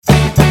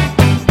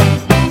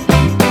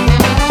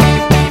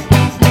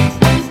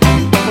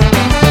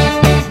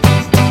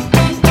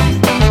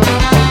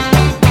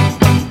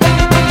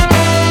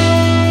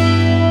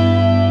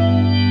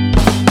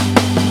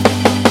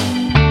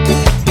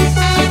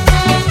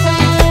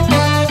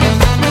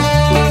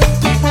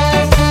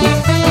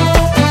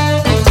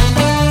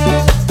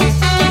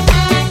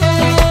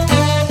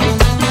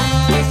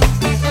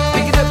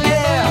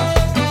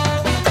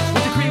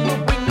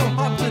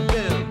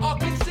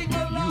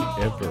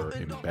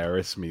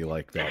embarrass me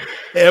like that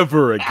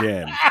ever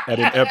again at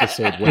an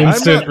episode when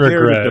Instant I'm not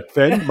there regret. to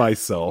defend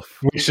myself.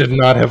 We should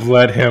not have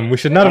let him. We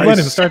should not have I let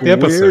him start the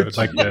swear episode to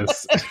like you.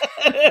 this.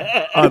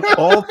 On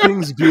all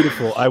things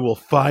beautiful, I will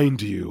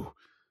find you.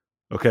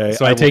 Okay.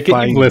 So I will take it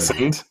find you've you.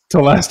 listened to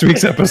last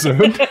week's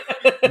episode.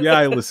 Yeah,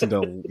 I listened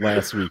to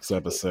last week's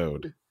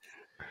episode.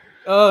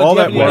 Oh, All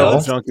do you have that any Marvel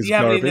notes? junk Do is you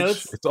have any garbage.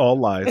 notes? It's all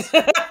lies.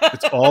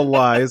 It's all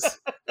lies.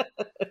 Well,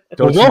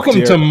 Don't you welcome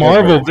dare to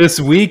Marvel ever- this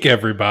week,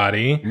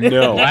 everybody.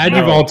 No. Glad no.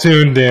 you've all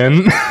tuned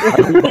in.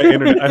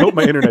 I hope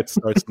my internet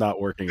starts not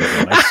working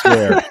again. I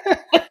swear.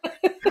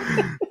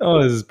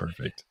 Oh, this is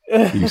perfect.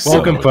 You son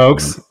Welcome, of a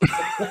folks.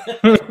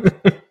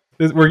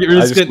 We're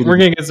just going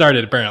to get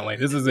started, apparently.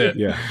 This is it.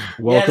 Yeah.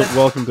 Welcome, that's-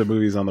 welcome to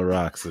Movies on the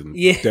Rocks. And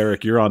Yeah.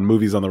 Derek, you're on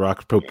Movies on the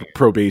Rocks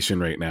probation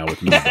right now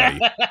with me, buddy.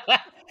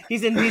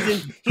 he's in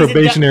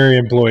Probationary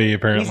employee,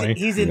 apparently.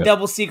 He's in Yeah.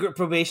 double secret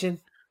probation.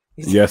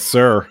 Yes,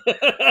 sir.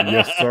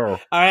 Yes, sir.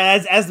 All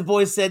right, as the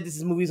boys said, this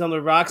is Movies on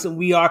the Rocks, and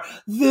we are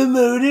the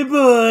Murder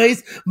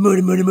Boys.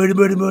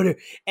 Murder.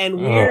 And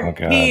we're Oh,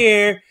 God.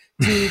 here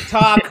to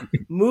talk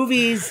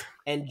movies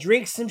and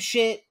drink some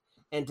shit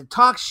and to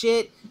talk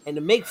shit and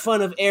to make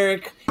fun of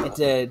Eric and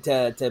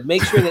to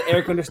make sure that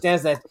Eric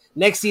understands that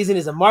next season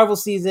is a Marvel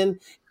season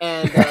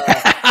and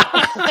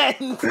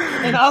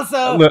and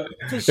also Look,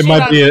 to it shit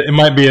might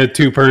on- be a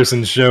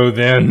 2-person show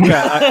then.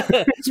 Yeah,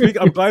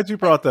 I'm glad you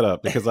brought that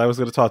up because I was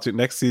going to talk to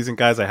next season,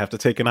 guys. I have to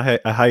take a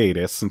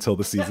hiatus until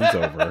the season's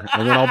over,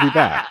 and then I'll be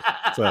back.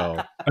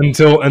 So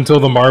until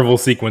the Marvel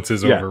sequence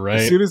is yeah, over, right?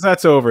 as soon as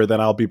that's over,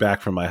 then I'll be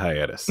back from my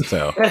hiatus.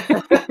 So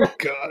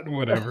God,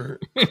 whatever,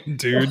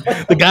 dude.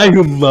 The guy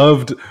who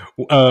loved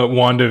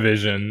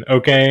WandaVision.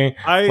 Okay,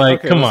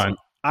 come on.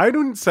 I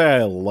didn't say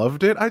I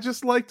loved it. I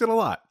just liked it a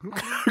lot.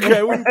 Okay,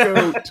 I wouldn't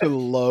go to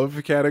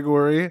love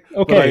category. but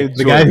I Okay, the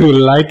enjoyed guy it. who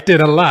liked it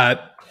a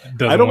lot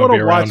doesn't I don't want want to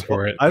to be around watch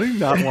for it. I do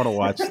not want to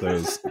watch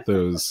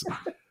those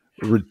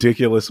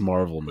ridiculous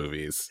Marvel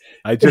movies.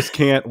 I just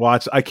can't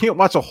watch. I can't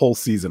watch a whole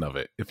season of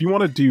it. If you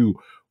want to do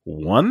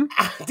one,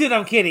 Dude,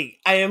 I'm kidding.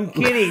 I am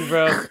kidding,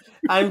 bro.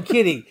 I'm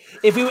kidding.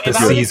 If The I were to-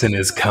 season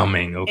is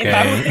coming.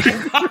 Okay.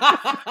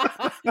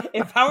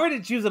 if I were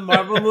to choose a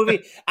Marvel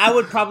movie, I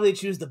would probably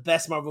choose the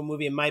best Marvel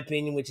movie in my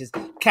opinion, which is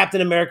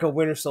Captain America: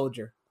 Winter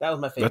Soldier. That was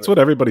my favorite. that's what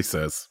everybody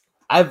says.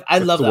 I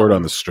That's love the that word one.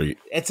 on the street.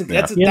 That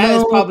is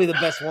know- probably the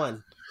best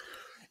one.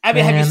 I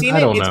mean, have Man, you seen I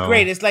it? don't It's know.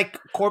 great. It's like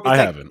corporate. I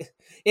haven't.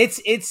 It's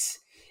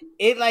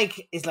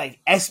like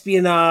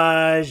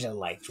espionage and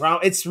like drama.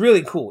 It's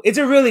really cool. It's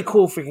a really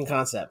cool freaking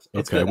concept.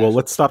 It's Okay, good, well, actually.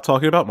 let's stop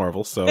talking about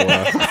Marvel. So,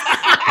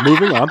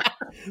 moving on.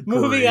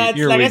 Moving Great. on,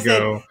 Here like we I said,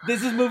 go.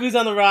 this is Movies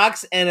on the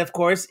Rocks, and of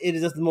course, it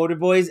is us, the Motor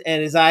Boys,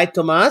 and it is I,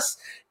 Tomas.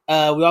 We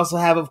also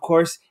have, of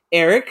course,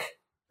 Eric,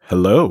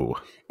 Hello.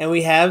 and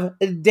we have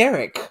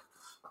Derek.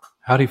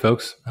 Howdy,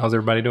 folks. How's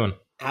everybody doing?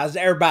 How's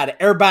everybody?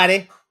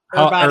 Everybody.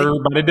 How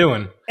everybody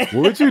doing? What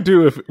would you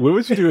do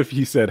if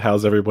he said,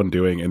 "How's everyone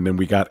doing?" and then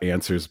we got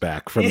answers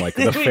back from like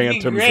the It would be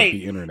phantoms of great.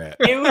 the internet?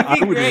 It would I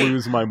be would great.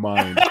 lose my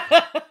mind.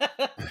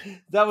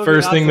 That would be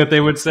First thing awesome. that they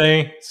would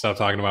say: stop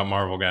talking about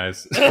Marvel,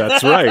 guys.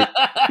 That's right.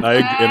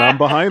 And I'm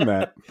behind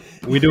that.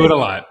 We do it a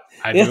lot.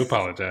 I do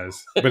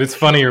apologize, but it's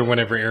funnier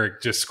whenever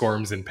Eric just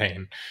squirms in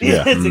pain.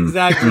 Yeah. Yes,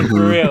 exactly.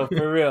 For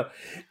real.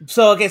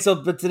 So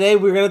but today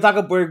we're gonna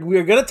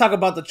talk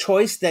about the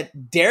choice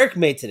that Derek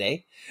made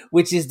today,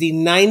 which is the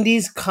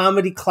 '90s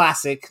comedy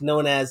classic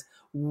known as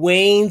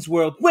Wayne's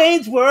World.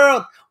 Wayne's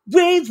World,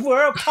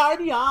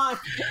 party on,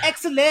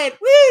 excellent.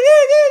 Woo,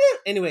 woo, woo, woo.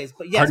 Anyways,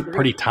 but yes,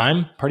 Party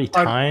time.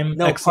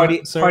 No,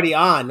 Excellent, sir. party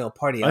on. No,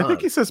 party on. I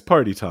think he says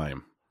party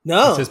time.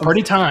 no. It says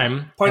party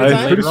time. Party And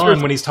time? later Pretty sure on,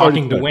 it's when he's party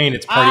talking to time. Wayne,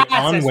 it's party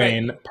on that's right.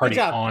 Wayne, Good party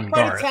job. on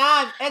Party Garth.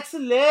 time,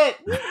 excellent.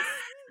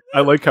 I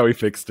like how he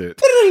fixed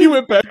it. He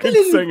went back and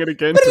sang it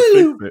again to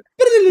fix it.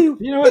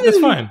 You know what? That's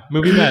fine.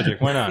 Movie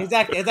magic. Why not?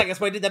 Exactly. That's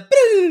why I did that.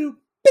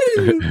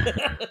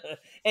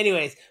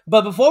 Anyways,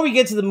 but before we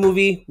get to the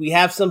movie, we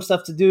have some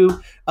stuff to do.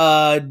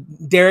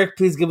 Derek,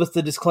 please give us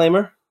the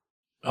disclaimer.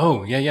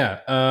 Oh,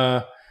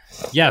 yeah.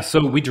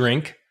 So we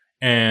drink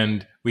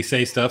and we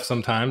say stuff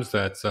sometimes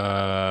that's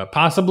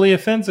possibly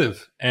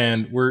offensive,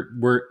 and we're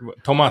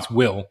Tomas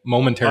will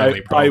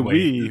momentarily By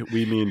probably.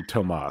 we mean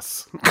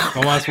Tomas.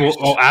 Tomas will.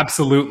 Oh,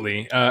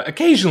 absolutely.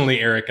 Occasionally,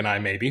 Eric and I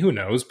maybe. Who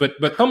knows? But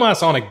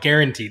Tomas on a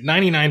guaranteed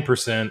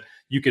 99%.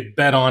 You could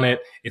bet on it.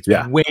 It's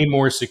Yeah. way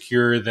more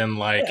secure than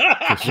like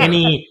sure.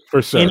 any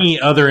For sure.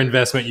 other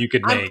investment you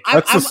could make.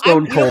 That's the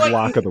stone you know cold what?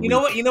 lock of the You know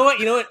week. what?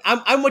 You know what?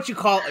 I'm what you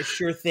call a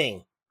sure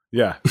thing.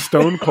 Yeah.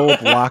 Stone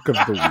cold lock of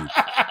the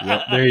week.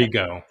 Yep. There you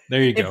go.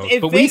 If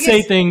But we Vegas-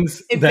 say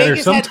things if that are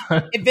Vegas had-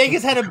 sometimes. If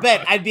Vegas had a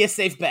bet, I'd be a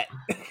safe bet.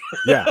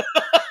 Yeah.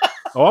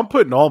 Oh, I'm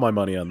putting all my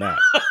money on that.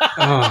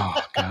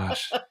 Oh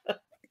gosh.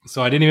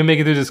 So I didn't even make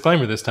it through the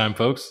disclaimer this time,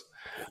 folks.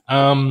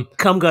 Come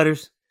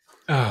gutters.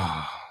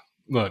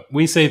 Look,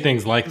 we say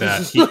things like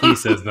that. He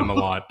says them a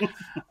lot.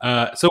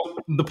 So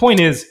the point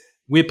is,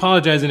 we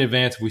apologize in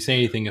advance if we say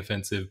anything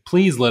offensive.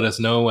 Please let us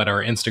know at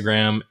our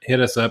Instagram. Hit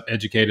us up,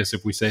 educate us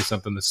if we say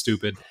something that's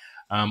stupid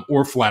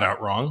or flat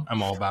out wrong.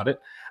 I'm all about it.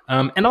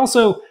 And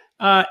also,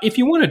 if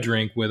you want to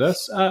drink with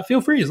us,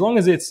 feel free, as long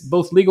as it's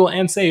both legal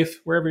and safe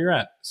wherever you're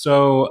at.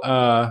 So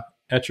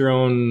at your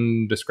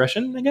own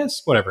discretion, I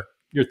guess. Whatever,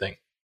 your thing.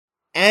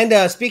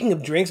 And speaking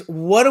of drinks,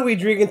 what are we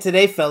drinking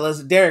today,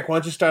 fellas? Derek, why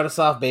don't you start us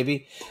off,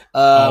 baby?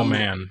 Oh,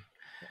 man.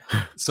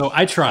 So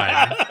I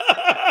tried.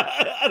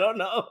 I don't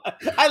know.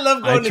 I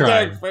love going to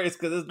Derek first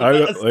because it's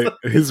the best. Like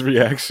his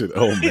reaction.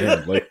 Oh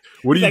man! Like,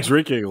 what are you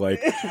drinking?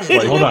 Like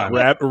hold on,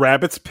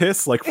 rabbit's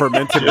piss, like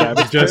fermented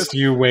rabbit's piss. Just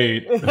you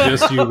wait.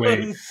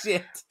 Oh,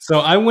 shit. So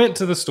I went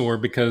to the store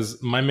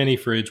because my mini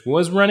fridge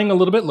was running a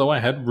little bit low. I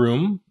had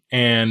room,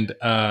 and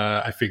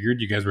I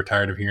figured you guys were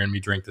tired of hearing me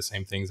drink the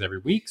same things every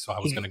week. So I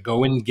was going to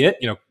go and get,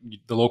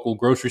 the local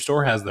grocery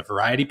store has the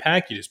variety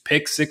pack. You just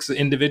pick 6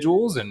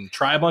 individuals and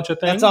try a bunch of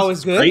things. That's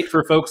always good. Great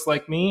for folks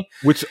like me.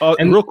 Which,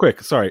 and real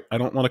quick, sorry, I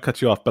don't want to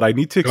cut you off, but I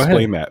need to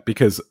explain that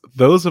because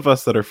those of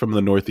us that are from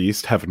the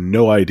Northeast have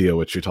no idea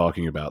what you're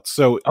talking about.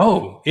 So,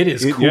 it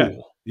is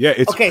cool. Yeah,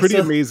 it's pretty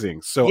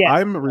amazing. So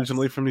I'm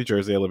originally from New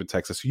Jersey. I live in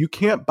Texas. You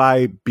can't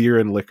buy beer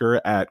and liquor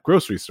at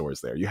grocery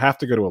stores there. You have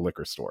to go to a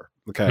liquor store.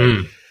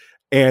 Okay.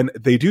 And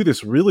they do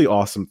this really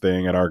awesome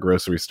thing at our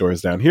grocery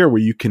stores down here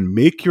where you can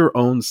make your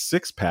own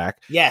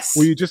 6-pack. Yes.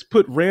 Where you just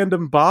put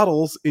random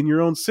bottles in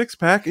your own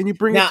 6-pack and you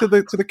bring it to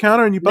the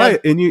counter and you buy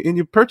it and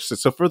you purchase it.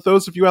 So for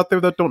those of you out there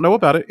that don't know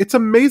about it, it's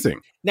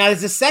amazing. Now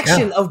there's a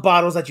section of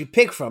bottles that you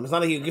pick from. It's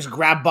not like you just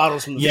grab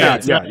bottles from the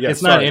store.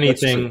 It's not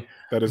anything.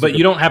 But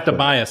you don't have to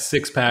buy a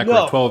 6-pack or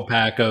a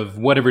 12-pack of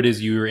whatever it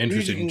is you're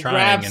interested in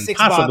trying and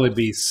possibly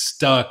be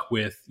stuck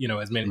with,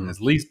 as many as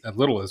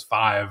little as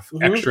 5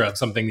 extra of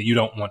something that you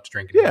don't want to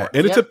drink anymore. Yeah,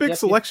 and it's a big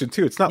selection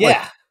too. It's not like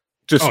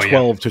just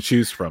 12 to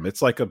choose from.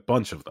 It's like a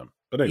bunch of them.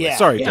 But anyway,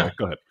 sorry, Derek,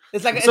 go ahead.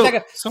 It's like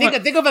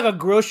think of like a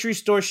grocery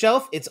store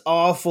shelf. It's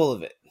all full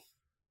of it.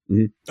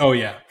 Mm-hmm. Oh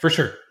yeah, for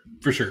sure.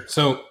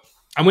 So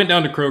I went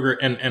down to Kroger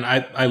and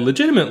I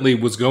legitimately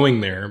was going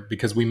there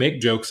because we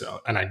make jokes,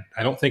 and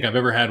I don't think I've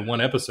ever had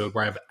one episode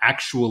where I've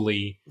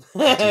actually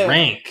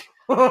drank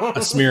a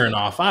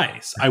Smirnoff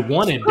Ice. I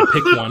wanted to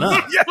pick one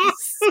up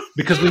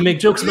because we make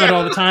jokes about it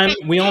all the time.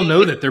 We all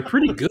know that they're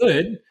pretty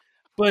good,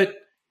 but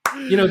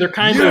they're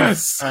kind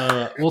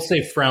of we'll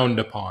say frowned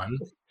upon.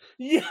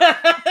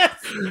 Yes,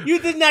 you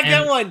did not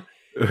get one.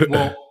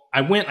 Well,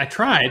 I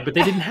tried, but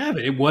they didn't have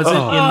it. It wasn't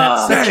in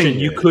that section.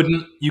 You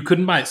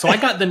couldn't buy it. So I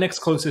got the next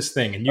closest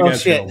thing, and you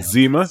guys know.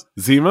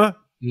 Zima?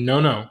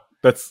 No.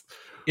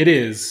 It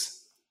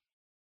is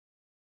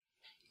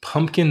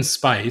pumpkin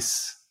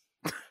spice.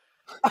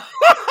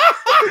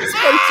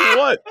 Spice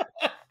what?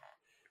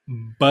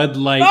 Bud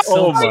Light.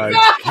 Oh my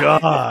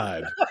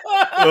god.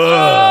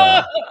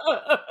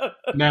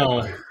 Now,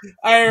 all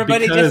right,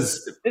 everybody,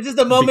 this is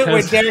the moment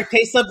where Derek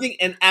tastes something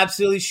and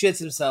absolutely shits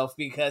himself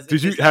because.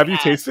 Have you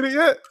tasted it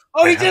yet?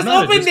 Oh, he just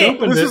opened it.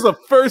 This is a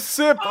first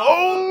sip.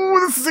 Oh,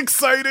 this is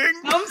exciting.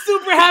 I'm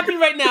super happy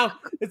right now.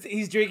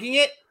 He's drinking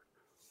it.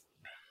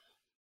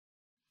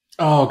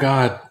 Oh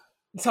God,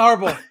 it's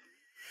horrible.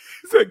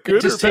 Is that good?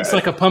 It just tastes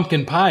like a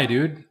pumpkin pie,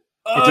 dude.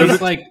 It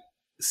tastes like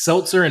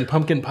seltzer and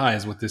pumpkin pie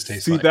is what this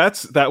tastes like.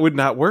 That would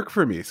not work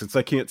for me since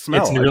I can't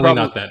smell. It's really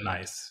not that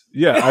nice.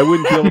 Yeah, I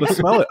wouldn't be able to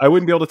smell it. I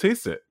wouldn't be able to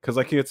taste it because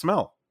I can't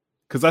smell.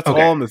 Because that's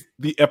all in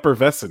the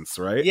effervescence,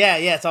 right? Yeah,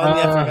 it's all in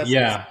the effervescence.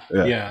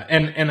 Yeah.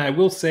 And I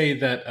will say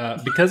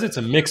that because it's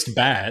a mixed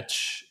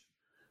batch,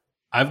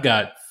 I've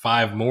got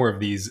 5 more of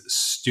these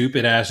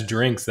stupid ass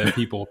drinks that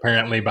people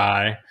apparently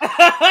buy.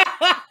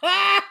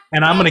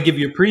 And I'm going to give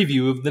you a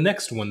preview of the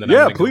next one.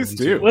 Please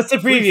do. What's the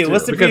preview?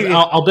 Because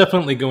I'll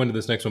definitely go into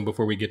this next one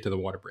before we get to the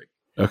water break.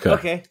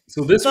 Okay.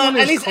 So this one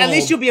is at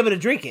least you'll be able to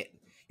drink it.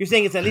 You're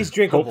saying it's at least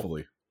drinkable.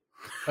 Hopefully.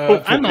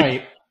 I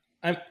might.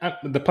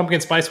 The pumpkin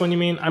spice one, you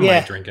mean? I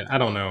might drink it. I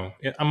don't know.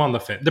 I'm on the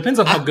fence. Depends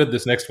on how good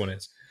this next one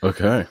is.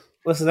 Okay.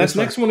 What's the next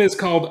one? Next one is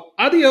called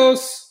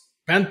Adios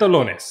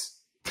Pantalones.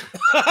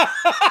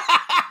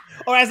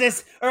 or as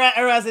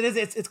it is,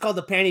 it's called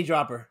the panty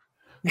dropper.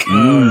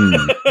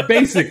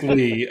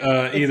 Basically,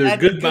 either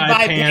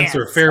goodbye pants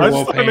or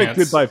farewell pants. Make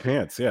goodbye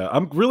pants. Yeah,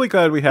 I'm really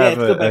glad we have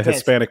a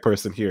Hispanic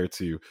person here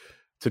to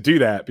do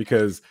that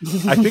because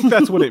I think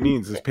that's what it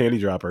means is panty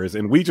droppers,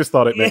 and we just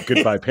thought it meant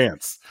goodbye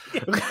pants.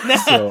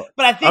 So,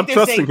 but I think I'm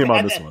trusting him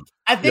on this one.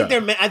 I think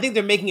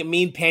they're making it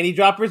mean panty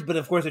droppers, but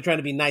of course they're trying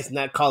to be nice and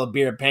not call a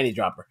beer a panty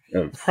dropper.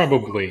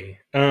 Probably.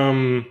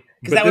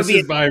 But this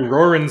is by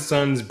Roaring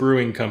Sons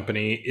Brewing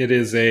Company. It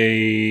is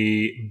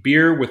a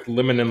beer with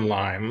lemon and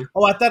lime.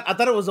 Oh, I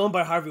thought it was owned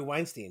by Harvey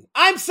Weinstein.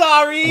 I'm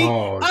sorry.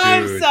 Oh, dude.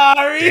 I'm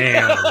sorry.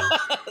 Damn.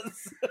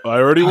 I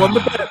already won the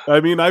bet. I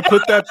mean, I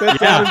put that bet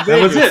down in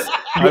Vegas.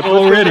 That was it.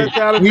 Already.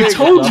 We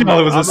told you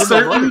it was a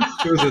certain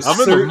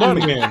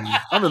win.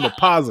 I'm in the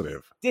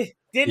positive. Didn't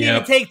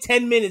even take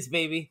 10 minutes,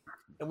 baby.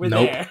 And we're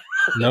there.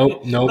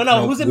 Nope.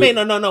 No. Who's it made?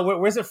 No.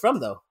 Where's it from,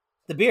 though?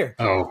 The beer.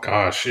 Oh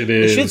gosh, it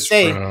is. It should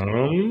say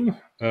from.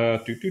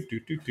 Like,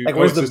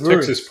 where's the brewery?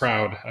 Texas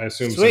Proud? I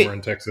assume somewhere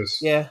in Texas.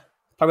 Yeah,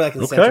 probably like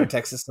in central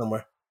Texas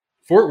somewhere.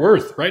 Fort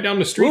Worth, right down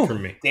the street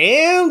from me.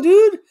 Damn,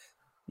 dude!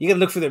 You gotta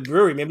look for the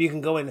brewery. Maybe you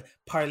can go and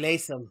parlay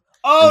some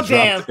Oh,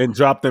 damn. And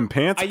drop them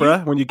pants,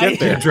 bruh, when you get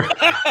there.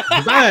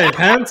 Bye,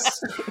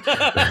 pants.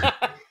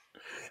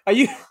 Are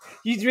you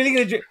really going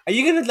to drink? Are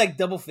you going to like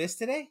double fist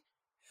today?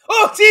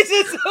 Oh,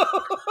 Jesus.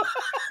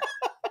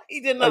 He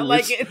did not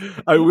like it.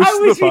 I wish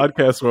the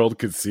podcast world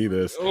could see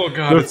this. Oh,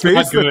 God. The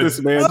face that this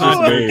man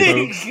just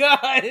made.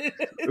 God.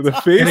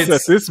 The face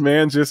that this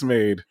man just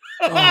made.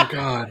 Oh,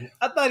 God.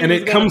 And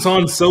it comes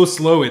on so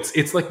slow.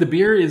 It's like the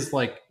beer is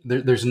like,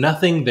 there's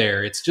nothing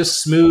there. It's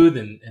just smooth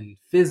and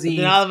fizzy.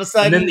 And all of a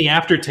sudden. And then the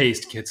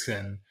aftertaste kicks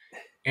in.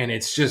 And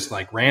it's just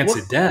like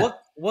rancid death.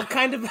 What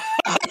kind of...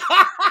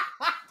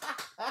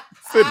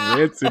 Said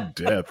rancid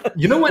death.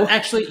 You know what?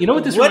 Actually, you know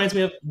what this reminds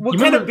me of? What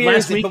kind of beer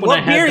is it? But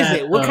what beer is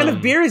it? What kind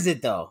of beer is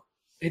it, though?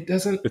 It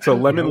doesn't. It's a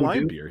lemon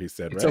lime beer. He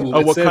said, right?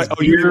 What kind?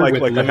 Oh, you mean like a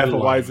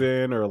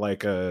Hefeweizen or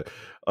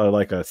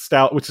like a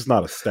stout, which is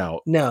not a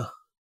stout. No,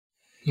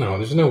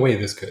 there's no way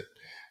this could.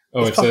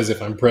 Oh, it says if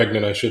I'm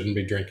pregnant, I shouldn't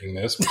be drinking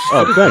this.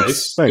 Oh,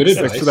 thanks.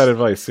 Thanks for that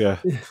advice. Yeah.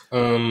 I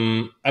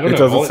don't know. It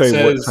doesn't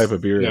say what type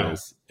of beer it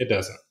is. It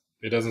doesn't.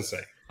 It doesn't say.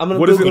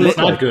 What does it look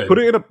like? Good. Put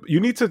it in a. You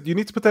need to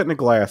put that in a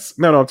glass.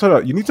 No, I'm talking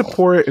about. You need to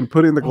pour it and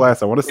put it in the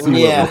glass. I want to see what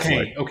it looks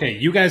like. Okay.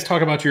 You guys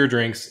talk about your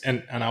drinks,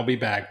 and I'll be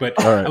back. But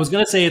right. I was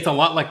gonna say it's a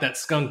lot like that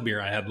skunk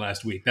beer I had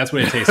last week. That's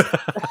what it tastes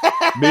like.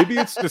 Maybe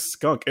it's just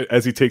skunk.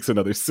 As he takes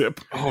another sip.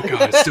 Oh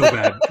God, it's still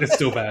bad. It's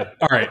still bad.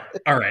 All right.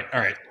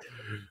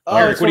 Oh,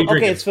 Eric, what are you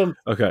drinking? It's from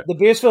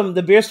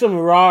the beer's from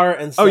Raw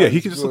and Sons. Oh yeah,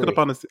 he can just look it up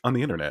on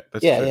the internet.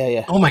 That's true.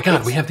 Yeah. Oh my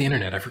God, we have the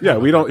internet. I forgot. Yeah,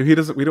 we don't. If he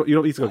doesn't, we don't. You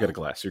don't need to go get a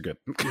glass. You're good.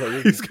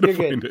 He's gonna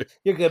find it.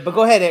 You're good. But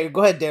go ahead, Eric.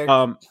 Go ahead, Derek.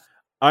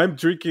 I'm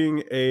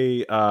drinking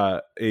a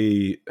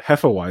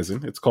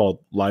Hefeweizen. It's called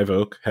Live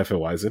Oak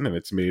Hefeweizen, and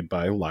it's made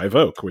by Live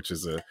Oak, which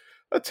is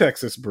a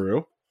Texas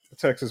brewer.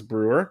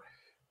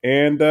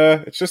 And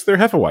it's just their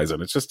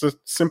Hefeweizen. It's just a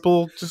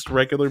simple, just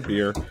regular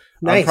beer.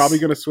 Nice. I'm probably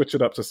going to switch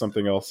it up to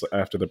something else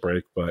after the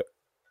break, but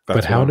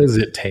how does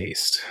it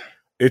taste?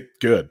 It's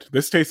good.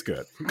 This tastes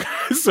good.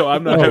 So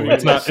I'm not having.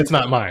 It's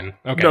not mine.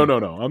 Okay.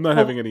 No. I'm not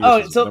having any.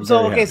 Issues,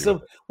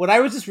 so what I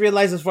was just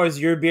realized as far as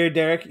your beer,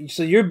 Derek.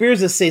 So your beer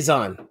is a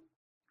saison.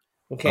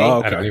 Okay.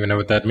 I don't even know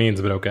what that means,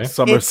 but okay.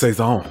 Summer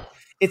saison.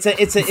 It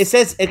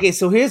says okay.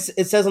 So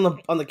it says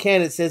on the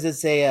can. It says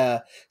it's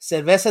a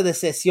cerveza de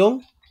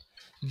sesión.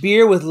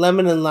 Beer with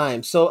lemon and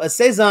lime. So a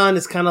saison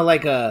is kind of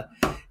like it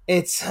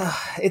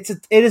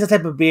is a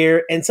type of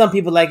beer, and some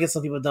people like it,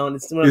 some people don't.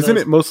 Isn't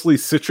it mostly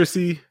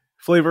citrusy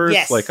flavors?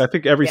 Yes. Like I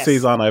think every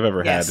saison I've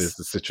ever had is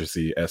the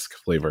citrusy-esque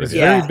flavor. It's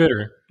very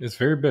bitter. It's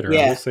very bitter.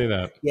 Yeah. I will say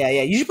that. Yeah.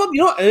 You should probably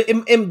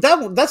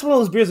that's one of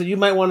those beers that you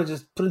might want to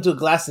just put into a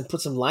glass and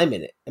put some lime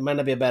in it. It might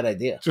not be a bad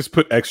idea. Just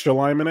put extra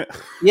lime in it.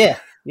 Yeah.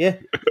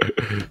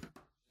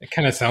 It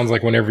kind of sounds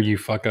like whenever you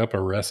fuck up a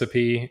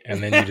recipe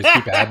and then you just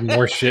keep adding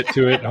more shit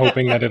to it,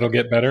 hoping that it'll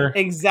get better.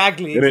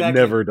 Exactly. And it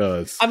never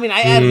does. I mean, I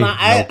add lime.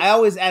 I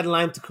always add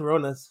lime to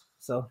Coronas,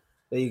 so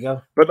there you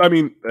go. But I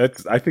mean,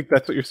 I think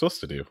that's what you're supposed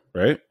to do,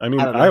 right? I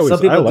mean, I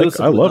love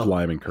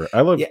lime and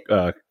I love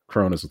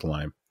Coronas with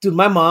lime. Dude,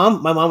 my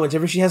mom,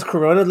 whenever she has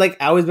Corona, like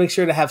I always make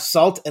sure to have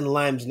salt and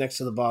limes next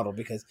to the bottle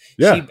because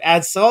she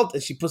adds salt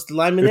and she puts the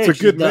lime in there. It's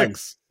a good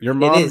mix. Your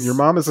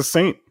mom is a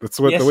saint. That's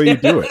the way you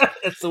do it.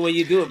 That's the way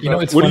you do it, bro. You know,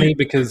 it's funny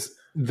because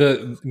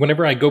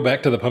whenever I go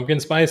back to the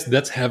pumpkin spice,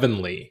 that's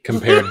heavenly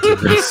compared to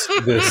this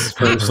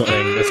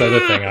other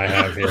thing I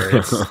have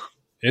here.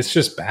 It's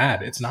just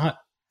bad. It's not.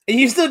 And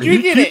you're still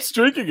drinking it. He keeps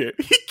drinking it.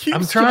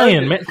 I'm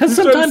trying, man. Because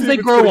sometimes they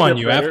grow on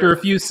you after a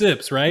few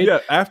sips, right? Yeah,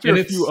 after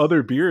a few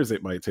other beers,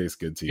 it might taste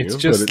good to you. It's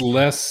just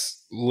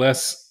less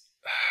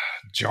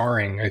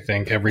jarring, I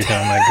think, every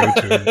time I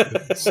go to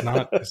it.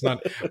 It's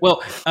not.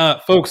 Well,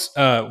 folks,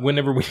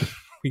 whenever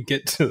we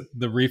get to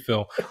the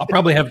refill, I'll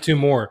probably have 2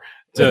 more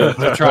to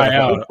try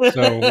out.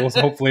 So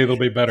hopefully it'll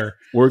be better.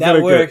 We're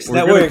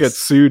gonna get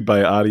sued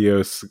by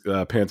Adios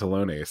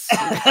Pantalones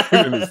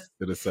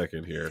in a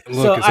second here.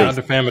 Look, it's not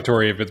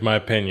defamatory if it's my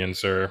opinion,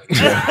 sir.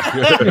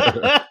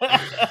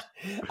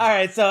 All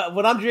right, so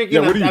what I'm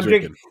drinking,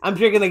 I'm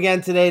drinking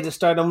again today to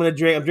start. I'm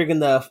drinking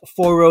the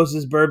Four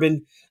Roses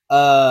bourbon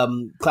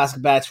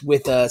classic batch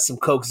with some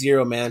Coke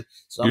Zero, man.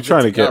 So you're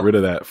trying to get rid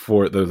of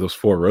those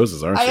Four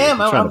Roses, aren't you? I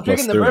am. I'm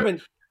drinking the bourbon.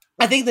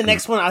 I think the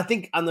next one,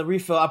 on the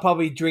refill, I'll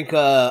probably drink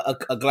a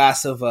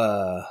glass of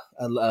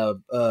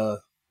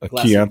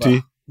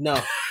Chianti. No,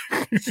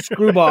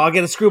 Screwball. I'll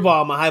get a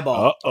Screwball on my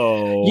highball.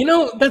 Uh-oh. You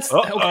know,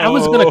 I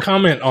was going to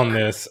comment on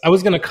this. I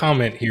was going to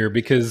comment here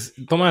because,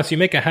 Tomas, you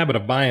make a habit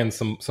of buying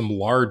some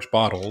large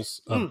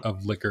bottles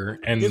of liquor.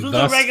 And this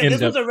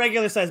was a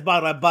regular size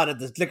bottle I bought at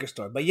this liquor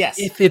store. But yes.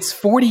 If it's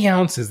 40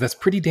 ounces, that's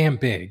pretty damn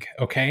big,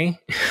 okay?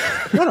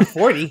 Not a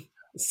 40.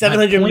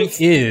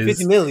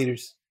 750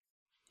 milliliters.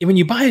 When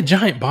you buy a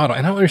giant bottle,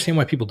 and I don't understand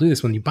why people do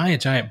this, when you buy a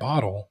giant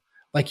bottle,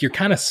 like you're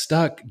kind of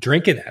stuck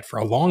drinking that for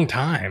a long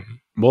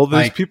time. Well,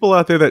 there's people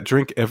out there that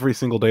drink every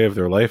single day of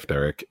their life,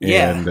 Derek.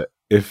 And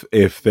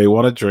if they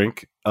want to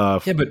drink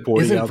but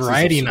 40 isn't ounces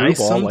variety of nice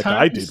Screwball sometimes? like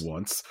I did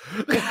once.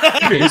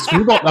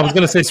 Screwball. I was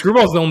gonna say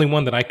Screwball's the only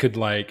one that I could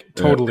like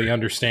totally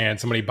understand.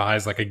 Somebody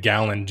buys like a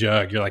gallon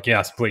jug. You're like,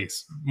 yes,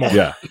 please. More.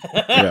 Yeah.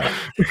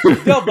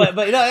 No, but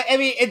I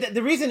mean,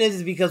 the reason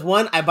is because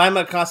one, I buy them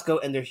at Costco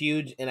and they're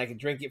huge, and I can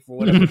drink it for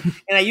whatever.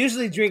 And I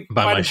usually drink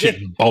Buy my shit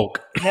in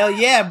bulk. Hell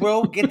yeah,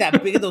 bro! Get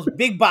that big. Those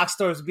big box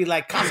stores be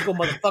like Costco,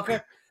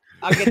 motherfucker.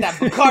 I'll get that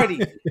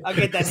Bacardi. I'll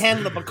get that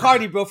handle of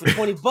Bacardi, bro, for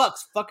 $20,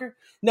 fucker.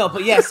 No,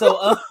 but yeah,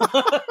 so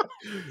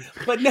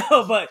but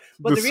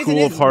the reason School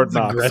is of Hard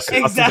Knocks.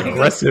 Exactly.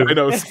 Aggressive. I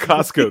know, it's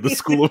Costco, the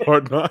School of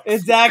Hard Knocks.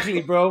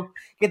 Exactly, bro.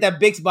 Get that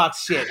big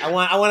box shit. I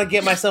want to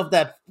get myself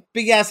that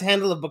big ass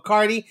handle of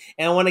Bacardi,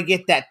 and I want to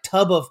get that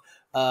tub of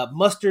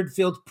mustard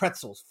filled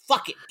pretzels.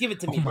 Fuck it, give it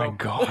to me, bro. Oh my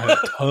god,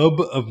 a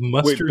tub of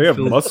mustard. Wait, they have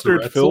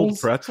mustard-filled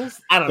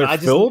pretzels? I don't know. They're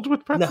filled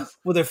with pretzels? No,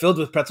 well, they're filled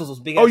with pretzels. Those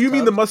big. Oh, ass you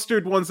mean tubs. the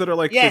mustard ones that are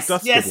like Yes, the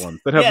dusted yes, ones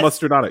that have yes.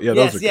 mustard on it? Yeah,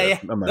 Yes, those are yeah, good.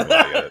 yeah. I'm not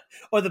gonna get it.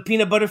 Or the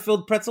peanut butter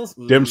filled pretzels.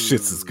 Them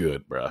shits is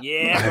good, bro.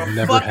 Yeah, I've bro,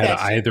 never fuck had that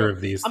shit, either bro.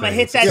 of these. I'ma things.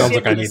 hit that It sounds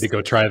shit like I with need a- to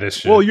go try this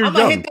shit. Well, you're I'm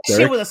gonna young, hit that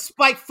Derek. shit with a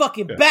spike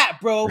fucking bat,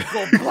 bro.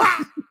 Go blah.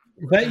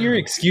 Is that your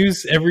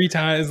excuse every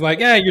time? It's like,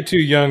 yeah, you're too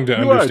young to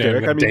You are, understand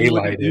Derek. what I mean,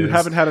 daylight you is.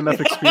 haven't had enough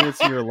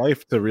experience in your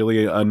life to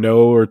really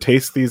know or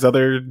taste these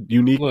other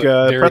unique Look,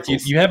 Derek,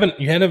 pretzels. you haven't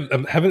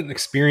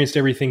experienced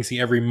everything. See,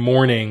 every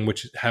morning,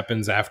 which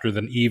happens after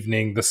the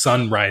evening, the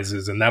sun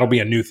rises, and that'll be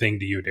a new thing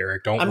to you,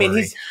 Derek. Don't I mean,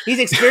 worry. he's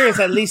experienced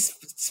at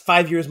least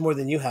 5 years more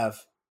than you have.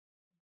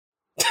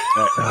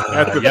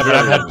 At the Yeah, but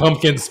I've very had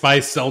pumpkin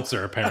spice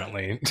seltzer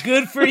apparently.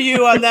 Good for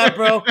you on that,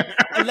 bro.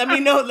 And let me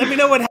know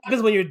what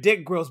happens when your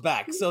dick grows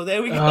back. So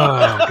there we go.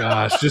 Oh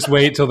gosh, just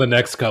wait till the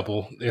next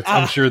couple.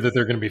 I'm sure that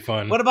they're going to be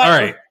fun. What about? All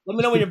right? Let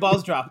me know when your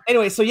balls drop.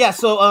 Anyway, so yeah,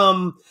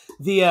 so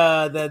the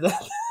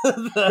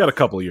got a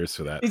couple of years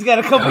for that. he's got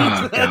a couple.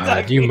 Oh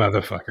god, you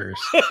motherfuckers!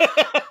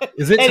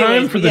 Is it Anyways,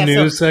 time for the yeah,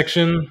 so- news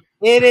section?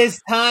 It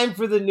is time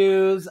for the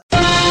news.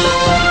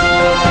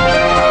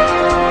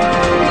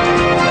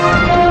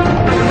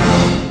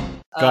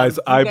 Guys,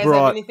 do you I guys have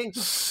brought anything?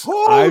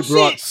 I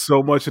brought Shit.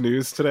 so much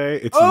news today.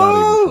 It's not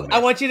Oh, even I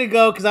funny. want you to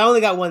go because I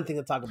only got one thing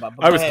to talk about.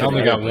 But I go was ahead, I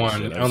only kidding. bro. got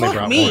Shit, one. I I only was-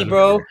 brought me, one.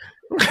 bro.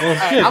 Well,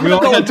 right, shit, I'm we gonna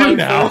all go got with two mine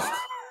now. first.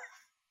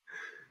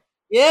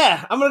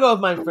 Yeah, I'm gonna go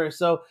with mine first.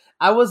 So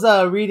I was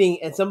reading,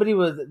 and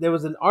there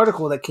was an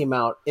article that came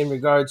out in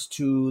regards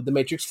to the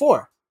Matrix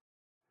 4.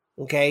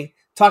 Okay,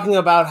 talking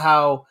about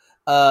how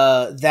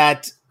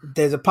that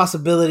there's a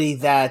possibility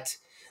that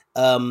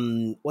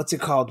what's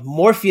it called?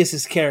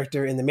 Morpheus's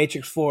character in the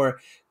Matrix 4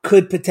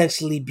 could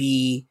potentially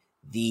be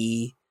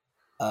the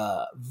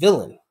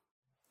villain.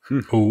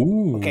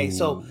 Ooh. Okay,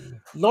 so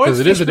Lawrence Because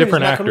it is a Fishburne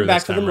different not actor coming back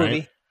this to the time, movie.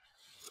 right?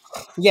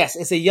 Yes,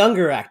 it's a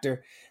younger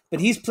actor, but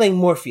he's playing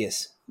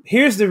Morpheus.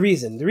 Here's the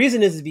reason. The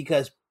reason is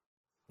because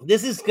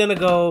this is gonna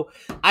go.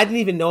 I didn't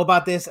even know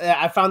about this.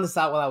 I found this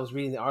out while I was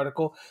reading the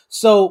article.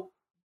 So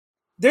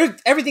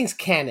everything's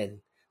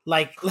canon.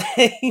 Like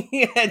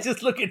yeah,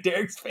 just look at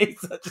Derek's face.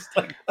 I'm just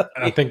like,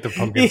 I think the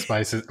pumpkin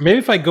spice is. Maybe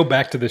if I go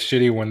back to the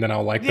shitty one, then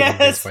I'll like the pumpkin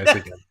Yes. spice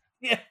again.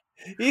 yeah,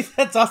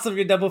 that's awesome.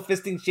 You're double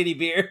fisting shitty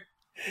beer.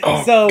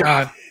 Oh So-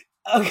 god.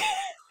 Okay.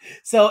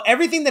 So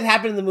everything that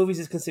happened in the movies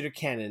is considered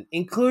canon,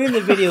 including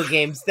the video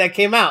games that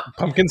came out.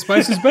 Pumpkin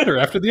spice is better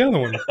after the other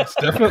one. It's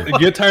definitely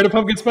get tired of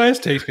pumpkin spice.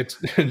 Take it,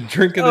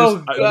 drink of Oh,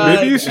 this. God.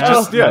 Maybe you should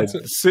Oh.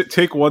 just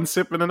take one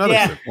sip and another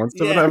Yeah, sip, one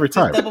sip Yeah, every just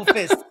time. Double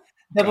fist.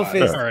 Double God.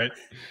 fist. All right,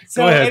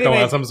 So go ahead, anyway,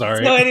 Thomas. I'm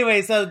sorry. So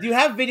anyway, so you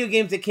have video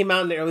games that came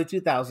out in the early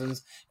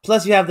 2000s,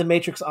 plus you have the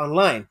Matrix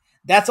Online.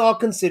 That's all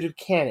considered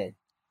canon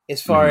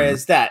as far Mhm.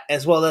 as that,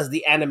 as well as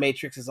the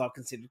Animatrix is all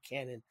considered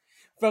canon.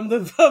 From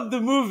the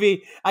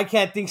movie, I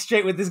can't think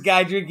straight with this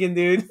guy drinking,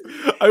 dude.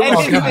 I wish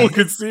Oh, people God.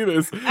 could see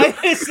this. I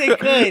wish they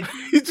could.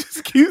 He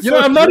just keeps. You know,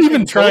 on I'm not drinking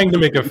even trying to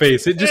coke. make a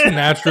face. It just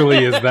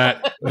naturally is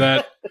that.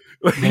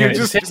 Like, Man, you it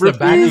just hits the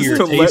back of refuse your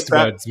to let taste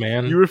that. buds,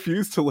 man. You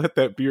refuse to let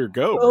that beer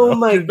go. Oh bro.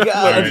 my All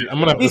god. right, I'm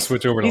gonna have to He's-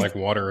 switch over to he's- like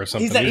water or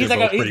something. He's like, These he's are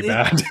like, both pretty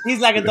bad. he's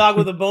like a dog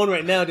with a bone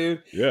right now,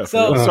 dude. Yeah.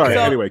 So- So, sorry.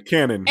 so- Anyway,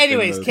 canon.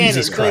 Anyways, in the- canon.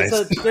 Jesus So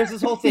Christ. there's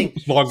this whole thing.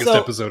 Longest So,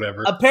 episode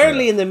ever.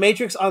 Apparently, in the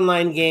Matrix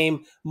Online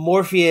game,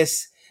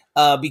 Morpheus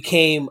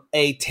became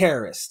a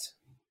terrorist.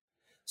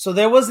 So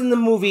there was in the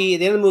movie, at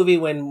the end of the movie,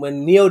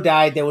 when Neo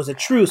died, there was a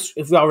truce.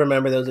 If we all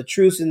remember, there was a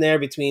truce in there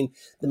between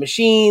the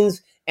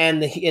machines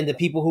and the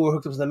people who were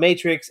hooked up to the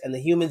Matrix and the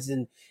humans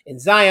in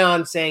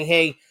Zion, saying,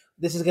 "Hey,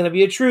 this is going to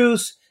be a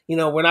truce. You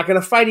know, we're not going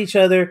to fight each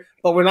other,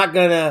 but we're not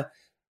going to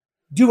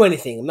do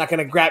anything. I'm not going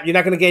to grab. You're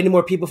not going to get any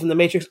more people from the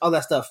Matrix. All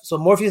that stuff." So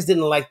Morpheus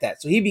didn't like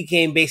that, so he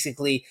became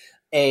basically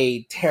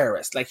a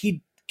terrorist. Like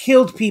he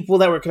killed people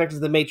that were connected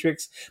to the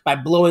Matrix by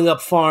blowing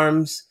up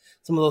farms,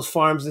 some of those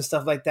farms and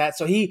stuff like that.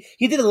 So he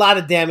did a lot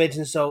of damage,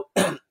 and so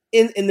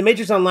in the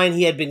Matrix Online,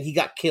 he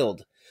got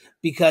killed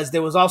because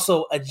there was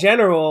also a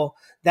general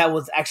that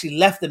was actually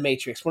left the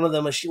Matrix. One of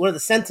the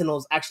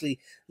Sentinels actually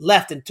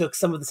left and took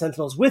some of the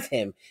Sentinels with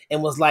him,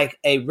 and was like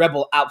a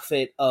rebel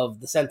outfit of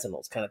the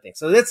Sentinels kind of thing.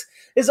 So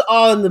it's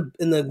all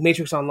in the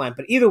Matrix Online.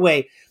 But either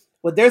way,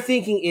 what they're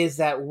thinking is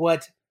that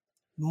what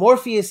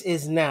Morpheus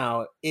is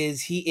now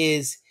is he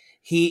is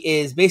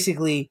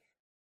basically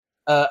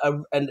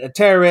a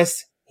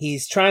terrorist.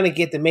 He's trying to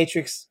get the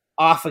Matrix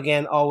off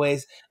again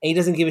always, and he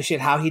doesn't give a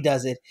shit how he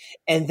does it.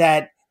 And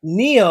that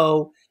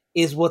Neo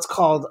is what's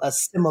called a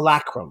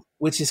simulacrum,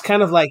 which is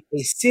kind of like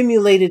a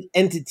simulated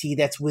entity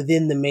that's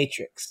within the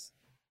Matrix.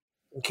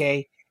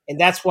 Okay? And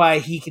that's why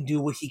he can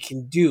do what he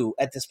can do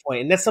at this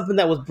point. And that's something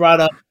that was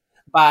brought up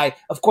by,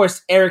 of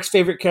course, Eric's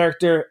favorite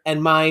character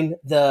and mine,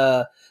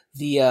 the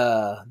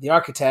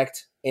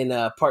architect in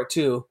part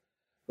 2,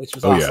 which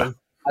was awesome. Yeah.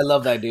 I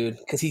love that dude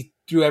because he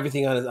threw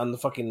everything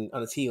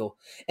on his heel.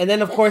 And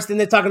then, of course, then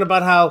they're talking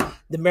about how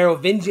the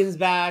Merovingian's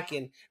back,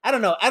 and I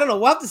don't know.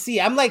 We'll have to see.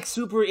 I'm like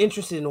super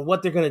interested in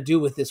what they're gonna do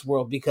with this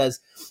world because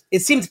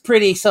it seems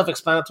pretty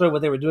self-explanatory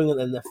what they were doing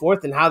in the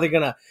 4th and how they're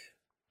gonna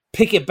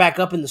pick it back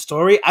up in the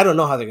story. I don't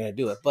know how they're gonna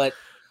do it, but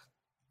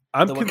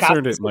I'm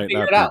concerned it might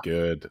not be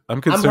good.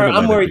 I'm concerned.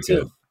 I'm worried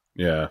too.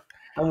 Good. Yeah,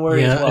 I'm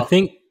worried. Yeah, as well. I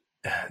think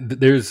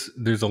there's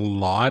a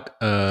lot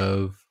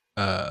of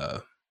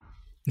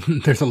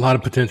there's a lot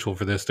of potential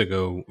for this to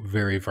go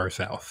very far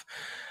south.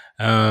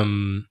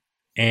 And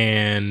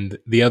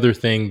the other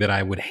thing that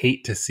I would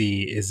hate to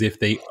see is if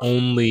they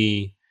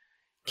only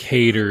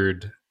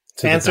catered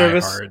to fan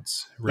service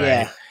diehards, right?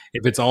 Yeah.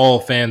 If it's all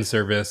fan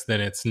service,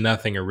 then it's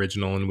nothing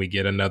original, and we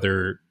get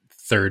another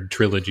 3rd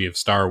trilogy of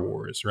Star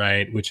Wars,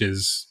 right? Which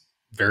is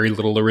very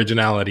little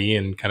originality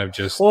and kind of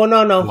just a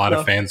lot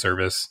of fan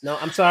service. No,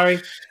 I'm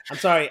sorry.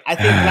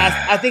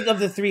 I think of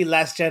the 3,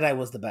 Last Jedi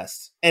was the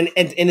best, and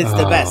it's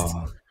the best.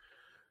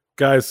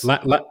 Guys,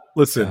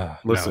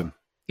 listen.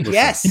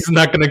 Yes, he's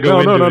not going to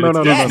go into it.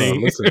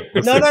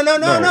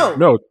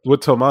 No.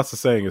 What Tomas is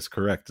saying is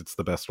correct. It's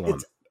the best one.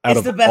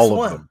 It's the best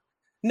one. Of them.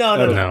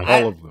 No.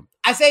 All of them.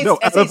 I say no.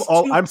 Out of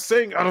all, I'm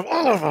saying out of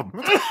all of them.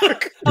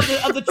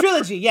 of the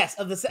trilogy, yes.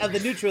 Of the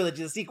new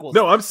trilogy, the sequels.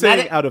 No, I'm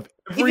saying out of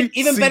every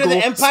even better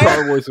than Empire.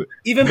 Star Wars.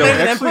 Even better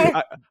than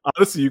Empire.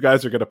 Honestly, you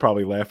guys are going to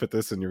probably laugh at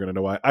this, and you're going to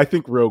know why. I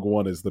think Rogue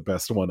One is the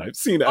best one I've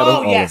seen out of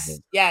all of them.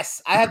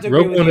 Yes, I have to.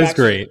 Rogue One is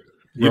great.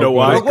 You know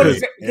why?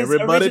 Because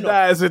everybody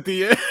dies at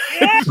the end.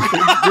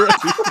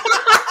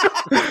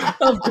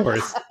 Of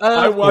course.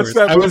 I watched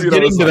that movie. I was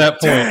getting to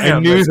that point. I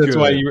knew that's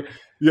why you were...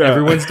 Yeah.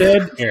 Everyone's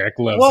dead. Eric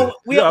loves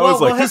it. I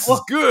was like, this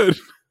is good.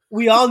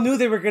 We all knew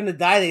they were going to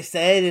die, they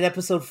said, in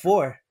episode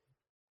 4.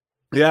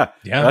 Yeah.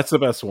 That's the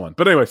best one.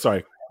 But anyway,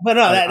 sorry. But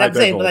no, I'm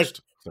saying,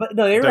 but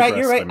no, you're right.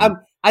 You're right.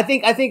 I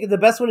think the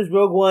best one is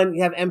Rogue One.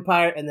 You have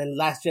Empire and then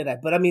Last Jedi.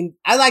 But I mean,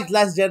 I liked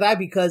Last Jedi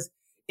because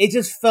it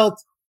just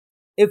felt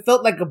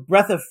like a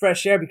breath of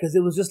fresh air because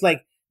it was just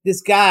like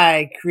this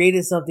guy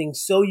created something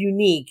so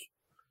unique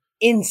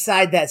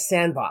inside that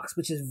sandbox,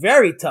 which is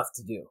very tough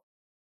to do,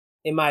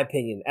 in my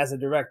opinion, as a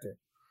director.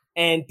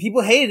 And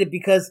people hated it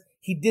because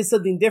he did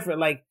something different.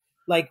 Like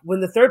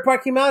when the 3rd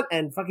part came out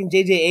and fucking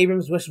J.J.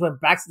 Abrams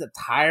went back to the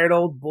tired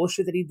old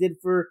bullshit that he did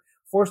for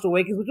Force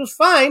Awakens, which was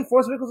fine.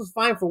 Force Awakens was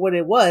fine for what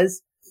it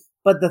was.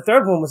 But the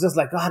 3rd one was just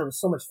like, God, it was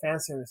so much fan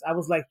service. I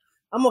was like,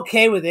 I'm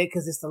okay with it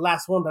because it's the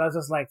last one, but I was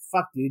just like,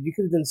 fuck, dude, you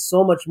could have done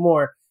so much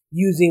more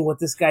using what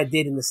this guy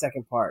did in the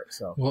 2nd part.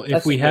 So, well,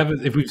 if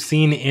we've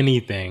seen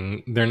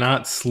anything, they're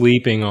not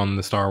sleeping on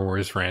the Star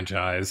Wars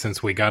franchise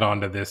since we got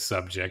onto this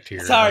subject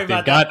here. Sorry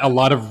about that. They've got a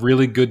lot of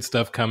really good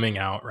stuff coming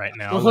out right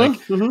now.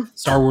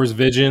 Star Wars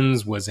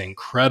Visions was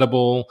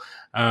incredible.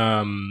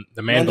 The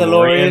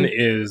Mandalorian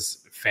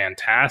is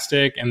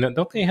fantastic. And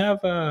don't they have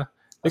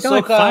they got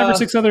like 5 or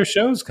 6 other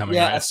shows coming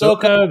out.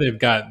 Ahsoka, they've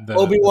got the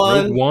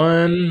Obi-Wan. Rogue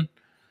One.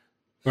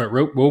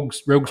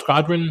 Rogue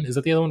Squadron, is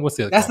that the other one? What's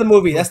the other? That's the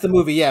movie. That's the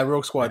movie. Yeah,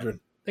 Rogue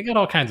Squadron. They got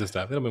all kinds of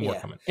stuff. There'll be more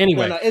coming.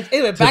 Anyway, back to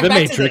the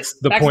Matrix,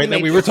 the point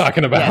that we were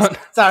talking about. Yes.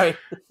 Sorry.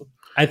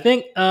 I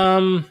think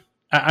I'm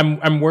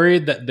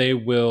worried that they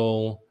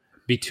will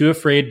be too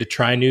afraid to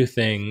try new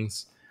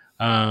things,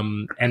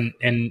 and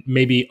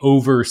maybe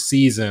over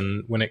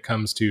season when it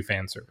comes to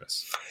fan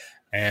service.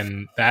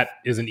 And that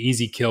is an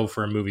easy kill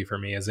for a movie for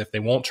me, is if they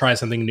won't try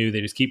something new,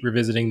 they just keep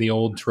revisiting the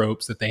old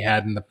tropes that they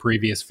had in the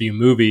previous few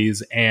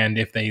movies. And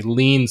if they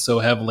lean so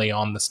heavily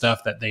on the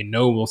stuff that they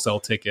know will sell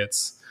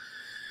tickets,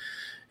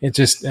 it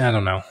just, I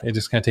don't know. It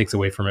just kind of takes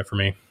away from it for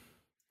me.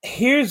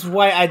 Here's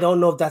why I don't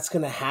know if that's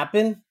going to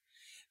happen.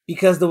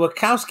 Because the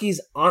Wachowskis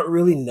aren't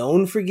really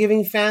known for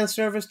giving fan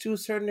service to a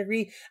certain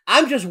degree.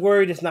 I'm just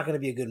worried it's not going to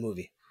be a good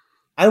movie.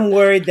 I'm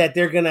worried that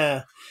they're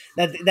gonna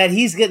she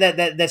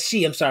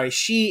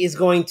is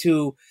going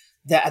to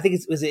that. I think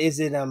it's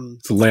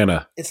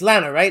Lana. It's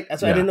Lana, right?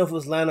 That's why I didn't know if it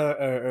was Lana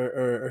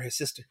or her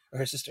sister.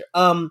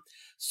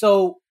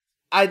 So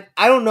I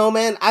don't know,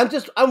 man.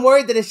 I'm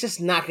worried that it's just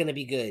not going to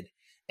be good,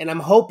 and I'm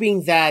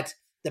hoping that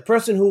the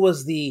person who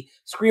was the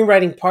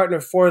screenwriting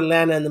partner for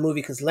Lana in the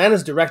movie, because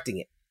Lana's directing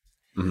it,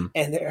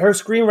 and her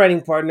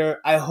screenwriting partner,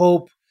 I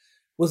hope,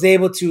 was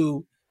able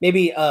to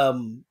maybe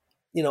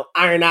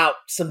iron out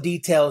some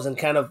details and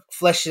kind of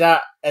flesh it out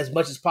as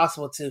much as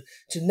possible to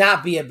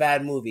not be a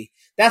bad movie.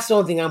 That's the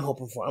only thing I'm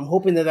hoping for. I'm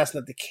hoping that that's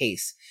not the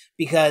case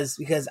because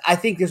I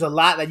think there's a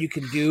lot that you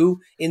can do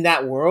in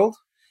that world.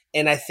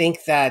 And I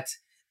think that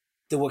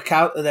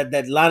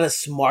that Lana's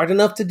smart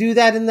enough to do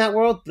that in that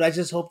world. But I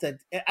just hope that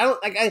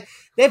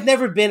they've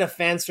never been a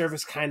fan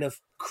service kind of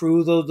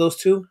crew. Those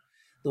two,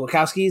 the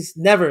Wachowskis,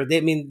 never.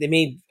 They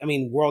made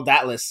World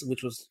Atlas,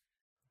 which was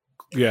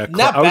I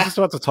was just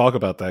about to talk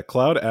about that.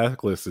 Cloud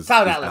Atlas is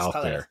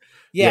out there.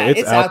 Yeah,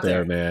 it's out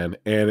there, man.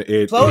 And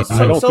I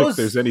don't think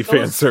there's any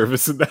fan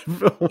service in that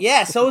film.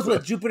 Yeah, so is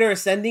what Jupiter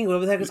Ascending,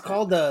 whatever the heck it's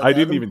called. I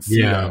didn't even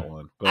see that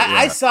one. But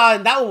I saw,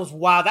 and that one was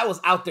wild. That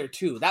was out there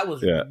too. That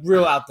was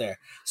real out there.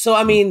 So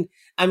we'll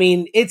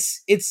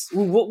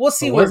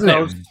see where it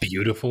goes.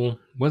 Beautiful.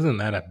 Wasn't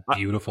that a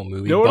beautiful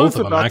movie? Both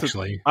of them,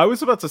 actually. I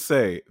was about to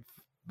say,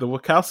 the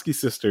Wachowski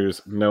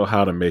sisters know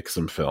how to make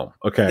some film.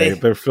 Okay,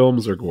 their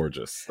films are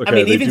gorgeous.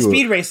 Okay, even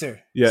Speed Racer.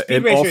 Yeah, Speed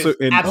and Racer also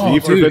in V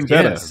for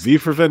Vendetta. Yes. V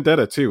for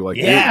Vendetta too. Like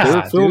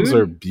their films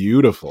are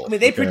beautiful. I mean,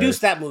 they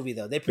produced that movie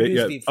though. They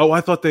produced V.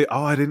 I thought they.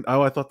 Oh, I didn't.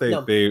 Oh, I thought they.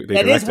 No, they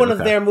that is one of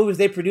their movies.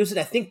 They produced it.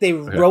 I think they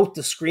wrote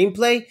the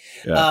screenplay.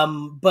 Yeah.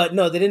 But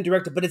no, they didn't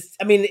direct it. But it's.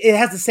 I mean, it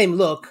has the same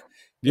look.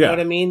 You know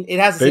what I mean? It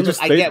has the same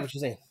look. I get what you're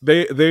saying.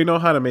 They know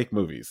how to make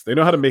movies. They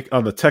know how to make,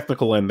 on the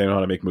technical end, they know how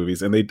to make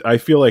movies. And I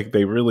feel like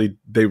they really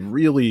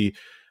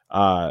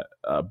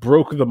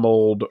broke the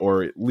mold,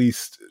 or at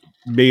least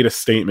made a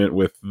statement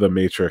with The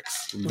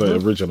Matrix, the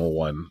original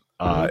one.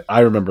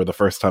 I remember the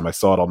first time I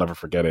saw it, I'll never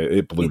forget it.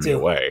 It blew me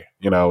away.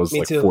 I was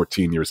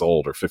 14 years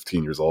old or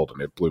 15 years old,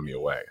 and it blew me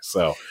away.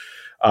 So,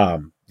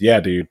 yeah,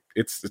 dude,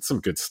 it's some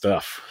good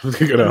stuff.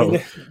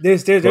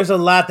 There's a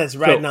lot that's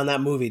riding on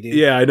that movie, dude.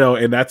 Yeah, I know,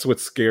 and that's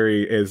what's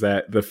scary, is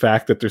that the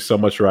fact that there's so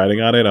much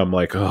riding on it. I'm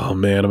like, oh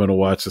man, I'm gonna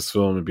watch this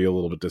film and be a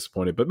little bit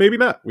disappointed, but maybe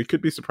not. We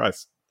could be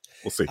surprised.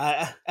 We'll see.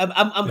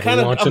 I'm kind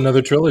of launch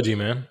another trilogy,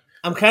 man.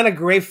 I'm kind of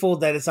grateful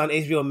that it's on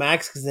HBO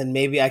Max, because then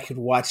maybe I could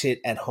watch it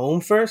at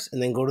home first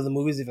and then go to the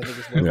movies if I think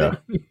it's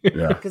worth it.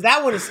 Yeah, because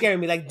that one is scaring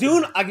me. Like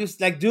Dune, like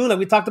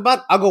we talked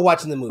about. I'll go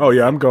watch in the movie. Oh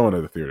yeah, I'm going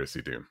to the theater to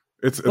see Dune.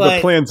 The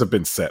plans have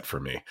been set for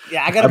me.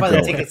 Yeah, I gotta buy the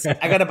tickets.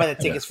 I gotta buy the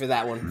tickets for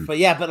that one. But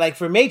like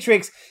for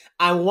Matrix,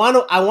 I want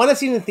to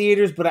see it in the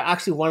theaters, but I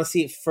actually want to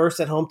see it first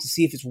at home to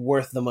see if it's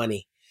worth the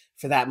money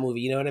for that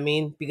movie. You know what I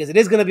mean? Because it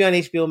is going to be on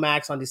HBO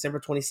Max on December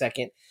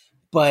 22nd.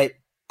 But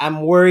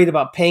I'm worried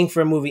about paying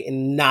for a movie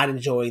and not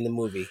enjoying the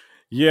movie.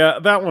 Yeah,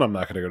 that one I'm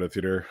not going to go to the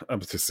theater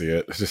to see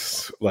it. It's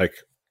just like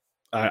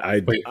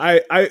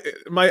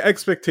my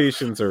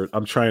expectations are,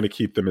 I'm trying to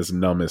keep them as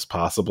numb as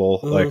possible,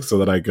 like so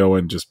that I go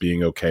in just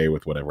being okay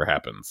with whatever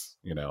happens,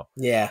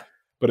 Yeah.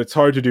 But it's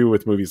hard to do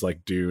with movies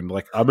like Dune.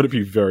 Like, I'm going to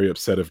be very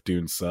upset if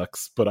Dune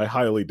sucks, but I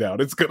highly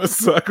doubt it's going to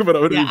suck. But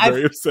I'm going to be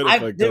very upset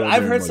if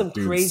I've heard some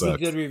crazy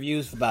good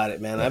reviews about it,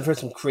 man. I've heard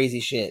some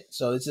crazy shit.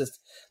 So it's just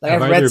like,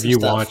 I've read some stuff. Have you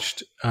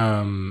watched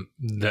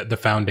the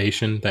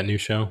Foundation, that new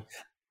show?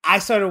 I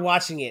started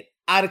watching it.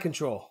 Out of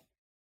control.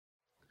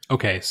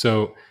 Okay,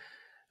 so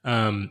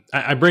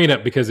I bring it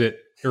up because it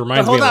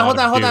reminds me.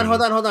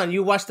 Hold on.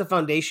 You watched The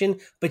Foundation,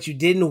 but you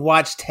didn't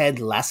watch Ted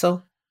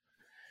Lasso?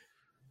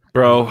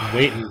 Bro,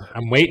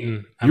 I'm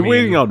waiting. You're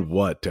waiting on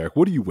what, Derek?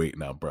 What are you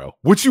waiting on, bro?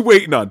 What you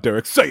waiting on,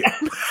 Derek? Say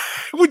it.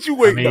 What you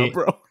waiting on,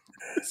 bro?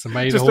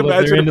 Somebody just hold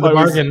up their end of the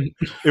bargain.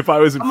 If I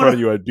was in front of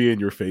you, I'd be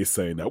in your face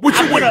saying that. What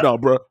you waiting on,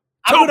 bro?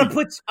 I'm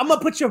gonna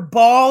put your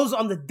balls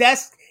on the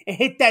desk and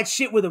hit that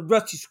shit with a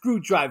rusty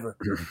screwdriver.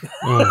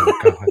 Oh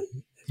my god.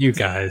 You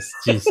guys,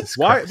 Jesus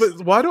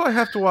Christ. Why do I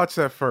have to watch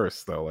that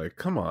first, though? Like,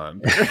 come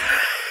on.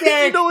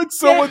 It's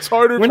so much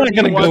harder for me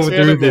to go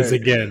through this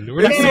again.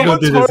 We're not going to go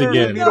through this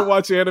again. For me to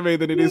watch anime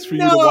than it is for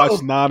you to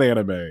watch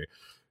non-anime.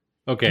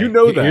 Okay. You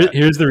know that.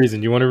 Here's the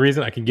reason. You want a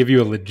reason? I can give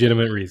you a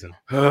legitimate reason.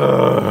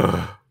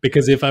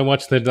 Because if I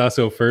watch Ted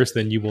Lasso first,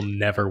 then you will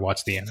never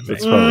watch the anime.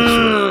 That's probably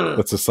true.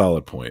 That's a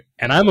solid point.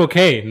 And I'm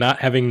okay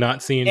having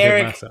not seen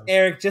Ted Lasso.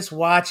 Eric, just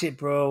watch it,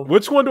 bro.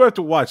 Which one do I have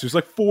to watch? There's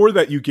like 4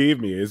 that you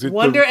gave me. Is it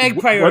Wonder Egg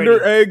Priority?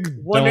 Wonder Egg?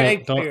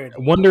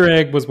 Wonder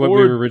Egg was what we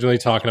were originally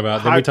talking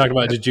about. Then we talked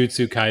about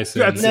Jujutsu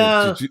Kaisen.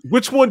 No.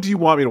 Which one do you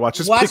want me to watch?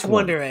 Just watch pick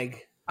Wonder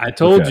Egg. I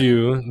told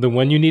you the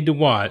one you need to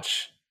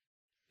watch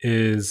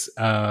is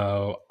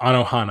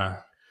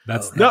Anohana.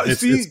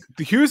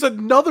 Here's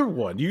another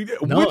one. Which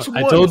one?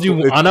 I told you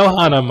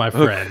Anohana, my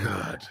friend. Oh,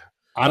 God.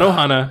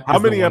 Anohana. How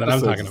many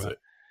episodes? I'm talking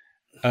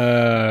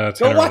about.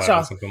 Don't watch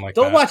all.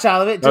 Don't watch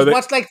all of it.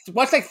 Just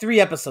watch like 3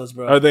 episodes,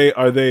 bro. Are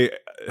they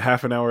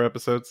half an hour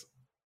episodes?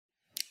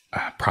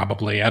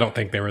 Probably. I don't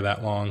think they were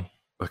that long.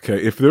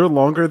 Okay, if they're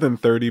longer than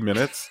 30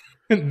 minutes,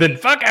 then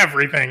fuck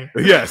everything.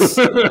 Yes.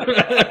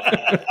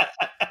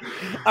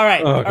 All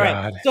right. All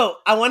right. So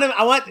I want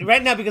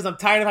right now, because I'm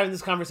tired of having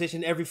this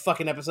conversation every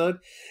fucking episode.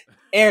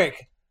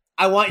 Eric,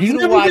 I want you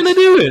to watch. He's never going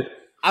to do it.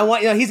 I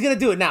want he's going to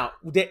do it now.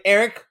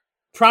 Eric,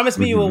 promise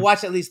me you will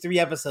watch at least 3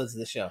 episodes of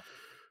the show.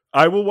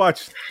 I will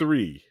watch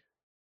 3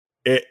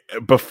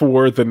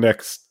 before the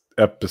next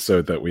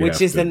episode that we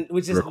which is next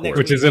which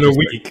is in a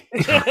week.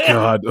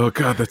 Oh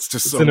god, that's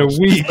just it's so in a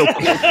week.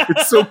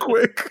 It's so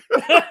quick.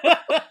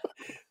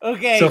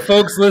 Okay. So,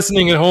 folks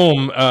listening at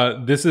home,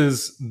 this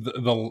is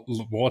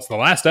it's the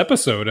last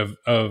episode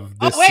of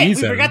this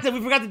season.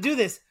 We forgot to do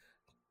this.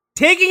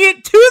 Taking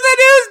it to the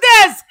news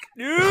desk.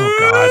 Oh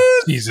God,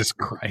 Jesus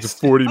Christ!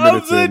 40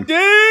 minutes of the in.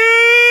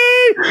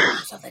 day.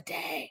 News of the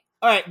day.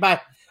 All right, bye. All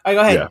right,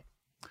 go ahead. Yeah.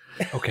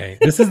 Okay,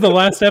 this is the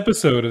last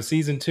episode of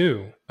season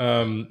 2.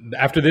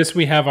 After this,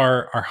 we have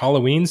our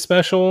Halloween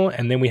special,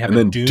 and then we have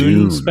a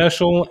Dune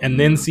special, and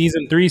then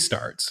season 3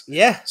 starts.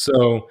 Yeah.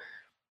 So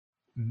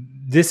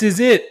this is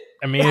it.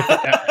 I mean,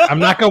 I'm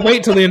not gonna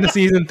wait till the end of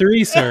season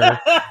 3, sir.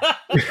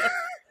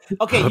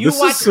 Okay, Oh, you this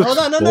is watch. such Hold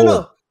on, bull.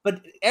 no.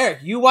 But Eric,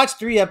 you watch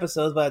 3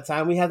 episodes by the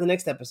time we have the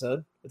next episode,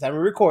 by the time we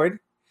record.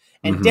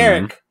 And Mhm.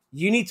 Derek,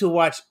 you need to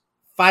watch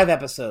 5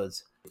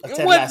 episodes. Of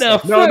Ted What Lasso. the No,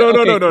 fuck?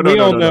 Okay, we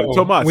all no. know.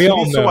 Tomas, We you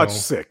all need to watch know.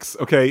 6.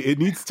 Okay, it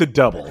needs to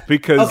double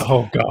because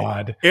Oh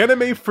God.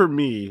 anime for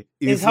me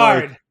is It's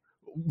hard. like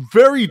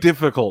very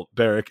difficult,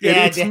 Derek. And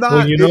Yeah, it's Derek. not.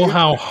 Well, you know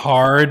how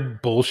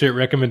hard bullshit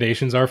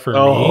recommendations are for me.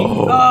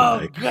 Oh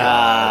my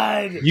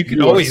God! You can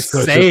You are always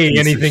such a say piece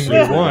of anything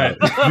shit. you want.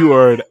 You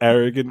are an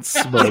arrogant,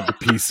 smug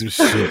piece of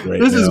shit right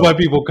This now. is why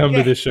people come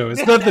to this show.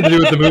 It's nothing to do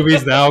with the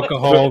movies, the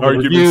alcohol, The the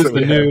arguments reviews, that we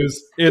the have.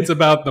 news. It's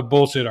about the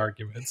bullshit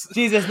arguments.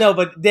 Jesus, no,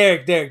 but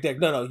Derek,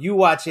 no, you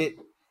watch it.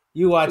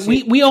 You watch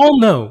it. We all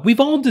know. We've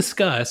all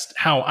discussed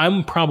how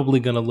I'm probably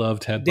going to love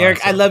Ted Derek,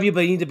 Lasso. I love you,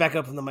 but you need to back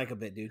up from the mic a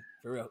bit, dude.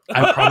 For real.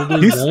 I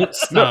probably won't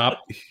stop.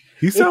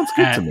 He sounds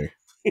good to me.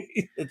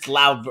 It's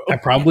loud, bro. I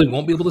probably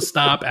won't be able to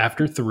stop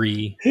after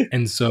 3.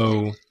 And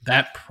so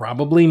that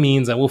probably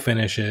means I will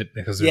finish it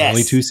because there's Yes.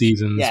 only 2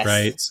 seasons, Yes.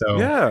 right? So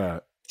Yeah.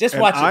 Just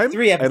And watch I'm, it.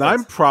 3 episodes. And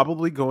I'm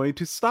probably going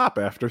to stop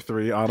after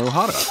 3 on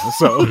Ohana.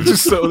 So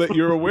just so that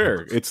you're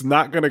aware, it's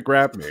not going to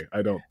grab me.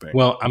 I don't think.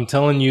 well, I'm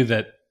telling you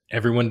that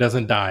everyone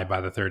doesn't die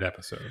by the 3rd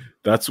episode.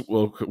 That's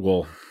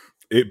well.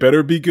 It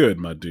better be good,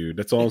 my dude.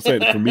 That's all I'm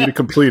saying. For me to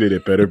complete it,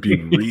 it better be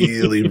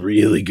really,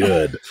 really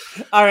good.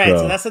 All right, so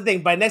Bro. that's the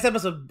thing. By next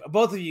episode,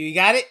 both of you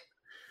got it.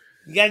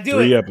 You got to do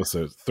 3 it.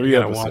 episodes. 3 I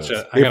gotta episodes. watch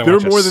I If gotta they're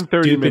watch a more than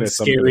 30 stupid, minutes,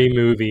 I'm scary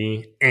gonna-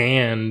 movie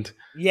and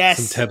Yes.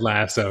 some Ted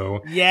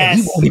Lasso. Yes.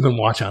 And he won't even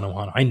watch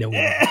Anohana. I know he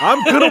won't.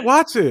 I'm gonna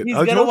watch it. He's I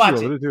gonna told watch you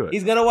I'm it. gonna do it.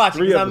 He's gonna watch it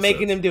 3 because I'm episodes.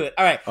 making him do it.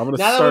 All right. I'm gonna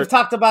Now that we've start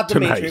talked about the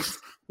tonight. Matrix,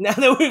 now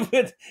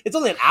that it's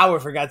only an hour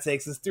for God's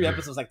sakes. It's 3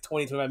 episodes, like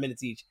 25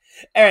 minutes each.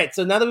 All right.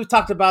 So now that we've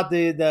talked about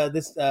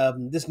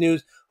this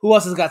news, who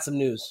else has got some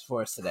news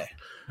for us today?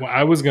 Well,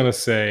 I was going to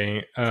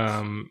say,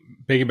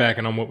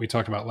 piggybacking on what we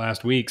talked about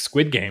last week,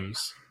 Squid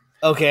Games.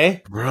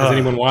 Okay. Bruh, Has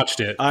anyone watched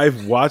it?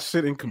 I've watched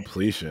it in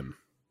completion.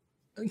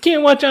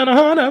 Can't watch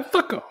Anohana.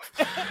 Fuck off.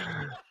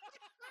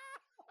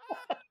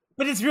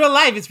 But it's real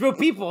life. It's real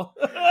people.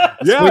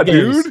 Yeah, Squid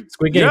Games. dude.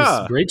 Squid Games.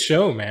 Yeah. Great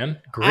show, man.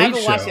 Great I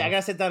haven't show. watched it. I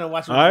gotta sit down and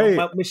watch it.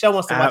 I- Michelle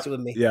wants to watch it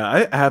with me. Yeah,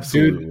 I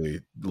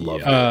absolutely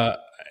love it.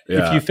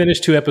 Yeah. If you finish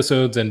 2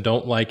 episodes and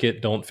don't like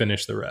it, don't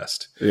finish the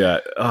rest. Yeah.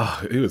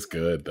 Oh, it was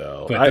good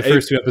though. But the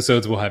first 2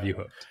 episodes will have you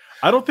hooked.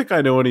 I don't think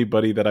I know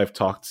anybody that I've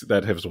talked to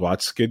that has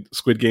watched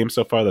Squid Game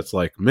so far that's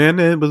like, man,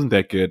 it wasn't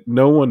that good.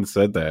 No one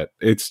said that.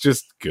 It's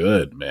just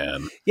good,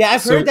 man. Yeah, I've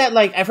So- heard that.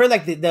 Like, I've heard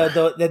like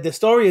the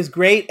story is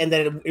great and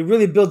that it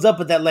really builds up,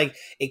 but that like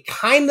it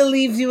kind of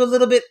leaves you a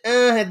little bit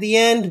at the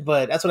end.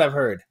 But that's what I've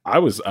heard. I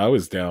was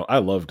down. I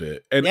loved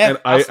it, and Yeah, and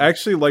awesome. I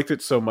actually liked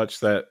it so much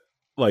that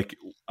like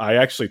I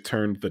actually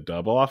turned the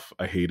dub off.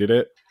 I hated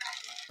it.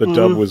 The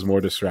dub was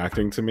more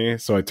distracting to me,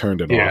 so I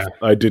turned it Yeah. off.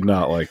 I did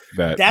not like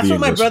that. That's the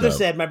what my English brother dub.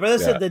 said. My brother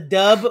Yeah. said the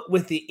dub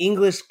with the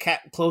English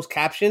closed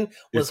caption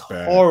was It's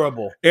bad.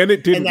 horrible. And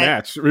it didn't And that-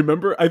 match.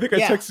 Remember? I think I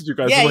Yeah. texted you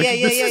guys. Yeah, I'm like,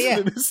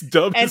 yeah. This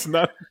dub And- is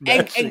not And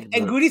matching.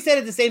 and bro. Goody said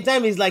at the same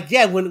time, he's like,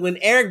 yeah. When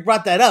Eric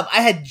brought that up, I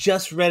had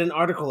just read an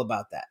article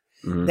about that.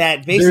 Mhm.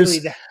 That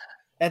basically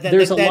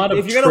There's a lot of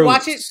if you're gonna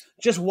watch it, tropes.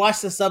 just watch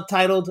the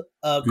subtitled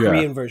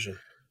Korean version.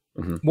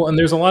 Well, and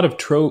there's a lot of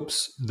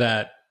tropes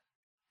that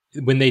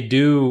when they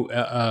do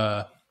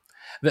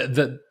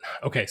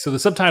okay, so the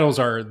subtitles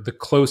are the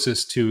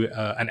closest to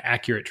an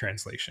accurate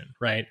translation,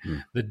 right?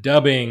 The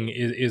dubbing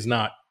is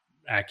not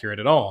accurate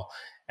at all,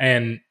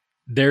 and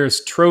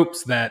there's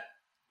tropes that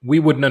we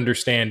wouldn't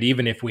understand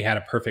even if we had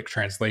a perfect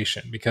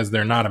translation because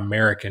they're not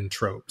American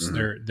tropes.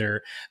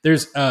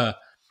 There's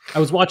I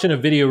was watching a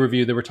video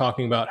review that were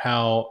talking about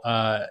how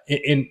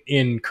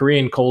in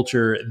Korean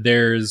culture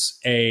there's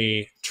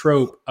a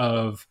trope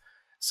of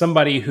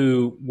somebody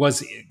who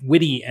was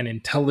witty and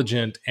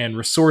intelligent and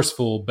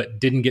resourceful but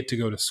didn't get to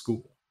go to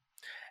school.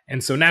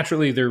 And so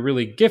naturally they're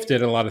really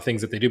gifted at a lot of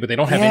things that they do, but they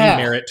don't have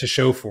any merit to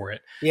show for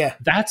it. Yeah.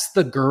 That's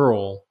the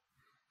girl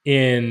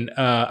in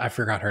I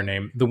forgot her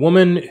name. The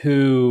woman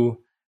who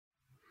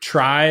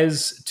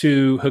tries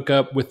to hook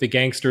up with the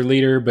gangster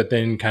leader, but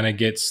then kind of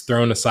gets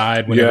thrown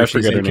aside whenever I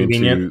she's forget her name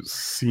inconvenient.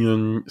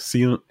 too.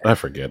 Sion, I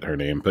forget her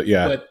name, but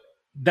yeah.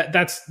 But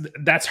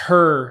that's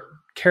her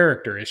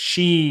character. Is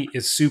she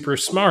is super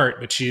smart,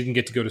 but she didn't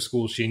get to go to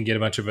school. She didn't get a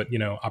bunch of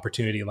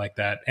opportunity like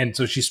that, and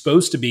so she's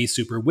supposed to be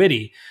super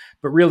witty.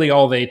 But really,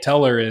 all they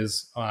tell her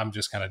is, "Oh, I'm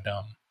just kind of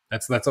dumb."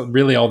 That's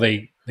really all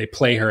they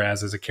play her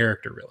as a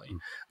character. Really,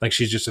 like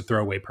she's just a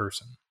throwaway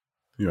person.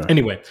 Yeah.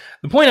 Anyway,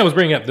 the point I was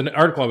bringing up, the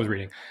article I was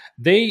reading,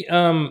 they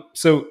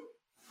so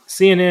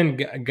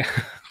CNN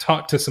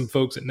talked to some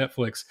folks at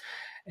Netflix,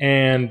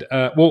 and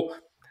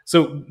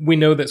So we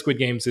know that Squid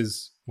Games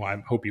is, well,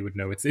 I hope you would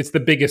know, it's the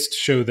biggest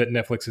show that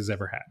Netflix has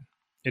ever had.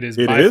 It is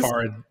by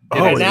far,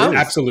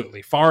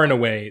 absolutely, far and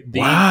away the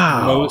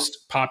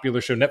most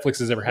popular show Netflix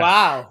has ever had.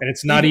 Wow. And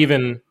it's not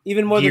even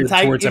more than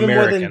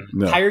American. More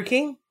than Tiger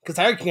King? Because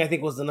Tiger King, I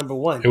think, was the number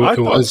one. I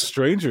thought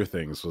Stranger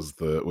Things was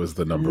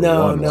the number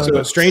one. No.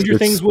 So Stranger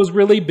Things was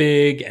really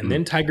big, and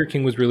then Tiger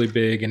King was really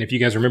big. And if you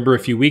guys remember, a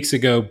few weeks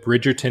ago,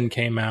 Bridgerton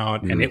came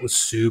out, and it was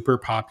super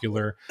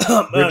popular.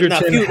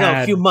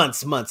 A few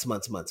months.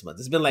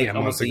 It's been like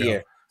almost a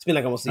year. It's been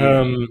like almost a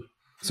year.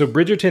 So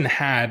Bridgerton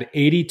had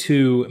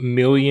 82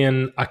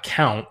 million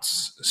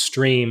accounts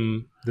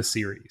stream the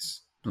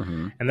series.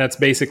 Mm-hmm. And that's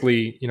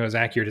basically, as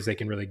accurate as they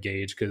can really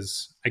gauge,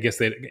 because I guess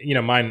they,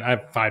 mine, I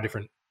have 5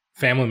 different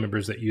family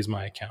members that use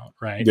my account,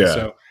 right? Yeah.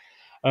 So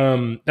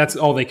that's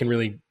all they can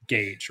really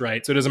gauge,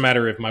 right? So it doesn't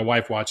matter if my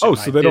wife watched it. Oh,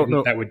 so they don't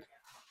know.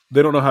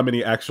 They don't know how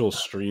many actual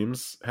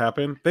streams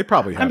happen. They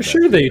probably have. I'm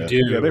sure they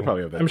do. Yeah, they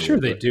probably have that. I'm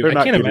sure they do. They're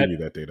not giving you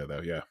that data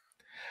though. Yeah.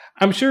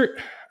 I'm sure.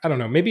 I don't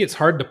know. Maybe it's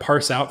hard to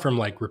parse out from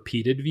like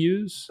repeated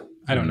views.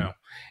 I don't know.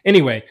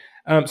 Anyway,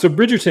 so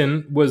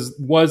Bridgerton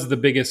was the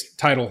biggest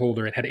title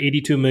holder. It had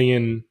 82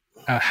 million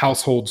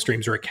household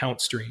streams or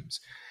account streams.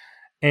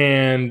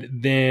 And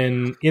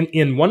then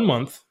in 1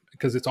 month,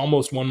 because it's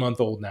almost 1 month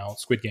old now,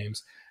 Squid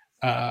Games,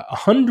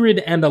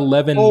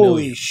 111 Holy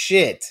million.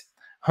 Shit.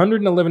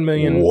 111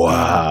 million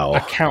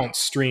accounts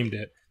streamed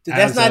it. Dude,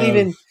 that's not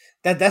even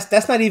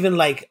that's not even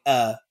like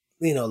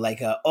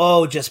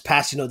just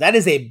past, that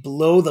is a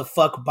blow the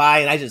fuck by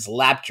and I just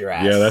lapped your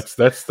ass. Yeah,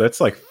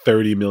 that's like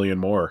 30 million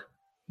more.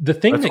 The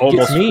thing that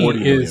gets me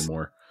is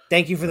more.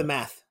 Thank you for the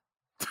math.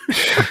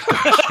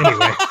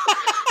 Anyway,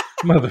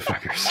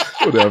 motherfuckers.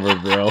 Whatever,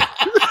 bro.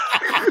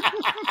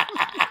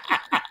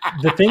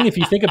 The thing, if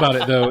you think about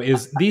it though,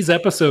 is these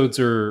episodes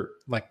are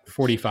like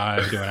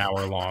 45 to an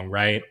hour long,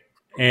 right?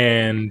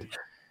 And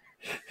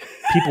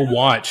people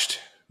watched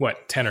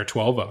 10 or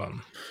 12 of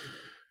them.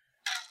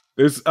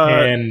 There's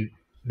and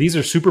these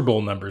are Super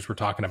Bowl numbers we're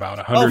talking about.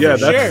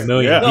 100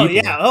 million people.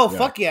 Yeah. Oh,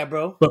 fuck yeah,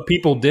 bro. But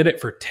people did it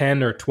for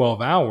 10 or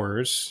 12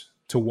 hours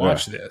to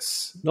watch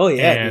this. Oh,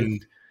 yeah. And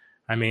dude.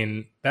 I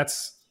mean,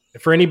 that's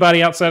for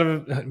anybody outside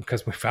of,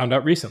 because we found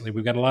out recently,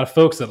 we've got a lot of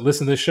folks that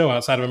listen to this show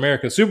outside of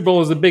America. Super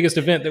Bowl is the biggest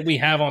event that we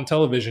have on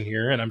television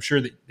here. And I'm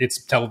sure that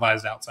it's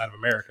televised outside of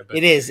America. But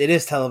it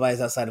is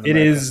televised outside of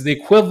America. It is the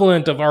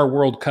equivalent of our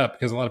World Cup,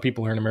 because a lot of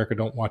people here in America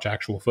don't watch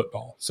actual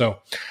football. So,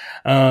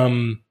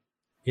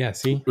 yeah,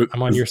 see,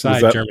 I'm on your side,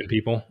 German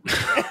people.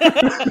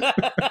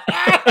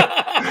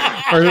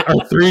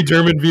 our 3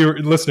 German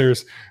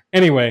listeners.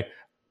 Anyway,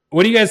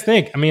 what do you guys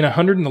think? I mean,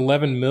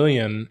 111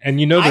 million, and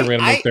they're going to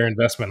make their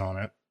investment on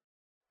it.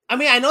 I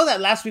mean, I know that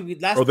last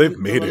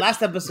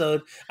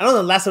episode,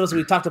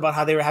 we talked about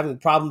how they were having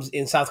problems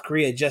in South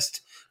Korea just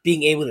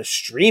being able to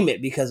stream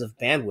it because of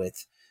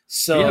bandwidth.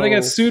 So yeah, they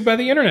got sued by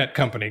the internet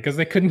company because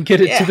they couldn't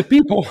get it to the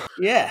people.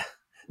 Yeah.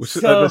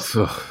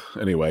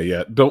 Anyway, we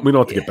don't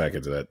have to get back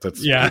into that. That's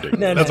ridiculous.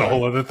 That's a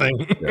whole other thing.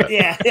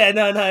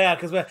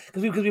 Because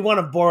we want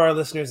to bore our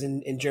listeners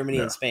in Germany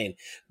and Spain,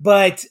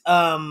 but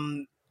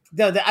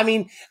I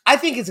mean, I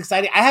think it's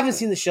exciting. I haven't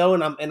seen the show,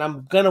 and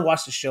I'm gonna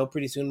watch the show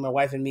pretty soon. My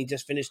wife and me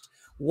just finished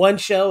one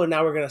show, and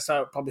now we're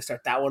gonna probably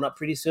start that one up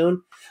pretty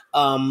soon.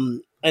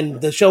 And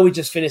the show we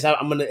just finished,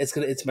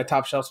 it's my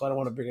top shelf, so I don't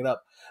want to bring it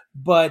up,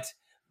 but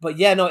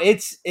yeah, no, I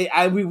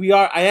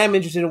am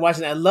interested in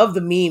watching it. I love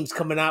the memes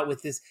coming out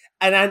with this,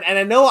 and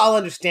I know I'll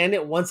understand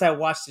it once I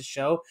watch the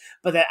show.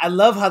 But I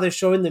love how they're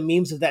showing the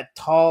memes of that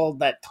tall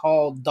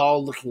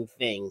doll looking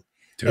thing.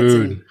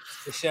 Dude,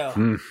 the show.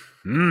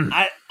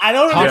 I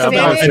don't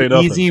understand it.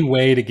 An easy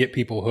way to get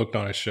people hooked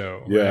on a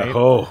show. Yeah. Right?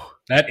 Oh,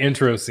 that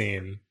intro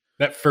scene,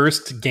 that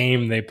first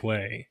game they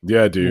play.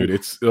 Yeah, dude.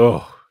 It's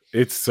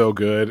so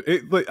good.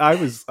 I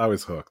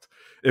was hooked.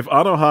 If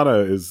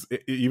Anohana is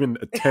even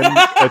a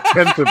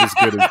tenth of as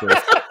good as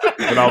this,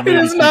 then I'll maybe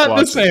It's not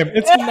the same.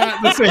 It's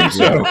not the same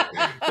show.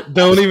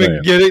 Don't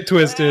even get it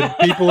twisted.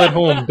 People at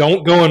home,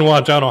 don't go and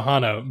watch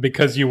Anohana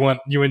because you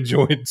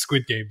enjoyed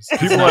Squid Games.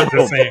 People at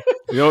home,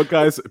 you know what,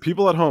 guys?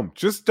 People at home,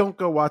 just don't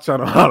go watch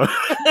Anohana.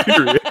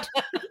 Period.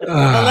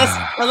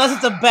 Unless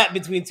it's a bet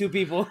between 2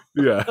 people.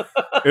 Yeah.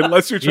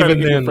 Unless you're trying to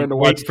get your friend to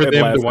watch Ted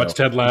Lasso. To watch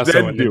Ted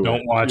Lasso and then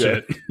don't watch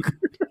it.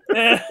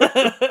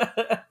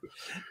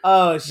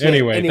 Oh shit!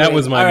 Anyway, that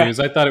was my news.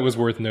 Right. I thought it was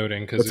worth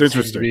noting because it's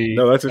interesting.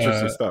 That's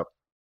interesting stuff.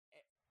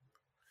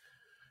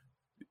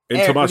 And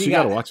Eric, Tomas, you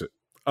got to watch it.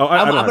 Oh,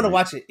 I'm going to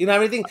watch it. You know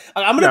everything.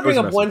 I'm going to bring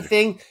up one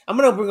thing. I'm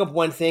going to bring up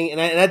one thing,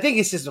 and I think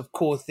it's just a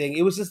cool thing.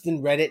 It was just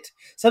in Reddit.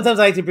 Sometimes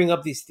I like to bring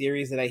up these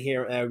theories that I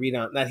hear and I read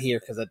on, not here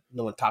because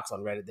no one talks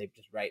on Reddit. They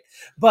just write.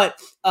 But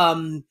that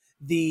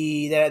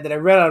I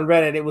read on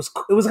Reddit, it was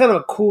kind of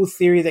a cool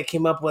theory that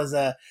came up. Was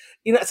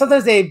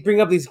sometimes they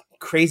bring up these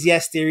crazy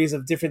ass theories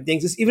of different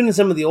things, even in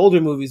some of the older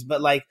movies.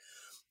 But like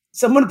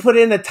someone put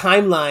in a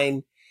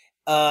timeline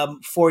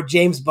for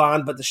James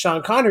Bond, but the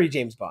Sean Connery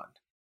James Bond.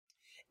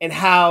 And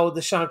how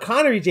the Sean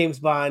Connery James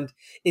Bond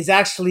is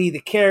actually the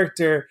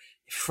character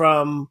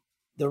from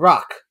The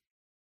Rock.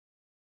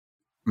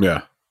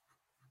 Yeah.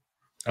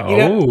 You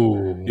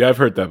know? Yeah, I've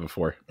heard that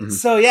before. Mm-hmm.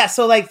 So yeah,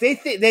 so like they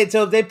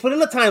put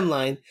in a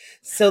timeline.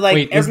 So like,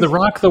 wait, is The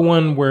Rock the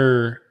one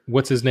where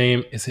what's his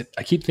name? Is it?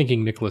 I keep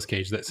thinking Nicolas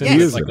Cage. That he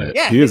is like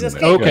he is in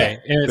it. Okay,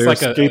 and it's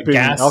like a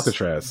gas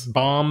Alcatraz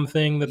bomb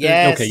thing. That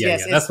yes,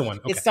 that's the one.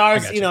 Okay, it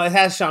stars, it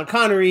has Sean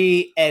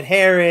Connery, Ed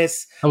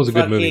Harris. That was a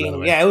good movie, by the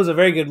way. Yeah, it was a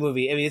very good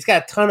movie. I mean, it's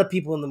got a ton of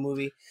people in the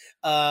movie.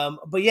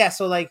 But yeah,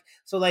 so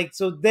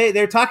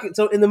they're talking.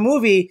 So in the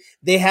movie,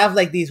 they have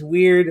like these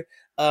weird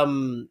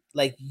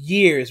like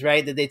years,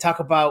 right? That they talk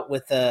about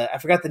with I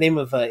forgot the name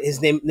of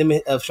his name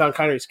of Sean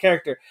Connery's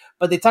character,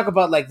 but they talk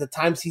about like the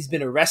times he's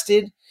been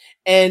arrested.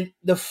 And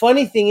the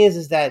funny thing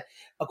is that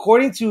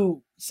according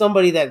to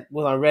somebody that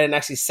was on Reddit and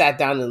actually sat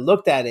down and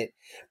looked at it,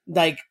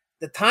 like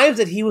the times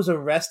that he was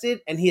arrested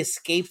and he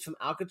escaped from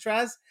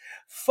Alcatraz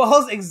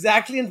falls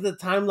exactly into the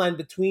timeline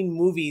between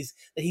movies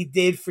that he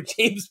did for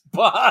James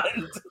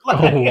Bond.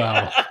 Oh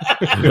wow.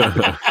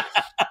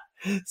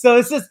 So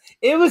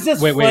it was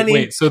just funny.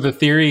 Wait. So the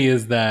theory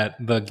is that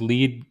the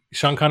lead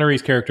Sean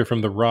Connery's character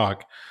from The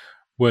Rock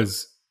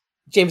was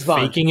James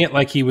Bond faking it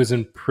like he was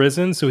in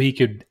prison so he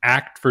could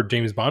act for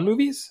James Bond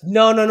movies?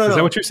 No. Is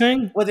that what you're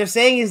saying? What they're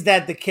saying is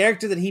that the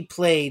character that he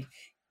played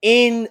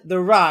in The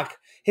Rock,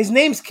 his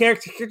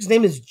character's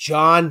name is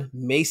John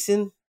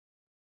Mason,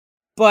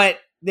 but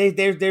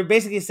they're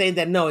basically saying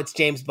that no, it's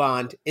James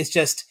Bond. It's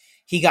just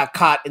he got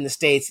caught in the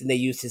States and they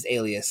used his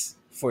alias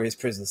for his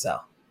prison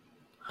cell.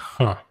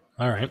 Huh.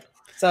 All right.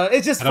 So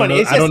it's just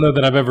funny. I don't know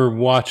that I've ever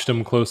watched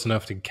them close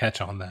enough to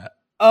catch on that.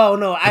 Oh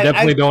no, I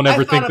definitely don't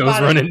ever think those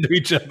run into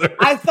each other.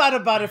 I thought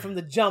about it from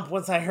the jump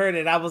once I heard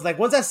it. I was like,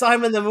 once I saw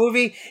him in the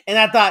movie, and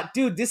I thought,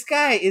 dude, this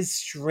guy is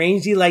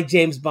strangely like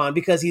James Bond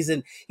because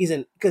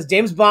because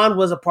James Bond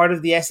was a part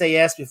of the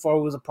SAS before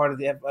he was a part of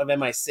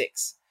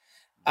MI6.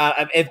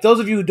 If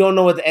those of you who don't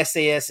know what the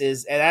SAS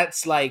is, and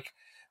that's like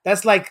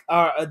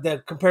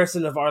the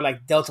comparison of our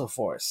like Delta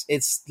Force.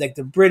 It's like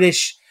the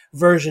British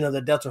version of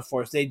the Delta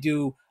Force. They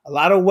do a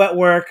lot of wet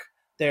work.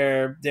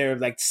 They're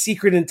like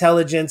secret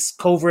intelligence,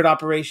 covert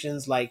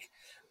operations, like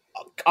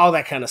all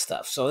that kind of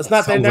stuff. So it's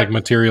not sounds like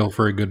material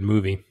for a good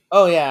movie.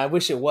 Oh yeah, I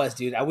wish it was,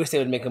 dude. I wish they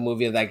would make a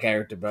movie of that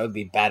character, bro. It'd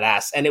be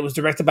badass. And it was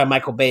directed by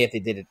Michael Bay. If they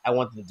did it, I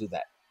wanted to do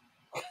that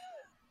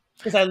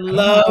because I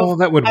love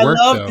that would work.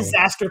 I love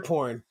disaster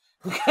porn.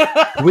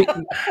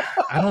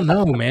 I don't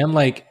know, man.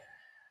 Like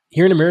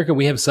here in America,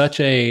 we have such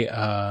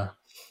a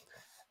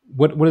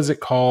what is it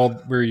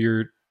called where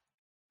you're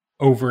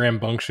over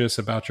rambunctious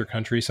about your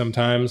country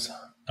sometimes.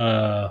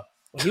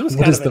 He was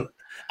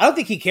I don't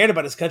think he cared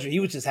about his country. He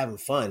was just having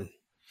fun.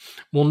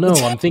 Well, no,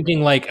 I'm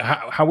thinking like,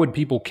 how would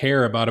people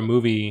care about a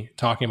movie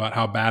talking about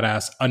how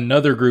badass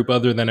another group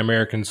other than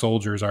American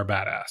soldiers are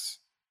badass?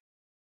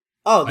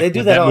 Oh, they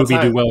do that all the time.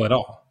 Movie do well at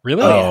all?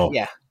 Really? Oh,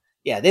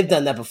 yeah. They've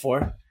done that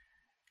before.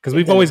 Because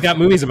we've always got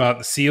movies about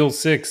the SEAL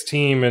 6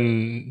 team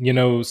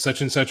and, such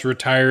and such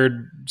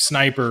retired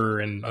sniper,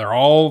 and they're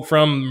all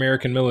from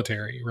American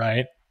military,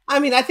 right? I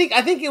mean, I think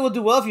it will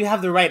do well if you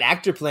have the right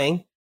actor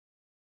playing.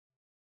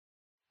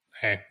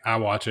 Hey, I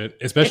watch it,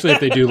 especially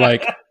if they do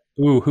like,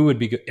 ooh, who would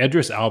be good?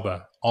 Idris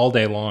Elba all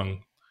day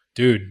long,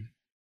 dude.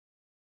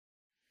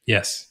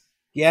 Yes.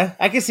 Yeah,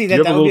 I can see that.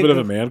 You have a little bit of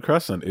a man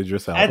crush on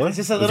Idris Elba.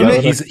 Just a little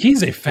bit.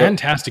 He's a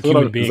fantastic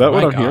human being. Is that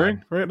what I'm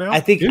hearing right now? I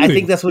think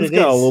that's what it is.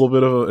 Got a little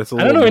bit of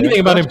I don't know anything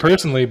about him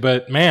personally,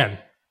 but man,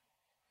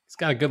 he's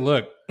got a good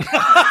look.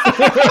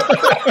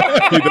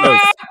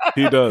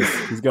 He does.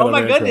 He's got. Oh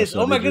my goodness!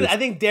 I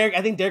think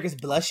Derek is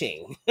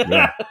blushing.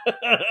 Yeah.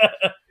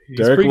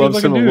 Derek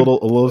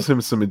loves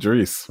him some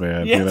Idris,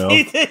 man.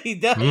 Yes, he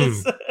does.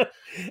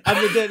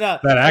 I mean,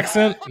 that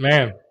accent,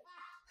 man.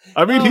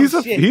 I mean,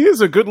 he is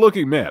a good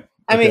looking man.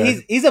 I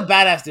mean, he's a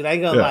badass dude. I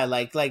ain't gonna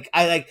lie.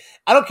 I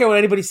don't care what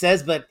anybody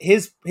says, but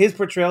his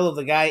portrayal of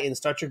the guy in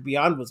Star Trek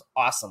Beyond was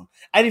awesome.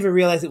 I didn't even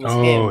realize it was him.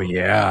 Oh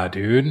yeah,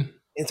 dude.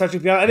 In Star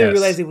Trek Beyond, I didn't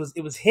realize it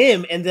was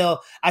him until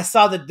I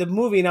saw the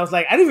movie, and I was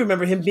like, I didn't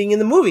remember him being in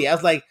the movie. I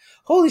was like,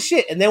 holy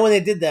shit! And then when they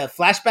did the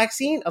flashback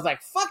scene, I was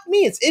like, fuck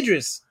me, it's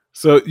Idris.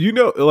 So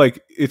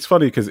it's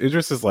funny because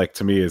Idris is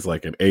to me is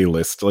like an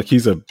A-list. Like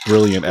he's a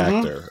brilliant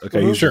actor.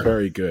 Okay, he's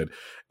very good.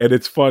 And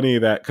it's funny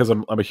that because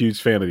I'm a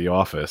huge fan of The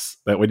Office,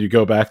 that when you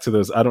go back to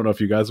those, I don't know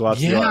if you guys watch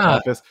The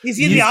Office. He's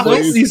in The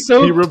Office. He's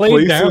so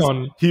played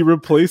down. He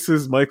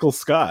replaces Michael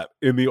Scott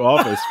in The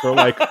Office for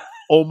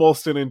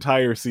almost an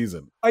entire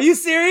season. Are you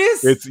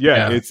serious? It's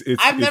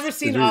I've never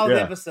seen all the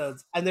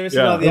episodes. I've never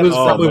seen all the episodes. It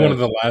was probably one of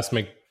the last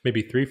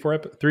maybe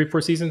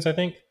 3-4 seasons, I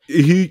think.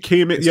 He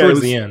came in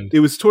towards the end. It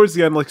was towards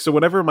the end. So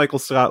whenever Michael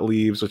Scott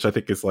leaves, which I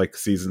think is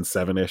season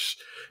 7-ish,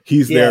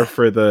 he's there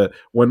for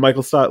when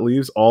Michael Scott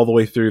leaves all the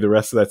way through the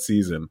rest of that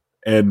season.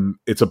 And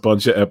it's a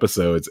bunch of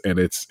episodes, and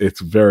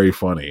it's very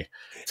funny.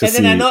 And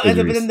then I know,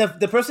 but then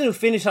the person who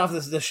finished off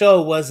the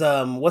show was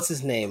what's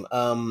his name?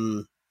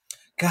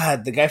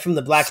 God, the guy from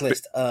the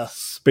Blacklist.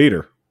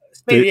 Spader.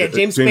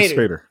 James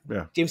Spader.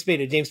 Yeah, James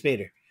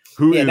Spader.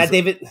 Who is not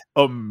David.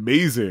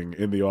 Amazing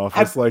in The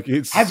Office.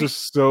 It's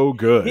just so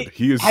good.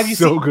 He is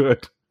so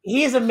good.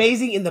 he is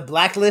amazing in The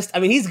Blacklist. I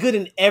mean, he's good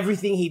in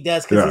everything he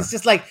does because it's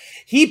just like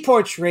he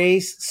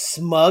portrays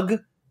smug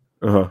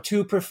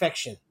to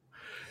perfection.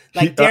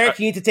 Like Derek,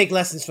 you need to take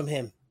lessons from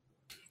him.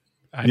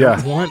 I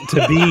don't want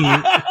to be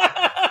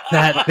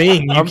that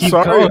thing. I'm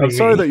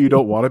sorry that you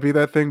don't want to be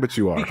that thing, but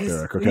you are,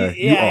 Derek. Okay,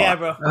 yeah,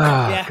 bro.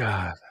 Oh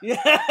God,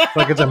 it's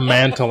like it's a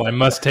mantle I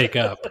must take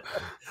up.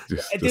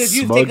 The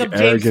smug,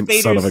 arrogant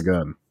son of a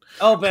gun.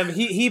 Oh, man,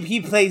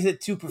 he plays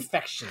it to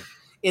perfection.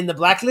 In The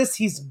Blacklist,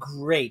 he's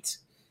great.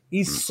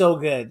 He's so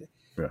good.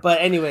 Yeah.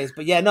 But anyways,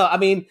 but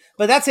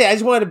that's it. I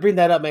just wanted to bring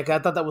that up, man, because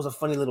I thought that was a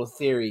funny little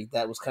theory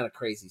that was kind of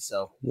crazy.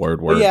 So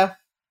word. But yeah.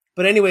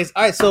 But anyways,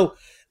 all right. So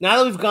now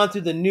that we've gone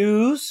through the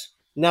news,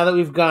 now that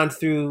we've gone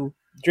through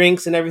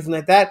drinks and everything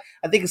like that,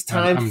 I think it's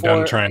time I'm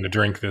done trying to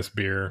drink this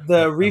beer.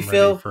 The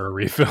refill for a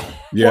refill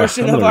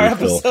portion of our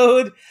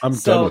episode. I'm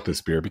done with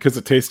this beer because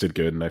it tasted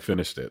good and I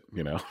finished it.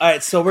 All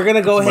right, so we're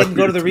gonna go ahead and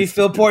go to the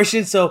refill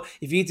portion. So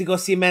if you need to go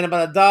see a man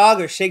about a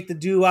dog or shake the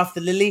dew off the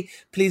lily,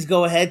 please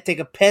go ahead, take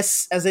a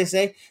piss, as they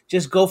say.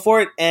 Just go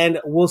for it, and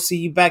we'll see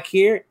you back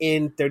here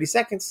in 30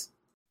 seconds.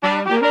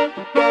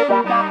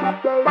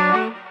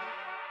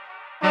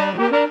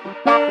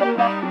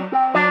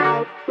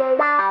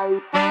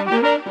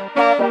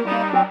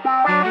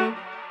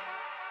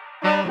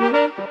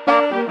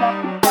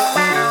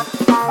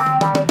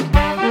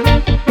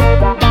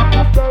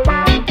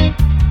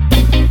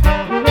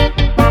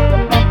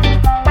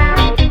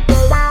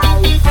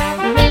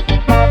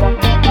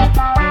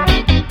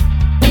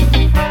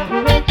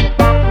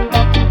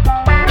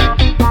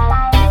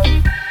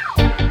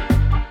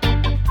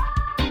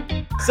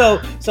 So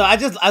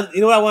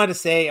you know what I wanted to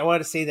say? I wanted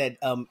to say that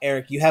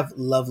Eric, you have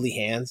lovely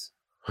hands.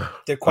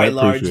 They're quite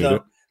large, though.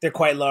 It. They're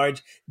quite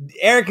large.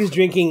 Eric is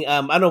drinking.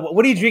 I don't know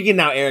what are you drinking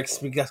now, Eric?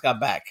 Since we just got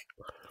back.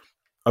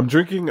 I'm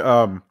drinking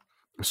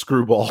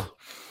Screwball.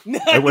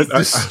 Nice. I went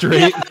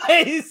straight.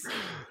 Nice.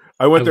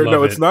 I went there.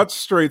 No, it's not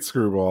straight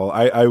Screwball.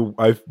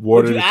 I've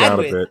watered it down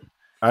a bit.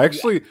 I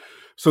actually.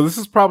 So this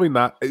is probably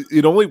not.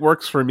 It only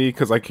works for me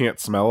because I can't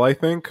smell, I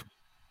think.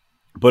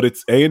 But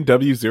it's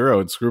A&W Zero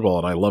and Screwball,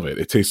 and I love it.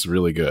 It tastes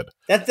really good.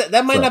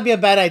 That might not be a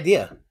bad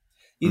idea.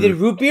 You did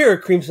root beer or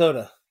cream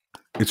soda?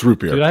 It's root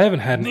beer. Dude, I haven't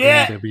had an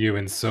A&W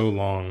in so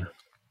long.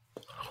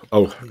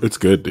 Oh, it's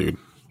good, dude.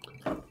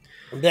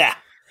 Yeah.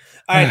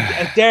 All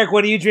right, Derek,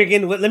 what are you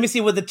drinking? Let me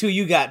see what the two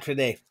you got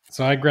today.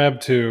 So I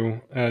grabbed two,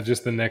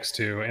 just the next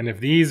two. And if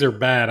these are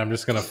bad, I'm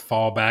just going to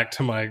fall back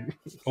to my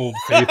old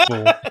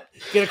faithful.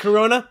 Get a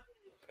Corona?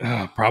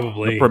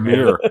 Probably. The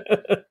Premier.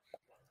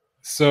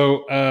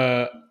 So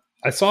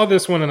I saw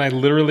this one and I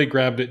literally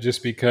grabbed it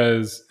just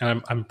because,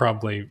 and I'm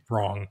probably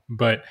wrong,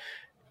 but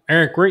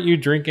Eric, weren't you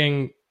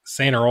drinking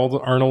St.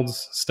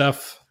 Arnold's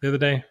stuff the other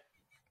day?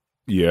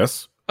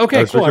 Yes.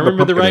 Okay, cool. I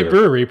remember the right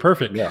brewery.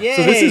 Perfect. Yeah. Yay,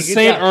 so this is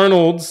St.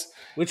 Arnold's.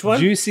 Which one?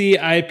 Juicy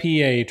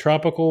IPA,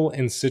 tropical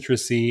and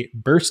citrusy,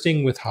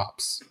 bursting with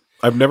hops.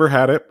 I've never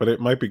had it, but it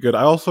might be good.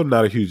 I also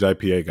not a huge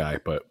IPA guy,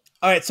 but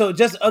all right. So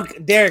just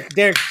Derek,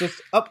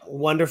 just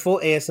wonderful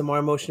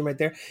ASMR motion right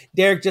there.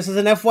 Derek, just as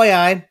an FYI,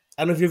 I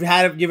don't know if you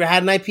ever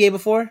had an IPA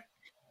before.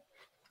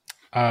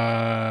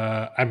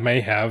 I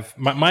may have.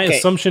 My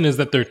assumption is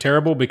that they're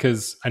terrible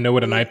because I know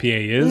what an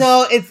IPA is.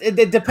 No,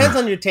 it depends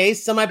on your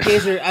taste. Some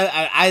IPAs are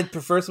I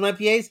prefer some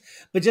IPAs,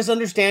 but just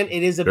understand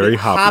it is a very bit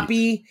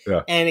hoppy,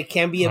 yeah. and it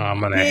can be I'm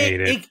gonna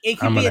hate it. It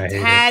can be a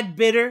tad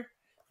bitter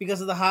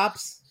because of the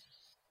hops.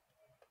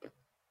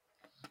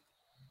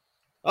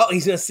 Oh,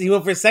 he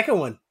went for a second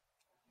one.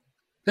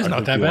 It's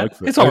not that bad.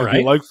 It's all right.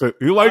 He likes it.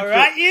 He likes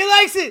it. He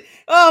likes it.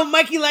 Oh,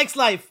 Mikey likes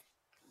life.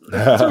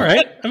 It's all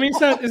right. I mean,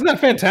 it's not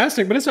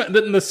fantastic, but it's not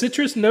the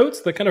citrus notes,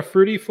 the kind of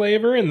fruity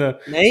flavor, and the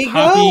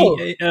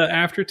hoppy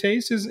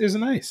aftertaste is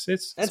nice.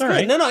 That's all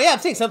right. No, yeah. I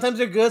think sometimes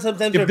they're good,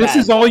 sometimes they're bad. If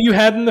this is all you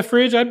had in the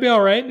fridge, I'd be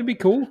all right. It'd be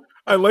cool.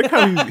 I like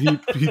how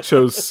he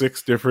chose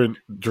 6 different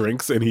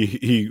drinks, and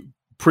he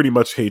pretty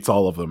much hates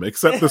all of them,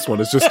 except this one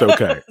is just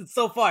okay.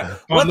 So far.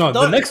 Well, no,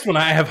 the next one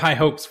I have high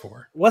hopes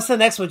for. What's the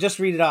next one? Just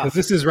read it off. Because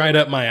this is right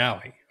up my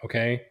alley,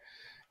 okay?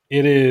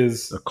 It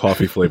is... a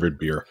coffee-flavored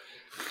beer.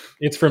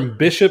 It's from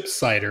Bishop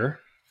Cider.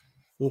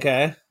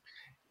 Okay.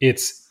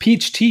 It's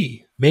peach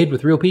tea made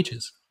with real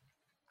peaches.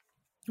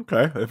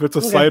 Okay. If it's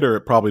a cider,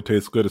 it probably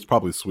tastes good. It's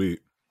probably sweet.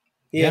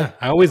 Yeah.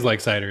 I always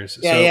like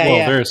ciders.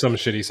 There are some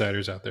shitty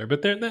ciders out there,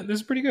 but this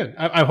is pretty good.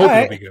 I hope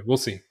it'll be good. We'll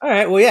see. All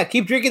right. Well, yeah,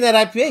 keep drinking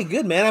that IPA.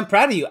 Good, man. I'm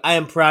proud of you. I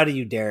am proud of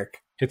you, Derek.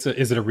 Is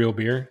it a real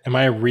beer? Am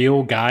I a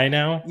real guy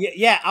now?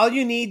 Yeah. All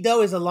you need,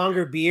 though, is a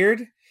longer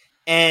beard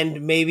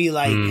and maybe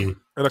like... and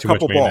a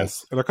couple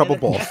balls. And a couple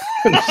balls.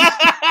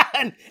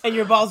 And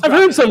your balls. I've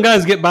heard some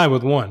guys get by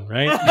with one,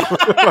 right?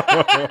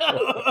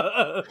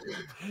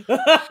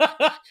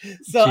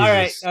 So all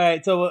right.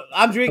 So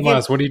I'm drinking.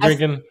 Tomas, what are you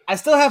drinking? I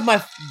still have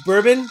my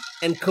bourbon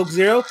and Coke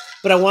Zero,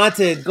 but I want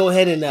to go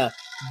ahead and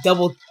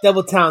double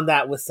town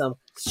that with some.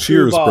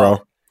 Cheers, bro.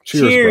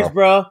 Cheers,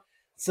 bro.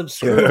 Some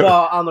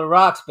Screwball on the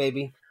rocks,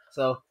 baby.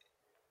 So,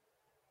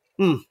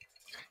 I'm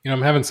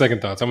having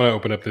second thoughts. I'm going to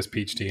open up this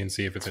peach tea and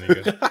see if it's any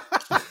good.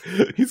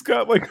 He's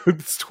got like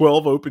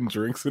 12 open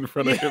drinks in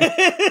front of him.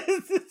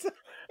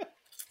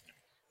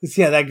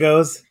 See how that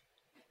goes?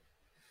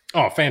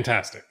 Oh,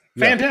 fantastic.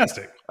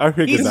 Fantastic. I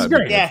figured that.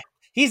 Great. Yeah,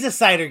 he's a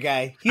cider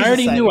guy. I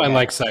already knew I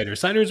like cider.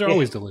 Ciders are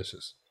always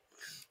delicious.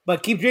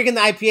 But keep drinking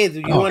the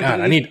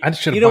IPA. I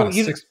should have bought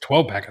a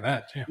 12 pack of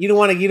that. Yeah. You don't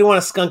want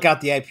to skunk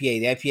out the IPA.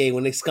 The IPA,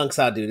 when it skunks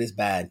out, dude, it's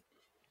bad.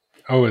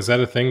 Oh, is that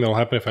a thing that'll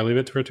happen if I leave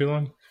it for too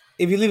long?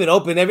 If you leave it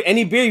open,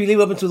 any beer you leave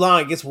open too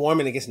long, it gets warm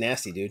and it gets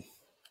nasty, dude.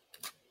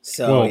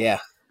 So yeah,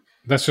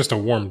 that's just a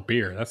warm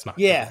beer. That's not.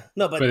 Yeah, good.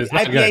 no, but it's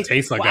not gonna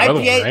taste like the other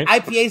one, right?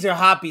 IPAs are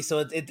hoppy,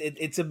 so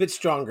it's a bit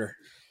stronger.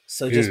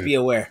 So just be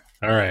aware.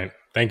 All right,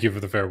 thank you for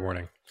the fair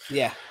warning.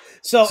 Yeah.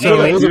 So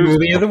anyway, the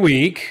movie of the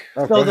week.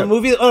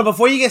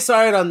 Before you get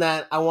started on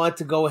that, I want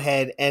to go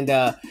ahead and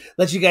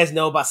let you guys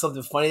know about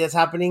something funny that's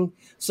happening.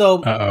 So,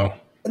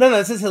 no,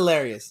 this is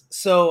hilarious.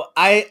 So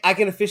I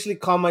can officially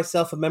call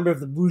myself a member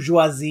of the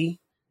bourgeoisie.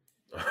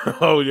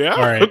 Oh yeah.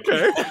 All right.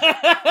 Okay.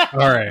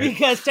 All right.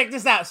 Because check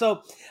this out.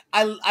 So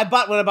when I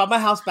bought my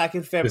house back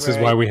in February. This is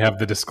why we have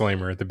the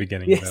disclaimer at the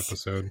beginning of the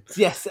episode.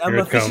 Yes, I'm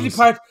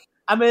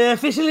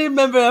officially a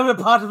member. I'm a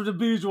part of the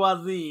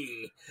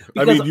bourgeoisie.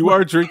 I mean, you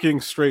are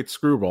drinking straight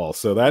Screwball,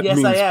 so that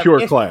means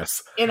pure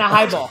class in a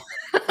highball.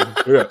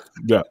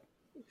 Yeah.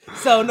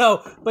 So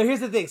no, but here's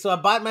the thing. So I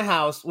bought my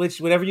house, which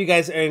whenever you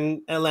guys are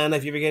in Atlanta,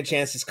 if you ever get a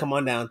chance, just come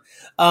on down.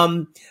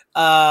 But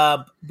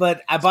I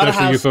bought a house.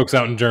 Especially you folks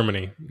out in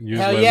Germany.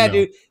 Hell yeah,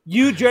 dude!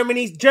 You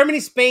Germany,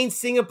 Spain,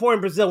 Singapore,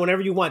 and Brazil.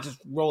 Whenever you want, just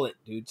roll it,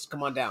 dude. Just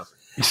come on down.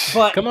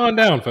 But come on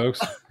down,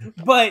 folks.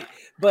 But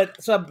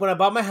so when I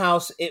bought my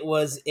house, it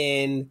was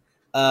in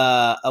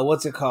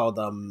what's it called?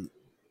 I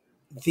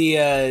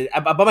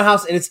bought my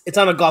house and it's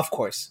on a golf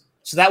course.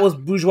 So that was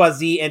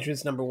bourgeoisie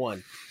entrance number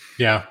 1.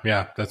 Yeah,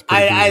 that's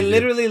pretty I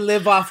literally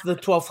live off the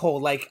 12th hole.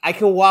 Like I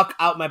can walk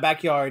out my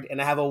backyard and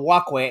I have a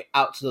walkway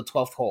out to the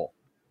 12th hole.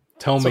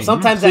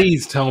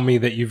 Please tell me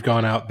that you've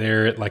gone out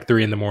there at like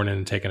 3 a.m.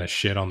 and taken a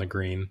shit on the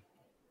green.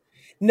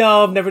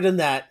 No, I've never done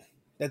that.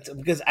 That's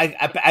because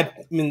I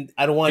mean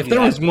I don't want. If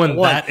there was one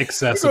that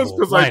accessible,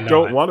 because I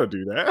don't want to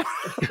do that.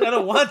 I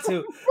don't want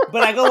to,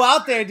 but I go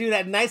out there and do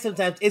that at night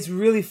sometimes. It's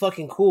really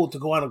fucking cool to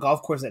go on a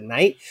golf course at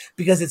night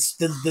because it's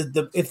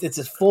if it's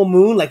a full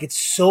moon, like it's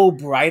so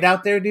bright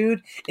out there,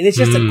 dude, and it's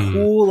just a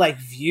cool like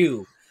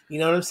view. You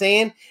know what I'm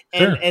saying?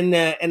 And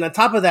sure. and on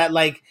top of that,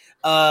 like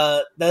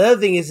the other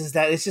thing is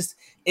that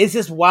it's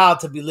just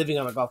wild to be living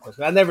on a golf course.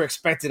 I never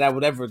expected I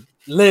would ever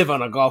live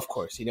on a golf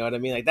course. You know what I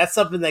mean? Like that's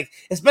something like,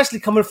 especially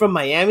coming from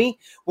Miami,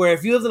 where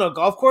if you lived on a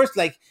golf course,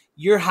 like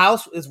your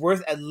house is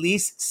worth at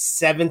least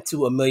 $700 to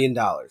 $1 million,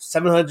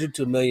 $700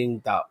 to $1 million,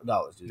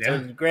 dude. Yeah.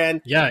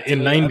 $700,000. Yeah, in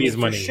 90s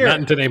money, sure. Not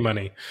in today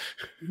money.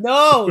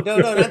 No,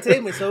 not today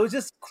money. So it was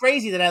just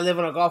crazy that I live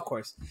on a golf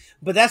course.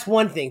 But that's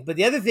one thing. But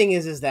the other thing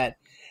is that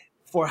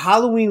for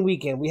Halloween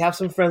weekend, we have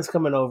some friends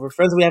coming over,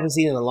 friends we haven't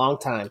seen in a long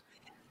time.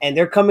 And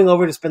they're coming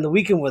over to spend the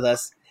weekend with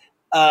us.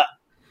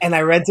 And I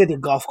rented a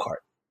golf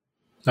cart.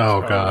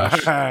 Oh,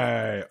 gosh.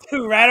 Right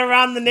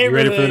around the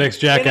neighborhood. You ready for the next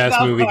Jackass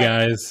movie,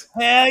 guys?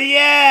 Hell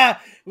yeah.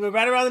 We're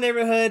right around the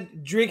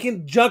neighborhood,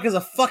 drinking junk as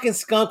a fucking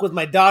skunk with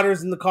my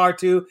daughters in the car,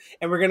 too.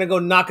 And we're going to go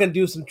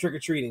do some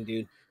trick-or-treating,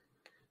 dude.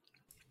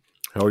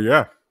 Hell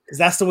yeah. Because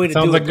that's the way to do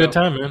it. Sounds like a good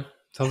time, man.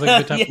 Sounds like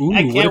a good time. Yeah,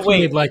 Ooh, what if we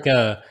made like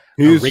a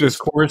race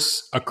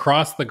course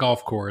across the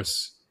golf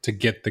course to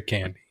get the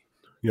candy?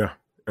 Yeah.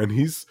 And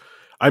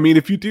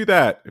if you do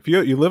that, if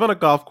you live on a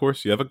golf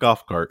course, you have a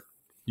golf cart,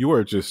 you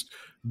are just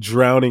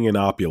drowning in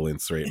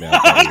opulence right now,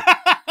 buddy.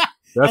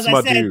 That's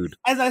dude.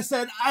 As I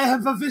said, I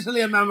am officially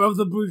a member of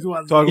the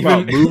bourgeoisie. Talk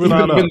about moving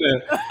on up.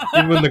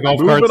 Even the golf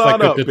cart's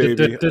like up,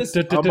 baby.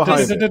 I'm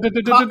behind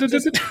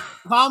it.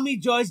 Call me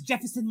Joyce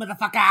Jefferson,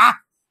 motherfucker.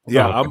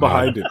 Yeah, I'm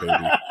behind it,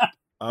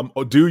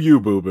 baby. Do you,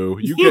 boo-boo.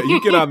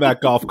 You get on that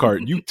golf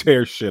cart. You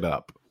tear shit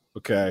up,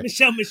 okay?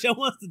 Michelle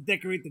wants to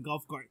decorate the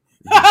golf cart.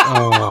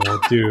 Oh,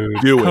 dude.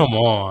 Come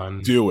on.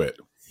 Do it.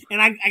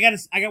 And I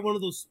got one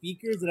of those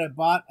speakers that I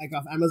bought like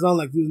off Amazon,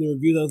 like doing the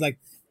reviews. I was like,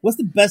 what's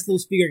the best little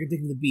speaker I can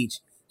take to the beach?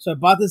 So I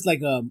bought this I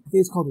think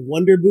it's called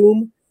Wonder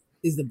Boom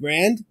is the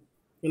brand.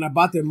 And I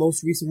bought their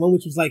most recent one,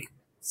 which was like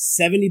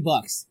 $70.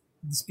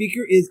 The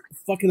speaker is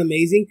fucking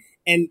amazing.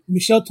 And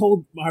Michelle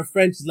told her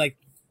friend, she's like,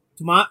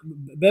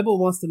 Bebo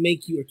wants to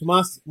make you, or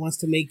Tomas wants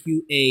to make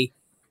you a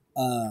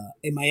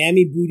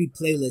Miami booty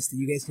playlist that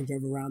you guys can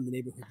drive around the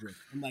neighborhood with.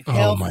 I'm like,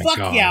 hell,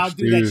 yeah, I'll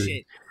do that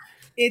shit.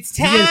 It's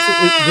time.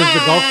 Does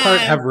the golf cart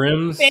have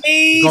rims?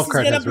 The golf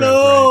cart has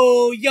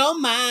blow rims, right? Your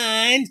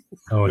mind.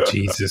 Oh,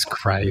 Jesus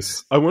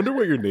Christ. I wonder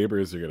what your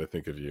neighbors are going to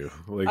think of you.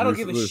 Like, I don't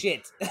give a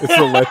shit.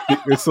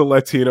 It's a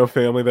Latino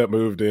family that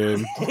moved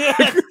in.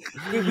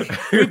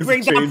 we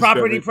bring down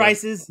property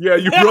prices. Yeah,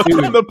 you brought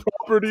down the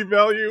property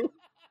value.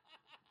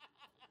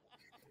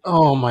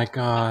 Oh, my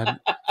God.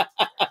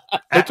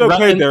 It's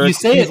okay, Derek.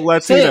 He's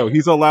Latino.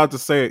 He's allowed to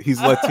say it.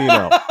 He's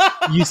Latino.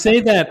 You say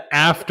that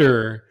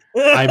after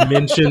I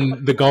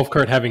mentioned the golf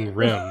cart having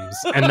rims,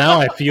 and now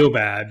I feel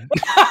bad.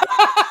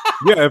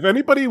 Yeah, if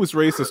anybody was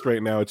racist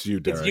right now, it's you,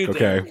 Derek. It's you, okay?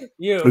 Derek.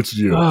 You. It's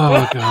you.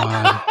 Oh,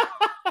 God.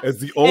 As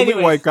the only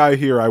white guy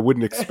here, I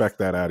wouldn't expect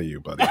that out of you,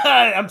 buddy.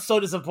 I'm so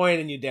disappointed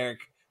in you, Derek.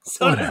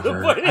 So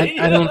whatever.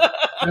 I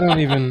don't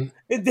even.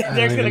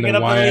 Derek's gonna get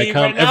up why and leave I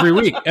come right now.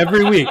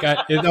 every week.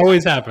 It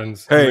always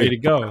happens. Hey, I'm ready to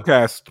go.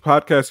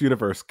 Podcast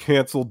universe,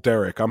 cancel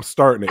Derek. I'm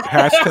starting it.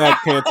 Hashtag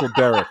cancel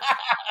Derek.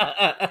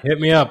 Hit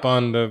me up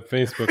on the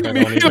Facebook. I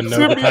don't even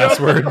know the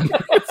password.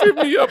 Hit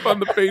me up on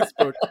the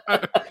Facebook.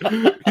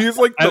 He's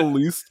like the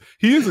least.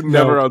 He is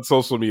never on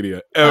social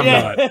media ever.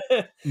 Yeah.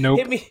 Nope.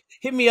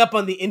 Hit me up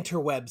on the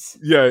interwebs.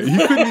 Yeah,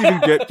 he couldn't even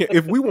get.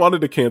 If we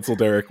wanted to cancel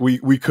Derek,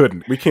 we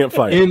couldn't. We can't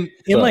fight. In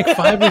like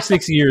 5 or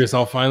 6 years,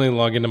 I'll finally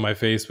log into my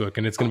Facebook,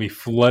 and it's going to be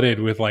flooded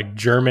with like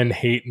German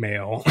hate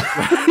mail,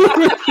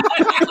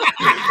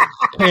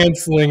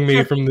 canceling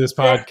me from this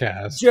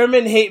podcast.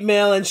 German hate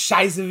mail and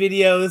Scheisse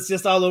videos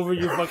just all over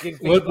your fucking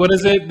Facebook. What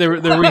is it? There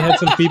we had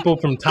some people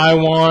from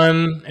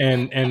Taiwan,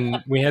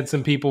 and we had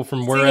some people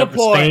from wherever,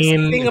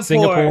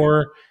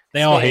 Singapore.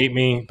 They all hate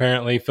me,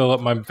 apparently. Fill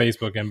up my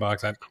Facebook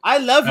inbox. I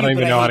love you. I don't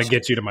even know how to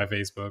get you to my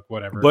Facebook,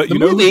 whatever. But you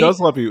know who does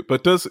love you?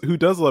 Who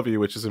does love you,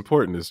 which is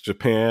important, is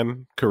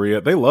Japan,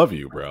 Korea. They love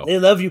you, bro. They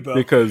love you, bro.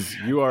 Because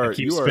you are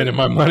spending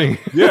my money.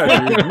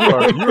 Yeah,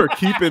 dude, you are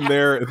keeping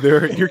their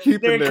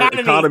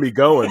economy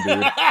going,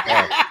 dude. At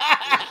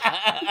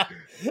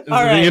the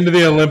end of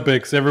the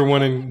Olympics,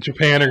 everyone in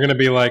Japan are going to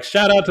be like,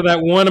 shout out to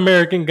that one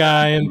American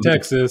guy in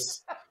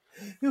Texas.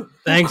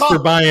 Thanks for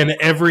buying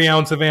every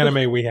ounce of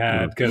anime we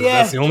had, because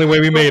that's the only way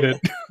we made it.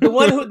 The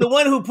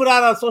one who put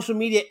out on social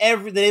media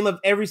the name of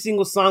every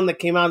single song that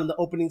came out in the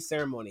opening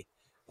ceremony.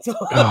 So,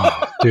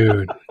 oh,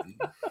 dude,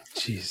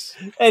 jeez.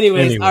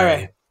 Anyways, all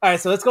right.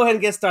 So let's go ahead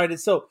and get started.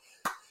 So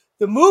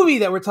the movie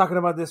that we're talking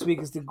about this week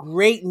is the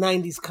great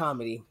 '90s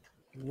comedy,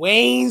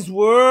 Wayne's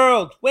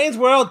World. Wayne's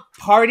World,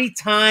 party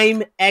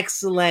time,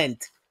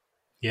 excellent.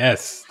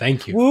 Yes,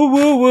 thank you. Woo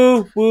woo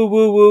woo woo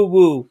woo woo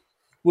woo.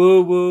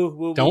 Woo, woo,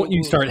 woo, Don't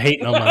you start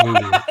hating on my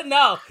movie.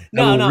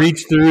 No.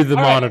 Reach through the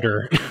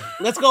monitor.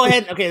 Let's go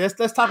ahead. Okay,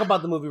 let's talk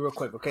about the movie real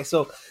quick. Okay,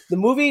 so the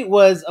movie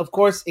was, of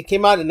course, it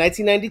came out in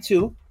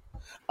 1992.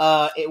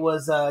 It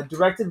was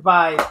directed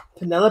by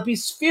Penelope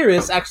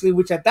Spheris, actually,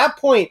 which at that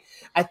point,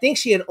 I think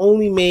she had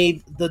only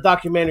made the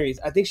documentaries.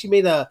 I think she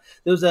made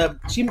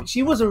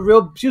she was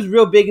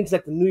real big into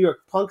like the New York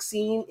punk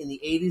scene in the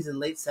 80s and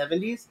late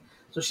 70s.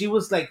 So she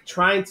was like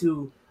trying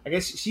to, I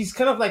guess she's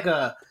kind of like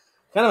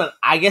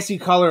I guess you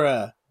call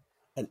her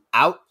an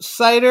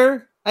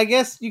outsider, I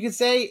guess you could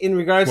say, in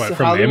regards to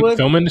from Hollywood. The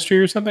film industry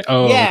or something?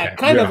 Oh, yeah, okay.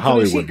 kind of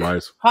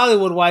Hollywood-wise.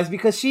 Hollywood-wise,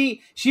 because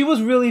she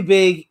was really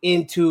big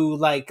into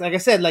like I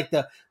said, like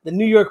the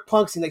New York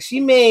punk scene. Like she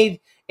made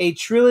a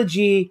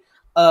trilogy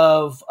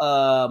of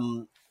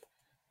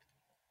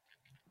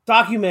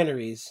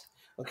documentaries.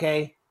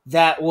 Okay,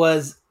 that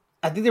was,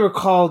 I think they were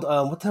called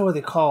what the hell were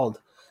they called?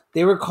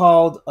 They were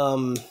called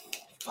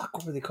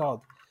what were they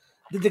called?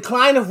 The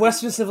Decline of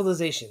Western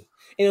Civilization.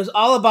 And it was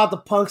all about the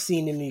punk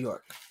scene in New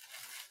York.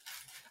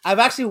 I've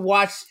actually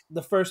watched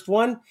the first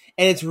one,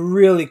 and it's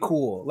really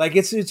cool. Like,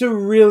 it's a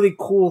really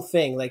cool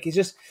thing. Like,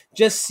 it's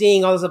just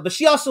seeing all this stuff. But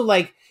she also,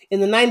 like,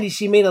 in the 90s,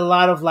 she made a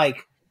lot of,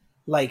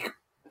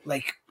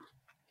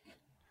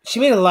 she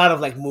made a lot of,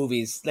 like,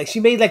 movies. Like, she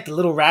made, like, The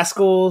Little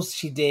Rascals.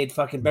 She did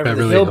fucking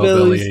Beverly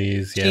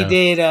Hillbillies. Yeah. She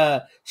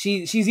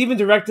did, she's even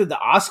directed the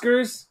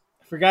Oscars,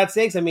 for God's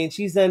sakes. I mean,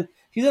 she's done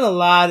a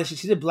lot of shit.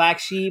 She did Black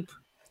Sheep.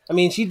 I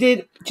mean, she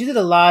did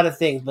a lot of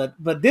things,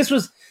 but this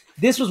was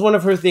one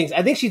of her things.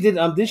 I think she did.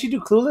 Didn't she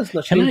do Clueless?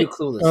 No, she didn't do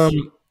Clueless.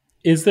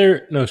 Is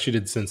there? No, she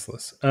did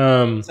Senseless.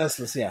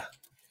 Senseless, yeah.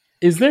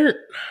 Is there?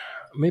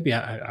 Maybe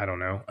I don't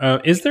know.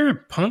 Is there a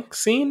punk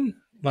scene,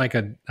 like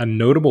a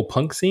notable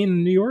punk scene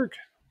in New York?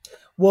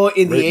 Well,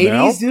 in the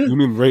 80s, dude. You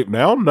mean right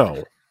now?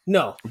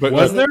 No. But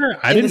was there?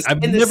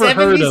 I've never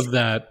heard of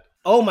that.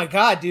 Oh my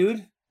god,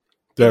 dude!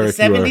 Derek,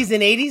 in the 70s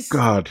and 80s.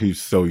 God,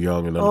 he's so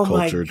young and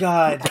uncultured. Oh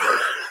my god.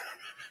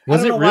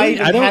 Was it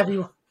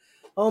really?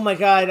 Oh my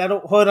god!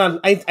 Hold on.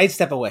 I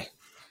step away.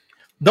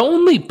 The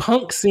only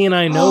punk scene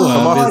I know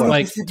of is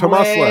like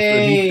Tomas left,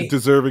 and he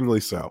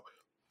deservingly so.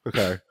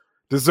 Okay,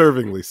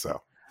 deservingly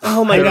so.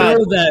 Oh my god!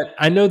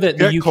 I know that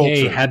the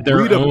UK had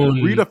their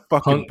own read a fucking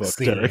punk book,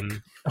 scene. Derek.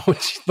 Oh,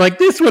 like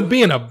this would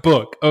be in a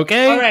book,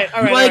 okay? All right.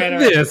 Like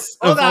this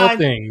of all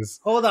things.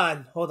 Hold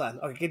on.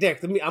 Okay,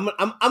 Derek.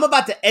 I'm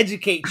about to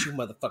educate you,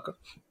 motherfucker.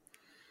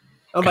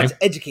 I'm about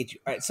to educate you.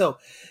 All right, so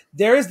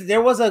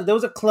there was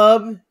a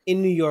club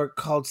in New York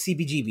called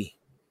CBGB.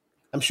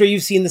 I'm sure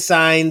you've seen the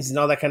signs and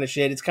all that kind of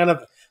shit. It's kind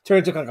of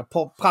turned into like a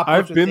pop.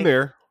 I've been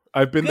there.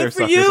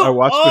 Suckers. You. I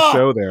watched the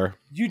show there.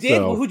 You did?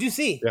 So, who'd you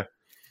see? Yeah.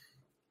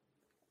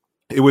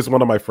 It was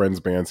one of my friend's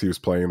bands. He was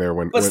playing there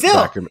when. But still,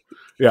 back in,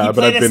 yeah.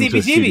 But I've been to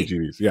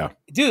CBGB's. Yeah,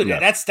 dude,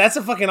 that's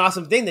a fucking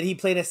awesome thing that he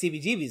played at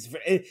CBGB's.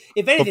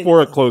 If anything,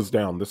 before it closed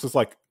down, this is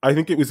like I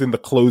think it was in the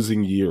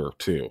closing year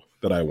too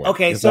that I went.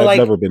 Okay, so I've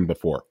never been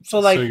before.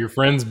 So your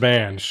friend's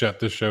band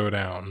shut the show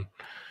down.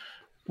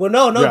 Well,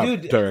 no,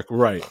 dude, Derek,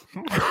 right?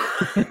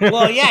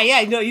 Well,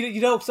 yeah. No, you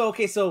know. So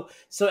okay, so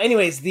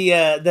anyways,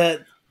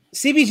 the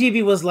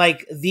CBGB was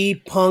like the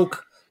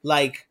punk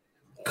like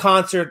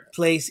concert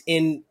place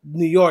in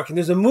New York, and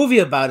there's a movie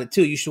about it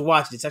too. You should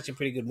watch it. It's actually a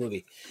pretty good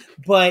movie.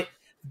 But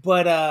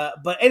yeah,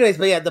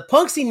 the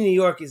punk scene in New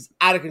York is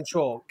out of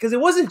control because it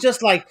wasn't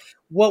just like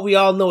what we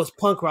all know as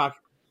punk rock.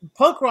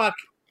 Punk rock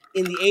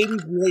in the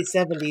 80s and late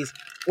 70s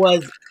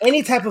was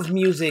any type of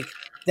music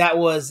that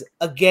was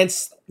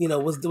against,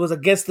 was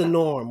against the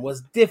norm,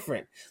 was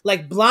different.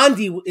 Like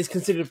Blondie is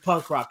considered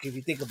punk rock if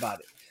you think about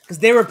it, because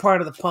they were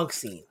part of the punk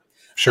scene.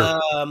 Sure.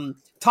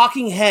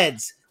 Talking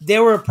Heads, they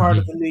were a part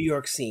of the New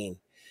York scene.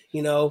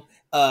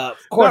 Of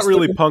course, not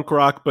really punk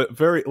rock, but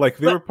very like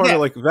they were part of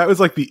like that was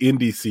like the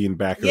indie scene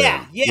back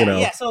then.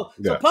 Yeah. So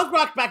punk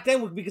rock back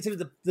then would be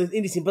considered the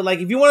indie scene. But like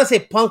if you want to say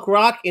punk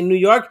rock in New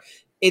York,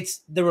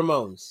 it's the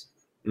Ramones.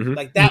 Mm-hmm.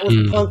 Like that was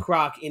punk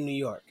rock in New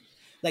York.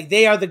 Like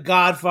they are the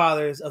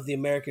godfathers of the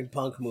American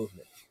punk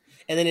movement.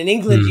 And then in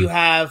England you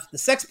have the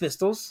Sex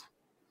Pistols.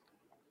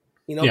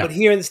 But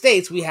here in the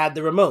States we had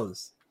the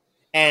Ramones.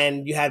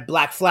 And you had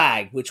Black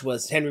Flag, which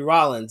was Henry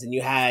Rollins, and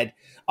you had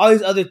all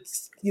these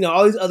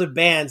other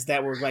bands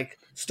that were like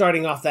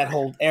starting off that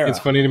whole era. It's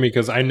funny to me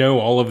because I know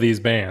all of these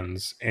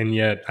bands, and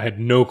yet I had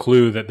no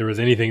clue that there was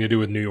anything to do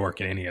with New York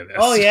in any of this.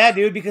 Oh yeah,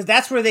 dude, because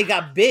that's where they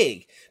got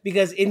big.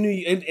 Because in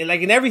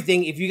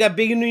everything, if you got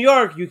big in New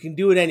York, you can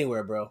do it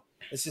anywhere, bro.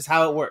 It's just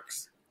how it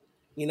works.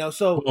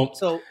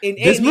 So in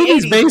this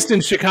movie's 80s, based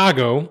in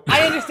Chicago.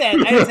 I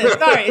understand.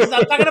 Sorry,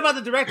 I'm talking about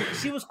the director.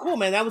 She was cool,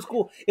 man. That was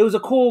cool. It was a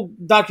cool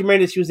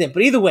documentary that she was in.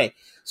 But either way,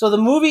 so the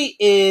movie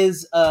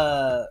is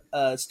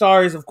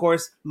stars, of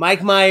course,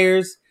 Mike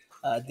Myers,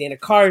 Dana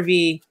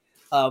Carvey.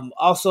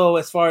 Also,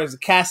 as far as the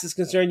cast is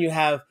concerned, you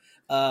have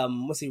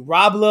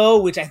Rob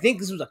Lowe, which I think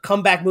this was a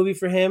comeback movie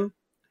for him.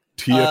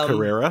 Tia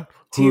Carrera.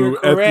 Who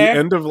at the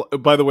end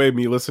of, by the way,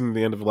 me listening to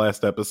the end of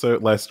last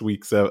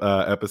week's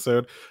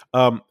episode,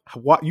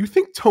 what you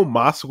think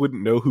Tomas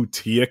wouldn't know who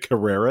Tia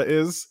Carrera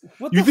is?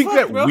 You think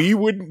that bro? We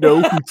wouldn't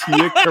know who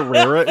Tia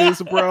Carrera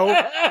is, bro?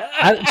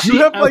 You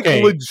have like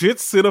legit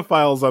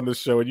cinephiles on the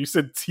show, and you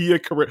said Tia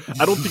Carrera.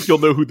 I don't think you'll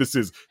know who this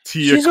is.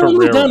 She's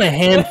only done a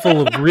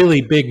handful of really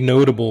big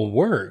notable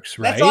works,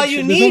 right? That's all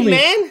you need,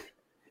 man.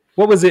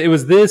 What was it? It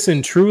was this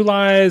and True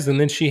Lies, and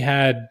then she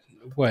had.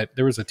 What?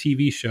 There was a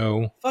TV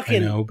show.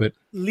 Fucking I know, but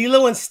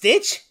Lilo and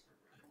Stitch?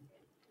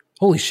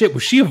 Holy shit,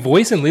 was she a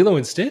voice in Lilo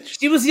and Stitch?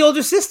 She was the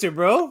older sister,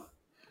 bro.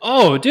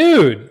 Oh,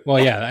 dude.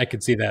 Well, yeah, I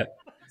could see that.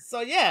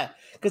 So, yeah,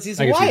 because he's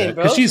Hawaiian,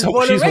 bro. Because she's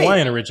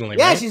Hawaiian originally,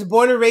 right? Yeah, she's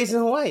born and raised in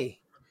Hawaii.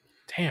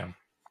 Damn.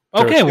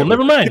 Okay, well,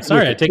 never mind.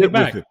 Sorry, I take it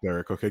back.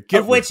 Derek, okay.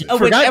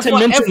 Forgot to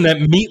mention that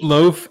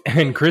Meatloaf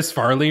and Chris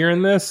Farley are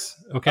in this.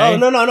 Okay. Oh,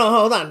 no,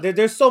 hold on.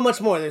 There's so much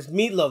more. There's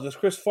Meatloaf, there's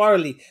Chris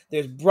Farley,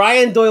 there's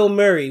Brian Doyle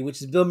Murray,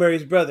 which is Bill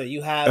Murray's brother.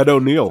 You have Ed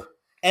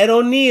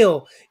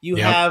O'Neill. You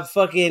have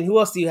fucking, who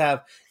else do you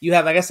have? You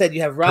have, like I said, you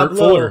have Rob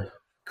Lowe.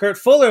 Kurt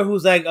Fuller,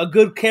 who's like a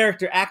good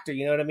character actor,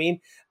 you know what I mean?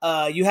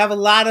 You have a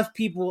lot of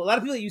people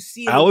that you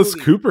see in Alice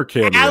Cooper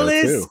cameo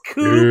Alice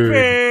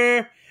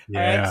Cooper. Yeah.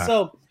 All right,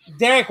 so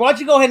Derek, why don't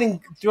you go ahead and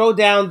throw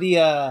down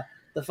the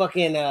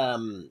fucking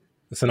the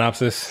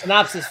synopsis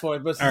for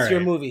it, but it's your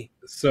movie.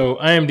 So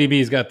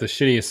IMDb's got the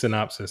shittiest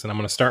synopsis, and I'm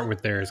going to start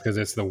with theirs because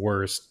it's the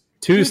worst.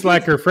 Two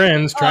slacker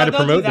friends try to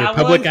promote their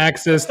public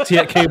access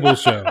cable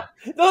show.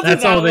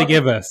 That's all they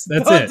give us.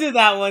 That's it. Don't do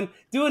that one.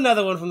 Do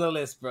another one from the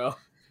list, bro.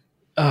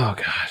 Oh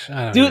gosh,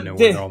 I don't even know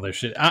where all this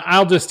shit.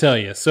 I'll just tell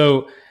you.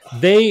 So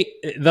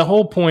the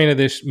whole point of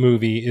this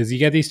movie is you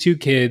got these two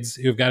kids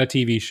who've got a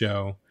TV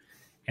show,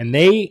 and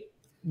they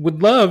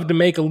would love to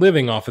make a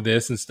living off of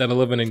this instead of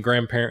living in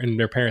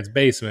their parents'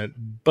 basement,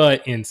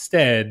 but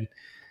instead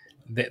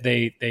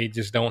they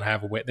just don't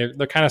have a way. They're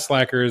kind of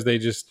slackers. They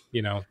just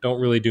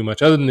don't really do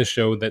much other than this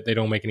show that they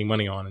don't make any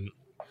money on. And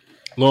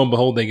lo and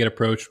behold, they get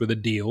approached with a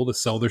deal to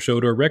sell their show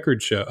to a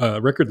record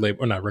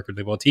label, or not record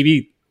label, a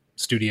TV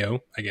studio,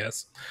 I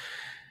guess.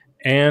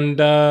 And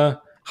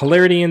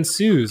hilarity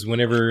ensues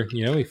whenever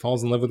he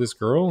falls in love with this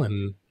girl,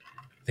 and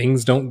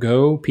things don't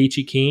go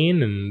peachy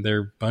keen, and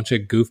they're a bunch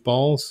of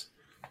goofballs.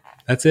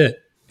 That's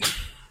it.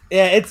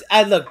 Yeah,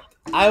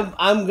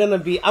 let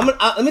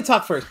me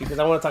talk first because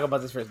I want to talk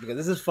about this first because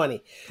this is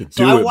funny.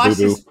 So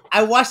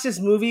I watched this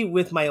movie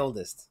with my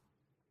oldest.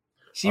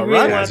 She all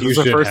really right. This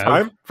is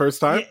the first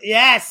time?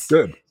 Yes.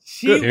 Good.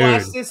 She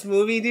watched this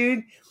movie,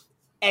 dude,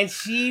 and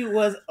she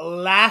was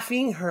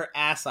laughing her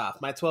ass off,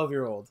 my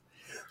 12-year-old.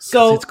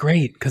 So it's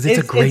great because it's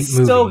a great movie.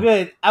 It's so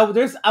good. I'm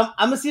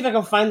gonna see if I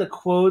can find the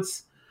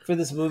quotes for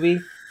this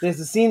movie. There's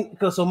a scene.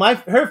 So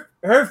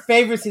her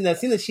favorite scene, that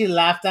scene that she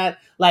laughed at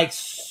like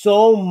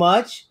so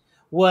much,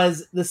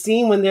 was the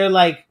scene when they're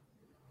like,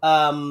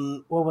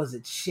 what was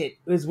it? Shit.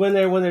 It was when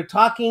they're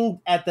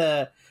talking at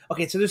the.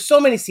 Okay, so there's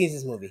so many scenes in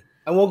this movie,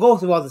 and we'll go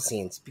through all the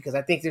scenes because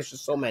I think there's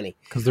just so many.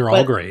 Because they're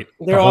all great.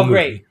 They're all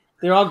great.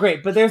 They're all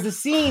great. But there's a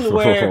scene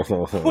where no,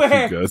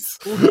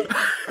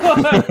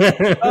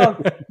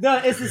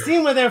 it's the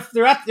scene where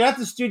they're at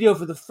the studio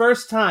for the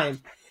first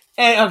time,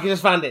 and okay,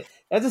 just found it.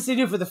 At the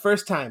studio for the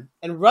first time,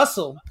 and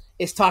Russell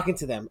is talking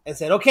to them and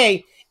said,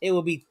 "Okay, it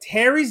will be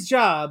Terry's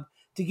job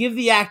to give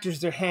the actors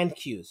their hand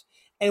cues."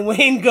 And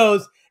Wayne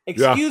goes,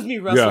 Excuse me,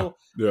 Russell,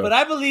 but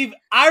I believe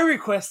I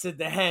requested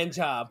the hand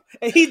job.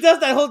 And he does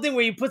that whole thing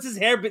where he puts his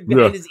hair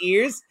behind his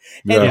ears.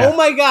 And oh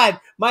my God,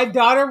 my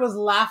daughter was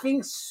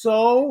laughing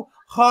so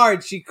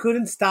hard she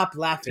couldn't stop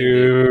laughing.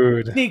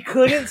 Dude. She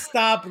couldn't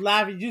stop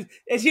laughing.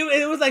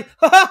 It was like,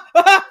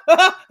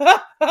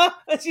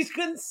 and she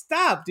couldn't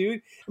stop,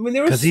 dude. I mean,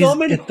 there were so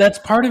many. That's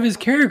part of his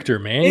character,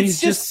 man.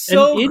 It's just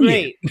so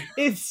great.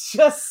 It's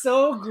just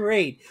so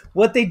great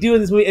what they do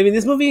in this movie. I mean,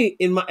 this movie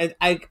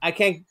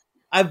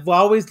I've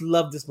always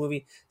loved this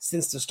movie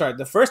since the start.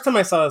 The first time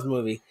I saw this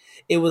movie,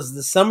 it was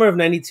the summer of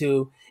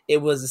 '92.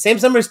 It was the same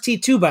summer as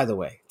T2, by the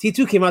way.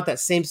 T2 came out that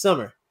same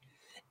me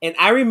and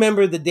I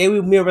remember the day me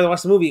and my brother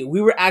watched the movie.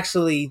 We were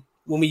actually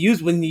when we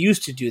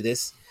used to do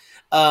this,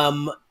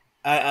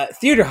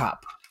 theater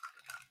hop.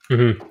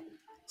 Mm-hmm.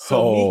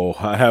 So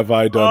have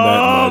I done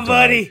that? Oh,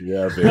 buddy.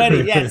 Yeah, baby.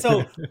 Buddy, yeah.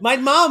 So my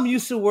mom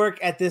used to work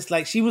at this,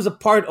 like she was a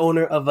part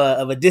owner of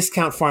a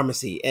discount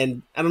pharmacy.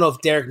 And I don't know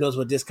if Derek knows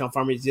what discount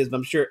pharmacy is, but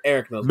I'm sure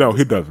Eric knows. No,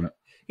 he doesn't.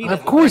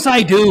 Of course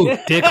I do,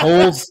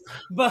 dickholes.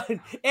 But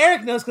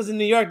Eric knows because in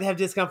New York they have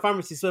discount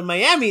pharmacies. So in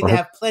Miami, they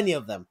have plenty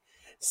of them.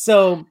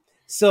 So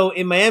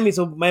in Miami,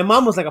 so my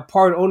mom was like a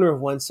part owner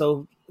of one.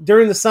 So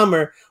during the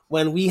summer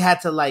when we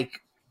had to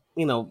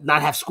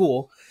not have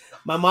school,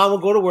 my mom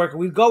would go to work and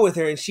we'd go with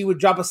her and she would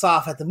drop us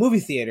off at the movie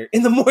theater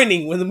in the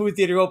morning when the movie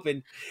theater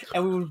opened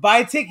and we would buy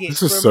a ticket.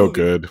 This is so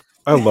good.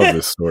 I love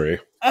this story.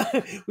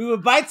 We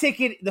would buy a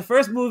ticket, the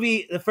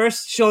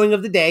first showing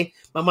of the day.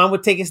 My mom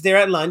would take us there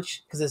at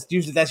lunch because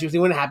that's usually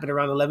when it happened,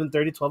 around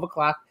 11:30, 12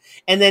 o'clock.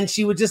 And then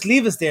she would just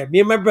leave us there. Me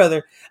and my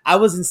brother, I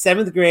was in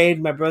 7th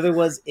grade. My brother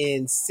was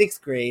in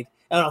 5th grade.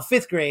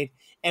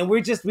 And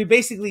we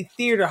basically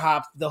theater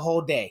hopped the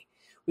whole day.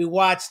 We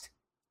watched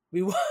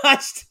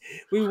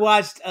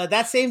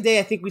that same day.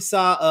 I think we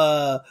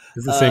saw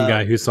it's the same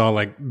guy who saw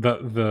like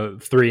the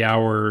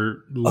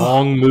 3-hour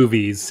long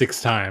movies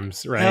 6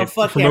 times, right?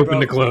 From open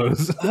to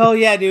close. Oh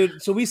yeah,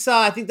 dude. So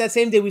I think that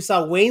same day we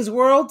saw Wayne's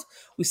World,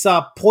 we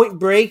saw Point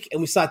Break, and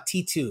we saw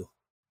T2.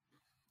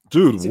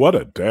 Dude, what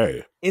a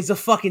day. It's a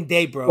fucking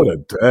day, bro. What a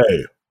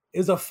day.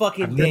 It's a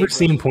fucking I've day. I've never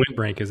seen Point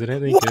Break. Is it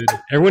anything good?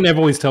 Everyone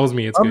always tells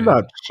me it's good. I'm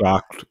not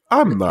shocked.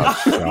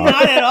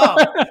 Not at all.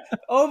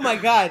 Oh my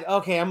God.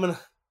 Okay, I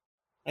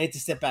need to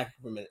step back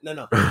for a minute.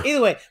 No.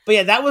 Either way, but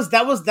yeah, that was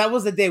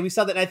the day we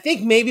saw that. And I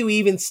think maybe we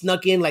even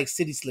snuck in like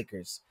City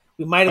Slickers.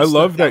 We might have. I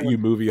love that you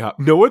movie hop.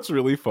 No, what's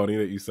really funny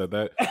that you said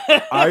that.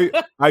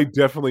 I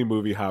definitely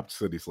movie hopped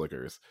City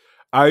Slickers.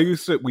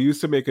 We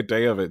used to make a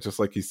day of it, just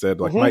like you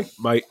said. Like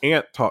my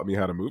aunt taught me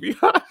how to movie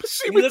hop.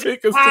 She would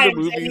take us to the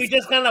movies, and you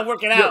just kind of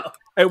work it out.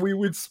 And we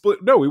would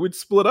split. No, we would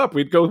split up.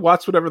 We'd go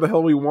watch whatever the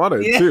hell we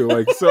wanted too.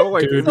 Like Dude,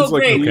 it was so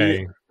like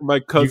me,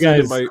 my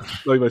cousin, and my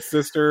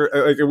sister.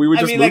 And we would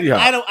just movie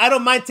hop. I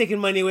don't mind taking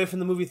money away from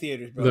the movie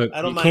theaters, bro. Look,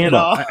 I don't mind at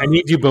all. I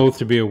need you both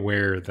to be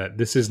aware that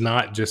this is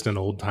not just an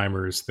old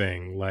timers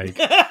thing. Like.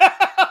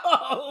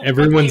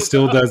 Everyone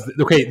still does.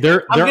 Okay,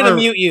 I'm going to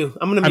mute you.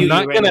 I'm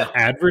not going to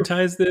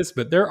advertise this,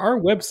 but there are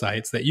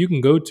websites that you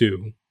can go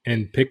to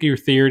and pick your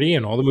theater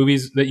and all the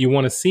movies that you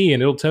want to see,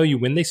 and it'll tell you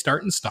when they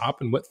start and stop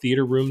and what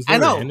theater rooms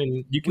they're in,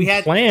 and you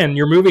can plan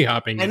your movie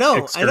hopping. I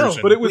know,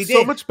 but it was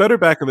so much better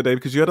back in the day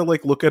because you had to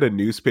like look at a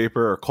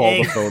newspaper or call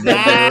the phone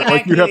number.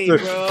 Like you have to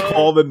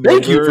call the number.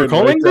 Thank you for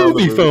calling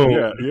Movie Phone.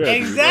 Yeah,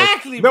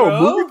 exactly. Like,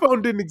 no, Movie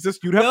Phone didn't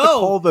exist. You'd have to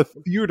call the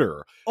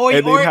theater,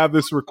 and they'd have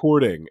this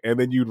recording, and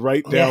then you'd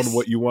write down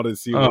what you wanted to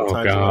see. Or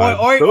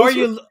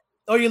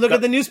you look at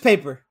the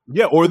newspaper.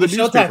 Yeah, or the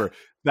newspaper.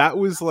 That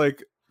was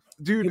like.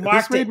 Dude,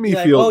 this made me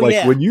feel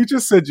like when you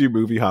just said you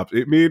movie hopped,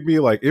 it made me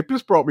like it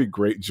just brought me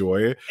great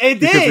joy.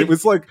 It because did. It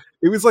was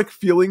like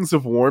feelings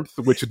of warmth,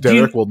 which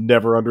Derek will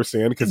never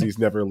understand because he's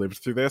never lived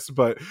through this.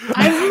 But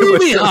I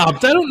movie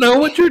hopped. I don't know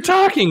what you're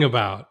talking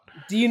about.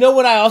 Do you know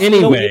what I also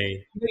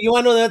anyway? You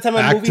want to know the other time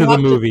I movie hopped? Back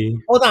to the movie.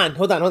 Hold on.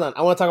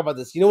 I want to talk about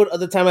this. You know what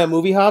other time I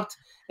movie hopped,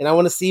 and I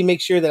want to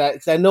make sure that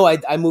because I know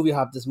I movie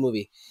hopped this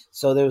movie.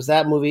 So there was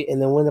that movie,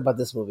 and then what about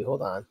this movie?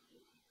 Hold on.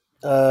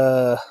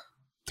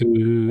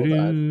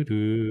 Wait.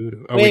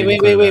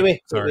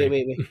 Sorry.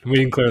 Wait. We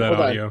didn't clear that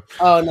audio.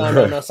 Oh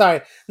no.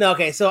 Sorry. No,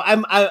 okay. So I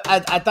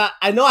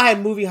know I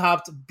had movie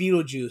hopped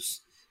Beetlejuice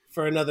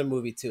for another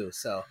movie too.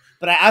 So,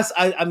 but I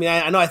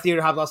know I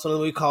theater hopped also in a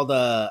movie called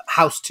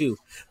House 2.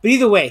 But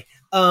either way,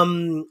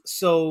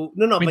 so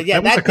no. But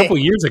yeah, that was a couple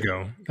years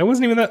ago. That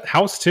wasn't even that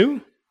House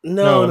 2.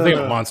 No, I think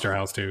Monster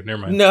House 2.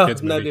 Never mind. No,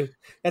 dude,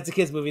 that's a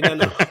kids movie.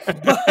 No.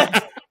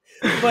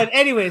 But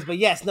anyways,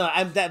 yes, no.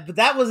 But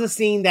that was a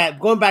scene that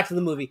going back to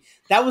the movie.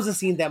 That was a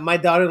scene that my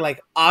daughter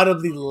like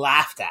audibly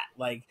laughed at.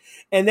 Like,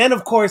 and then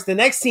of course the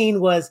next scene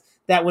was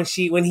that when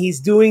he's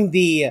doing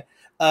the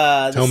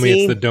tell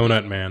me it's the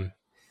Donut Man.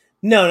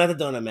 No, not the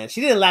Donut Man.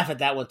 She didn't laugh at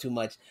that one too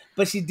much,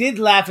 but she did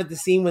laugh at the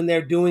scene when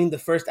they're doing the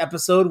first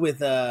episode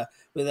with Noah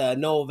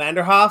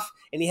Vanderhoff,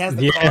 and he has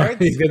the cards.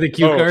 He's got the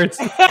cue cards.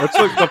 That's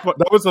like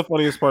that was the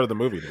funniest part of the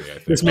movie to me. I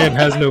think. This man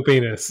has no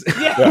penis.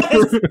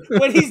 Yes.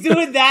 When he's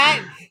doing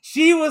that,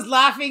 she was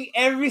laughing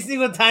every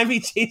single time he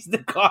changed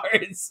the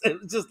cards.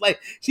 It was just like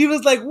she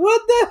was like,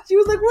 "What the?" She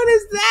was like, "What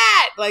is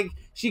that?" Like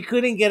she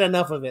couldn't get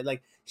enough of it.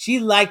 Like she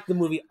liked the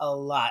movie a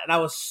lot, and I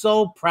was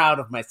so proud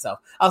of myself.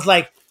 I was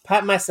like,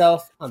 pat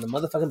myself on the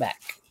motherfucking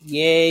back.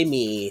 Yay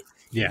me!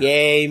 Yeah.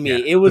 Yay me!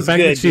 Yeah. It was the fact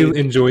good. That she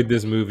enjoyed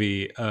this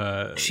movie.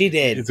 She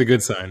did. It's a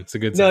good sign. It's a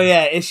good sign. No,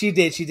 yeah, she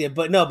did. She did.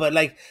 But no, but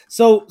like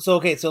so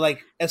okay. So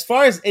like as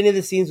far as any of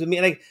the scenes with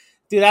me, like.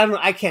 Dude, I don't know.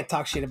 I can't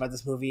talk shit about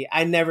this movie.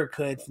 I never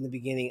could from the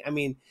beginning. I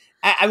mean,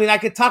 I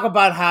could talk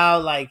about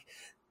how like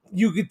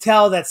you could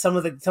tell that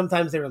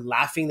sometimes they were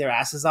laughing their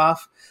asses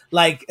off,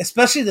 like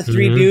especially the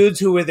three dudes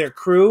who were their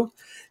crew.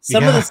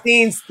 Some of the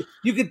scenes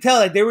you could tell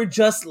like they were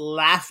just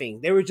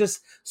laughing. They were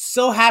just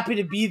so happy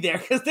to be there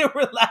because they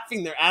were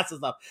laughing their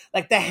asses off.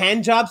 Like the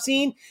hand job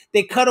scene,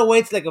 they cut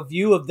away to like a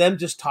view of them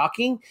just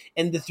talking,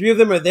 and the three of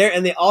them are there,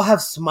 and they all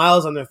have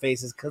smiles on their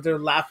faces because they're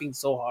laughing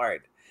so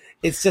hard.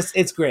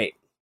 It's great.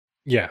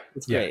 Yeah,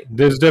 it's great.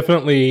 There's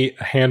definitely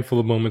a handful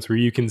of moments where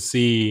you can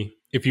see,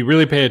 if you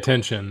really pay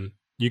attention,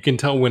 you can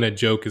tell when a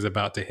joke is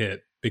about to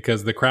hit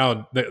because the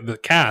crowd, the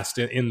cast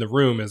in the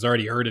room has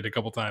already heard it a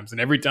couple times,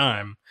 and every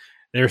time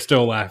they're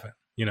still laughing.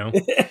 You know,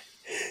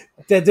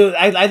 dude,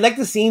 I like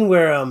the scene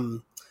where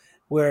I'm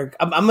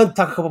gonna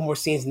talk a couple more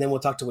scenes, and then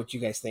we'll talk to what you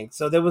guys think.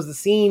 So there was the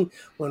scene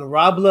when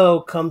Rob Lowe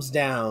comes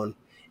down,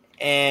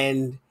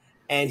 and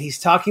he's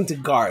talking to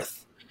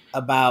Garth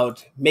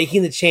about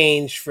making the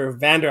change for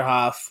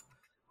Vanderhoff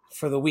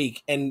for the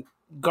week, and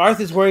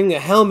Garth is wearing a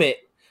helmet.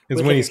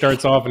 It's when he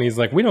starts off and he's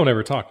like, "We don't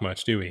ever talk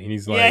much, do we?" And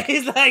he's like,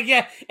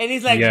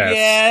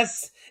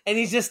 yes. And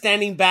he's just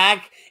standing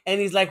back, and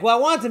he's like, "Well, I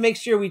wanted to make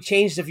sure we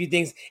changed a few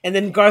things." And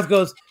then Garth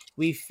goes,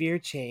 "We fear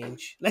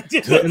change." And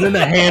then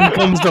the hand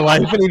comes to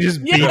life, and he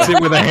just beats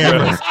it with a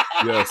hammer.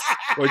 Yes.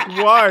 Like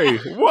why?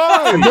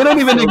 And they don't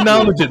even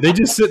acknowledge it. They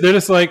just sit. They're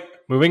just like,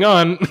 moving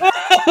on.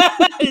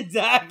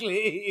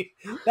 Exactly.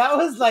 That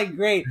was like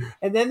great.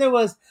 And then there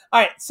was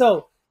all right.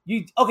 So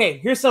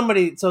here's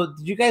somebody. So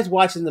did you guys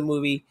watch in the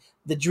movie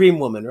The Dream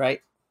Woman?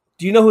 Right?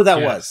 Do you know who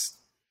that was?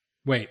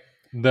 Wait,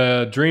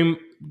 the Dream.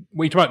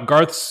 Wait, you talking about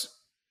Garth's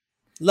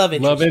love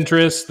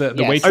interest? The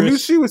waitress. I knew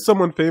she was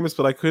someone famous,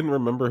 but I couldn't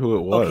remember who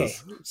it was. Okay,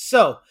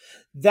 so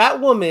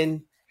that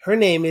woman, her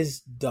name is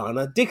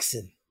Donna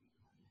Dixon.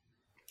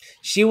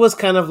 She was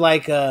kind of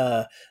like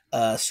a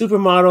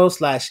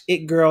supermodel /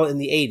 it girl in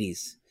the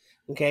 80s.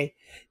 Okay.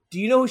 Do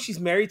you know who she's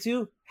married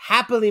to?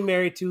 Happily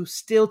married to,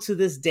 still to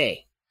this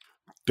day.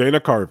 Dana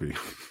Carvey.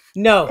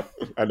 No.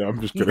 I know,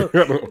 I'm just kidding.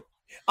 No.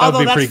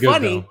 Although that's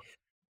funny.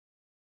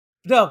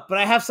 No, but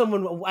I have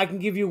someone, I can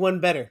give you one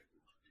better.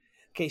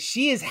 Okay,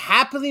 she is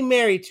happily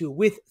married to,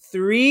 with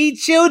 3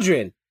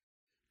 children,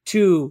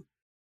 to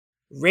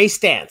Ray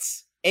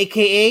Stantz,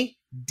 a.k.a.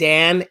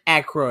 Dan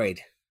Aykroyd.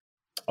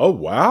 Oh,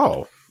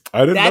 wow.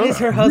 I didn't know that. That is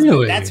her husband.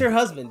 Really? That's her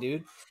husband,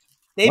 dude.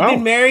 They've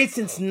been married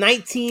since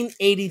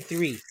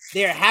 1983.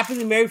 They are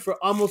happily married for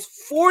almost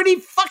 40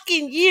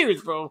 fucking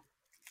years, bro.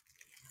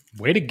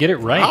 Way to get it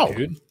right,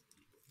 dude.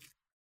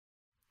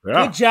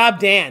 Yeah. Good job,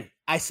 Dan.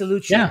 I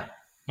salute you. Yeah,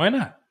 why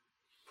not?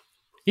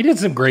 He did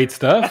some great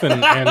stuff,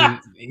 and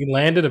he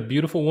landed a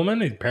beautiful woman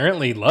he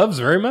apparently loves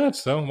very much,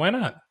 so why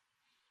not?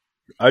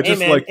 I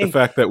just like the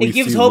fact that we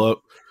see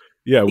hope.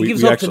 Yeah, we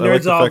gives hope to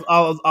nerds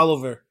all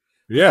over.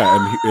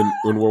 Yeah, and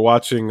when we're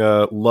watching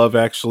Love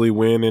Actually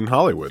win in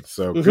Hollywood,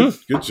 so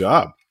good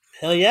job.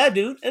 Hell yeah,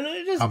 dude! And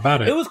how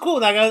about it? It was cool.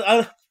 Like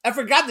I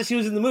forgot that she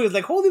was in the movie. It's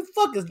like, holy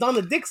fuck, it's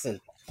Donna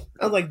Dixon.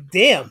 I was like,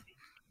 damn.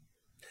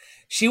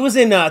 She was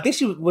in. I think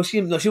she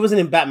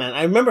wasn't in Batman.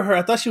 I remember her.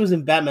 I thought she was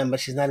in Batman, but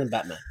she's not in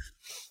Batman.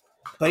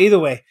 But either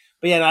way,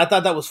 no, I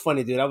thought that was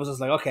funny, dude. I was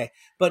just like, okay,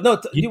 but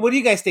no. What do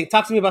you guys think?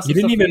 Talk to me about. You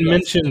didn't even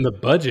mention the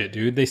budget,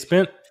 dude. They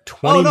spent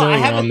 $20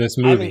 million on this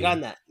movie. I haven't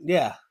gotten that.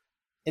 Yeah.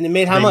 And it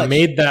made how much?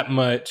 They made that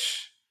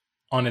much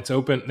on its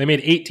open. They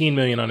made $18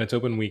 million on its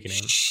opening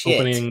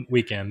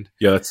weekend.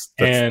 Yeah,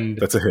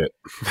 that's a hit.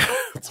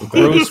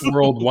 Gross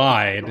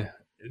worldwide,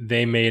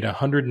 they made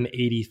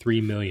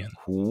 $183 million.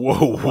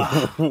 Whoa!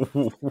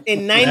 Wow.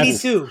 In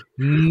 '92,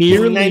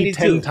 nearly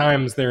 10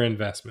 times their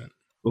investment.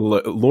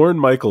 Lorne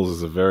Michaels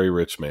is a very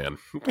rich man.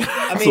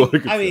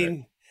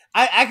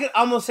 I could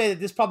almost say that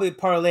this probably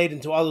parlayed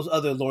into all those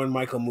other Lorne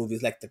Michael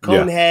movies, like the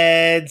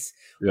Coneheads,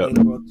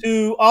 World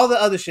 2, all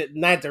the other shit,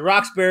 Night at the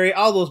Roxbury,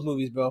 all those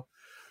movies, bro.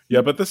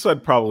 Yeah, but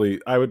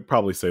I would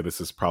probably say this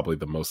is probably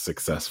the most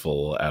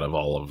successful out of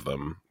all of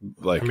them.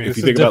 Like, if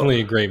you think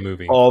definitely a great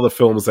movie. All the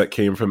films that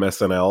came from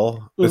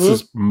SNL, this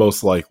is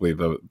most likely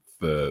the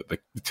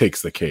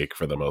takes the cake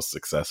for the most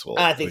successful.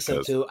 I think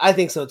so too.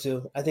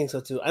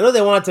 I know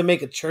they wanted to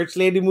make a church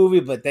lady movie,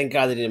 but thank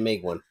God they didn't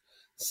make one.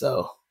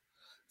 So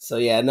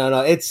yeah,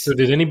 no, it's... So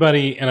did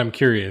anybody, and I'm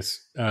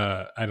curious,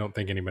 I don't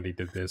think anybody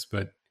did this,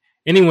 but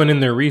anyone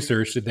in their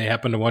research, did they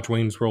happen to watch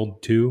Wayne's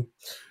World 2?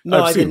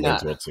 No, I did not.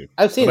 Wayne's World 2.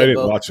 I've seen I it,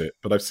 didn't watch it,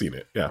 but I've seen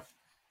it, yeah.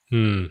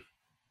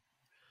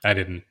 I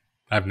didn't.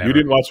 I've never. You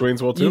didn't watch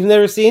Wayne's World 2? You've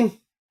never seen?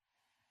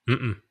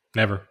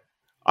 Never.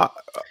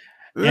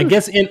 I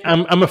guess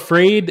I'm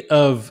afraid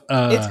of.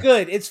 It's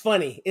good. It's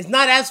funny. It's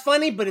not as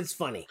funny, but it's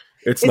funny.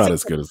 It's not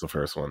as good as the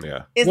first one.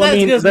 Yeah. It's well, not I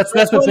mean, as good as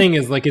that's the thing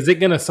is like, is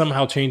it going to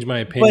somehow change my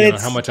opinion on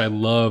how much I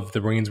love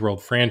the Wayne's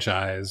World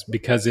franchise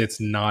because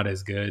it's not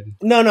as good?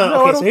 No. Okay, I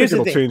don't so here's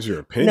think the thing. Change your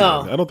opinion.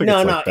 No, I don't think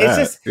it's like that. It's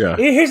just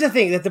here's the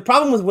thing that the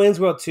problem with Wayne's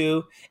World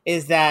 2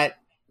 is that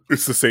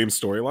it's the same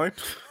storyline.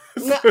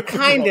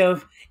 Kind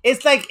of.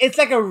 It's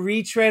like a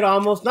retread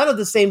almost, not of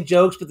the same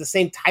jokes, but the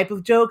same type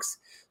of jokes.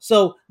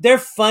 So they're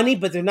funny,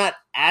 but they're not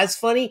as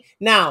funny.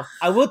 Now,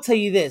 I will tell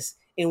you this: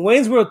 in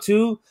Wayne's World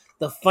 2,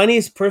 the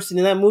funniest person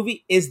in that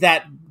movie is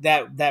that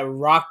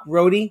rock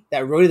roadie,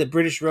 the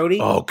British roadie.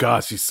 Oh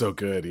gosh, he's so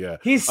good. Yeah,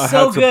 he's I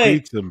so had to good.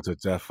 Beat him to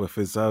death with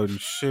his own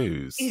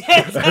shoes.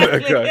 Yeah,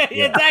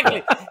 exactly.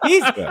 Exactly.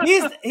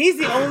 He's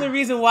the only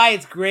reason why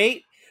it's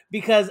great,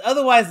 because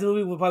otherwise the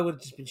movie would have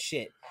just been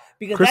shit.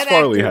 Because Chris that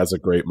Farley actor, has a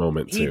great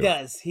moment too.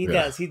 He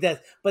does.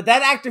 But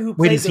that actor who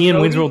plays is he in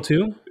Wayne's World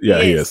 2?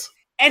 Yeah, he is.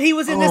 And he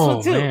was in this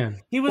one too.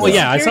 Man. He was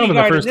I saw him in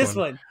the first this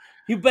one.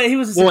 He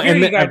was a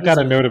security guard. I've got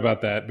a note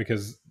about that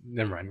because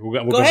never mind. We'll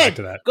go back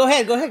to that. Go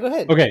ahead.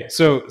 Okay,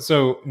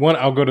 so one,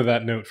 I'll go to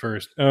that note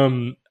first.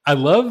 I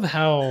love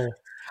how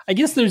I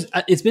guess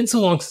it's been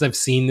so long since I've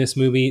seen this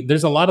movie.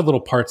 There's a lot of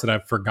little parts that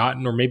I've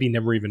forgotten or maybe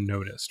never even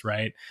noticed,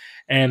 right?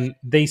 And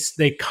they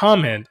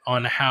comment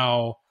on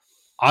how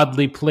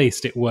oddly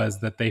placed it was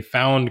that they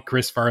found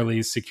Chris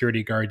Farley's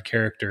security guard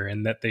character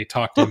and that they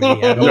talked to him and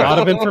he had a lot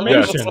of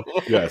information.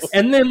 Yes.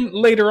 And then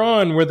later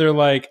on where they're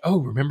like, oh,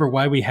 remember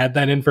why we had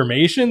that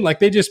information? Like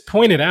they just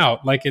point it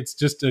out like it's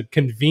just a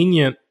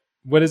convenient,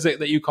 what is it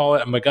that you call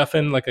it? A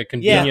MacGuffin, like a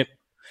convenient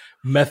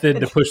method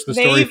to push the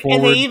story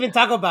forward. And they even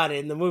talk about it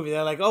in the movie.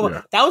 They're like, oh,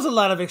 that was a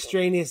lot of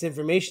extraneous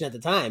information at the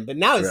time, but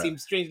now it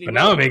seems strangely But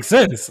now it makes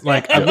sense.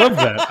 Like, I love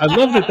that. I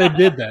love that they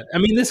did that. I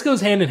mean, this goes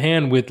hand in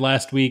hand with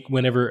last week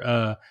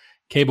whenever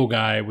Cable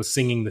Guy was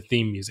singing the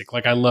theme music.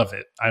 Like, I love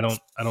it. I don't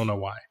know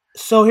why.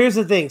 So here's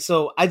the thing.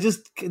 So I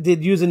just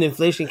did use an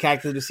inflation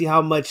calculator to see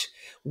how much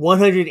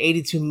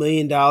 $182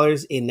 million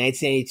in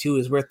 1982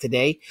 is worth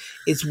today.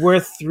 It's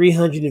worth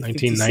 $356.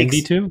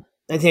 1992?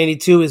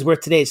 1982 is worth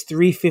today. It's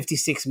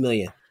 $356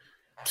 million.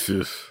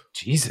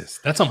 Jesus,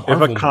 that's a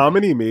Marvel If a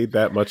comedy made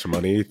that much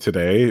money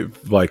today,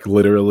 like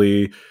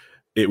literally,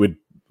 it would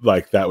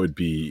that would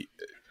be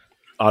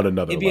on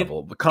another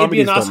level. The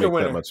comedies don't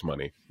make that much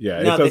money. Yeah,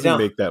 it doesn't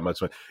make that much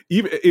money.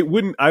 Even it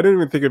wouldn't. I don't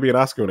even think it'd be an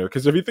Oscar winner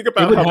because if you think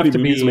about how many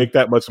movies make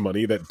that much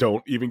money that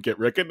don't even get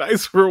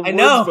recognized for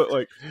awards,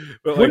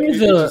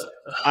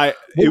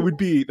 it would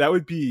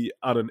be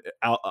on an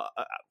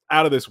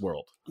out of this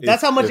world.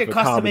 That's how much it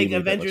costs to make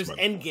Avengers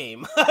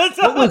Endgame.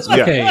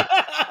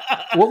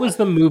 What was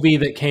the movie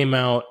that came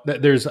out?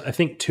 There's, I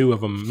think, 2 of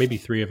them, maybe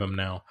 3 of them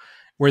now,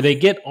 where they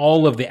get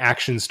all of the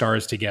action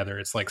stars together.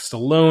 It's like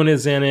Stallone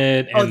is in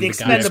it, and the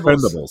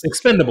Expendables.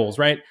 Expendables,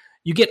 right?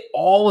 You get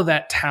all of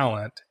that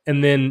talent,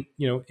 and then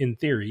in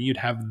theory, you'd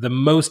have the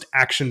most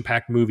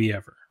action-packed movie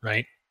ever,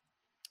 right?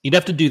 You'd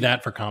have to do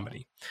that for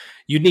comedy.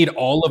 You'd need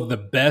all of the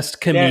best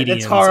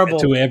comedians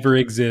to ever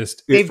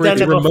exist. They've done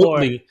it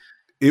before.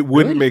 It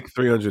wouldn't make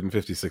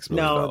 $356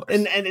 million. No,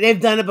 and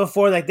they've done it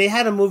before. Like they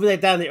had a movie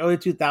like that in the early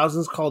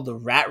 2000s called The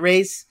Rat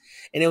Race,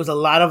 and it was a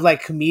lot of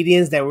like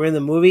comedians that were in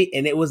the movie,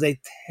 and it was a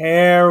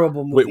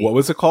terrible movie. Wait, what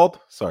was it called?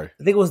 Sorry,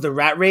 I think it was The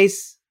Rat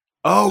Race.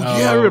 Oh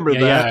yeah, I remember that.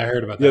 Yeah, I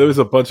heard about that. Yeah, there was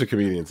a bunch of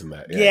comedians in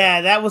that. Yeah,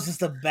 that was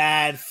just a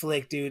bad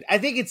flick, dude. I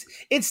think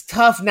it's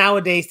tough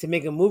nowadays to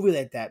make a movie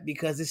like that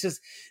because it's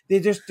just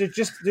there's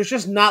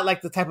just not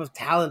like the type of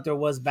talent there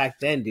was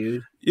back then,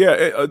 dude. Yeah,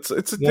 it's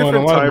a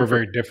different time. We're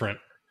very different.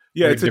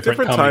 Yeah, it's a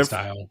different time.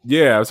 Style.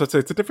 Yeah, I was about to say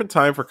it's a different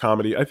time for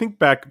comedy. I think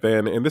back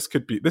then, and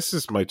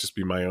this might just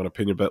be my own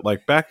opinion, but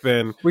like back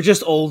then, we're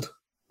just old.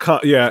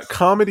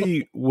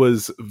 Comedy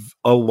was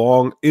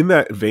in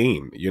that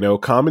vein.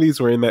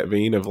 Comedies were in that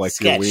vein of like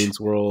your Wayne's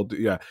World.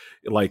 Yeah,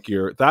 like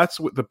that's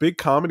what the big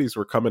comedies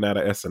were coming out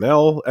of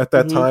SNL at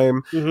that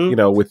time.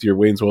 Mm-hmm. With your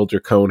Wayne's World,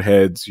 your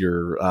Coneheads,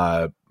 your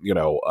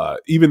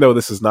even though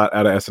this is not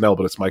out of SNL,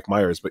 but it's Mike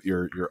Myers, but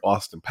your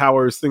Austin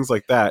Powers, things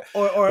like that,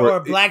 or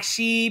Black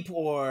Sheep,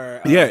 or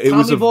it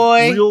was a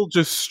Boy. Real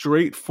just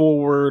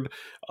straightforward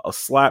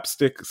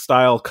slapstick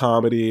style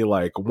comedy,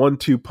 like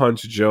 1-2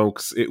 punch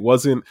jokes. It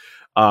wasn't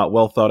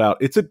well thought out.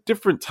 It's a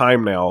different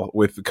time now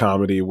with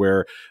comedy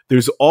where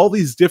there's all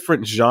these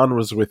different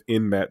genres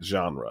within that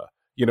genre.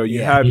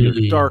 You have your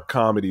dark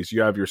comedies,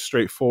 you have your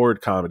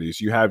straightforward comedies,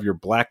 you have your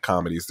black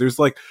comedies. There's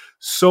like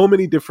so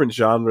many different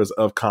genres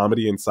of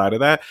comedy inside of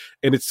that.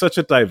 And it's such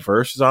a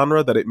diverse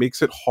genre that it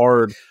makes it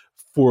hard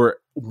for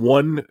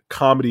one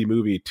comedy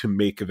movie to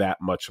make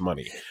that much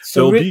money.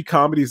 So there'll be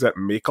comedies that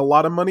make a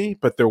lot of money,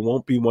 but there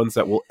won't be ones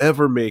that will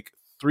ever make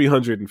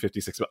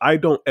 356. I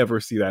don't ever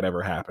see that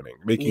ever happening,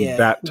 making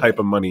that type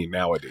of money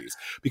nowadays,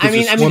 because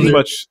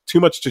there's too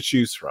much to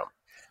choose from.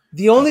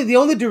 The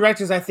only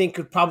directors I think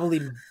could probably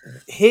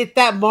hit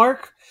that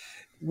mark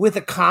with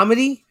a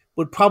comedy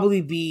would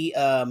probably be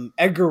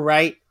Edgar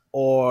Wright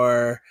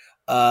or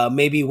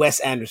maybe Wes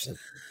Anderson.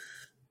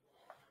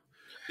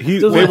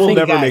 They will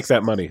never make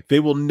that money. They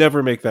will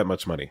never make that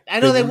much money. I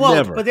know they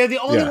won't, but they're the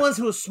only ones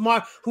who are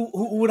smart, who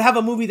would have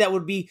a movie that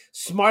would be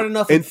smart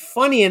enough and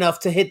funny enough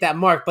to hit that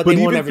mark, but they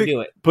won't ever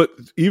do it. But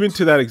even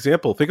to that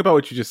example, think about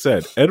what you just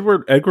said.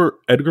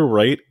 Edgar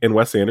Wright and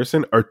Wes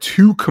Anderson are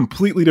two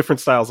completely different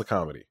styles of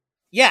comedy.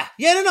 Yeah,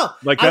 no.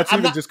 Like that's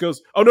just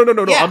goes. Oh no.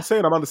 Yeah. I'm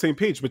saying I'm on the same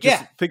page, but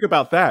just think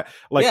about that.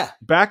 Like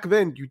back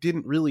then, you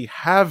didn't really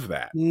have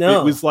that.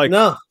 No, it was like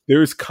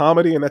there's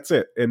comedy and that's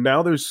it. And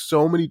now there's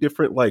so many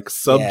different like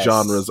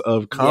subgenres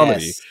of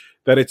comedy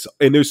that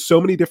there's so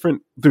many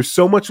different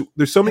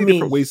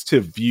different ways to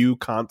view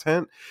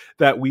content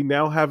that we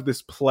now have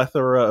this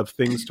plethora of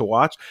things to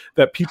watch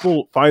that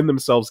people find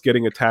themselves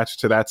getting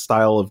attached to that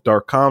style of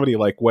dark comedy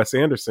like Wes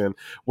Anderson,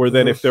 where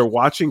then if they're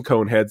watching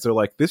Coneheads, they're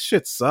like, this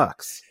shit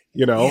sucks.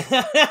 You know,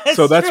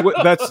 so that's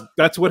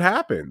what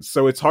happens.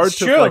 So it's hard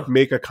to like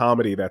make a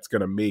comedy that's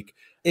going to make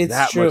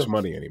much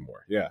money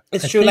anymore. Yeah,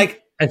 it's true.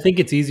 I think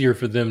it's easier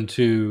for them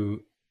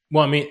to.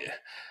 Well, I mean,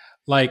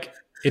 like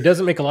it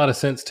doesn't make a lot of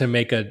sense to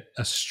make a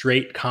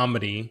straight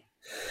comedy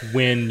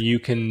when you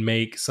can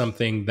make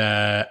something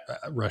that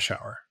Rush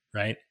Hour,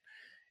 right?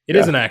 It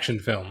is an action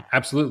film,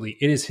 absolutely.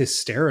 It is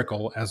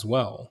hysterical as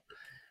well,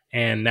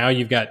 and now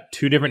you've got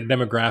two different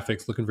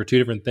demographics looking for two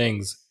different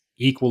things.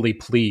 Equally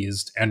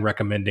pleased and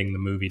recommending the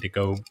movie to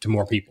go to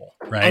more people,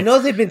 right? I know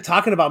they've been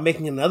talking about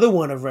making another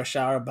one of Rush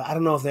Hour, but I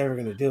don't know if they're ever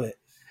going to do it.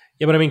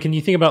 Yeah, but I mean, can you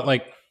think about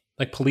like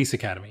Police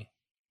Academy?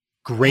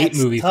 Great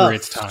movie for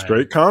its time.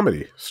 Straight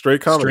comedy.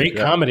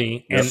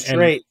 And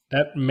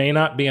that may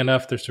not be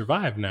enough to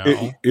survive now.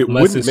 It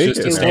unless it's just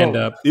a stand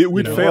up. It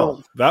would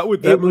fail.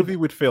 That movie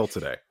would fail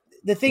today.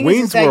 The thing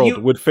Wayne's World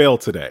would fail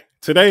today.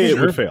 It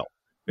would fail.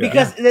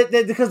 Because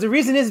the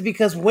reason is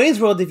because Wayne's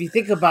World, if you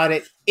think about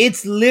it,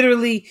 it's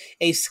literally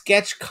a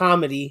sketch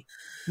comedy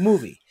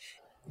movie.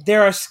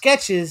 There are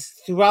sketches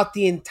throughout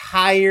the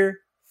entire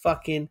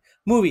fucking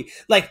movie.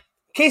 Like,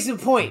 case in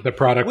point. The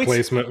product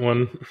placement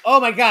one.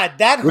 Oh my God.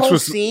 That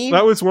scene.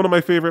 That was one of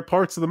my favorite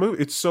parts of the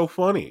movie. It's so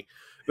funny.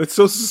 It's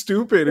so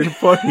stupid and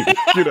funny.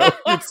 You know,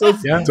 it's so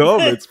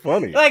dumb. It's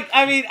funny. Like,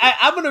 I mean,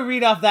 I'm going to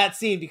read off that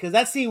scene because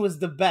that scene was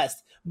the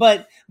best.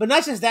 But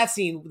not just that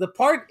scene, the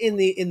part in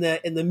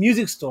the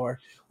music store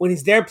when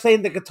he's there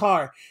playing the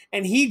guitar,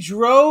 and he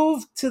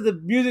drove to the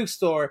music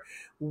store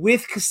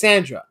with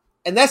Cassandra,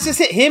 and that's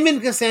just it, him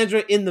and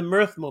Cassandra in the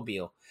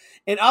Mirthmobile,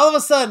 and all of a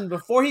sudden,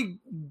 before he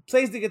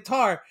plays the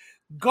guitar,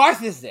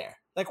 Garth is there.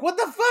 Like, what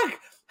the fuck?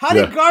 How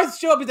did Garth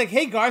show up? He's like,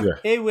 "Hey, Garth. Yeah.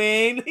 Hey,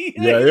 Wayne."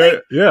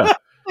 Yeah.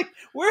 Like,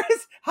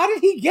 how did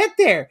he get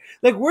there?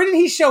 Like, where did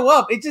he show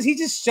up? He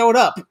just showed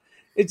up.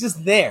 It's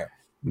just there.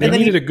 They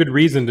needed a good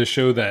reason to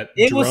show that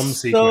drum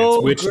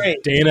sequence, which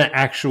Dana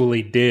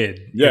actually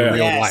did in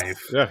real life.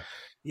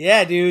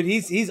 Yeah, dude,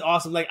 he's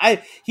awesome. Like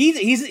I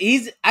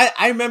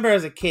remember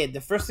as a kid,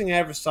 the first thing I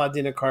ever saw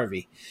Dana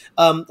Carvey.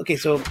 Okay,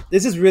 so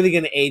this is really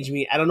gonna age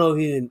me. I don't know if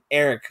even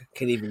Eric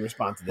can even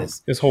respond to this.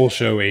 This whole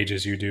show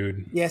ages you,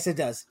 dude. Yes, it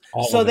does.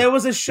 So there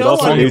was a show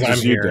on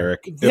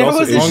Derek. As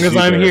long as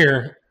I'm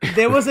here.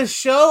 There was a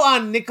show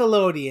on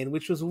Nickelodeon,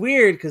 which was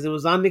weird because it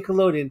was on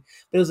Nickelodeon.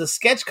 There was a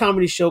sketch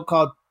comedy show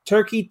called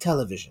Turkey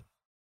Television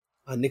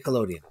on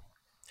Nickelodeon.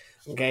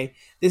 Okay,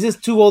 this is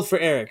too old for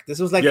Eric. This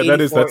was like 84,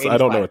 that's 85. I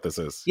don't know what this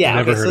is. Yeah,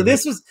 okay, so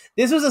this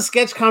was a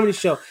sketch comedy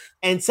show,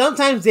 and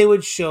sometimes they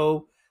would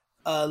show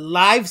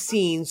live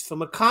scenes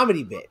from a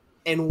comedy bit.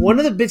 And one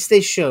of the bits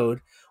they showed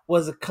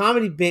was a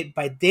comedy bit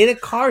by Dana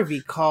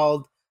Carvey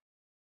called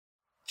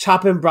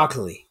 "Choppin'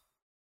 Broccoli."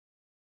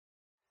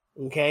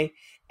 Okay,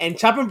 and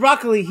Choppin'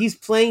 Broccoli, he's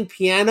playing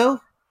piano.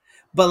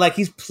 But like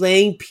he's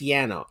playing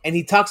piano, and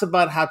he talks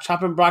about how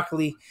chopping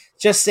broccoli,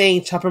 just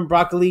saying chopping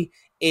broccoli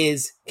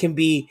can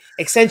be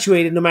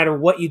accentuated no matter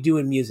what you do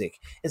in music.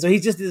 And so he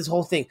just did this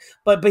whole thing.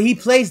 But he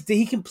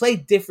can play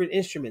different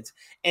instruments,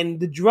 and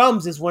the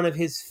drums is one of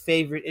his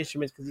favorite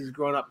instruments because he's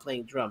grown up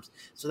playing drums.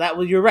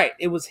 So you're right.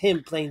 It was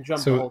him playing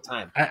drums the whole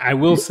time. I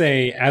will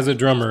say, as a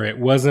drummer, it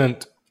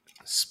wasn't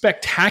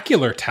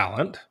spectacular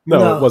talent.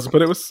 No, it wasn't.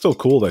 But it was still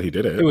cool that he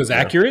did it. It was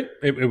accurate.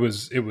 It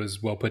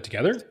was well put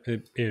together.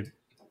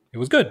 It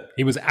was good.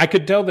 I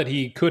could tell that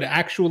he could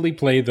actually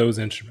play those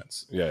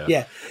instruments.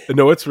 Yeah.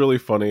 No, it's really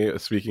funny.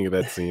 Speaking of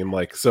that scene,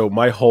 like, so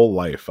my whole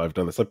life I've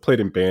done this. I've played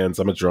in bands.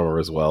 I'm a drummer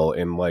as well.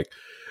 And like,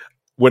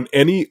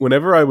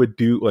 whenever I would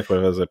do, like, when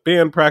I was at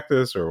band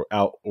practice or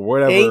out or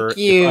whatever,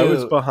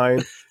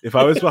 if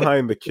I was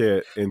behind the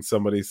kit and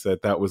somebody said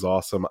that was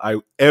awesome, I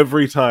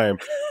every time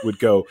would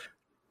go,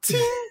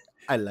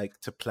 I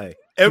like to play.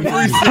 Every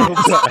single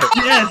time.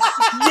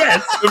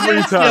 Yes.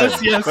 Every time.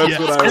 Yes.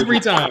 Every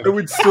time. I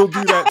would still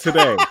do that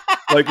today.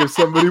 Like, if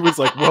somebody was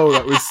like, whoa,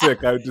 that was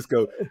sick, I would just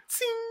go,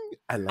 ting,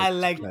 I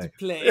like to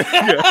play. What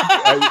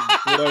I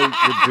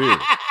would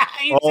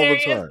do all the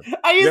time.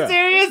 Are you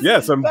serious?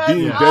 Yes, I'm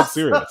being dead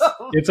serious.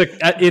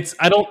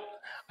 I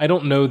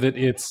don't know that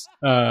it's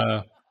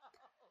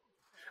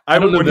I I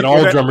don't know that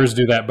all drummers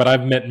do that, but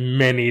I've met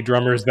many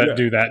drummers that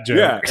do that joke.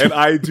 Yeah, and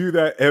I do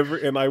that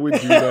and I would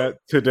do that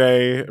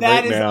today.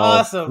 That is now.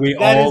 awesome. We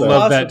all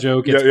love that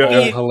joke. It's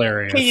all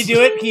hilarious. Can you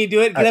do it? Can you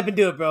do it? Get up and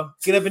do it, bro.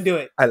 Get up and do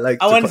it. I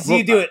want to see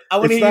you do it. I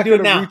want to hear you do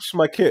it now. Reach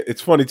my kit.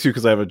 It's funny too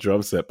because I have a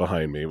drum set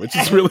behind me, which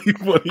is really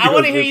funny. I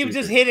want to hear you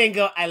just hit it and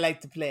go. I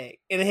like to play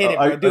and hit it,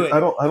 bro. Do it. I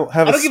don't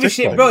have. I don't give a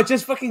shit, bro.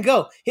 Just fucking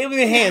go. Hit it with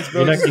your hands,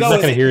 bro. He's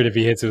not gonna hear it if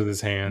he hits it with his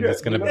hand.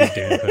 It's gonna be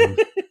dampened.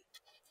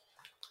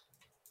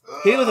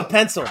 Hit it with a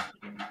pencil.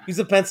 Use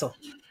a pencil.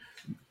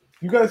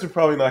 You guys are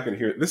probably not going to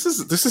hear it. This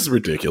is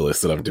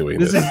ridiculous that I'm doing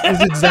this. This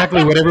is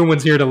exactly what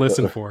everyone's here to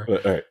listen for. All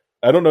right.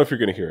 I don't know if you're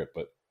going to hear it,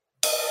 but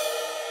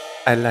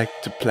I like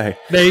to play.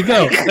 There you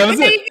go. That was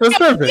it. It was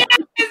perfect. Yes!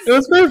 It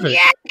was perfect.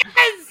 Yes!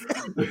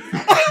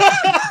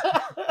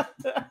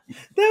 That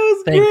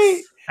was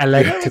great. I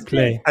like to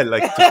play. I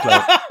like to play.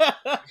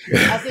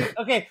 I think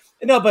okay.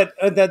 No, but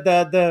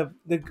the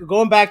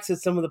going back to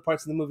some of the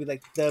parts of the movie,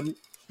 like the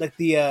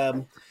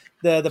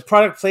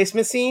product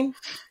placement scene.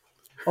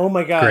 Oh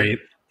my god! Great.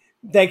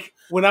 Like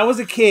when I was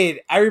a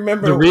kid, I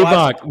remember the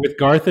Reebok with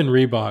Garth and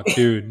Reebok,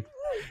 dude.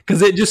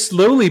 Because it just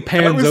slowly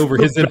pans over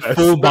his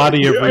full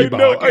body of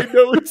Reebok. I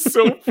know, it's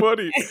so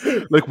funny.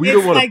 Like we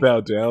don't want to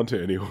bow down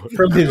to anyone.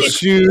 From his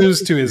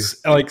shoes to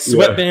his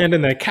sweatband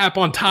and the cap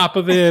on top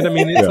of it. I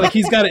mean, it's like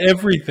he's got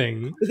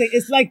everything.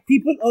 It's like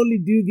people only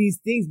do these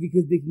things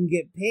because they can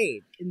get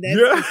paid, and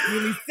that's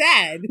really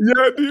sad.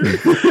 Yeah, dude,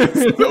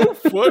 it's so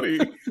funny.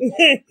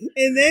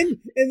 and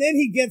then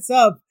he gets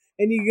up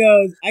and he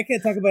goes, "I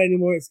can't talk about it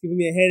anymore. It's giving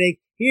me a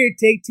headache. Here,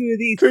 take two of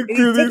these."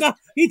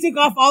 He took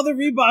off all the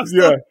Reebok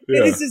stuff,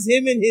 and it's just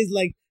him in his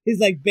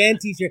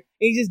band t-shirt.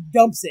 And he just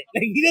dumps it.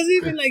 Like he doesn't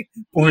even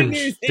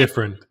orange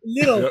different,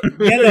 little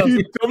yellow.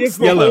 He dumps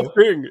the whole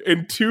thing,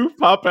 and two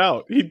pop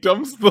out. He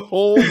dumps the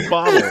whole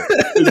bottle,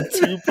 and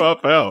two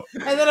pop out.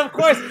 And then, of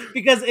course,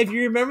 because if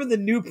you remember the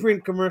new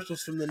print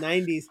commercials from the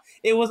 '90s,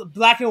 it was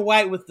black and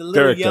white with the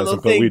little Derek yellow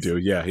doesn't, things. But we do,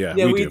 yeah,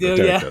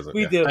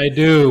 we do. I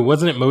do.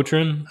 Wasn't it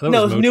Motrin?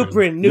 No, it was New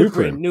Print.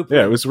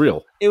 Yeah, it was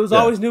real. It was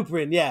always New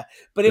Print,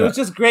 but it was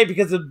just great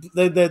because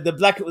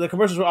the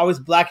commercials were always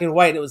black and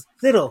white. And it was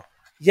little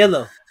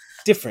yellow,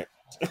 different.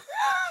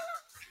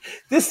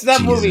 This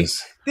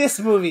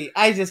movie,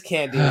 I just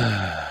can't do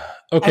it.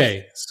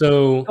 Okay,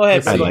 so go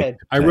ahead.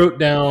 I wrote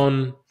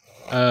down.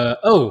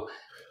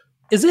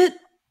 Is it?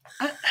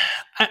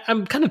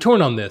 I'm kind of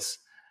torn on this.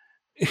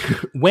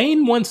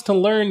 Wayne wants to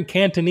learn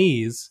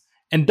Cantonese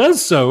and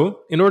does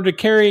so in order to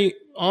carry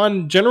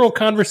on general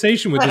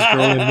conversation with this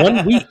girl in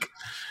 1 week.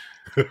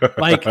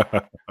 Like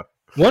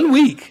 1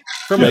 week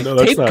from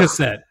tape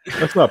cassette.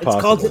 That's not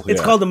possible.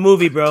 It's called a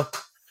movie, bro.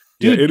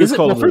 Dude, it is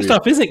called first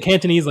off, isn't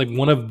Cantonese like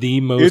one of the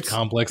most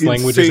complex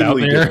languages out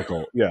there?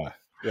 Difficult.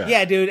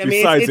 Yeah, dude. I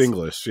mean, besides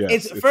English,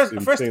 it's first.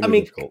 I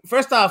mean,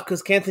 first off,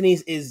 because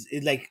Cantonese is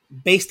like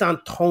based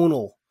on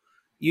tonal.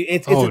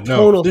 It's a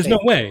tonal. There's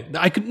no way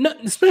I could not,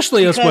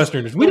 especially us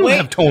Westerners. We don't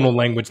have tonal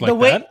language like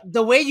that.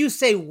 The way you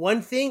say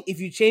one thing, if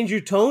you change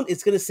your tone,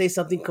 it's going to say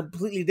something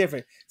completely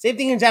different. Same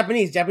thing in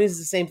Japanese. Japanese is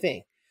the same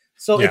thing.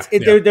 So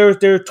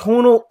there are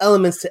tonal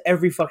elements to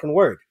every fucking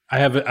word. I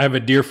have a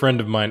dear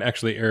friend of mine.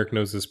 Actually, Eric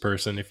knows this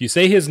person. If you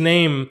say his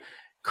name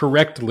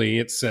correctly,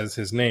 it says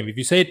his name. If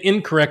you say it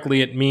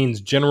incorrectly, it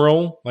means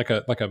general, like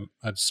a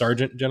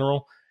sergeant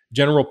general.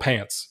 General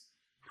Pants.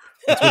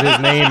 That's what his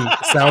name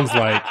sounds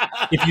like.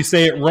 If you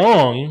say it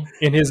wrong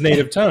in his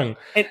native tongue,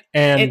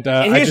 and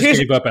I just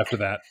gave up after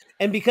that.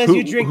 And because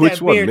you drink that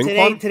beer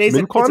today's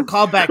it's a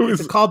callback.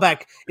 It's a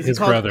callback. It's his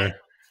brother.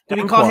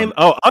 Do we call him?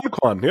 Oh,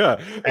 Anquan, yeah.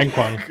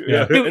 Anquan,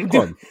 yeah.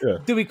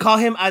 Do we call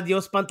him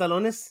Adios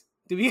Pantalones?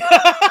 Do we?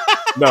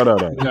 No. No,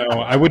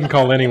 I wouldn't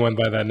call anyone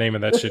by that name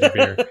of that shitty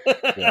beer.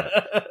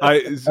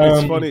 It's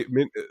funny,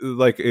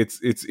 like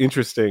it's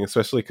interesting,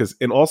 especially because,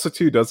 and also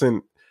too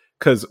doesn't.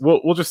 Because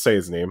we'll just say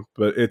his name,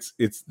 but it's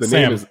the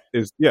Sam. name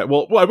is yeah.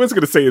 Well, I was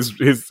going to say his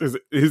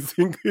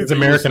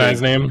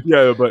Americanized name.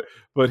 Yeah,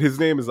 but his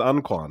name is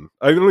Anquan.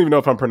 I don't even know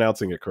if I'm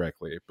pronouncing it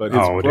correctly. But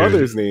his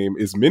brother's name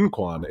is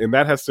Minquan, and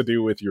that has to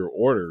do with your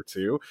order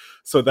too.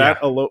 So that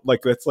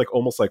that's like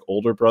almost like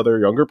older brother,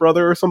 younger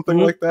brother, or something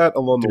like that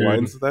along the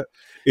lines of that.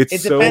 It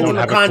depends on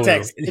the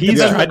context. He's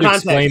tried to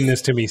explain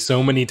this to me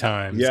so many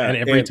times, and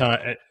every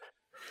time.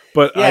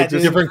 But I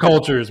just different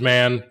cultures,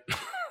 man.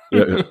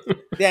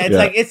 It's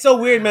like it's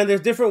so weird, man. There's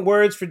different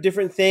words for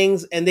different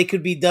things, and they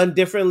could be done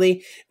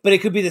differently, but it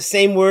could be the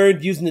same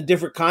word used in a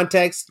different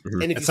context.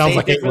 And if it sounds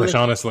like English,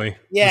 honestly.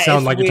 Yeah, it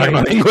sounds like you're talking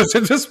about English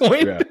at this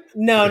point. Yeah.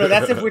 No,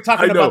 that's if we're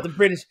talking about the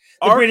British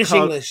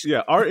English.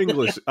 Yeah, our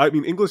English. I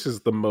mean, English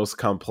is the most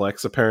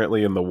complex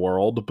apparently in the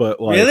world,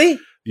 but like, really,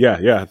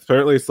 yeah.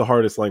 Apparently, it's the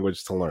hardest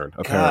language to learn.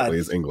 Apparently,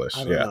 is English.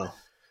 I don't know.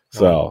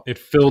 So it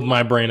filled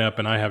my brain up,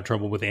 and I have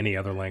trouble with any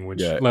other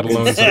language, let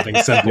alone something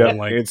simple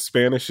like. And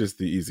Spanish is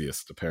the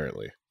easiest,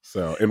 apparently.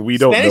 So, and we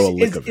don't know a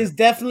lick of it. Is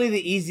definitely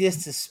the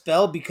easiest to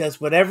spell because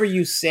whatever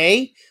you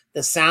say,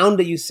 the sound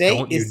that you say.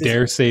 Don't you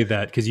dare say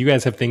that, because you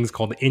guys have things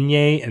called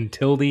inye and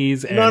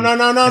tildes. And, no.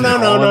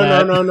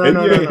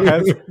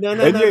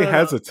 Enye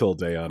has a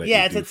tilde on it.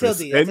 Yeah, it's a tilde.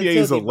 Enye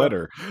is a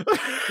letter.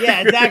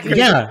 Yeah, exactly.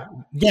 Yeah.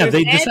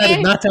 They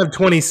decided not to have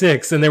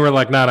 26, and they were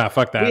like, nah,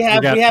 fuck that. We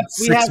got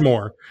six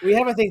more. We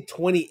have, I think,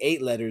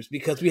 28 letters,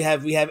 because we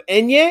have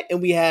enye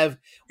and we have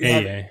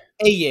eye.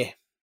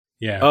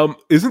 Yeah.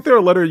 Isn't there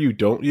a letter you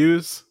don't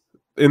use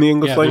in the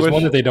English language? There's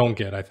one that they don't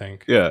get, I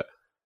think. Yeah.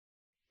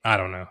 I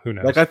don't know. Who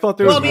knows? Like, I thought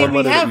there was one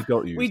letter that you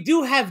don't use. We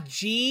do have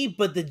G,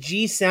 but the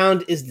G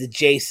sound is the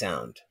J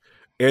sound.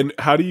 And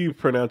how do you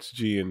pronounce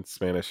G in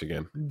Spanish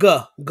again? G.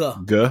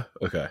 G?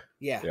 Okay.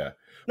 Yeah.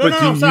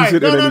 No, sorry.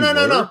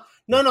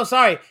 No,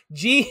 sorry.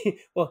 G.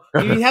 Well,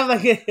 you have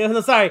like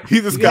no, sorry.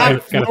 He's this guy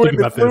fluent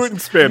in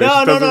Spanish.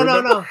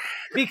 No.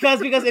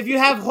 Because if you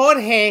have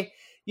Jorge,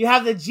 you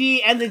have the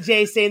G and the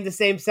J saying the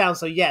same sound.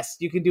 So yes,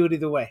 you can do it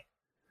either way.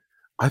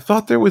 I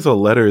thought there was a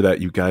letter that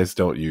you guys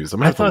don't use.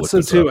 I thought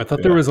so too. I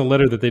thought there was a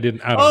letter that they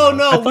didn't.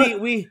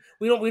 We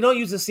don't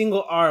use a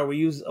single R.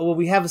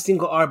 We have a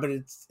single R, but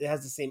it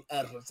has the same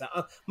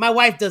sound. My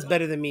wife does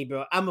better than me,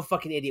 bro. I'm a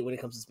fucking idiot when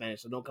it comes to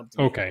Spanish, so don't come to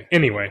me. Okay.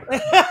 Anyway,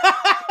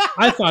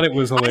 I thought it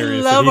was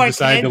hilarious that he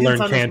decided to learn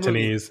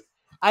Cantonese.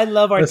 I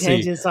love our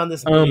tangents on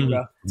this movie,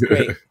 bro. It's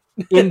great.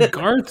 In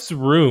Garth's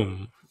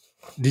room,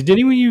 did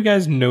any of you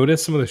guys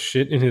notice some of the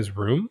shit in his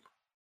room?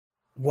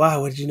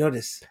 Wow, what did you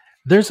notice?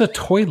 There's a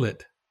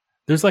toilet.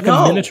 There's like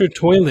a miniature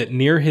toilet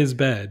near his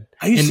bed.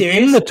 Are you serious?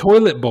 In the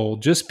toilet bowl,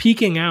 just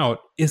peeking out,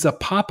 is a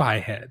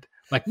Popeye head.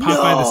 Like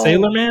Popeye the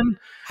Sailor Man.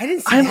 I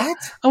didn't see that.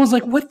 I was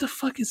like, what the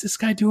fuck is this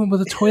guy doing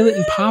with a toilet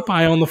and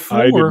Popeye on the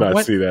floor? I did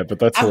not see that, but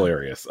that's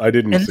hilarious. I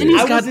didn't see it. And then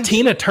he's got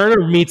Tina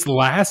Turner meets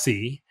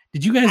Lassie.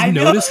 Did you guys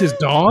notice his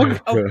dog?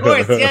 Of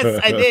course,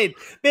 yes, I did.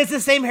 But it's the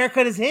same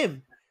haircut as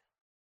him.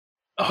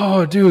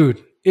 Oh,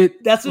 dude.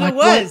 That's what it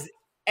was.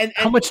 And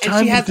how much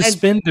time did you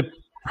spend to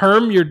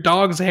perm your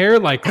dog's hair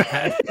like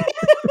that?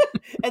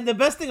 And the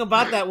best thing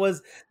about that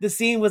was the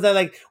scene was that,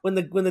 like, when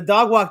the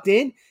dog walked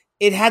in,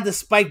 it had the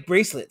spiked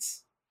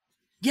bracelets.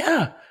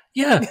 Yeah,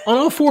 on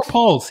all four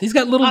paws. He's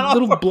got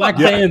little black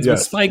bands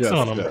with spikes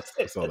on them. Yes,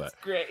 I saw that. That's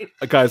great.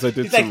 Guys, I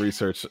did some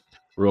research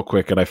real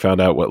quick, and I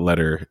found out what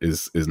letter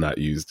is not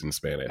used in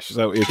Spanish.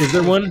 So is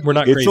there one? We're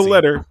not. It's crazy. a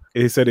letter.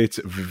 He said it's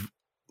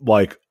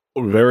like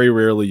very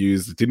rarely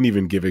used. It didn't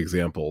even give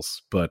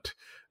examples, but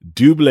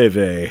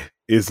W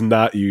is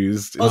not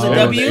used. Oh, the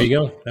W. There you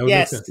go. That would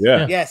make sense.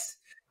 Yes.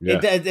 Yeah.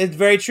 It's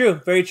very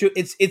true. Very true.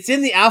 It's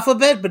in the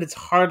alphabet, but it's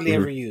hardly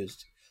ever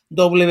used.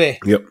 W.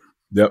 Yep.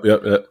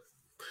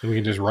 We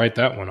can just write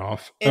that one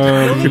off. I'll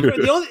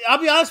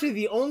be honest with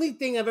you. The only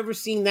thing I've ever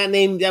seen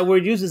that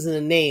word used is in a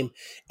name,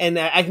 and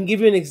I can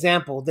give you an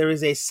example. There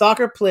is a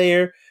soccer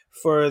player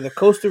for the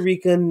Costa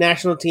Rican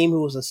national team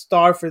who was a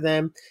star for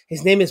them.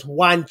 His name is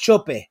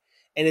Wanchope,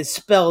 and it's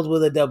spelled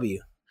with a W.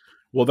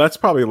 Well, that's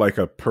probably like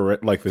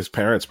his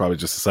parents probably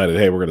just decided,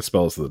 hey, we're going to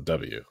spell this with a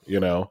W, you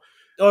know?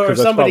 Or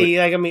somebody,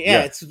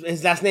 it's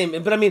his last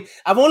name. But I mean,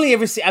 I've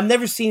never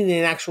seen it in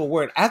an actual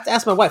word. I have to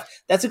ask my wife.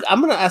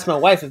 I'm going to ask my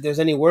wife if there's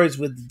any words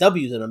with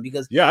W's in them,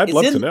 because I'd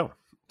love to know.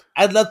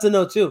 I'd love to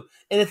know too.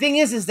 And the thing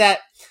is that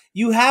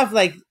you have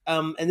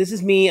and this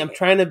is me. I'm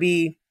trying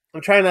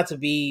not to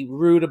be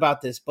rude about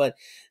this, but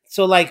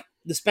so like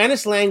the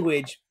Spanish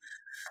language,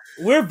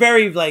 we're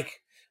very in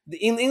the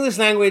English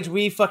language,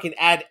 we fucking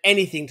add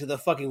anything to the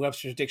fucking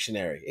Webster's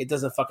dictionary. It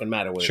doesn't fucking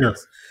matter what it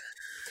is.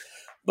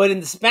 But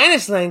in the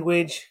Spanish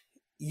language,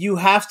 you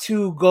have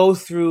to go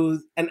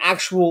through an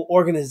actual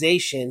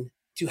organization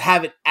to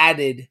have it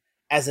added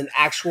as an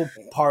actual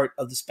part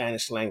of the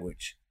Spanish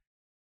language.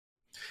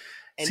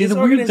 And see, the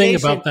weird thing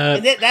about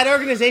that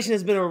organization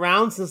has been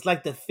around since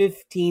like the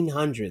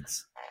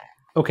 1500s.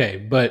 Okay,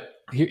 but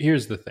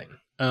here's the thing.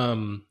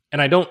 And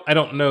I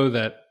don't know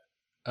that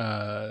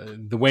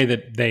the way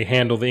that they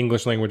handle the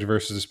English language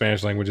versus the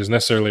Spanish language is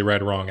necessarily right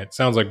or wrong. It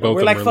sounds like both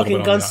of them are fucking a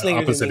little bit on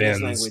gunslingers opposite in the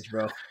English ends. language,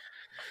 bro.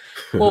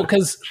 Well,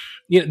 because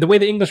the way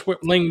the English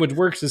language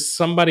works is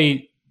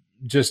somebody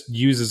just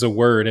uses a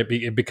word,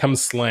 it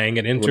becomes slang,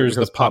 it enters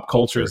the pop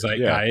culture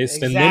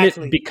zeitgeist, and then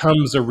it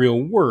becomes a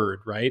real word,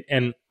 right?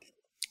 And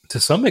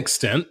to some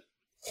extent,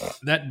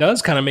 that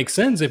does kind of make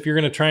sense. If you're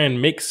going to try and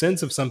make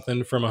sense of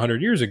something from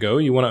 100 years ago,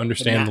 you want to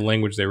understand the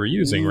language they were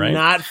using, right?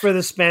 Not for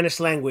the Spanish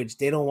language.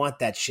 They don't want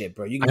that shit,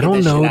 bro. I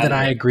don't know that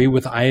I agree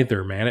with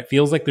either, man. It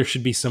feels like there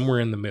should be somewhere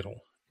in the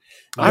middle.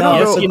 I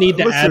don't know. You need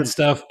to add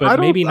stuff, but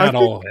maybe not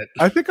all of it.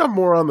 I think I'm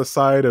more on the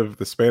side of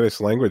the Spanish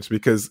language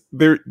because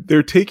they're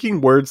taking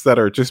words that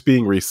are just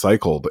being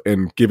recycled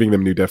and giving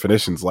them new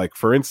definitions. Like,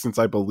 for instance,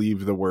 I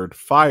believe the word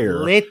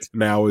fire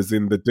now is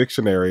in the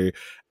dictionary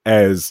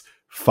as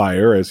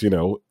fire, as,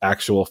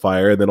 actual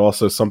fire, and then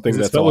also something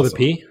that's spelled awesome.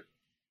 with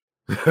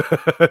a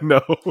P?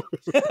 No.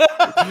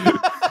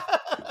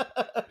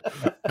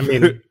 I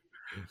mean,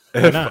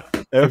 why not?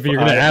 If you're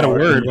going to add a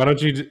word, why don't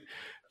you...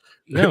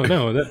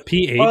 No, that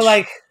PH. Or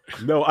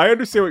no, I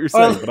understand what you're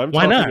saying, but I'm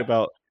talking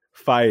about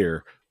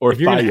fire Or if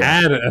you're going to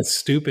add a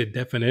stupid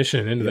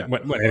definition into that,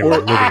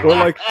 or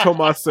like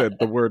Tomas said,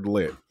 the word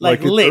lit,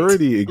 like lit, it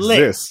already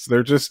exists.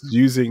 They're just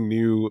using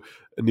new.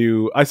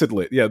 I said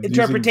lit, yeah.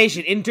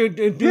 Interpretation,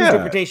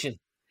 interpretation.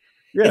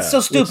 Yeah, it's so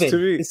stupid.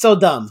 It's so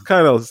dumb.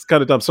 It's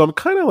kind of dumb. So I'm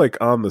kind of like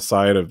on the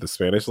side of the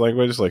Spanish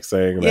language, like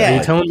saying that. Are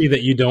you telling me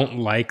that you don't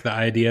like the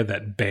idea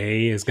that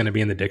 "bay" is going to be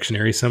in the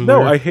dictionary somewhere?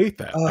 No, I hate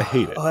that. I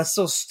hate it. Oh, that's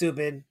so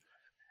stupid.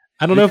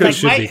 I don't know if it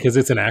should be because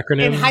it's an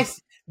acronym.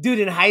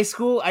 In high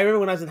school, I remember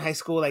when I was in high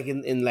school, like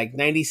in like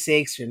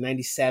 96 or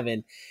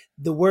 97,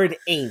 the word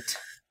 "ain't,"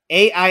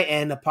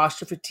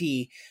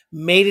 AIN''T,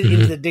 made it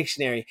into the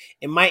dictionary.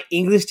 And my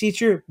English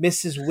teacher,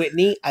 Mrs.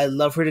 Whitney, I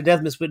love her to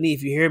death. Miss Whitney,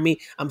 if you hear me,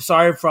 I'm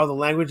sorry for all the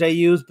language I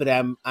use, but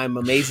I'm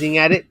amazing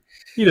at it.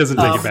 He doesn't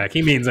take it back.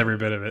 He means every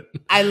bit of it.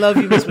 I love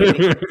you, Miss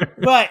Whitney.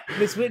 But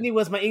Miss Whitney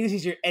was my English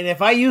teacher, and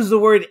if I use the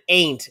word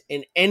 "ain't"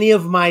 in any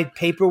of my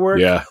paperwork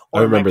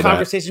or my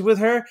conversations with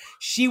her,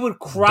 she would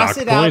cross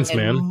it out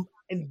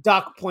and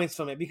dock points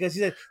from it because she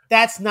said,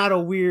 that's not a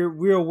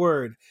real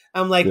word.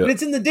 I'm like, but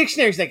it's in the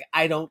dictionary. She's like,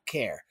 I don't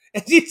care.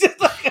 And she's just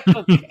like,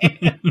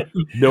 okay.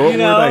 Know what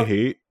word I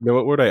hate? Know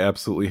what word I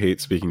absolutely hate?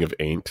 Speaking of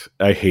 "ain't,"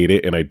 I hate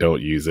it and I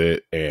don't use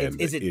it.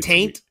 And is it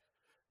taint?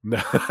 No,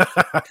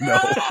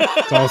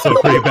 it's also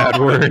a pretty bad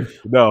word.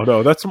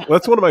 No, that's one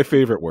of my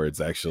favorite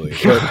words actually.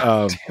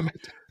 But, damn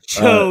it,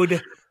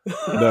 chode.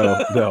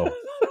 No.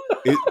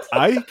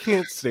 I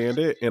can't stand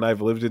it, and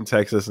I've lived in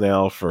Texas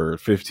now for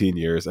 15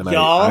 years, and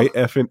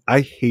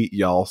I hate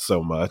y'all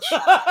so much.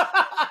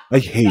 I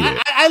hate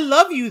it. I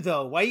love you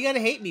though. Why you gotta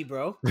hate me,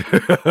 bro?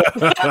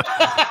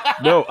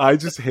 No, I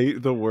just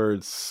hate the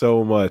word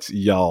so much,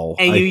 y'all.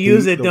 And you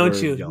use it, don't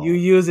you? Y'all. You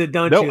use it,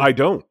 don't you? No, I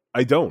don't.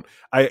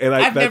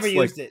 I've never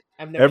used it.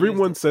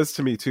 Everyone says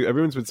to me too.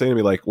 Everyone's been saying to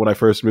me, like when I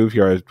first moved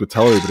here, I would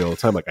tell everybody all the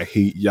time, like I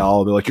hate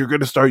y'all. And they're like, you're going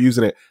to start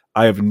using it.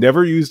 I have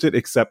never used it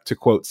except to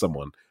quote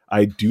someone.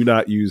 I do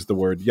not use the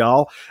word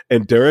y'all.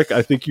 And Derek,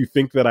 I think you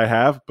think that I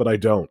have, but I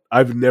don't.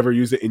 I've never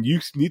used it, and you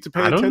need to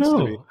pay attention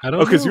to me. I don't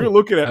know. Because you're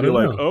looking at me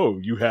like, oh,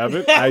 you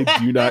haven't? I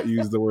do not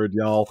use the word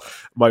y'all.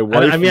 My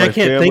wife. I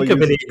can't think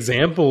of any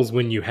examples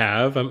when you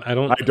have. I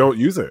don't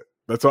use it.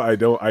 That's why I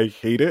don't. I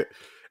hate it.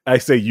 I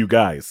say you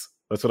guys.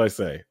 That's what I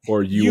say.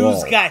 Or you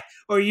all. Guy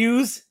or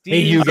use.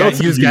 You guys.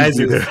 Use.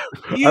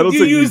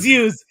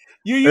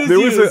 You use.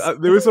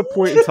 There was a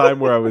point in time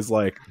where I was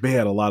like,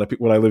 man, a lot of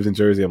people. When I lived in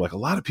Jersey, I'm like, a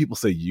lot of people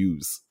say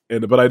use,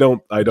 but I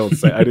don't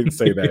say. I didn't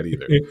say that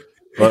either.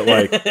 But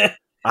like,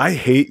 I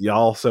hate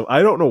y'all. So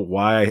I don't know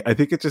why. I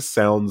think it just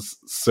sounds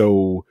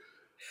so.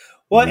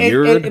 Well,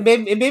 weird. And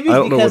maybe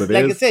it's because,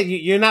 like I said,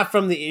 you're not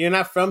from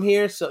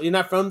here, so you're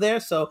not from there.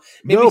 So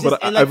maybe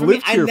I've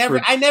lived here for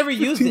I never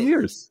used it.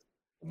 Years.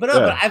 But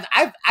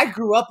I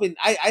grew up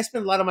I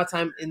spent a lot of my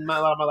time a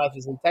lot of my life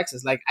is in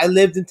Texas. Like I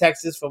lived in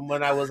Texas from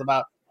when I was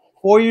about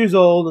 4 years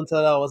old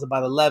until I was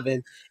about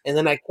 11, and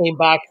then I came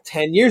back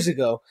 10 years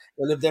ago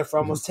and lived there for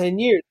almost 10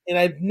 years.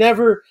 And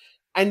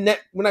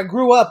when I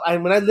grew up,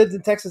 when I lived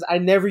in Texas, I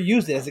never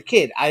used it as a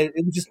kid.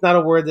 It was just not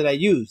a word that I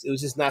used. It was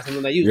just not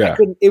something I used. Yeah.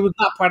 It was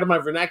not part of my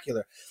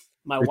vernacular.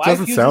 My wife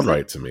doesn't sound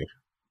right to me.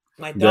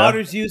 My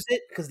daughters use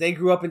it because they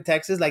grew up in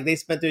Texas. Like they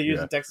spent their years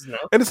in Texas now.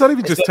 And it's not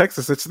even just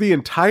Texas. It's the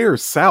entire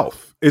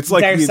South. It's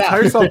like the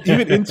entire South,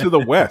 even into the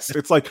West.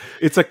 It's like,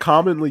 it's a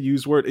commonly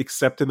used word,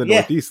 except in the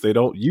Northeast. They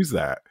don't use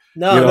that.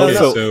 No.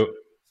 So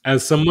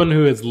as someone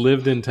who has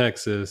lived in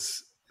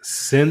Texas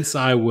since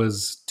I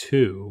was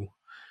 2,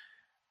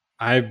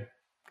 I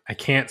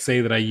can't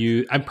say that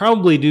I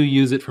probably do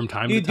use it from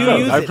time to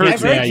time. I've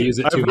heard I use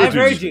it too much. I've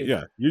heard you.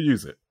 Yeah, you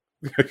use it.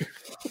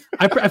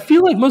 I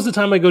feel like most of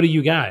the time I go to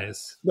you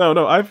guys.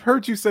 No, I've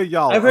heard you say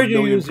y'all. I've heard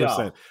you use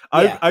y'all.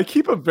 I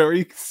keep a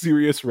very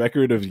serious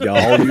record of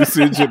y'all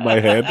usage in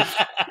my head.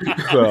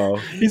 So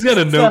he's got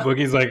a notebook.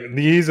 He's like,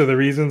 these are the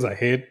reasons I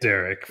hate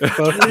Derek.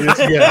 Fuck this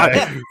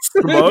guy.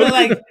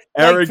 Smug,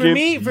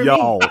 arrogant,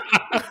 y'all.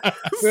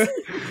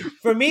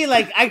 For me,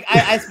 like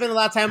I spent a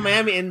lot of time in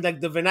Miami, and like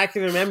the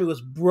vernacular in Miami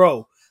was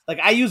bro. Like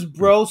I use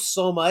bro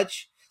so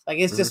much. Like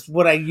it's just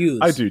what I use.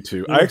 I do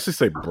too. I actually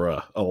say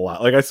bruh a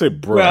lot. Like I say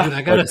bruh. Dude,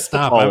 I gotta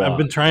stop. I've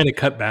been trying to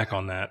cut back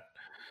on that.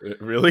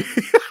 Really?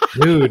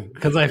 Dude,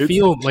 because I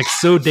feel like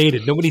so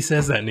dated. Nobody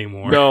says that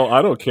anymore. No,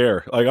 I don't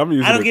care. Like I'm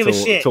using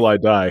it till I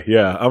die.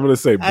 Yeah, I'm gonna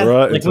say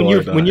bruh like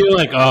when you're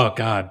like, oh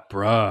god,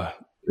 bruh.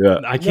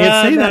 Yeah, I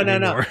can't say that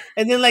anymore.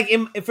 And then like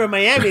for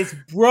Miami, it's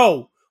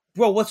bro.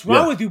 Bro, what's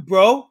wrong with you,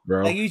 bro?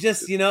 Like you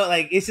just,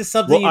 like it's just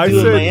something you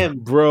do in Miami.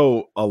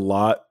 Bro, a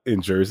lot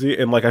in Jersey,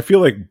 and like I feel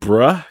like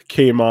bruh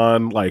came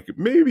on like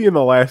maybe in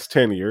the last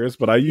 10 years,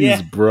 but I use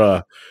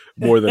bruh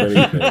more than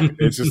anything.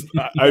 It's just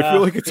I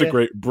feel like it's a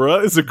great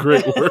bruh is a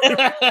great word.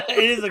 It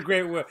is a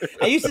great word.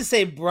 I used to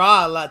say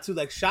brah a lot too,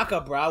 like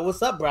shaka brah.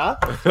 What's up, brah?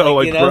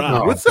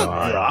 Brah. What's up,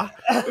 brah?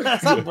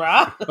 What's up,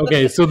 brah?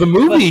 Okay, so the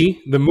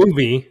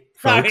movie.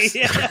 Folks.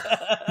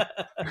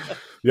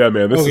 Yeah,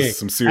 man, this is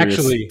some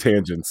serious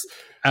tangents.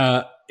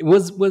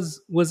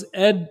 Was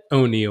Ed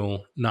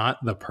O'Neill not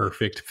the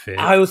perfect fit?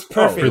 I was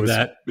perfect for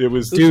that. It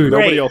was, dude.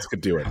 Nobody else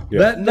could do it. Yeah.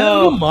 That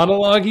little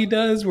monologue he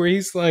does, where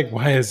he's like,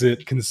 "Why is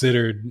it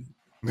considered?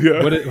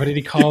 Yeah. What did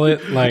he call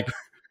it? Like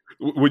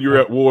when you're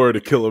at war, to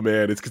kill a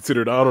man, it's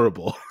considered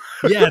honorable."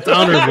 Yeah, it's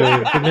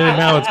honorable, but then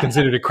now it's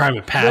considered a crime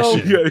of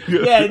passion. No.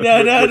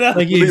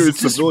 Like he's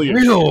just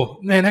real,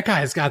 man. That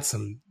guy's got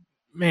some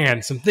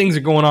things are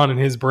going on in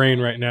his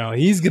brain right now.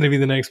 He's going to be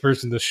the next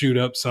person to shoot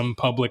up some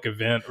public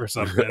event or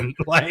something.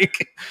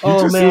 Like,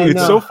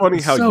 it's so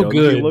funny how young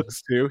good. he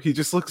looks too. He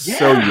just looks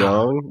so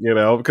young,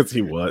 because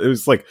it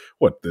was like,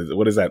 what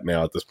is that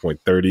now at this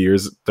point?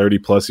 30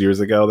 plus years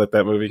ago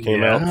that movie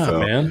came out. So.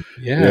 Man.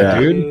 Yeah,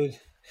 dude.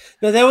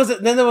 No, there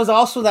was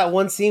also that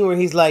one scene where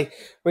he's like,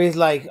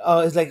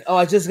 oh,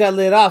 I just got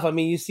lit off. I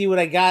mean, you see what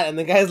I got, and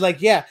the guy's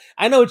like, yeah,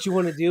 I know what you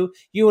want to do.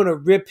 You want to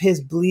rip his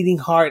bleeding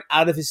heart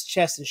out of his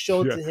chest and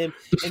show it to him,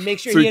 and make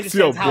sure he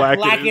understands how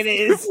black it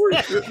is.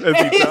 As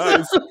he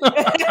dies,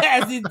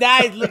 as he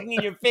dies, looking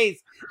in your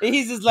face, and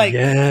he's just like,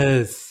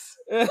 yes,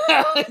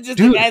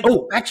 dude.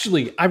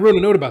 Actually, I wrote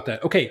a note about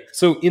that. Okay,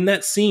 so in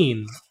that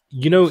scene,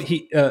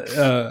 he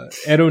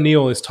Ed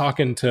O'Neill is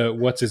talking to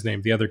what's his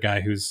name, the other guy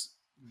who's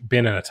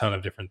been in a ton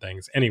of different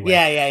things. Anyway.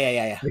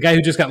 Yeah. The guy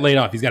who just got laid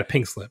off, he's got a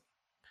pink slip.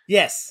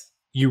 Yes.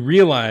 You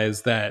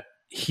realize that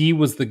he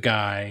was the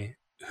guy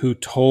who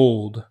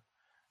told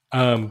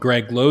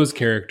Greg Lowe's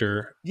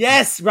character.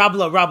 Yes, Rob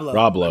Lowe.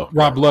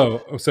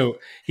 So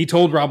he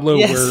told Rob Lowe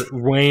where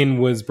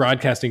Wayne was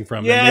broadcasting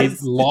from. And they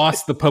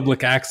lost the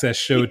public access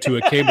show to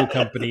a cable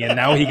company, and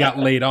now he got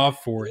laid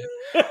off for it.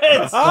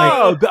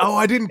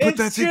 I didn't put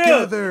that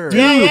together. Dude,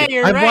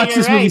 I've watched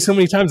this movie so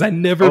many times. I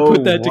never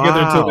put that together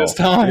until this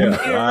time.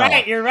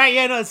 Yeah, you're right.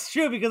 Yeah, no, it's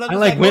true because I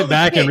went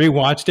back and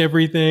rewatched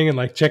everything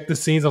and checked the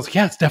scenes. I was like,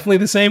 yeah, it's definitely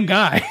the same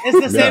guy.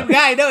 It's the same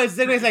guy. No, it's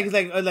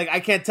like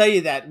I can't tell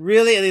you that.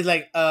 Really? And he's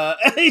like,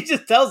 he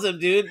just tells him,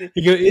 dude.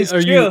 He goes,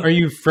 are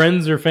you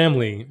friends or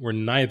family? We're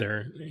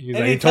neither. He's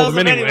like, he told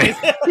him anyway.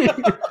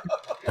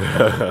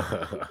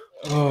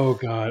 Oh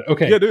God.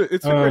 Okay. Yeah, dude,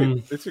 it's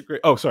a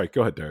great. Oh, sorry.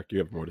 Go ahead, Derek. You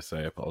have more to say.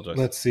 I apologize.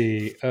 Let's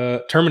see.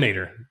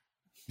 Terminator.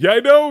 Yeah, I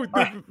know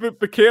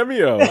the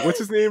cameo. What's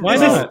his name? Why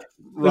not?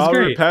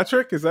 Robert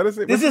Patrick. Is that his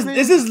name? This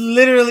is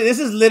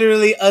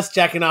literally us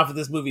jacking off of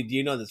this movie. Do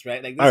you know this,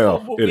 right? Like, this I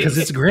know because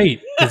it's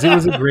great. Because it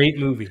was a great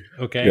movie.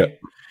 Okay. Yeah.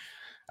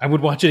 I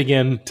would watch it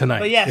again tonight.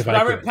 But yes,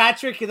 Robert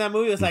Patrick in that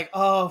movie was like,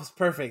 oh, it's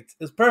perfect.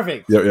 It's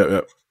perfect.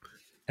 Yeah.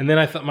 And then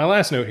I thought my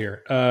last note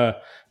here,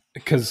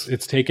 because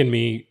it's taken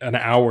me an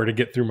hour to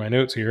get through my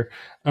notes here.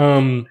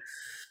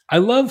 I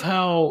love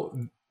how,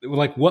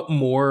 what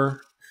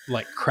more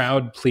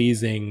crowd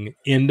pleasing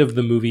end of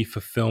the movie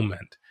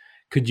fulfillment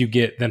could you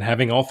get than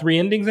having all three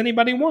endings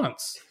anybody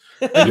wants?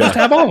 Just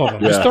have all of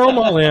them. Just throw them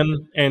all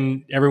in,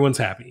 and everyone's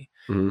happy.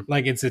 Mm-hmm.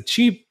 It's a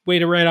cheap way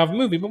to write off a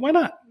movie, but why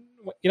not?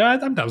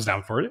 I was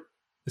down for it.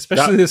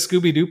 Especially the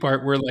Scooby-Doo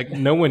part where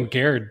no one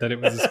cared that it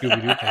was a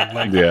Scooby-Doo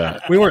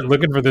thing. We weren't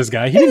looking for this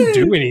guy. He didn't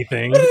do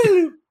anything.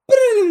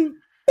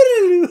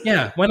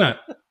 Yeah, why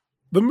not?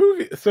 The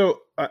movie. So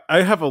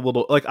I have a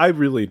little, I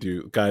really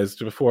do, guys,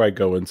 before I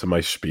go into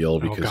my spiel,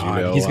 because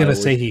he's going to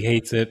say he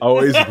hates it.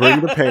 Always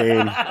bring the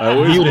pain. I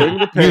always bring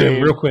the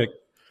pain. Real quick.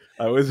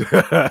 I always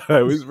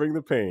bring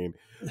the pain.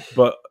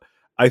 But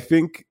I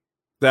think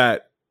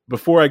that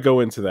before I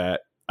go into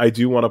that, I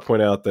do want to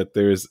point out that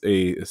there's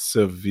a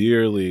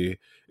severely,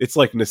 it's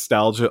like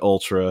nostalgia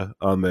ultra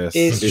on this.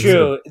 It's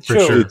true.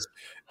 Sure.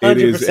 It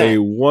is a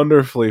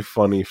wonderfully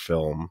funny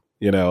film.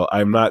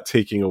 I'm not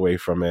taking away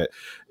from it.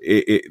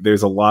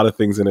 There's a lot of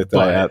things in it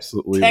that I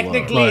absolutely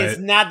technically love. It's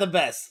not the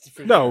best.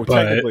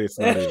 Technically it's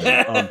not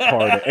even on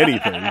par to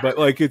anything. But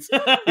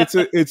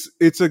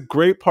it's a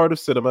great part of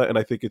cinema, and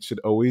I think it should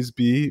always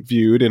be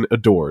viewed and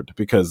adored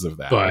because of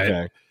that.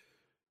 Okay,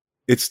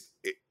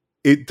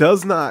 it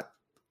does not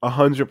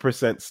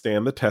 100%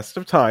 stand the test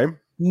of time.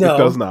 No, it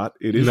does not.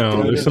 It is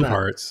there's some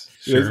parts.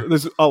 Sure.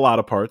 There's a lot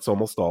of parts,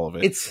 almost all of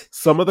it. It's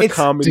some of the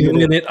comedy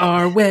doing it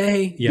our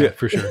way. Yeah,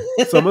 for sure.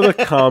 Some of the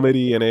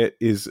comedy in it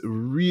is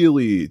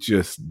really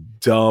just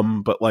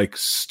dumb, but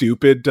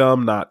stupid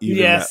dumb, not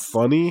even that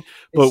funny.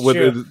 But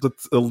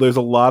there's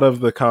a lot of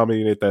the comedy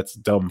in it that's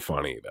dumb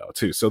funny though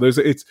too. So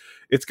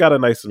it's got a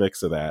nice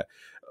mix of that.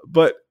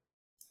 But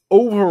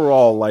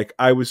overall,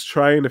 I was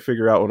trying to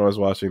figure out when I was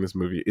watching this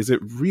movie,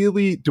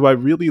 do I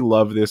really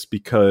love this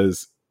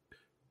because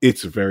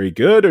it's very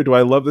good, or do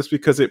I love this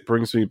because it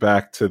brings me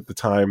back to the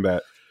time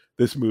that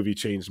this movie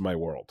changed my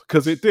world?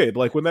 Because it did.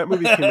 When that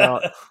movie came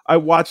out, I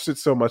watched it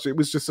so much. It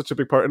was just such a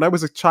big part. And I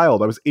was a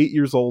child. I was 8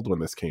 years old when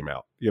this came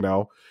out,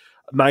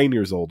 9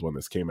 years old when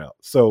this came out.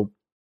 So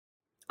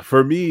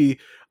for me,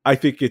 I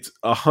think it's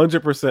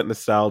 100%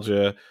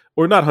 nostalgia,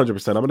 or not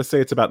 100%. I'm going to say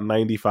it's about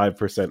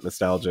 95%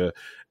 nostalgia.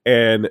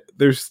 And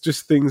there's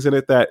just things in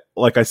it that,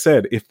 like I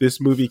said, if this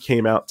movie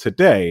came out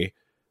today,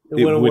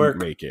 it wouldn't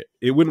make it.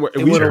 It wouldn't work.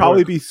 We'd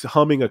probably be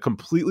humming a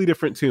completely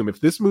different tune. If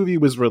this movie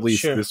was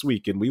released this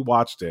week and we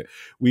watched it,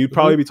 we'd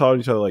probably be telling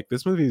each other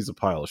this movie is a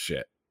pile of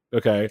shit.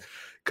 Okay,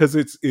 because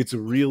it's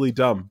really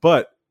dumb.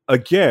 But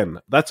again,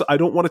 I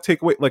don't want to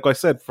take away, like I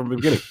said from the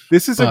beginning,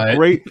 this is a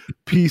great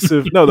piece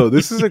of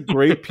this is a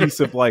great piece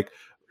of like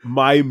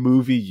my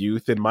movie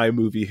youth and my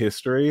movie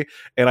history,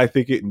 and I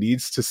think it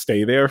needs to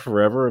stay there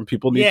forever, and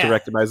people need to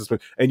recognize this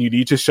movie, and you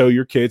need to show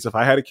your kids. If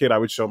I had a kid, I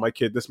would show my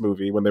kid this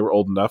movie when they were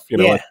old enough,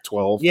 like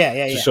 12,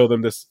 to show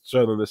them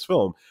this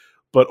film.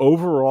 But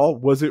overall,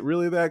 was it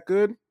really that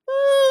good?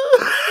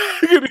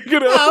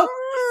 No,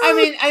 I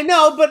mean, I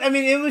know, but I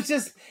mean, it was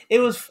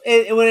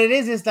what it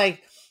is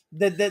like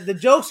the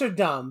jokes are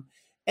dumb,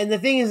 and the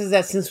thing is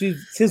that since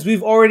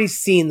we've already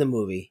seen the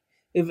movie,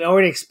 we've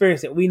already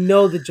experienced it, we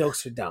know the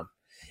jokes are dumb,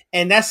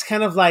 and that's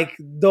kind of like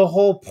the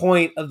whole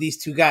point of these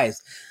two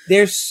guys.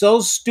 They're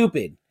so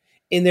stupid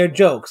in their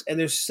jokes, and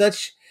they're so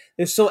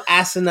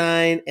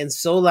asinine and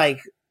so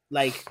like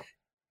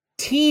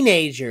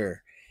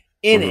teenager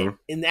in it,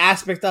 in the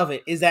aspect of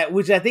it, is that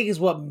which I think is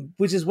what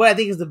I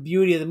think is the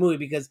beauty of the movie,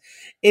 because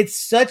it's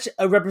such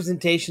a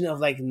representation of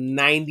like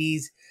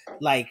 90s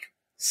like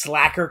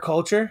slacker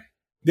culture.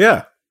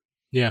 Yeah.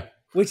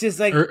 Which is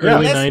like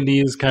early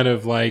 90s kind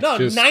of like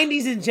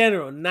 90s in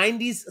general,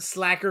 90s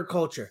slacker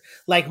culture.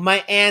 Like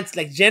my aunts,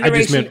 like Generation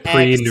I just meant X,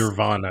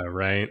 pre-Nirvana,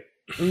 right?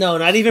 No,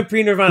 not even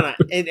pre-Nirvana.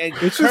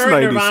 It's just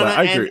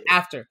Nirvana and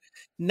after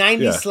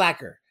 90s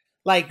slacker.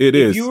 Like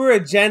if you were a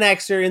Gen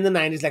Xer in the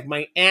 90s, like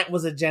my aunt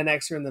was a Gen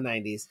Xer in the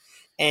 90s,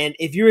 and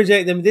if you were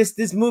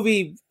this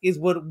movie is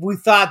what we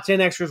thought Gen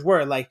Xers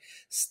were. Like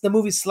the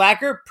movie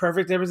Slacker,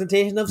 perfect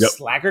representation of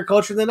slacker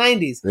culture in the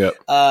 90s.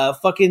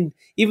 Fucking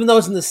even though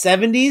it's in the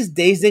 70s,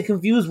 Dazed and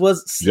Confused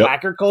was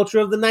slacker culture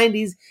of the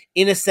 90s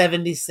in a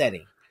 70s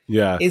setting.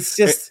 Yeah, it's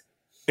just.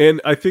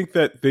 And I think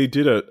that they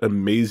did an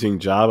amazing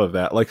job of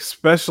that. Like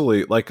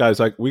especially like guys,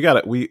 like we've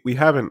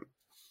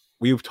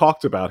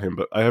talked about him,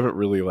 but I haven't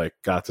really like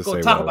got to say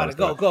talk about it.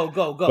 Go.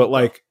 But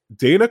like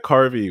Dana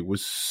Carvey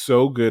was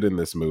so good in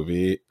this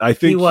movie. I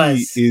think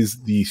he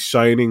is the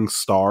shining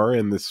star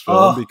in this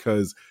film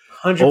because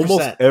 100%.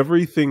 Almost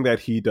everything that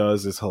he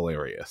does is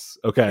hilarious.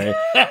 Okay,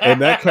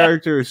 and that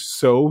character is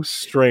so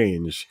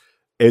strange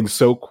and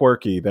so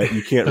quirky that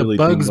you can't really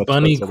Bugs do much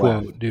Bunny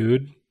quote,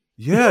 dude.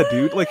 Yeah,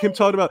 dude. Like him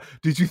talking about,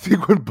 did you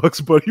think when Bugs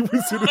Bunny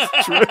was in his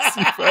dress,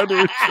 you found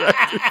her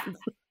attractive?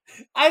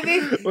 I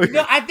think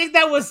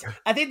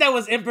that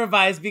was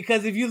improvised,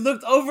 because if you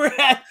looked over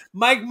at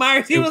Mike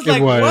Myers, he was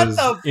like, "What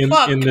the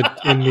fuck?" In the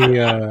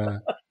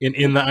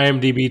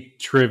IMDb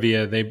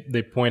trivia,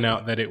 they point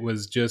out that it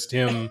was just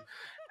him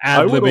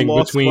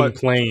ad-libbing between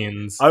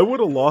planes. I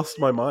would have lost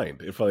my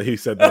mind if he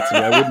said that to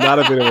me. I would not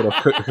have been able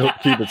to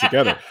keep it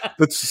together.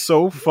 That's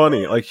so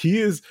funny. Like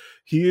he is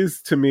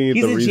to me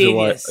the reason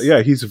genius. why.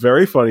 Yeah, he's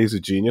very funny. He's a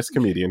genius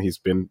comedian. He's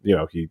been,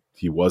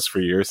 he was for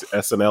years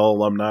SNL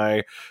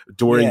alumni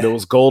during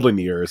those golden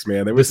years.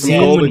 Man, there was some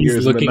golden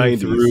years in the 90s.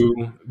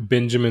 Through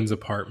Benjamin's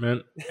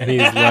apartment, and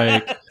he's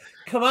like,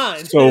 "Come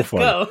on, so let's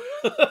funny. Go."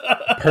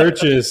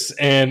 Purchase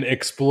and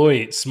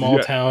exploit small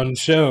town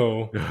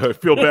show. I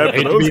feel bad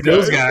for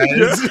those guys.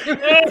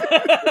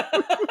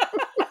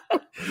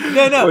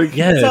 No. Like,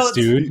 yes,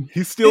 dude.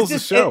 He steals the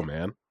show,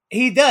 man.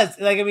 He does.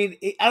 Like, I mean,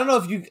 I don't know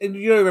if you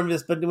remember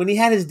this, but when he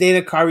had his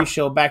Dana Carvey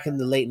show back in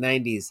the late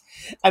 90s,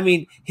 I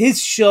mean, his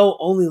show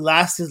only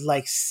lasted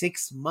like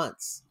 6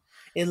 months.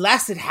 It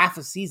lasted half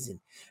a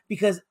season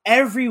because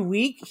every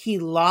week he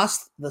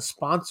lost the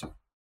sponsor.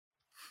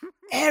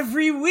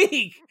 Every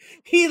week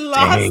he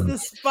lost the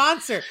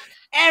sponsor.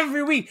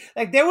 Every week,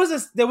 like there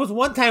was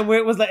one time where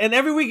it was like, and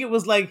every week it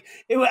was like,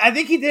 I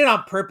think he did it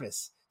on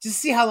purpose just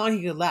to see how long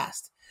he could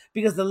last.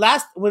 Because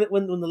when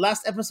the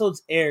last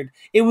episodes aired,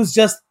 it was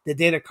just the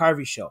Dana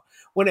Carvey show.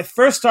 When it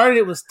first started,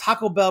 it was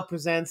Taco Bell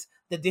presents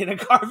the Dana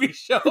Carvey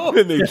show,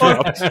 and they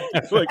dropped it.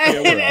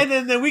 and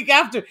then the week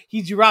after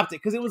he dropped it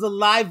because it was a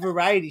live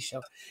variety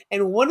show.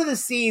 And one of the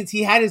scenes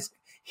he had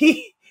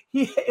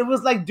it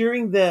was like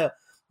during the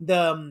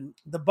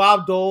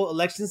Bob Dole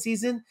election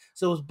season.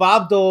 So it was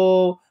Bob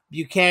Dole,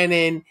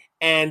 Buchanan,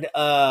 and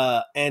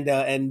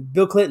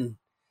Bill Clinton.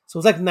 So it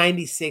was like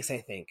 96, I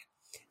think.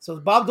 So it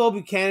was Bob Dole,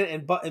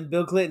 Buchanan, and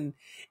Bill Clinton,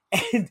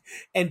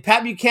 and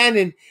Pat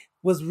Buchanan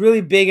was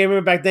really big. I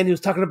remember back then he was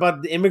talking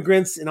about the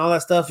immigrants and all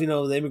that stuff.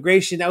 The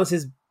immigration, that was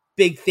his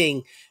big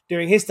thing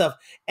during his stuff.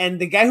 And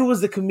the guy who was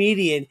the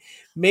comedian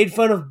made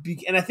fun of,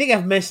 and I think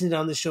I've mentioned it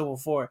on the show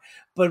before,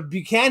 but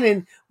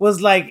Buchanan was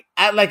like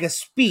at like a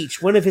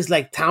speech, one of his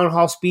like town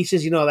hall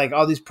speeches. Like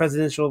all these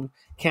presidential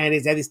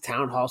candidates have these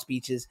town hall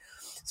speeches.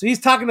 So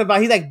he's talking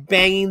about, he's like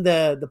banging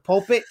the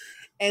pulpit.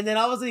 And then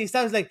all of a sudden he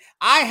stops, like,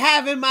 "I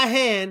have in my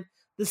hand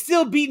the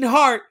still beating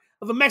heart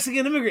of a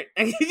Mexican immigrant."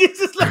 And it's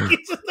just like,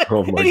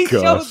 oh my and he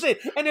gosh. shows it,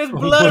 and there's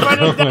blood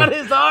running down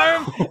his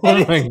arm.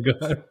 Oh my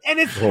god! And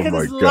it's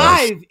because it's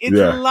live. It's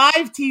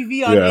live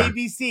TV on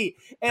ABC.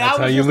 And that's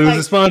how you lose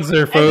a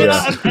sponsor,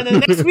 folks. And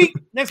then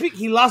next week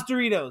he lost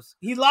Doritos.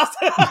 He lost.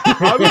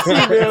 Honestly,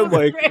 man,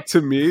 like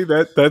to me,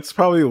 that's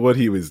probably what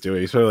he was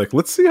doing. So like,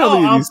 let's see how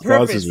many of these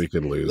sponsors we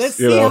can lose. Let's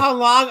see how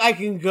long I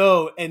can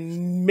go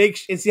and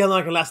see how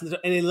long I can last. And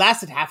it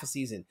lasted half a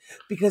season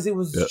because it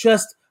was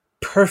just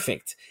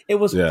perfect. It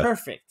was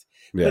perfect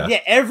But yeah,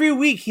 every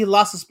week he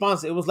lost a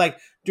sponsor. It was like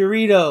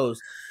Doritos,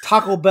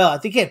 Taco Bell. I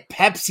think he had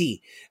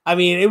Pepsi. I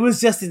mean, it was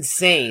just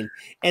insane.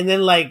 And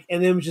then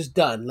it was just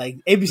done. Like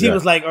ABC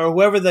was like, or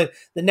whoever the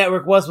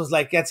network was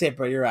like, that's it,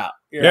 bro. You're out.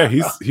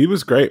 He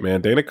was great,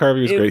 man. Dana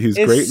Carvey was great. He's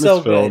great in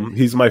this film. Good.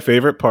 He's my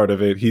favorite part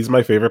of it. He's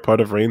my favorite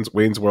part of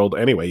Wayne's World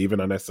anyway,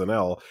 even on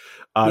SNL.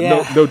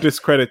 No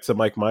discredit to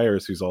Mike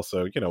Myers, who's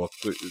also,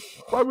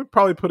 I would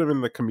probably put him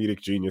in the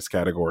comedic genius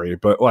category,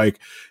 but like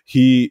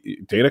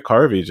Dana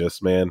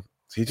Carvey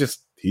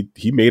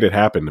he made it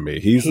happen to me.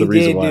 He's the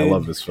reason why I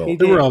love this film.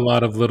 There were a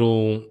lot of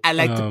little I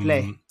like to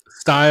play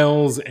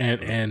styles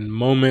and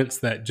moments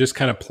that just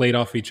kind of played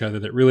off each other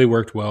that really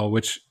worked well,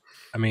 which,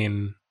 I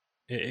mean,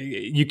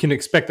 you can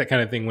expect that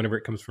kind of thing whenever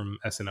it comes from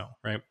SNL,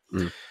 right?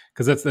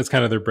 Because that's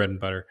kind of their bread and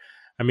butter.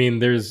 I mean,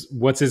 there's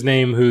what's his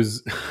name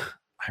who's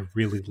I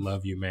really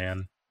love you,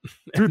 man.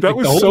 Dude, that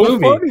was so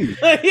funny.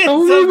 The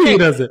whole movie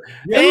does it.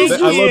 Thank you. I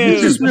love you.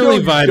 Just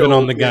really vibing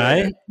on the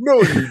guy.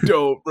 No, you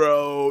don't,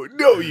 bro.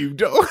 No, you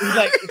don't. He's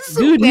like,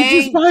 dude,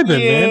 he's just vibing,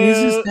 man.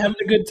 He's just having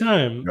a good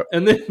time. Yep.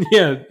 And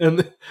then, and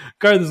the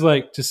Garth's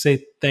like, just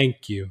say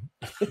thank you.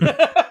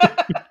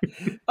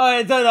 All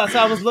right, no. So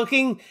I was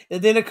looking,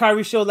 and then the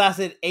Carvey show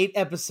lasted 8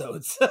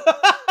 episodes. Wow.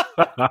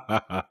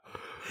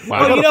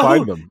 I gotta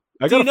find them.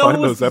 I gotta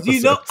find those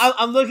episodes.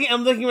 I'm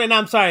looking right now.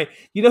 I'm sorry.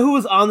 You know who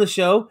was on the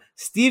show?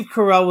 Steve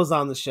Carell was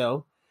on the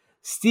show.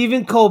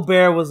 Stephen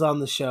Colbert was on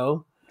the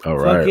show. All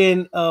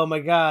right. Oh my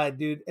god,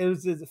 dude! It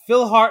was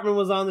Phil Hartman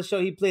was on the show.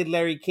 He played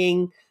Larry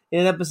King in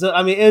an episode.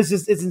 I mean, it's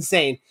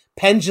insane.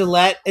 Penn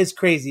Jillette is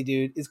crazy,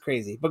 dude. It's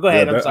crazy. But go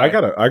ahead. I'm sorry.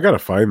 I gotta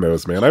find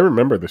those, man. I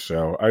remember the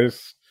show. I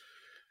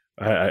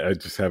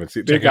just haven't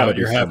seen. Check out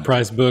your half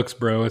price books,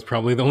 bro. It's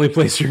probably the only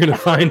place you're gonna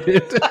find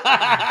it.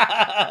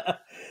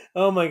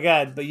 Oh my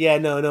god! But yeah,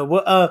 no.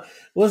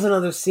 What's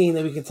another scene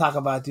that we can talk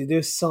about, dude?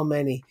 There's so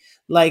many.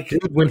 Like,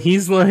 dude, when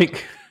he's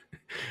like,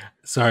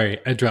 "Sorry,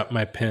 I dropped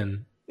my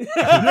pen."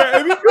 Yeah,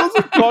 and he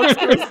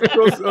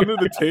goes under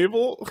the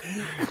table.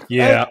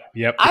 Yeah,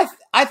 yep.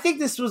 I think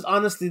this was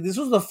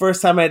the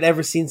first time I'd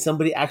ever seen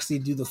somebody actually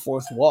do the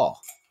fourth wall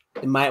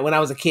when I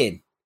was a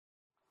kid,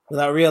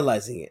 without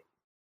realizing it.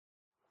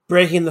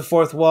 Breaking the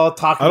fourth wall,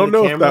 talking. I don't to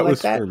the know camera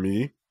if that was for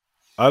me.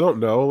 I don't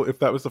know if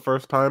that was the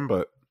first time,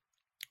 but.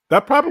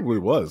 That probably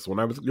was when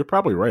I was. You're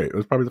probably right. It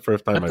was probably the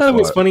first time I saw it. It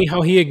was funny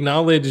how he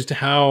acknowledged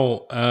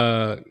how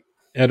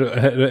Ed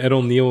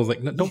O'Neill was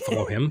like, no, "Don't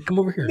follow him. Come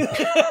over here."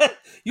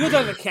 You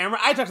talk to the camera.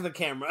 I talk to the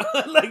camera.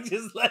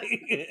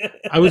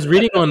 I was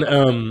reading on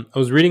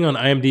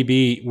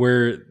IMDb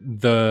where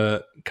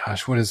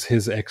what is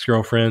his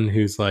ex-girlfriend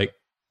who's like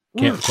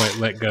can't quite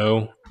let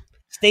go.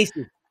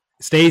 Stacy.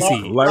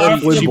 Lara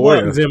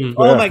Flynn him.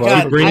 Oh my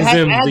god! Brings I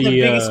had the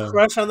biggest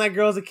crush on that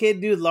girl as a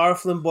kid, dude. Lara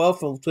Flynn Boyle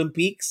from Twin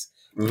Peaks.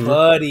 Mm-hmm.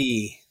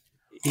 Buddy.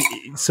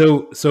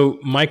 So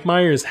Mike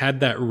Myers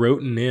had that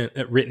written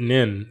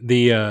in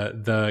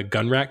the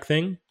gun rack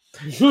thing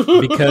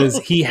because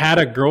he had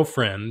a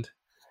girlfriend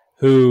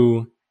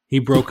who he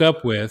broke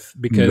up with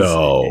because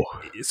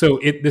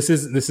this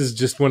is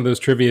just one of those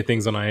trivia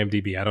things on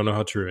IMDb. I don't know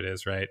how true it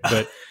is, right?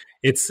 But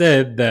it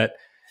said that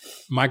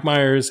Mike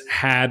Myers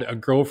had a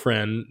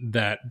girlfriend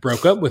that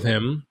broke up with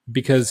him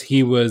because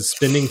he was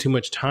spending too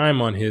much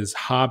time on his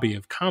hobby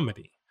of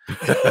comedy.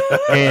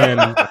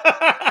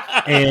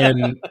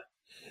 And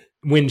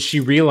when she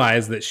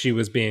realized that she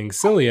was being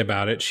silly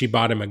about it, she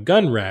bought him a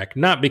gun rack,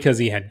 not because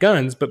he had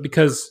guns, but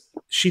because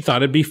she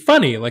thought it'd be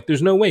funny. Like,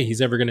 there's no way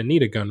he's ever going to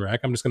need a gun rack.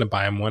 I'm just going to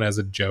buy him one as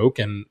a joke,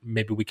 and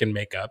maybe we can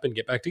make up and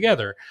get back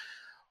together.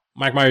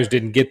 Mike Myers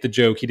didn't get the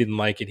joke. He didn't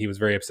like it. He was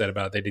very upset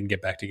about it. They didn't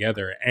get back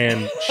together.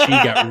 And she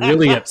got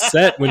really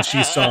upset when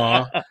she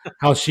saw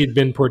how she'd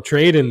been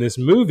portrayed in this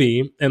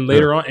movie. And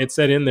later on, it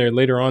said in there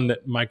later on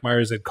that Mike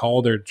Myers had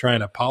called her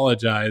trying to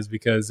apologize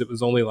because it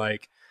was only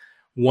like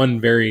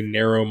one very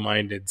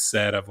narrow-minded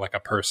set of like a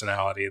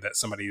personality that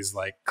somebody's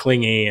like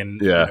clingy and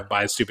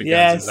buys stupid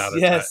guns and is out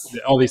of touch.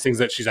 All these things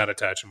that she's out of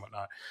touch and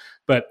whatnot.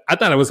 But I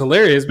thought it was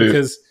hilarious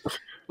because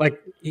like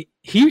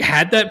he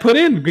had that put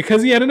in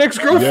because he had an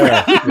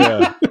ex-girlfriend.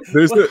 Yeah.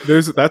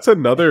 That's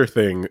another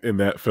thing in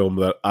that film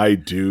that I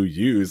do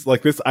use.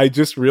 Like this, I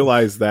just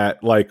realized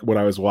that like when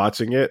I was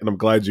watching it, and I'm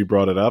glad you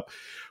brought it up.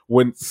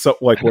 When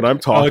I'm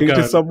talking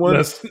to someone,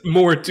 that's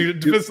more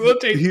to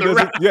facilitate the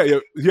rap.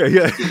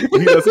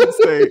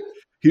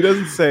 He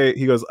doesn't say.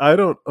 He goes, "I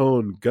don't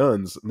own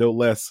guns, no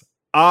less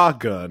a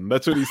gun."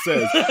 That's what he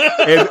says.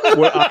 And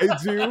what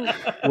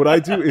I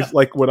do is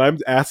like when I'm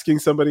asking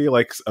somebody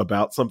like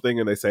about something,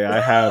 and they say,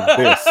 "I have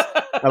this,"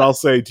 and I'll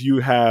say, "Do you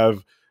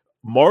have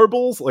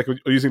marbles?" Like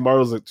using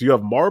marbles, like, do you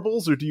have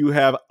marbles or do you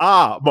have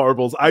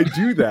marbles? I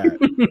do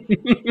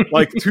that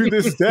like to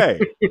this day.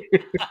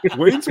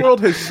 Wayne's World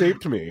has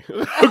shaped me.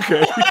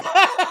 Okay.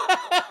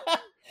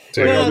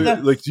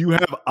 Like, do you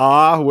have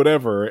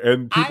whatever?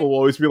 And people will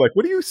always be like,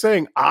 "What are you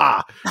saying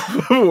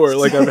for?"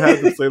 Like I've had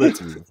to say that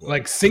to me before.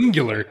 Like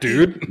singular,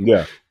 dude.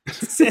 Yeah.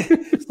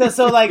 That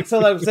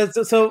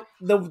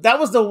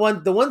was the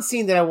one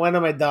scene that I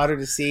wanted my daughter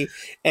to see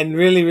and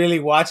really, really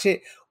watch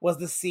it was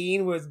the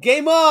scene where it's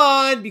game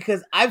on,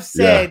 because I've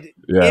said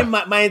in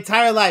my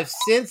entire life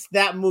since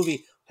that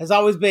movie has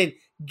always been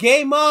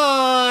game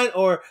on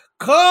or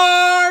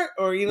car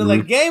or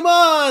like game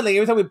on. Like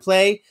every time we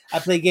play, I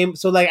play game.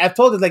 So like I've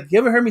told her, like, you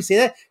ever heard me say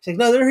that? She's like,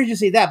 no, I never heard you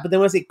say that. But then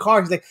when I say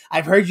car, she's like,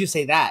 I've heard you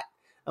say that.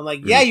 I'm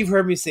like, yeah, you've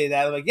heard me say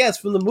that. I'm like, yeah, it's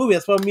from the movie.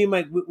 That's what me and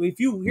if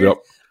you hear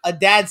a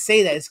dad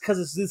say that, it's because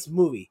it's this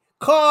movie.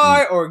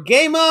 Car or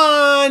game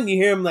on. You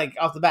hear him like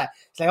off the bat.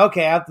 It's like,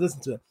 okay, I have to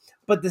listen to it.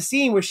 But the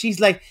scene where she's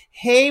like,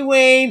 hey,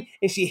 Wayne,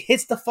 and she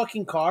hits the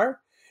fucking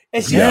car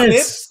and she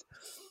flips.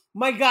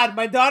 My God,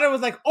 my daughter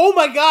was like, oh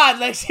my God.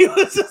 Like she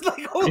was just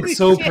like, holy it's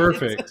so shit.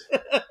 Perfect.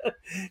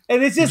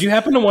 And it's just. Did you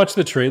happen to watch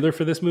the trailer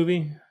for this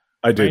movie?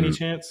 I didn't. By any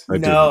chance? I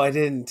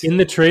didn't. In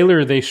the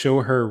trailer, they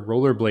show her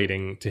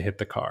rollerblading to hit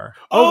the car.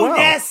 Oh wow.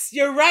 Yes,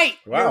 you're right.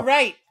 Wow. You're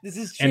right. This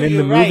is true. And in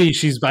the movie,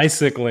 she's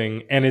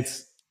bicycling, and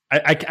it's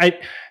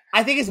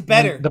I think it's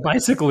better. The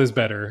bicycle is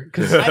better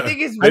because I think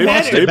it's I better.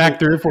 watched it back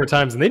 3 or 4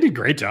 times, and they did a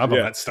great job on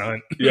that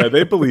stunt. Yeah,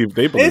 they believed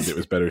it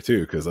was better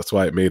too, because that's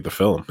why it made the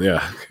film.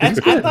 Yeah, I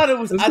thought it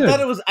was.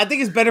 I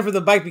think it's better for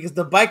the bike because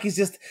the bike is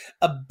just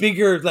a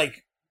bigger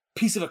like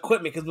piece of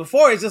equipment. Because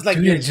before it's just like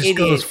it just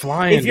goes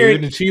flying,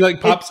 dude, and she like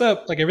pops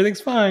up like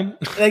everything's fine.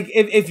 Like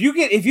if you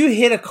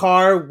hit a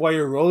car while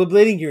you're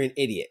rollerblading, you're an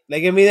idiot.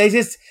 Like I mean,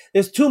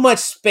 there's too much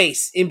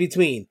space in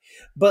between.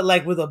 But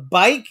like with a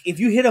bike, if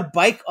you hit a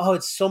bike, oh,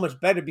 it's so much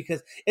better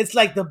because it's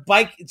like the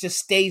bike just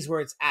stays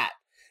where it's at.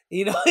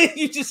 You know,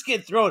 you just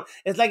get thrown.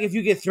 It's like if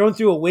you get thrown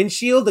through a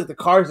windshield, like the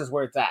car is just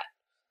where it's at.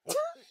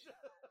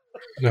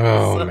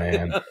 Oh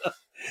man.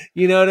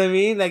 You know what I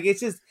mean? Like it's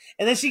just,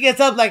 and then she gets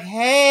up like,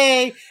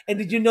 hey, and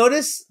did you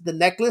notice the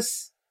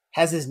necklace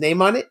has his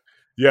name on it?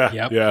 Yeah.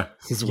 Yep. Yeah.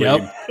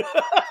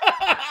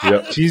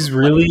 Yep. She's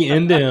really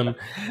into him.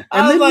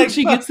 And then like, when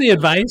she gets the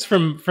advice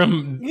from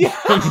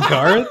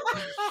Garth,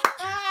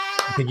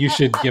 I think you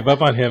should give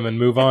up on him and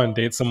move on,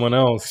 date someone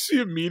else. She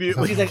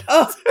immediately she's like,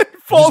 oh,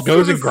 falls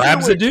goes and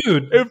grabs a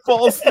dude. It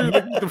falls through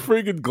the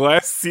friggin'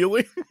 glass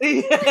ceiling.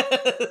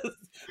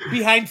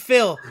 Behind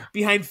Phil.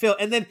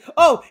 And then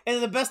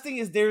the best thing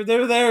is they're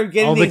there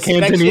getting all the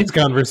Cantonese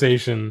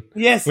conversation.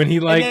 Yes. When he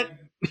like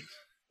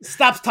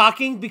stops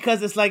talking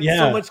because it's like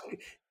so much.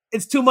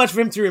 It's too much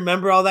for him to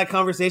remember all that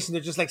conversation.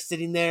 They're just like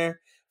sitting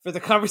there for the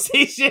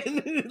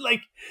conversation,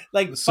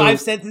 like 5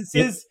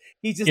 sentences.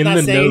 He's just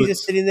not saying. He's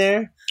just sitting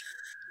there.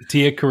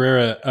 Tia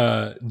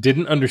Carrera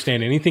didn't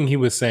understand anything he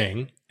was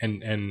saying,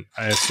 and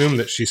I assume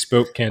that she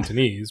spoke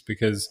Cantonese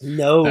because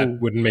that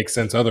wouldn't make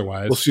sense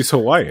otherwise. Well, she's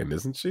Hawaiian,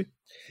 isn't she?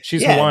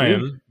 She's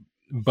Hawaiian,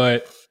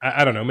 but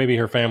I don't know. Maybe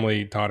her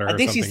family taught her. I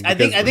think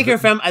her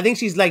family. I think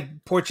she's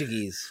like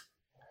Portuguese.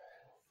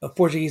 Of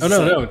Portuguese.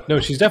 Oh no!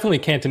 She's definitely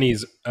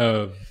Cantonese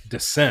of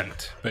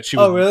descent, but she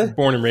was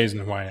born and raised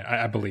in Hawaii.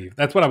 I believe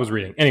that's what I was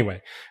reading.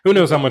 Anyway, who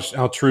knows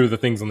how true the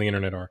things on the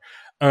internet are.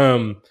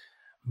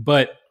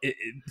 But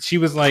she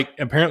was like,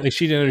 apparently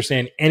she didn't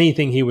understand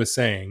anything he was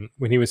saying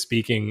when he was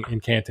speaking in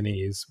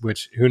Cantonese,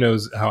 which who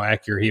knows how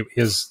accurate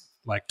his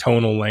like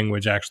tonal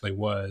language actually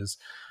was.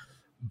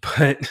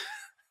 But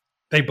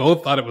they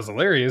both thought it was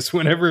hilarious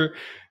whenever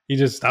he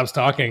just stops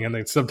talking and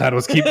the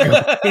subtitles keep going.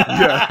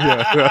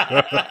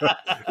 Yeah.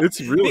 It's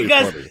really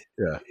funny.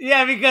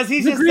 Yeah, because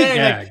he's just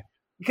there like,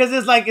 because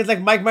it's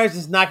like Mike Myers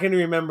is not going to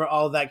remember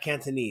all that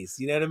Cantonese.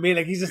 You know what I mean?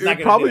 Like he's just not going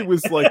to. Probably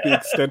was like the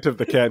extent of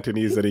the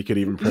Cantonese that he could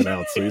even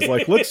pronounce. So he's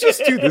like, let's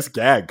just do this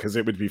gag because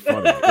it would be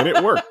funny, and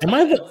it worked. Am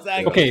I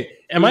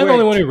the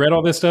only one who read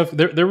all this stuff?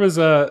 There was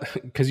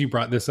because you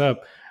brought this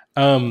up.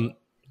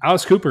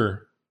 Alice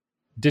Cooper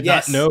did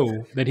not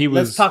know that he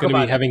was going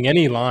to be having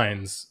any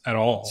lines at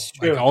all.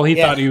 Like all he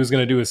thought he was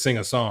going to do is sing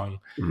a song.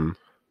 Mm-hmm.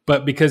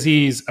 But because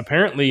he's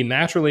apparently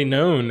naturally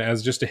known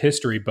as just a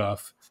history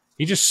buff,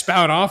 he just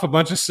spout off a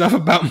bunch of stuff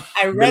about.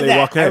 I read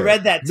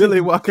that too.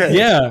 Billy Walker.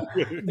 Yeah,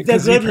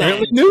 because he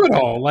apparently knew it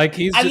all. Like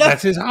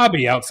that's his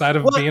hobby outside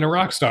of being a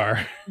rock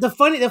star. The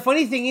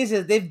funny thing is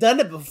that they've done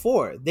it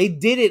before. They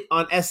did it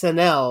on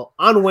SNL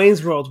on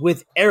Wayne's World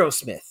with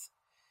Aerosmith.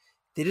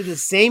 They did the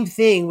same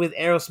thing with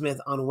Aerosmith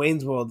on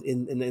Wayne's World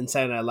in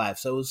Saturday Night Live.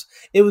 So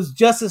it was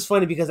just as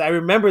funny because I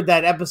remembered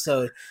that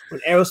episode when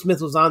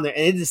Aerosmith was on there,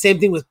 and they did the same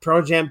thing with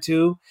Pearl Jam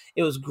too.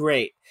 It was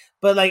great.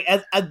 But like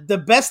the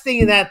best thing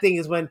in that thing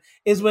is when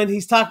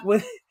he's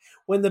talking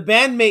when the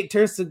bandmate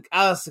turns to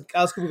Alice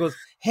Cooper goes,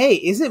 "Hey,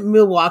 isn't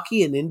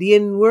Milwaukee an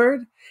Indian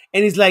word?"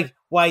 And he's like,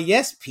 "Why,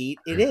 yes, Pete,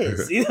 it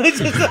is." You know,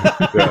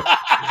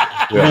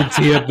 Let me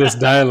tee up this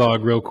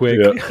dialogue real quick.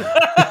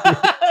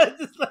 Yeah.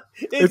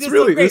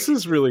 This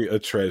is really a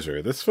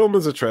treasure. This film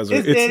is a treasure.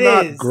 It's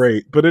not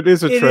great, but it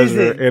is a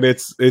treasure, and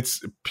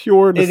it's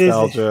pure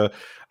nostalgia.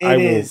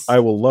 I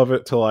will love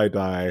it till I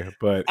die.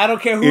 But I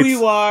don't care who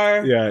you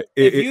are. Yeah,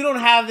 if you don't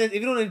have this, if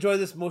you don't enjoy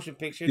this motion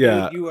picture,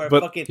 dude, you are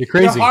fucking. You're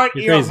crazy. You're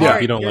crazy.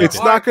 If you don't like it. It's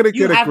not going to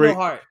get a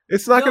great.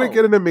 It's not going to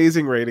get an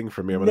amazing rating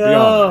from me. I'm going to be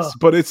honest,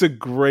 but it's a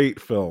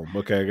great film.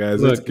 Okay,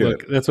 guys, look,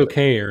 that's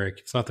okay, Eric.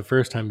 It's not the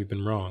first time you've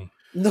been wrong.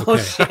 No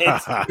Okay. shit.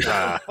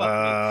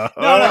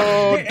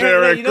 Oh,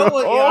 Derek. You know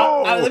what?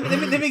 Oh.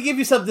 Let me give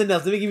you something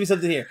else. Let me give you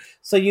something here.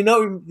 So they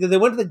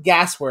went to the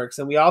gasworks,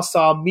 and we all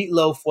saw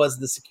Meatloaf was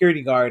the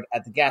security guard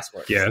at the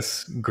gasworks.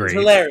 Yes, great. It's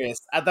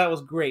hilarious. I thought it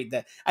was great.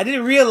 That I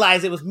didn't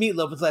realize it was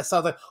Meatloaf until I saw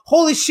it. Like,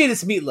 holy shit,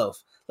 it's Meatloaf.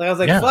 Like I was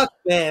like, fuck,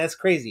 man, that's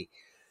crazy.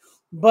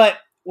 But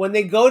when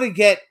they go to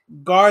get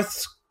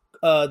Garth's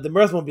the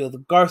Mirthmobile, the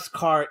Garth's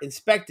car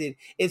inspected,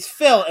 it's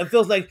Phil, and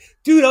Phil's like,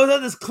 dude, I was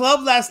at this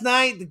club last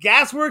night, the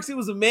Gasworks, it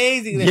was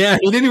amazing. Yeah,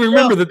 he didn't even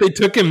remember that they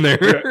took him there.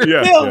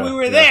 Phil, we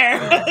were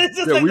there.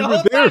 We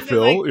were there,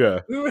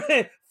 Phil.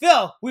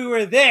 Phil, we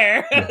were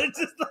there. It's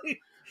just like,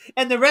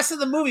 and the rest of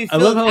the movie, I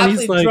Phil's love how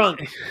he's like,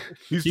 drunk.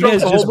 He's you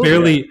guys just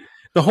barely.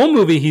 The whole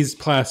movie, he's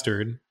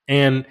plastered,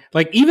 and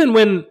like even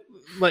when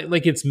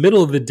like it's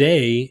middle of the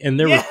day and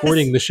they're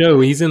recording the show,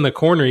 he's in the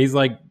corner. He's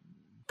like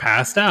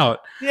passed out.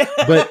 Yeah.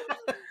 But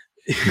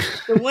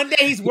the one day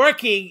he's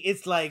working,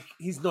 it's like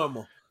he's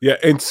normal. Yeah,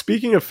 and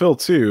speaking of Phil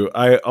too,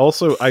 I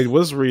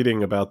was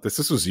reading about this.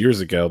 This was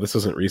years ago. This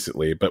wasn't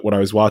recently, but when I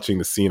was watching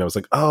the scene, I was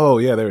like, "Oh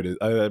yeah, there it is."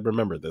 I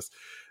remember this.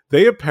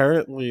 They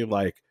apparently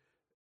like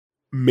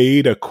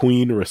made a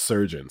Queen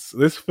resurgence.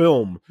 This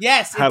film,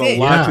 had a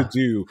lot to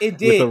do with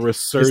the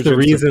resurgence. It's the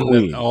reason of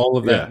Queen. that all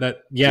of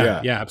that.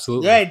 Yeah,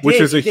 absolutely. Yeah, which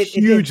is a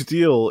huge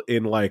deal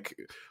in like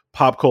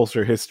pop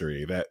culture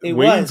history, that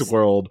Wayne's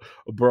World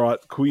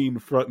brought Queen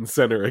front and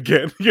center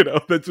again. You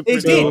know, that's a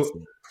pretty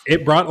awesome.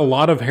 It brought a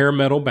lot of hair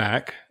metal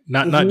back,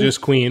 not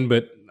just Queen,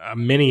 but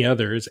many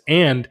others.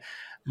 And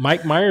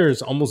Mike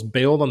Myers almost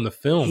bailed on the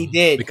film. He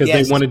did, because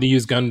they wanted to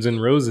use Guns N'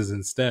 Roses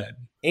instead.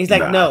 And he's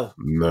like, no.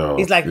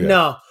 He's like,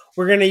 no.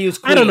 We're going to use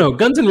Queen. I don't know.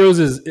 Guns N'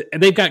 Roses,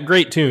 they've got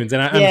great tunes,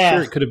 and I'm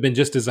sure it could have been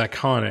just as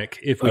iconic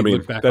if we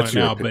look back on it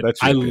now. But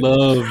I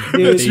love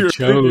that they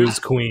chose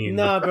Queen.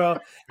 No, bro.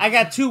 I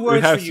got 2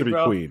 words for you,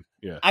 bro. Queen.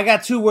 Yeah. I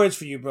got 2 words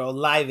for you, bro.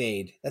 Live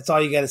Aid. That's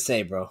all you got to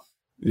say, bro.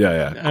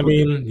 Yeah. I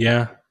mean,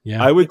 yeah.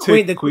 I would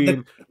take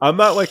Queen. I'm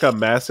not like a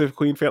massive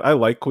Queen fan. I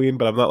like Queen,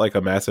 but I'm not like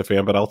a massive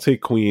fan. But I'll take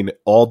Queen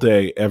all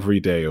day, every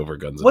day over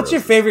Guns N' Roses. What's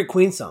your favorite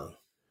Queen song?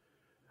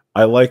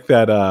 I like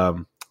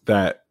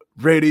that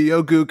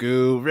Radio Goo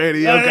Goo,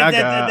 Radio Gaga.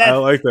 I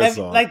like that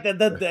song. Like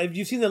have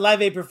you seen the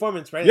Live Aid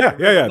performance, right?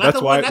 Yeah.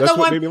 That's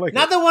what made me like it.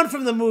 Not the one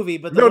from the movie,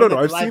 but no.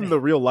 I've seen the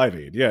real Live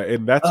Aid. Yeah,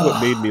 and that's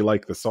what made me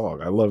like the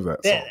song. I love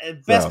that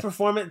song. Best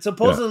performance,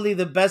 supposedly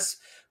the best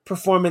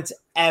performance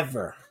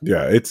ever.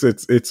 Yeah,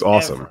 it's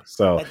awesome. Ever.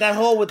 So like that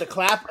whole with the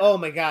clap, oh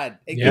my god,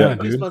 it gives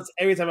me goosebumps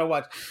every time I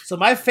watch. So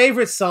my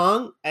favorite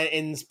song,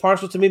 and it's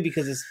partial to me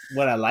because it's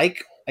what I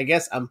like. I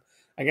guess I'm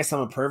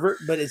a pervert,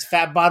 but it's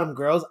Fat Bottom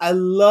Girls. I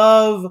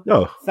love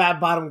Fat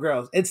Bottom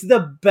Girls. It's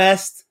the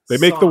best. They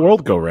make the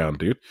world go round,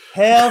 dude.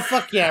 Hell,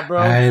 fuck yeah, bro.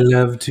 I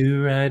love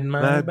to ride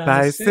my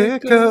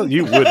bicycle.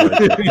 You would like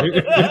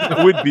that.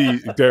 It would be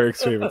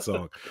Derek's favorite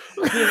song.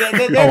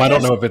 Dude, I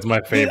don't know if it's my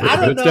favorite,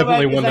 but it's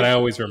definitely one that I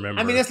always remember.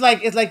 I mean, it's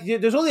like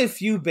there's only a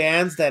few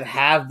bands that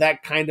have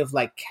that kind of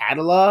like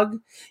catalog.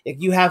 Like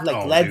you have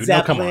like Led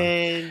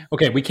Zeppelin.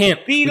 Okay, we can't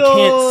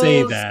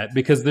say that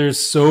because there's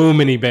so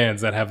many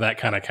bands that have that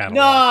kind of catalog.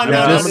 No.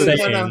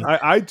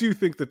 I do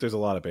think that there's a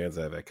lot of bands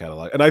that have that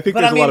catalog, and I think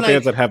there's a lot of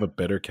bands that have a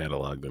better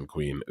catalog than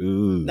Queen.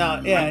 Ooh.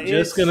 No, yeah, I'm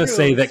just gonna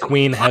say that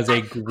Queen has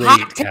a great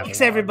hot catalog. takes,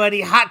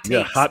 everybody. Hot takes.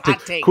 Yeah, hot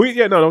takes. Queen.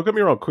 Yeah, no, don't get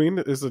me wrong.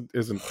 Queen is a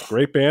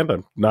great band.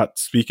 I'm not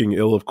speaking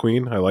ill of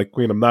Queen. I like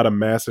Queen. I'm not a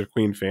massive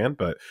Queen fan,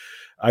 but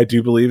I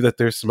do believe that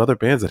there's some other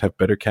bands that have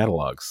better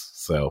catalogs.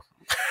 So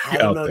I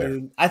don't know,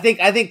 dude. I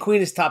think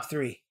Queen is top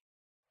 3.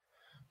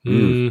 I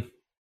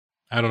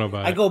don't know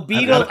about I go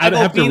Beatles. I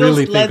have to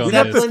really Led think on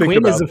Zeppelin. this.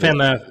 Queen is a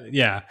fantastic.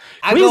 Yeah,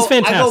 Queen's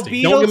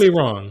fantastic. Don't get me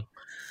wrong.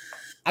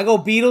 I go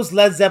Beatles,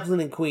 Led Zeppelin,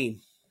 and Queen.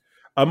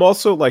 I'm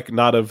also like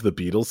not of the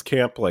Beatles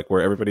camp, like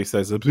where everybody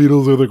says the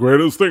Beatles are the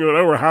greatest thing that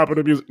ever happened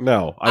to music.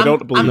 No, I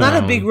don't believe. I'm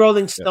not a big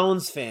Rolling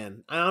Stones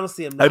fan. I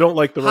honestly am not. I don't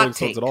like the Rolling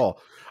Stones at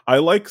all. I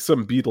like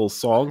some Beatles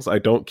songs. I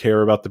don't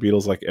care about the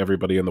Beatles like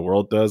everybody in the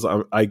world does.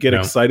 I get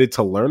excited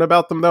to learn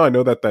about them, though. I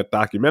know that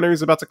documentary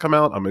is about to come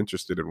out. I'm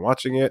interested in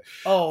watching it.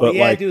 Oh, but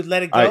yeah, dude,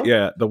 Let It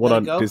Go? The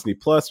one on Disney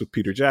Plus with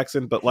Peter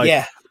Jackson. But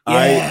like,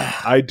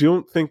 I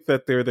don't think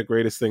that they're the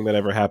greatest thing that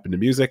ever happened to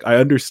music. I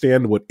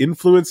understand what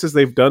influences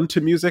they've done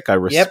to music. I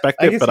respect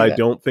it, but I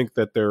don't think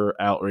that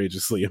they're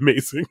outrageously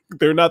amazing.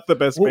 They're not the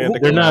best band.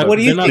 They're not. What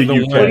do you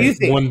think? What do you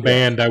think? One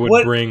band I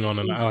would bring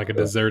on like a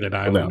deserted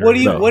island. What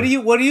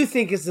do you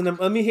think is the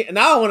number? Let me hear.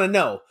 Now I want to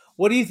know.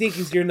 What do you think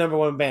is your number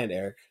one band,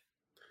 Eric?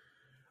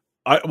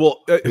 That's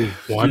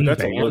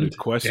a loaded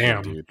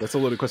question, dude. That's a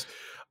loaded question.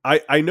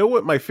 I know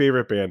what my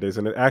favorite band is,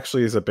 and it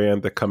actually is a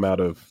band that come out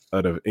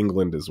of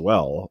England as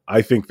well.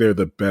 I think they're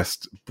the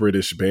best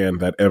British band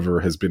that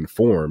ever has been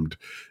formed,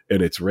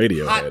 and it's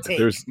Radiohead. take.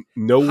 There's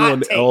no Hot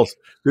one take. else.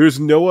 There's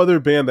no other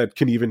band that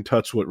can even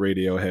touch what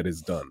Radiohead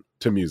has done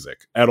to music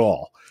at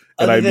all.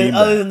 And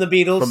other than the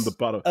Beatles, from the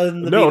bottom.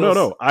 No.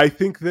 No. I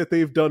think that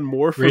they've done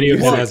more for Radiohead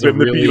music has than a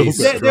the really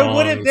Beatles.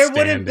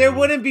 There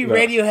wouldn't be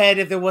Radiohead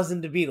if there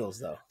wasn't the Beatles,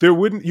 though. There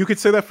wouldn't. You could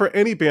say that for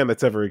any band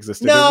that's ever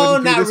existed. No, there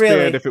wouldn't be not this really.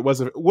 band if it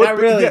wasn't. What, Not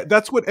really. Yeah,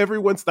 that's what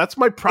everyone's. That's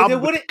my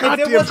problem with the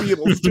goddamn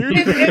Beatles, dude.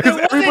 if there Because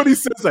wasn't- everybody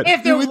says that.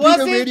 if there You would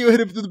wasn't- think of Radiohead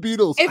if the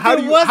Beatles. If How there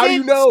do you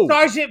wasn't know?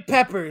 Sgt.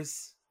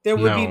 Pepper's, there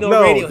would be no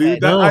No, Radiohead.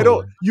 dude. No. I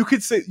don't. You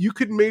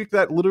could make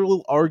that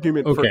literal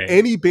argument for Okay.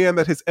 any band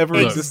that has ever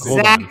existed.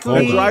 hold on, hold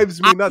That on.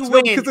 drives me nuts. I No,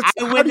 win. because it's-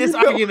 I how win do you this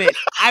know? argument.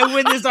 I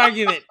win this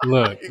argument.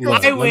 Look, I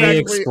let win. me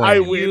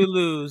explain. You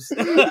lose.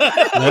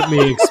 Let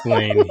me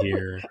explain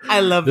here. I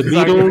love The this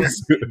argument.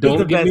 Beatles, don't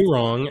the get me best.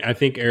 wrong. I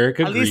think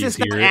Eric At agrees least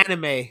it's here. not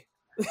anime.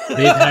 They've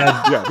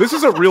had Yeah, this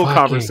is a real Fucking-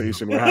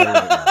 conversation we're having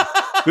right now.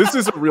 This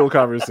is a real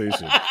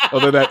conversation.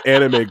 Other than that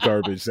anime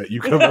garbage that you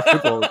come up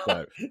with all the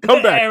time.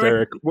 Come back, Eric,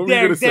 Derek. What were you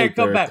going to say, Derek,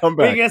 come Derek? back. Come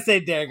What are back. you gonna say,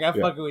 Derek? I'm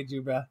Yeah. fucking with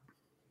you, bro.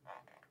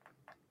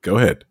 Go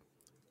ahead.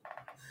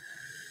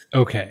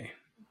 Okay.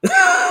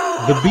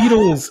 The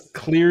Beatles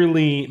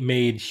clearly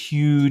made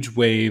huge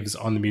waves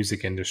on the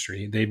music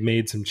industry. They've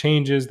made some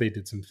changes. They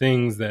did some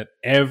things that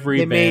every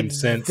They band made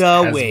since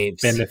the has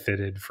waves.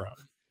 benefited from.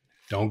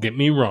 Don't get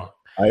me wrong.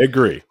 I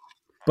agree.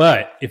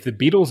 But if the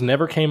Beatles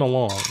never came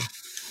along,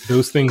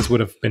 those things would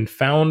have been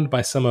found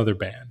by some other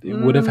band. It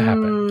would have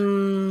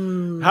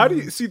happened. How do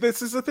you see?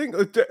 This is the thing.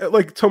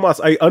 Like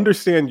Tomas, I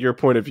understand your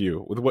point of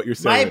view with what you're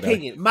saying. My right now.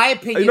 opinion. My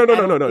opinion. No. I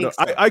don't think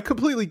so. I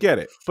completely get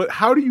it. But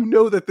how do you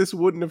know that this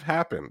wouldn't have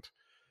happened?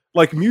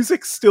 Like,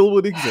 music still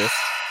would exist.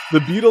 The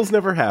Beatles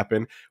never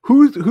happened.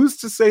 Who's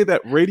to say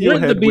that Aren't the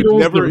Radiohead would Beatles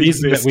never the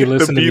reason exist that we if the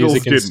listen to Beatles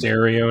music in didn't?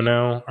 stereo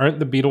now? Aren't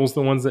the Beatles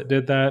the ones that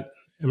did that?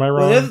 Am I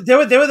wrong?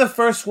 Well, they were the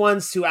first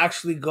ones to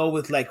actually go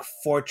with like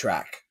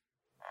 4-track.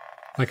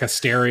 Like a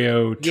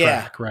stereo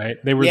track, right?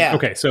 They were Yeah.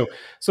 okay. So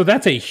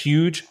that's a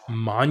huge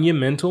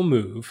monumental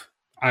move,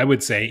 I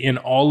would say, in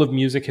all of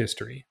music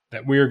history,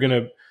 that we're going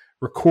to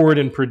record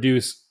and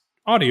produce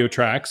audio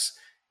tracks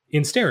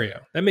in stereo.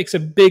 That makes a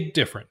big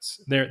difference.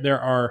 There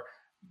are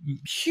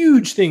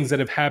huge things that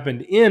have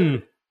happened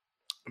in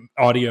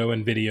audio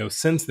and video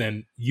since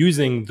then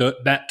using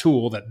that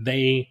tool that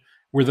they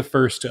were the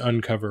first to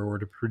uncover or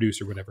to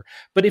produce or whatever.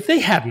 But if they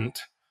hadn't,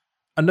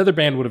 another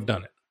band would have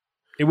done it.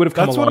 It would have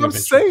come That's along what I'm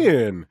eventually.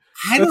 saying.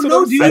 I That's don't what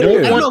know, I'm dude.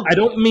 saying. I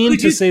don't mean Could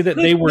to you- say that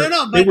could- they were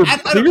no, they but were I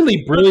don't-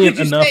 clearly brilliant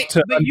could you enough say-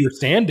 to but you-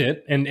 understand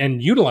it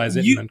and utilize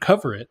it You- and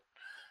uncover it.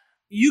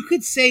 You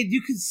could say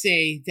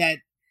that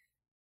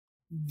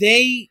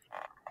they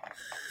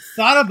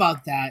thought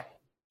about that,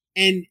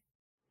 and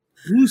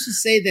who's to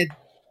say that?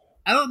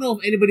 I don't know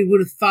if anybody would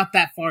have thought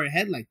that far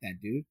ahead like that,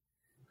 dude.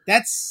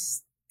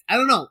 That's I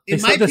don't know. They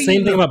In my said the same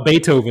opinion, thing though, about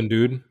Beethoven,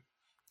 dude.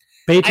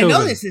 I Beethoven.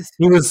 know this is.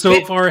 He was so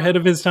It- far ahead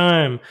of his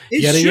time.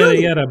 It's Yada true.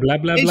 yada yada. Blah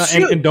blah It's blah.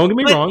 true. And don't get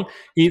me But- wrong,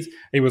 he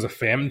was a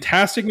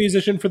fantastic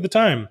musician for the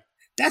time.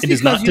 That's It because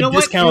is not you to know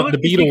what? discount You know what? the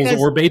It's Beatles because-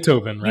 or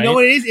Beethoven, right? You know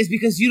what it is? It's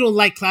because you don't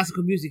like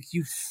classical music.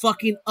 You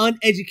fucking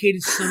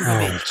uneducated son of a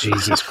Oh bitch.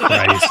 Jesus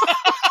Christ!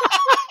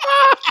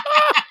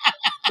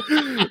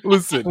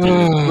 Listen, dude.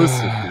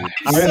 Listen, dude.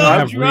 I So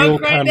have drunk real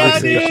right now,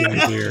 conversations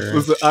dude. here.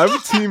 Listen, I'm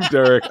Team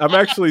Derek. I'm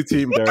actually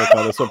Team Derek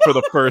on this one for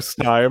the first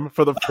time.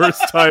 For the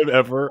first time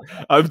ever,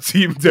 I'm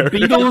Team Derek.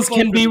 Beatles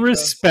can be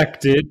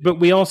respected, but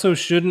we also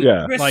shouldn't.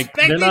 Yeah. Like Respect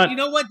they're it. not. You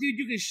know what, dude?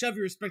 You can shove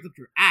your respect up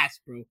your ass,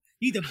 bro. You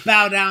need to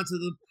bow down to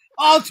the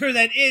altar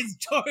that is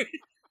George.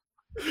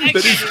 That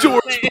is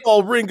George,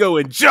 Paul, Ringo,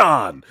 and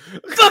John.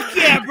 Fuck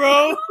yeah,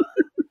 bro.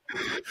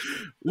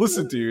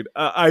 Listen, dude.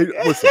 I I'm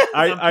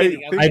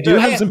kidding. think I do that-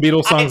 have some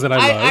Beatles songs that I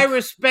love. I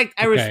respect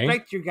Okay.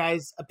 your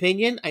guys'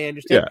 opinion. I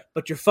understand, Yeah.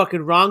 but you're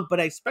fucking wrong.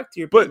 But I respect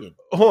your But opinion.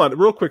 hold on,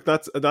 real quick.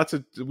 Not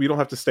to. We don't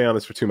have to stay on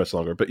this for too much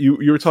longer. But you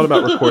were talking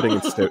about recording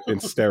in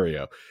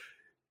stereo.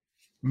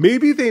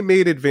 Maybe they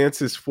made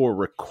advances for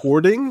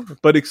recording,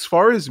 but as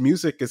far as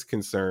music is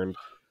concerned,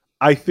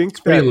 I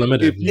think pretty that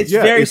limited. It's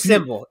yeah, very if you-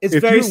 simple. It's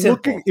if very you're simple.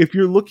 looking, if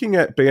you're looking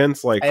at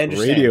bands like I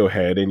understand.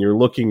 Radiohead and you're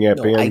looking at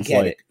No, I bands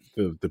get like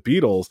the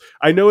Beatles,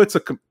 I know it's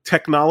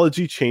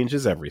technology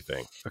changes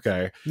everything.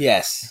 Okay.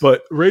 Yes,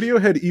 But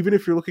Radiohead, even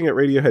if you're looking at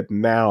Radiohead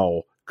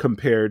now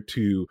compared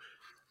to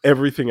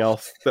everything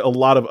else, a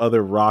lot of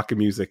other rock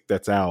music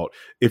that's out,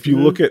 if you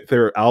Mhm. look at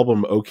their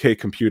album OK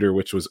Computer,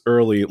 which was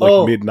early,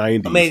 like mid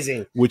 90s,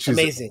 amazing. which is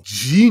Amazing.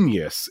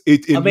 genius.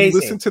 If you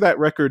Amazing. listen to that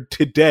record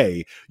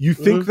today, you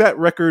think that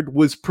record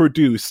was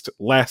produced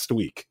last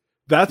week.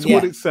 That's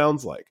what Yeah. it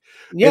sounds like.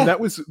 Yeah, And that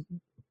was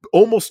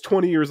almost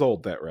 20 years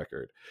old, that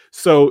record.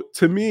 So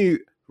to me,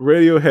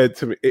 Radiohead,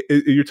 to me,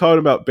 you're talking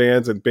about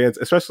bands,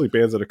 especially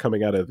bands that are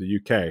coming out of the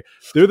UK.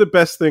 They're the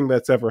best thing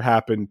that's ever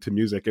happened to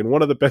music, and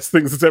one of the best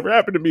things that's ever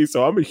happened to me.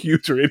 So I'm a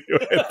huge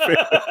Radiohead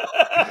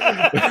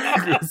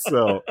fan.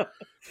 So,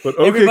 but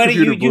OK everybody,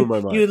 Computer blew my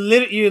mind. you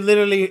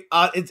literally,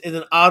 it's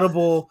an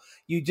audible.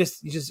 You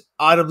just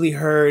audibly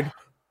heard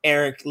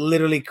Eric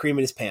literally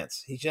creaming his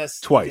pants.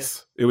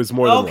 Twice. It was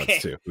more than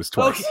once too. It was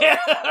twice.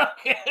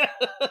 Okay.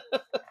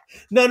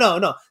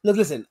 No. Look,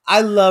 listen.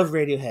 I love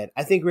Radiohead.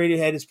 I think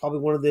Radiohead is probably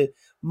one of the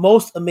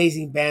most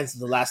amazing bands of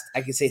the last,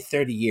 I could say,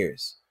 30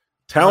 years.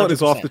 Talent 100%.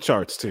 Is off the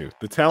charts too.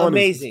 The talent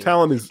amazing.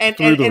 Is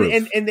through the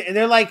roof. And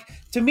they're like,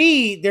 to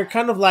me, they're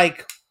kind of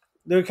like.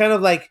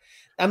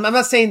 I'm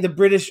not saying the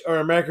British or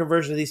American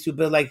version of these two,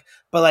 but like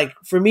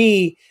for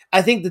me,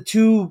 I think the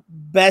two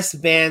best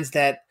bands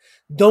that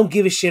don't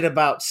give a shit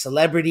about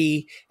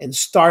celebrity and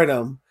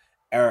stardom,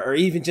 or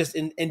even just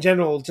in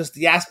general, just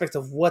the aspect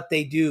of what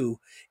they do,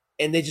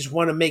 and they just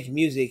want to make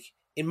music,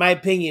 in my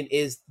opinion,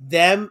 is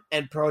them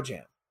and Pearl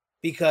Jam.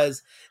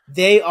 Because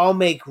they all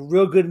make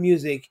real good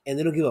music and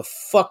they don't give a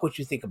fuck what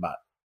you think about it.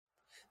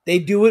 They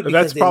do it because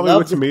that's probably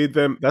what's made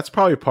them. That's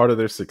probably part of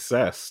their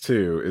success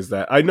too. Is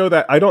that I know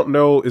that I don't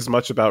know as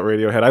much about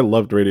Radiohead. I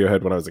loved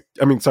Radiohead when I was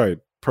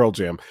Pearl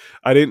Jam.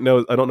 I don't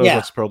know as much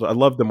as Pearl Jam. I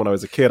loved them when I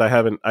was a kid.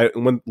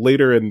 When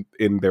later in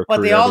their but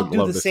career, they all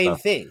do the same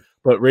thing.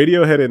 But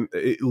Radiohead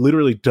it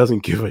literally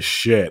doesn't give a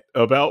shit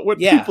about what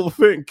people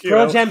think.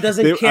 Pearl Jam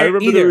doesn't care. I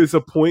remember either. There was a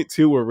point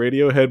too where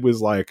Radiohead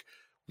was like,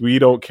 "We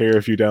don't care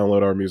if you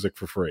download our music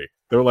for free."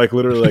 They're like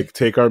literally like,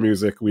 "Take our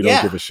music. We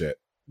don't give a shit."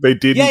 They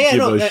didn't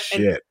give a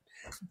shit.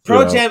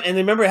 Pearl Jam, and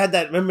remember in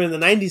the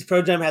 90s,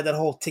 Pearl Jam had that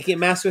whole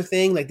Ticketmaster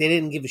thing. Like they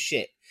didn't give a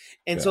shit,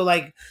 and so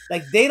like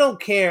they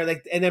don't care.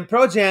 Like, and then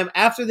Pearl Jam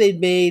after they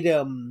did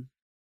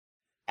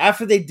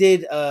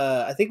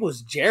I think it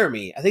was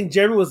Jeremy. I think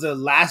Jeremy was the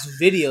last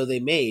video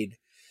they made.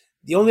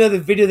 The only other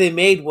video they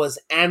made was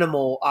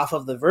Animal off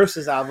of the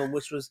Versus album,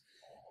 which was.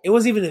 It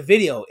wasn't even a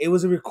video. It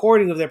was a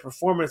recording of their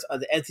performance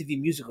on the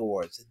MTV Music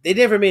Awards. They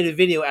never made a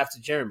video after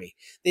Jeremy.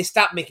 They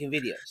stopped making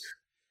videos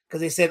because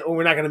they said, "Oh,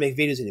 we're not going to make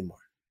videos anymore."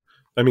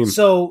 I mean,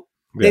 so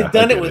they've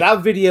done it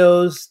without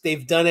videos.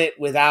 They've done it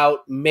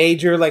without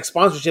major like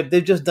sponsorship.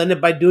 They've just done it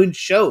by doing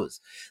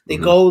shows. They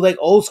go like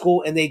old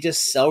school and they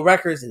just sell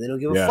records and they don't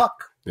give a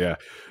fuck. Yeah.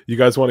 You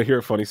guys want to hear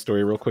a funny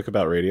story real quick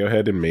about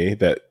Radiohead and me?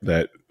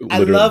 I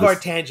love our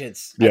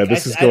tangents. Yeah, I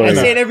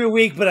say it every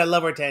week, but I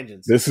love our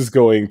tangents. This is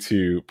going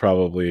to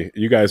probably,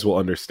 you guys will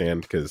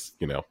understand because,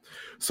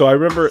 So I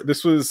remember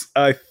this was,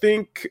 I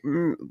think,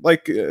 3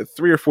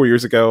 or 4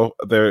 years ago,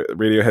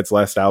 Radiohead's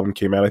last album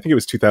came out. I think it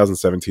was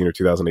 2017 or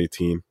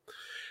 2018.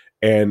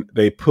 And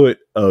they put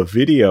a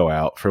video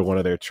out for one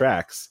of their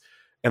tracks.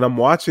 And I'm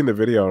watching the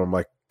video and I'm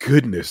like,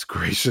 goodness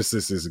gracious,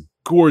 this is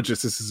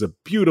gorgeous. This is a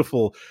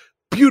beautiful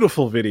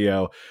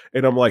video.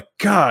 And I'm like,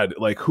 God,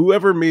 like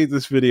whoever made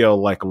this video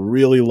like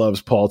really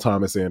loves Paul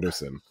Thomas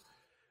Anderson.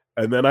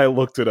 And then I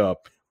looked it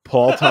up.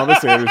 Paul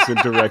Thomas Anderson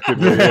directed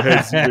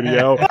Radiohead's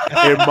video,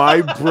 and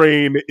my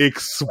brain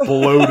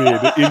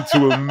exploded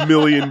into a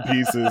million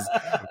pieces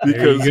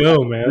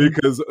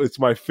because it's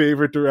my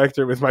favorite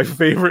director with my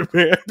favorite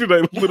band, and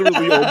I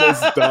literally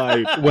almost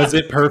died. Was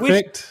it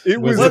perfect?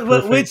 It was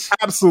Which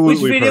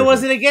absolutely. video perfect.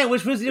 was it again?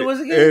 Which video was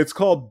it again? It's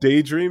called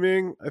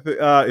Daydreaming. I think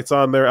it's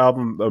on their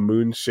album, A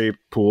Moon-Shaped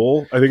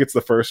Pool. I think it's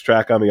the first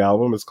track on the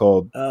album. It's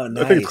called. Oh,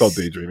 nice. I think it's called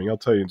Daydreaming. I'll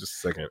tell you in just a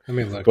second. Let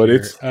me look. But here.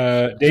 it's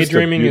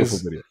Daydreaming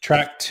is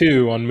track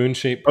 2 on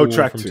Moon-Shaped Pool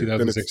track from 2.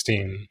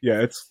 2016.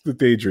 Yeah, it's the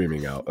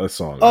Daydreaming a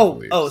song.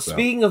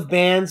 Speaking of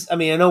bands, I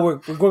mean, I know we're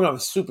going off a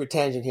super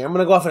tangent here. I'm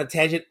going to go off on a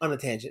tangent.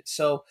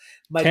 So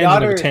my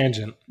daughter,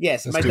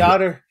 yes,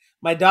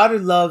 my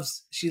daughter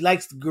she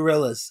likes the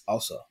Gorillaz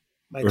also.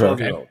 My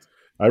 12-year-old.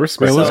 I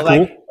respect that.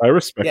 Cool. I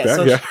respect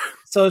that.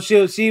 So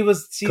she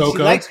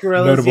likes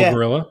Gorillaz. Notable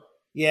gorilla.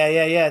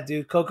 Yeah,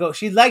 dude. Coco.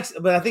 She likes,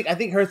 but I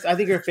think her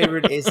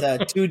favorite is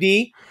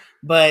 2D.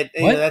 But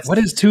what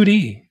is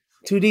 2D?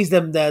 2D's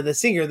the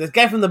singer, the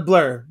guy from the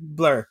Blur,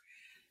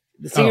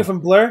 the singer from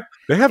Blur.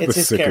 They have the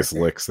sickest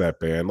licks, that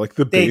band, like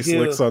the bass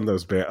licks on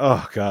those bands.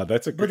 Oh God,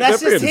 that's but that's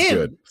that just band him. Is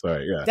good.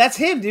 Sorry, yeah, that's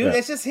him, dude. Yeah.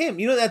 That's just him.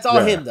 That's all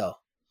him though.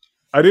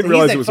 I didn't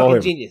realize it was all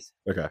him. Genius.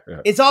 Okay,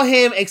 yeah. It's all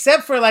him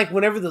except for like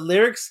whenever the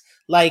lyrics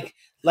like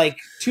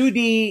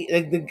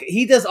 2D,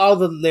 he does all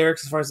the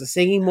lyrics as far as the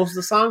singing most of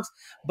the songs,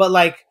 but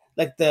like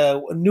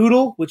the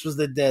Noodle, which was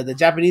the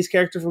Japanese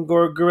character from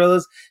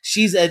Gorillaz,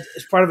 she's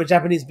part of a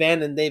Japanese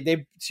band, and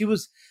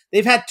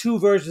they've had 2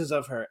 versions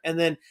of her, and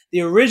then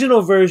the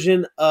original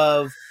version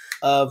of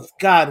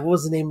God, what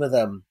was the name of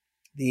them?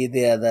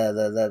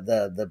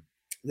 The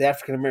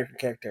African American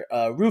character,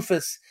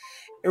 Rufus.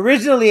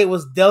 Originally, it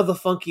was Del the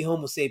Funky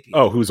Homo Sapien.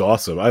 Oh, who's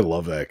awesome! I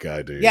love that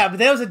guy, dude. Yeah, but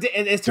that was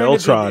it's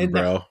Deltron,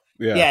 bro.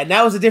 Yeah,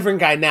 now it's a different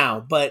guy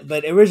now, but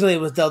originally it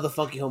was Del the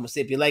Funky Homo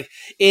Sapien. Like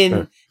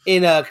in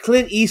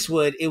Clint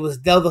Eastwood, it was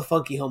Del the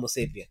Funky Homo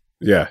Sapien.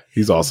 Yeah,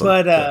 he's awesome.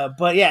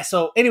 But yeah.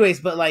 So, anyways,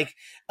 but like,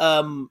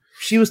 I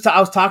was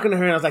talking to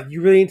her and I was like,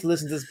 "You really need to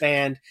listen to this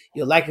band.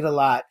 You'll like it a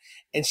lot."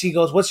 And she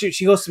goes,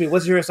 she goes to me,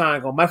 "What's your favorite song?" I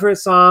go, "My favorite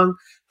song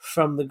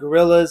from the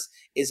Gorillaz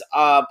is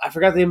I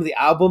forgot the name of the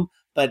album,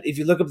 but if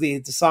you look up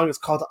the song, it's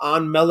called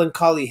On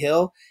Melancholy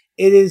Hill.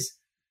 It is."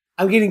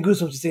 I'm getting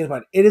goosebumps just thinking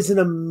about it. It is an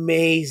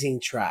amazing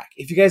track.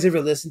 If you guys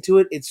ever listen to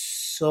it, it's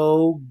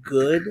so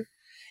good.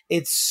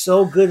 It's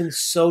so good and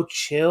so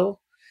chill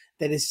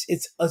that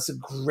it's a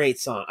great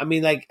song. I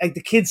mean, like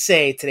the kids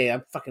say today,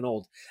 I'm fucking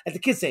old. Like the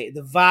kids say,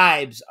 the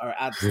vibes are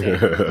outstanding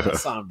in that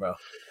song, bro.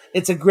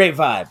 It's a great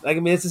vibe. Like,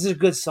 I mean, this is a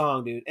good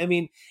song, dude. I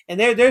mean, and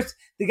there's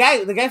the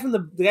guy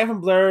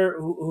from Blur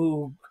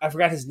who I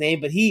forgot his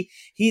name, but they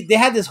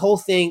had this whole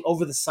thing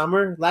over the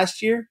summer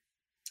last year,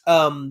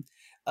 during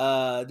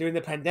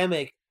the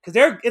pandemic, because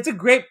they're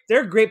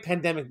a great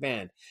pandemic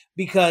band,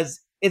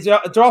 because it's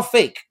all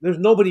fake. There's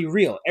nobody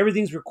real.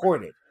 Everything's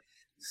recorded.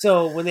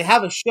 So when they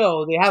have a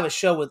show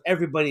with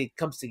everybody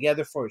comes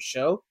together for a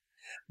show,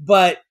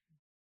 but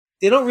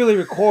they don't really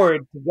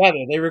record together.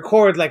 They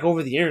record like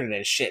over the internet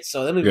and shit.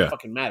 So they don't even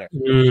fucking matter.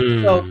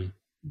 So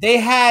they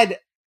had,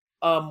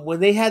 when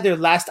they had their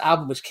last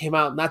album, which came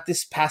out not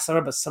this past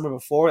summer, but summer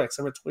before, like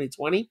summer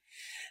 2020,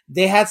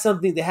 they had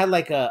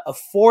like a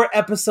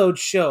 4-episode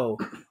show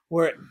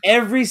where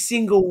every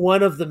single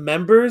one of the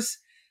members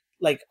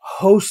like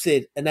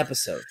hosted an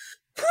episode.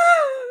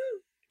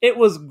 It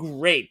was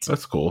great.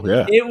 That's cool.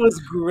 Yeah. It was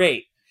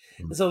great.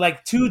 So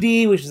like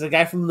 2D, which is a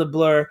guy from the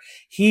Blur,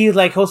 he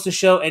like hosted a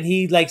show, and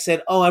he like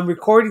said, "Oh, I'm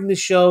recording the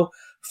show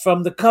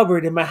from the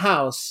cupboard in my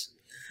house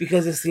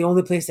because it's the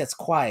only place that's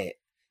quiet."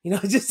 You know,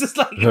 just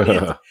like,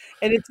 and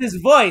it's his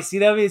voice. You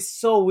know, I mean, it's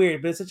so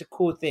weird, but it's such a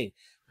cool thing.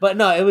 But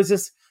no, it was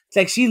just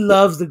like, she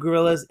loves the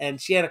Gorillaz,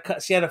 and she had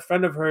a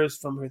friend of hers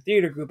from her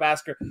theater group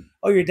ask her,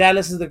 "Oh, your dad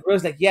listens to the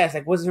Gorillaz?" Like, yes.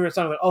 Like, what's her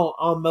song? Like, "Oh,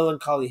 on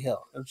Melancholy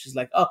Hill." And she's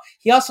like, "Oh,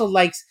 he also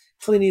likes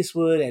Clint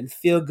Eastwood and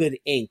Feel Good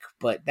Inc.,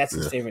 but that's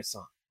his favorite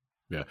song."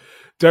 Yeah.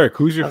 Derek,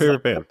 who's your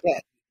favorite band? Yeah.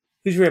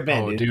 Who's your favorite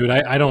band, Oh, dude,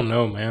 I don't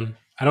know, man.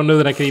 I don't know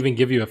that I can even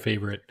give you a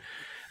favorite.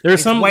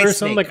 There's some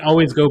like I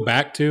always go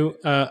back to.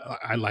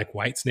 I like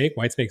Whitesnake.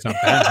 Whitesnake's not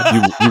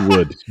bad.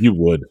 You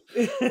would.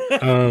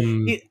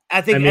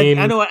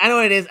 I know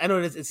what it is.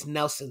 It's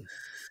Nelson.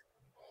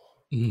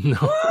 No,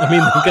 I mean,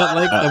 they got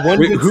like the one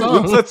good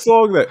song. What's that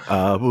song that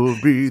I will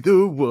be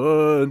the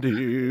one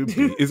to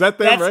be? Is that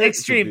them, that's right?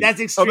 Extreme. That's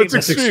Oh, Extreme.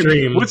 that's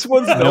Extreme. Which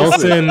one's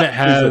Nelson?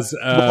 has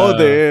more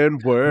than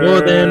words.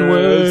 More than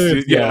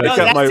words. Yeah, no,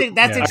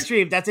 that's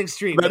Extreme. That's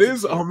Extreme. That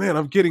is. Oh man,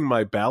 I'm getting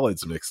my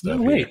ballads mixed up.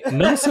 No, wait,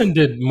 Nelson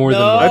did more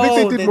than. I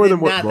think they did more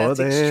than what. That's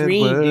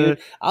Extreme, dude.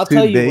 I'll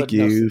tell you what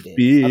Nelson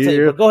did. I'll tell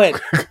you. But go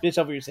ahead, finish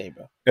up what you're saying,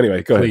 bro.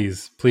 Anyway, go ahead.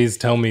 Please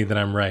tell me that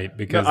I'm right,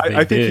 because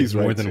I think did he's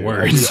more right than too.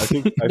 words. I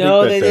think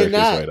no, they Derek did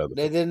not. Right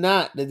they did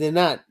not. They did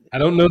not. I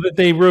don't know that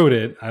they wrote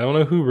it. I don't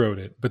know who wrote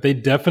it, but they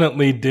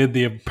definitely did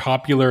the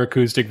popular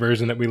acoustic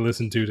version that we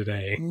listened to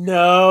today.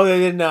 No, they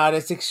did not.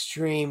 It's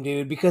Extreme,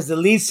 dude. Because the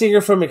lead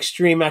singer from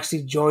Extreme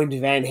actually joined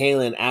Van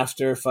Halen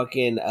after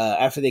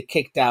after they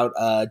kicked out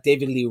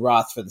David Lee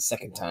Roth for the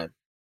second time.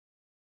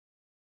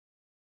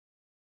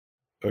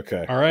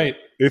 Okay. All right.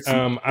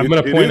 I'm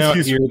going to point out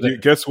here that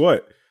guess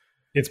what?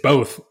 It's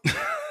both.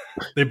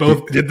 They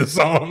both did the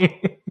song.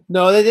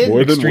 No, they didn't.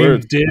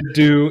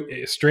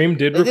 Extreme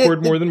did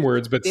record more than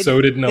words, but so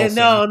did Nelson.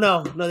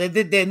 No, they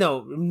did.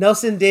 No,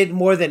 Nelson did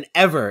More Than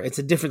Ever. It's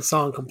a different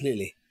song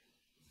completely.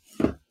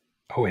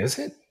 Oh, is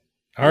it?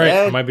 All right,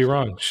 I might be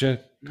wrong.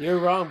 Shit, you're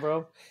wrong,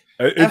 bro.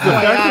 The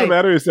fact of the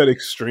matter is that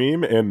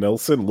Extreme and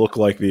Nelson look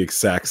like the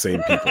exact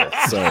same people,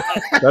 so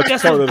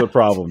that's part of the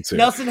problem too.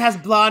 Nelson has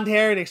blonde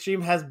hair and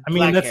Extreme has black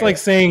hair. I mean, that's like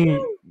saying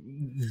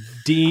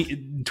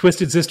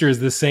Twisted Sister is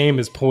the same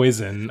as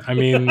Poison. I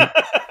mean,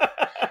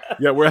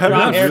 yeah, we're having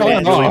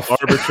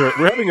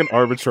an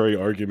arbitrary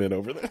argument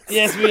over this.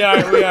 Yes, we are.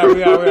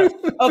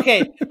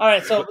 Okay, all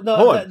right. So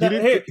hold on,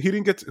 he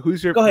didn't get to,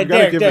 who's your? Go ahead,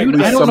 Derek.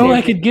 I don't know.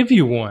 I could give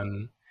you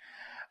one.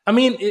 I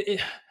mean,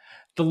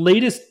 the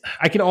latest.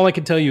 All I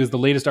can tell you is the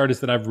latest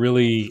artist that I've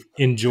really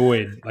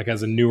enjoyed, like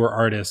as a newer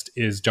artist,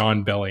 is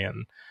Jon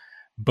Bellion.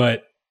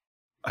 But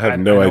I have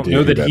no idea. I don't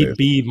know that he'd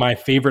be my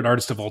favorite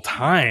artist of all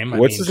time.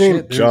 What's his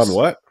name? John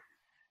what?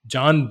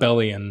 Jon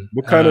Bellion.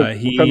 What kind of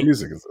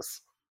music is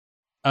this?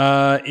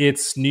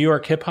 It's New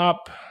York hip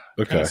hop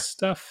kind of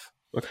stuff.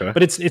 Okay,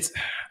 but it's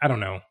I don't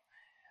know.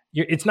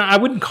 It's not. I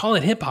wouldn't call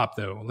it hip hop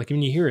though. Like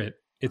when you hear it,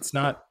 it's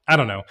not. I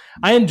don't know.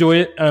 I enjoy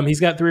it. He's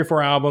got 3 or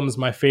 4 albums.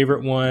 My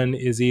favorite one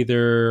is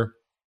either,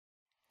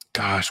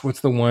 what's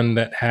the one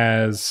that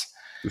has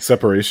The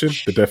Separation,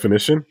 The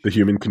Definition, The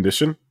Human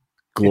Condition,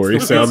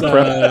 Glory Sound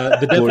Prep,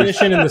 The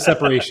Definition and The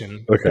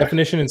Separation. Okay.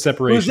 Definition and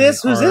Separation.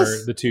 Who's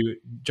this? The two.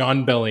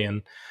 Jon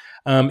Bellion.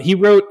 He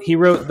wrote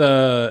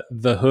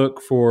the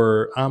hook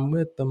for "I'm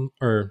with them"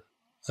 or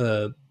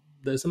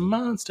 "There's a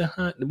monster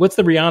hunt." What's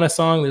the Rihanna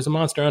song? "There's a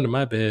monster under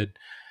my bed."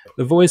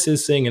 The voice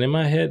is singing in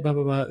my head, blah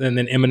blah blah, and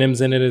then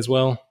Eminem's in it as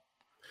well.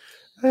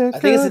 I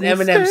think it's an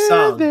Eminem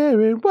song. There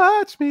and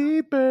watch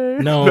me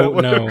burn. No.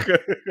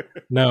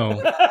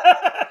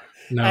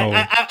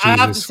 I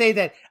have to say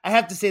that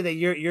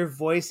your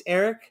voice,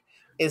 Eric,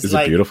 is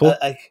like beautiful.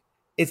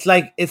 It's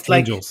like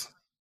Angels.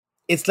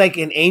 It's like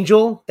an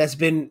angel that's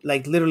been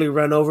like literally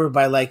run over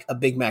by like a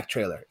Big Mac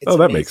trailer. It's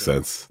that makes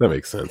sense.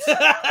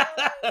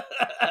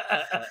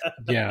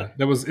 Yeah,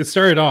 it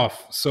started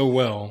off so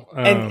well.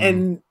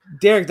 And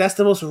Derek, that's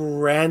the most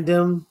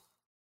random.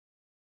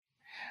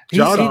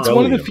 John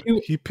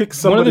Bellion. He picked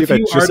somebody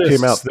that just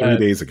came out 3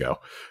 days ago.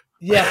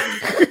 Yeah,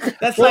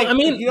 that's Well, like, I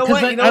mean, you know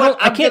 'cause what? You know what?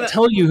 I can't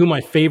tell you who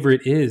my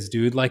favorite is,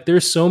 dude. Like,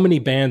 there's so many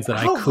bands that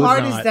How I could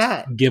hard is not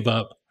that? give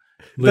up.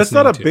 That's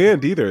not a listening to.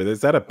 band either.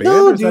 Is that a band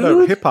No, or is that a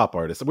dude. hip hop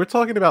artist? We're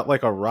talking about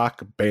like a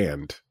rock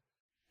band.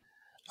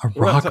 A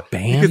rock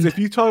band? Because if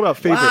you talk about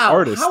favorite Wow,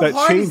 artists, how that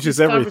hard is changes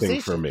this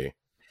everything for conversation? me.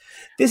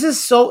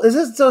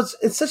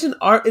 It's such an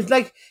art.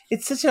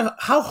 It's such a,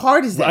 how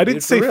hard is that? I didn't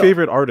dude, for say real?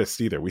 favorite artist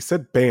either. We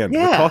said band.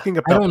 Yeah. We're talking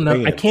about I don't know.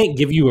 band. I can't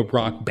give you a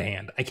rock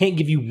band. I can't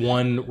give you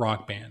one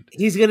rock band.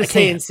 He's gonna I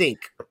say can't. in sync.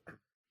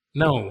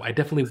 No, I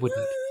definitely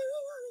wouldn't.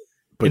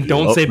 But And you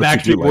don't love- say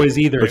but you do Backstreet Boys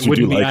like- either. but It you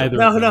wouldn't do be like either.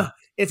 them. of them. No,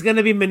 it's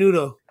gonna be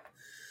Menudo.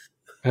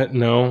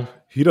 No.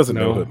 He doesn't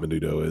know No. what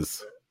Menudo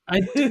is.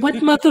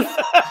 What mother?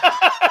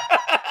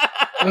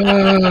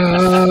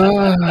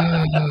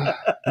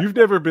 You've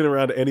never been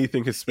around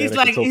anything Hispanic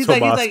until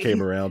Tomas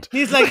came around.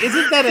 He's like,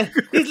 isn't that a?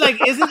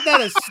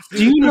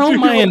 Do you know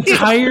my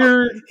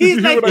entire He's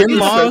Did you hear like, what I just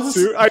in-laws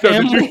said, too? I know. Did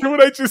you family? hear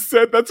what I just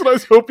said? That's what I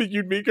was hoping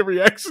you'd make a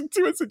reaction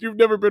to. I said you've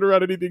never been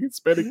around anything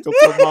Hispanic until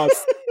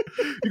Tomas.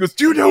 He goes,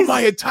 "Do you know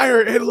my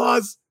entire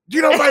in-laws? Do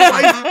you know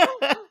my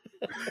wife?"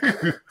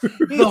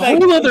 The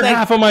whole other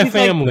half of my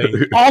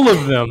family, all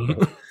of them.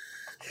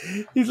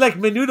 He's like,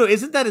 Menudo,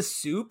 isn't that a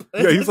soup?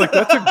 Yeah, he's like,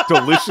 "That's a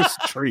delicious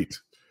treat.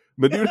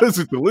 Menudo's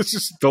a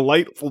delicious,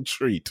 delightful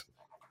treat."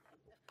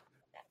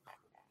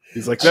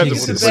 He's like, "That's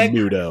Jesus.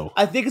 Menudo."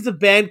 I think it's a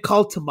band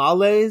called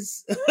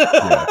Tamales.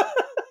 Yeah.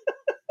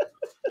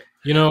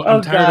 You know, Oh,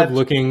 I'm tired God. of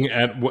looking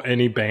at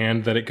any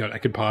band that I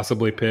could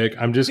possibly pick.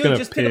 I'm just Dude, gonna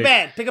just pick a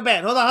band. Pick a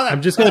band. Hold on.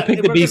 I'm just gonna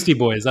pick the Beastie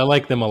Boys. I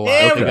like them a lot.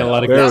 There They we got a go.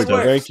 lot of There good we That go.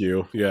 works. Thank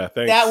you. Yeah,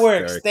 thanks. That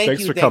works. Derek. Thank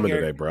Thanks you, for thank coming you.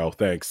 today, bro.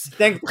 Thanks.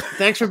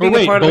 Thanks for Oh, being a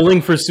wait, part of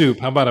Bowling for Soup.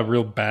 How about a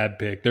real bad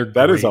pick? They're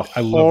That is a great. I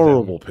love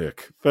horrible them.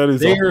 pick. That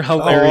is They're a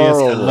hilarious.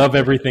 I horrible love pick.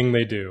 everything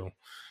they do.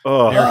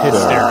 Oh, They're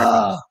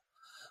hysterical.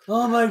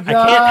 Oh my god! I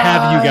can't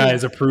have you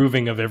guys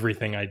approving of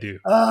everything I do.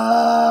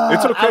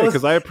 It's okay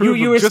because I approve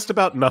you of were- just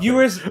about nothing. You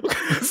were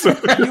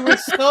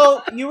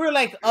So- you were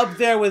like up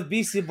there with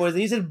Beastie Boys,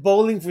 and you said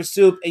Bowling for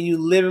Soup, and you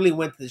literally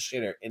went to the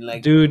shitter in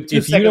like Dude, 2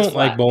 if you seconds don't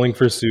like flat. Bowling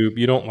for Soup,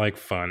 you don't like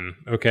fun.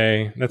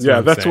 Okay, that's yeah, what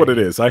I'm that's what saying.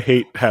 it is. I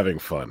hate having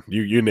fun.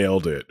 You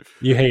nailed it.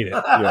 You hate it.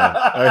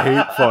 Yeah, I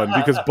hate fun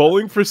because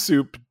Bowling for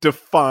Soup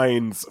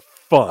defines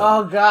fun.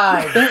 Oh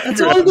god! That's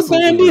You're all the absolutely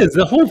band right. is.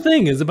 The whole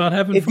thing is about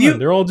having If fun. you-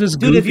 They're all just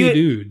Dude, if goofy you-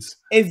 dudes.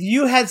 If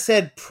you had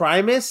said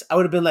Primus, I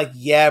would have been like,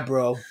 "Yeah,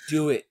 bro,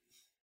 do it."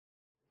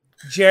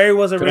 Jerry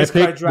was a Could I race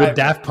car pick, driver. would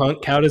Daft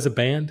Punk count as a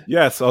band?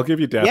 Yes, I'll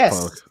give you Daft Yes.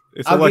 Punk.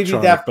 It's I'll give you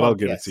electronic, Daft but I'll Punk,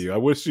 give yes. it to you. I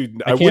wish you.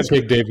 I can't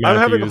pick Dave I'm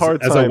Matthews. having a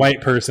hard As a time. white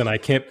person, I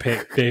can't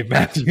pick Dave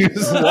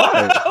Matthews.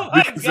 Why? Oh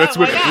my Because God, that's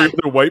what why not? every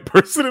other white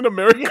person in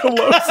America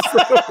loves.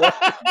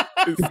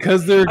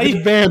 Because they're a I-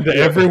 good band to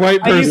every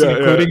white I- person, yeah,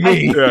 including yeah.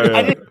 me.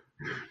 Yeah, yeah.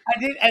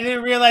 I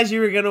didn't realize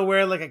you were gonna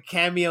wear like a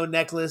cameo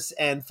necklace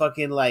and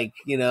fucking like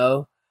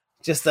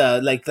just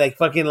like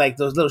fucking like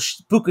those little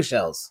puka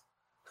shells.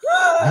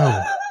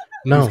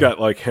 No, He's got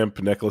like hemp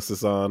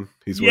necklaces on.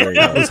 He's Yeah. wearing.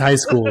 that was high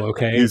school.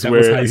 Okay, He's That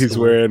was high wearing. He's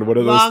school. wearing one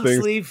of those long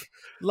things. sleeve.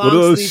 What are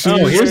those sleeve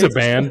Oh, here's a t-shirts.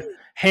 band.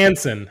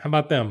 Hanson. How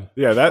about them?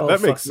 Yeah, that Oh,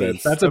 that makes fuck me.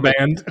 sense. That's a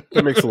band.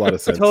 That makes a lot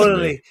of sense. to me.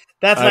 Totally.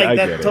 That's like I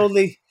that. get it.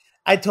 Totally.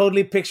 I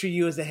totally picture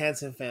you as a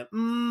Hanson fan.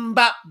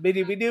 Bop,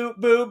 biddy bidoo,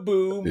 boom,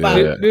 boom, bop.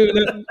 Yeah.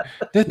 I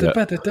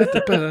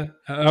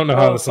don't know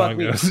how Oh, the song fuck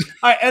me. goes.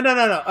 All right,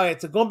 no. All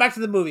right, so going back to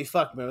the movie.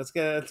 Fuck, man. Let's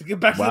get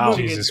back to Wow. the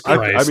movie. Jesus I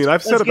Christ. mean,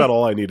 I've said Let's about get-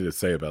 all I needed to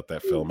say about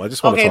that film. I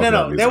just want to Okay, talk about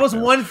no. music There was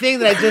now. one thing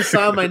that I just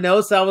saw in my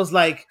notes. I was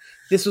like,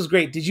 "This was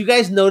great." Did you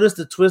guys notice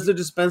the Twizzler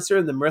dispenser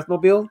in the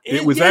Mirthmobile?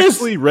 It was Yes.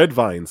 actually Red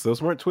Vines.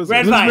 Those weren't Twizzlers.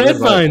 Red Those Vines. Red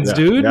Vines, Yeah,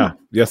 dude. Yeah.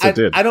 Yes, it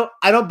did. I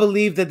don't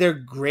believe that they're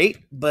great,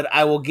 but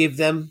I will give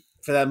them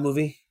for that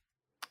movie.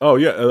 Oh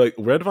yeah, like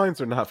Red Vines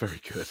are not very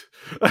good,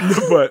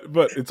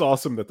 but it's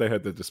awesome that they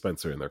had the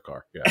dispenser in their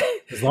car. Yeah,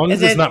 As long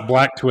as And it's then- not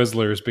Black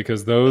Twizzlers,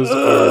 because those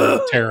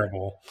are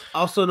terrible.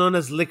 Also known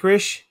as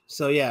licorice.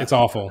 So yeah, It's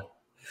awful.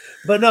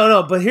 but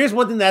no. But here's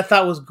one thing that I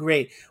thought was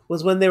great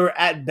was when they were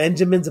at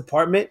Benjamin's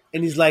apartment,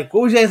 and he's like,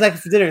 "What would you guys like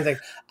for dinner?" He's like,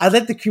 "I'd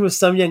like the cream of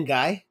some young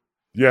guy."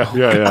 yeah.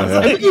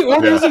 He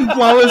orders in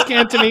flawless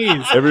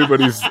Cantonese.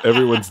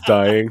 Everyone's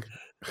dying.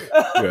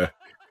 Yeah.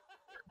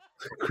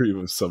 Cream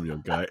of some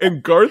young guy.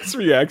 And Garth's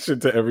reaction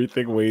to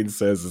everything Wayne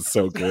says is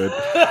so good.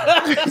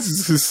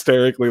 He's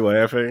hysterically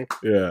laughing.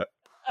 Yeah.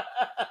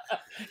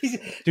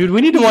 Dude,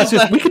 we need to He's watch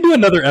this. like- We can do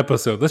another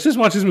episode. Let's just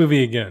watch this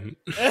movie again.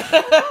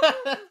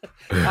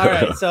 All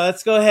right, so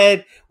let's go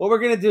ahead. What we're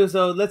gonna do?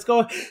 So let's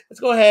go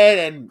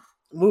ahead and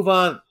move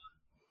on.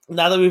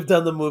 Now that we've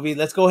done the movie,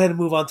 let's go ahead and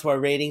move on to our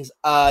ratings.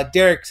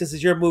 Derek, since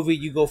it's your movie,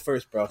 you go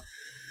first, bro.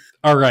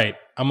 All right.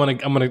 I'm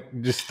gonna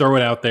just throw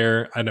it out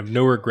there. I have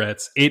no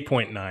regrets.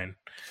 8.9.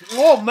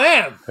 Oh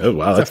man, Oh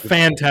wow. It's a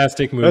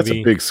fantastic movie. That's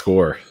a big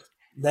score.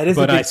 that is.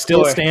 but a big I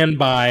still score. stand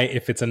by,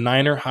 if it's a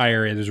 9 or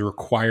higher, it is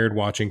required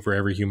watching for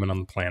every human on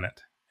the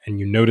planet. And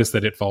you notice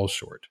that it falls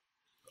short.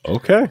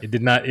 Okay. It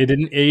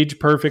didn't age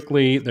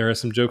perfectly. There are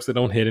some jokes that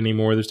don't hit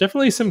anymore. There's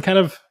definitely some kind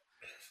of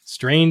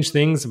strange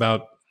things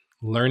about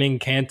learning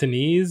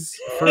Cantonese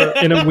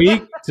in a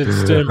week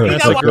to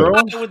impress a girl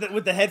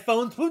with the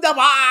headphones. He's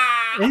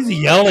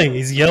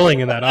yelling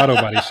in that auto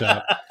body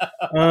shop.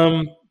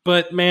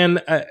 But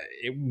man,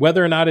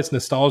 whether or not it's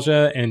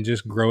nostalgia and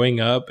just growing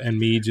up and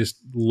me just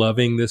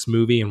loving this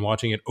movie and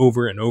watching it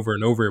over and over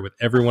and over with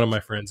every one of my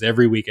friends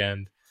every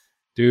weekend,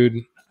 dude,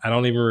 I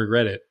don't even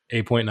regret it.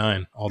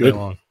 8.9 all day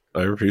long.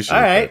 I appreciate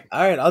it.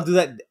 All right. I'll do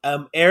that.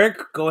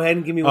 Eric, go ahead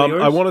and give me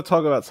yours. I want to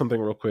talk about something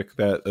real quick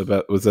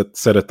that was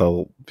said at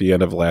the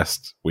end of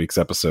last week's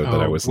episode that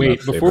I was.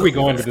 Wait, before we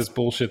go into this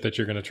bullshit that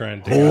you're going to try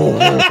and do.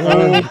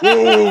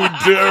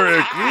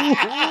 Derek.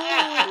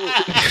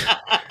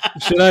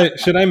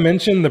 Should I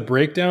mention the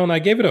breakdown? I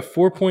gave it a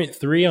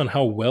 4.3 on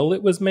how well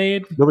it was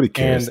made. Nobody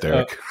cares, and,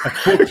 Derek. A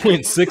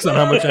 4.6 on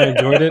how much I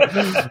enjoyed it.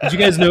 Did you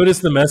guys notice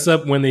the mess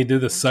up when they did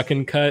the suck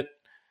and cut?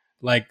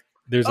 Like,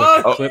 there's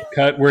a clip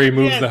cut where he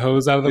moves the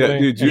hose out of the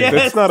way. Dude,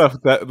 that's not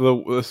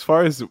as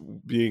far as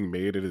being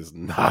made, it is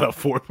not a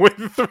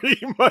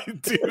 4.3, my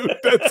dude.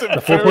 That's a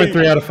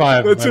 4.3 out of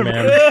 5. That's a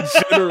man. very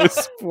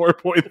generous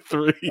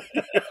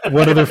 4.3.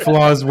 What other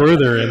flaws were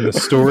there in the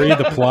story,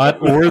 the plot,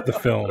 or the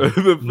film?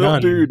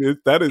 None. Dude,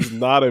 that is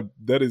not a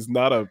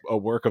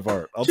work of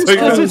art. Just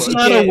because it's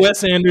not a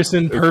Wes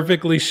Anderson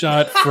perfectly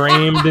shot,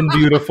 framed and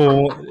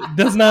beautiful,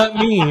 does not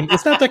mean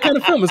it's not that kind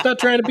of film. It's not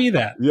trying to be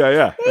that.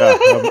 Yeah.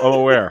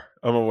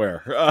 I'm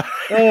aware.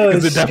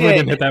 Because it definitely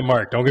didn't hit that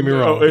mark. Don't get me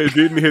wrong. No, it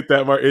didn't hit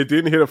that mark. It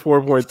didn't hit a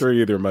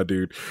 4.3 either, my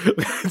dude.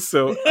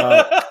 So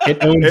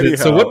it owns it.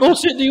 So what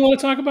bullshit do you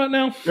want to talk about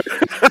now?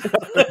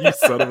 You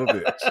son of a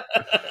bitch.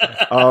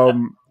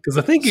 Because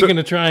I think you're going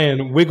to try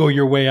and wiggle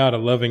your way out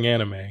of loving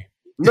anime.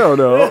 No.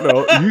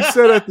 You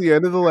said at the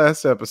end of the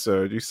last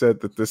episode, you said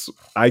that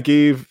I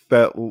gave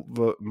the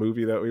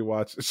movie that we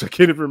watched. I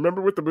can't even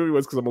remember what the movie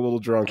was because I'm a little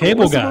drunk.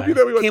 Cable Guy.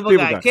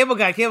 Cable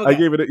Guy. I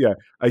gave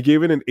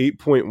it an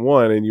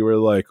 8.1, and you were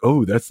like,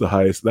 "Oh, that's the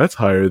highest. That's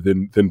higher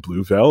than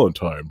Blue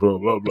Valentine." Blah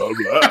blah blah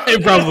blah.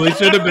 It probably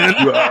should have been.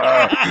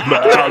 Blah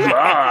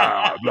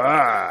blah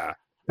blah.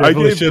 I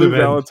gave Blue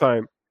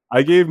Valentine.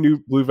 I gave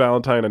Blue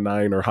Valentine a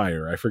 9 or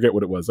higher. I forget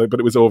what it was, but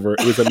it was over.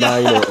 It was a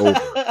 9 or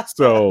over.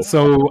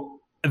 So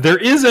there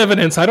is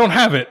evidence. I don't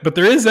have it, but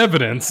there is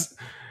evidence.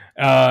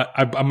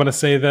 I'm going to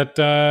say that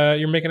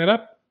you're making it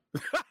up.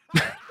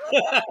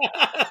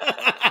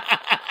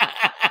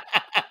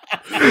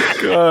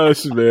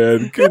 Gosh,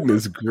 man.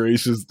 Goodness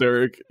gracious,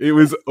 Derek. It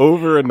was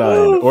over a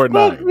 9 or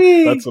 9.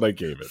 Me. That's what I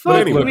gave it.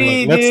 But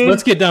anyway,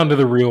 let's get down to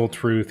the real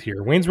truth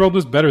here. Wayne's World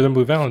was better than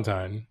Blue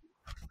Valentine.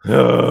 Wasn't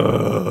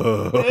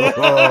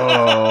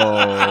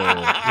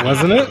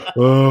it?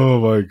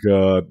 Oh my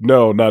god!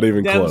 No, not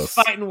even close.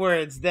 Fighting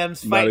words.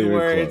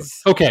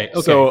 Okay.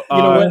 So you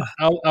know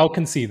what? I'll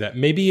concede that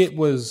maybe it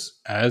was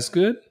as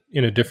good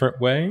in a different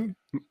way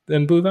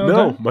than Blue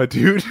Valentine. No, my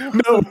dude.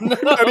 No,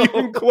 not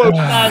even close.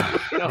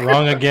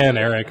 Wrong again,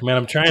 Eric. Man,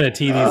 I'm trying to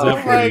tee these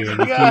up for you.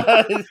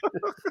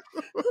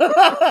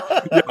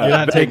 You're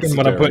not taking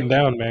what I'm putting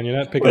down, man. You're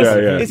not picking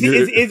up.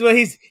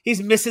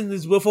 He's missing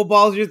these wiffle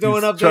balls you're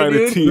throwing up there,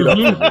 dude. To tee it up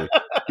for me.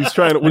 He's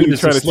trying to. What are you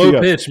trying to slow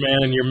pitch,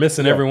 man, and you're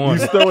missing every one.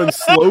 He's throwing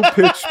slow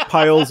pitch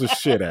piles of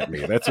shit at me.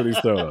 That's what he's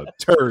throwing.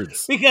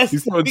 Turds. Because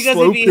he's throwing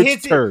slow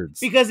pitch turds.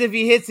 Because if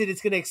he hits it,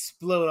 it's gonna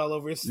explode all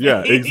over his face.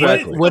 Yeah,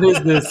 exactly. What is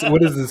this?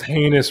 What is this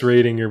heinous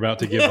rating you're about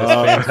to give this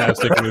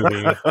fantastic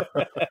movie?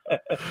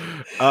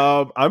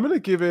 I'm gonna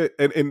give it,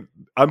 and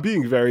I'm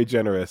being very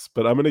generous,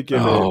 but I'm gonna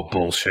give it. Oh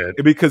bullshit!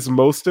 Because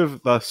most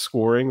of the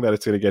scoring that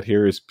it's gonna get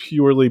here is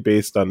purely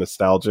based on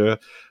nostalgia,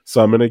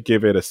 so I'm gonna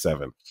give it a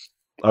 7.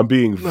 I'm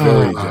being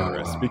very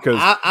generous because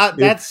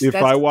if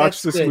I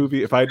watched this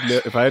movie, if I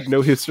had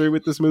no history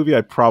with this movie,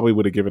 I probably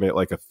would have given it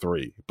like a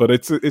 3. But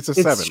it's a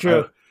 7. It's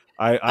true.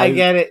 I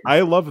get it.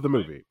 I love the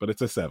movie, but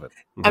it's a 7. Okay.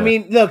 I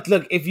mean, look.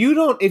 If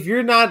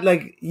you're not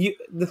like you,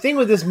 the thing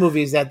with this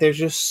movie is that there's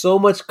just so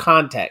much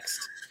context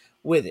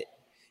with it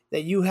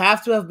that you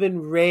have to have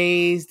been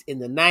raised in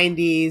the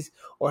 90s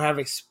or have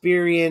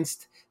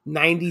experienced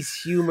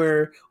 90s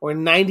humor or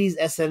 90s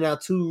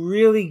SNL to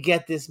really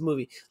get this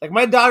movie. Like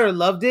my daughter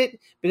loved it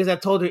because I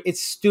told her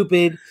it's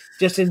stupid,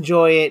 just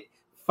enjoy it,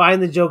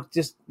 find the joke,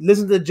 just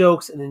listen to the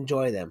jokes and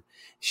enjoy them.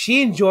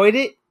 She enjoyed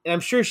it, and I'm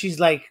sure she's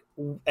like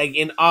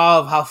in awe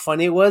of how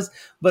funny it was,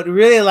 but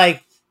really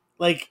like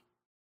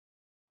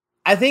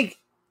I think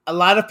a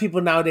lot of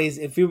people nowadays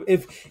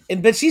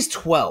but she's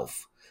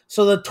 12.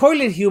 So the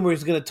toilet humor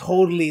is going to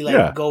totally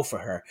go for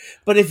her.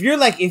 But if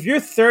you're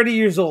 30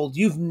 years old,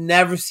 you've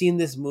never seen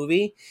this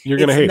movie,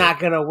 it's not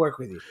going to work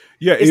with you.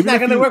 Yeah, it's not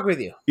going to work with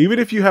you. Even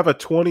if you have a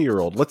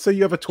 20-year-old, let's say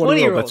you have a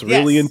 20-year-old that's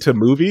really into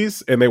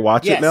movies and they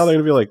watch it now, they're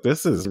going to be like,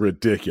 this is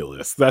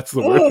ridiculous. That's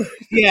the word.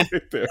 Yeah.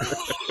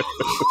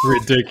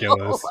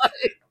 Ridiculous. Oh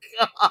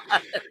my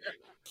God.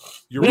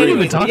 We didn't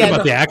even talk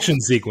about the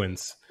action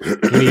sequence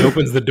when he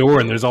opens the door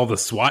and there's all the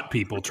SWAT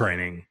people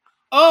training.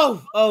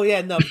 Oh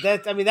yeah, no,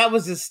 that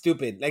was just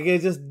stupid. Like, it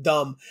was just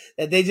dumb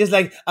that they just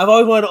like. I've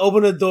always wanted to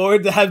open a door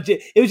to have.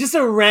 It was just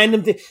a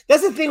random thing.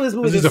 That's the thing with this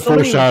movie. This is a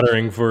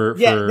foreshadowing for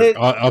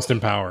Austin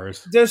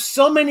Powers. There's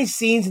so many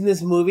scenes in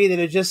this movie that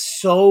are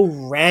just so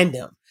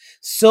random,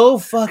 so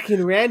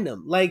fucking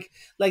random. Like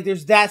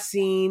there's that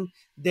scene.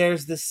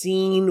 There's the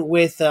scene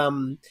with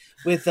even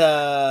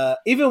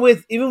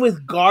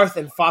with Garth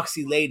and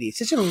Foxy Lady. It's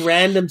such a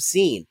random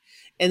scene.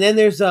 And then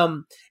there's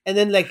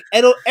like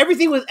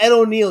everything with Ed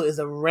O'Neill is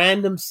a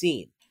random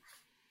scene.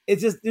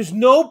 It's just there's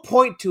no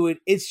point to it.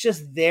 It's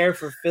just there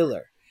for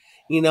filler,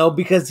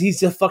 because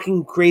he's a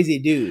fucking crazy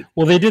dude.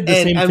 Well, they did the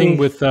same thing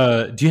with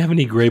do you have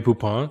any Grey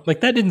Poupon?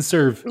 Like, that didn't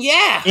serve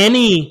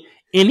any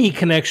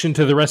connection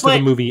to the rest of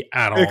the movie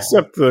at all.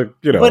 Except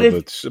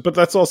but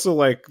that's also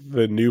like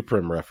the New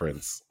Prim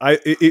reference.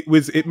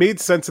 It made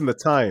sense in the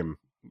time,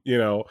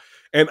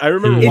 And I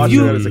remember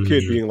watching that as a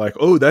kid being like,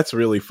 oh, that's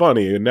really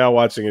funny. And now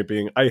watching it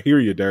being, I hear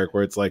you, Derek,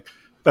 where it's like,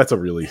 that's a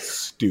really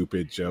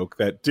stupid joke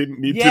that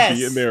didn't need to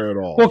be in there at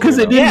all. Well, because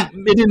it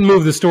didn't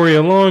move the story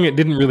along. It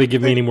didn't really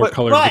give me any more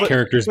color to the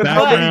character's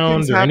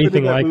background or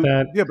anything like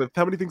that. Yeah, but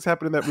how many things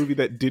happened in that movie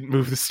that didn't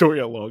move the story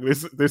along?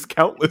 There's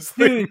countless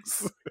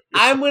things.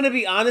 I'm going to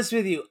be honest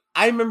with you.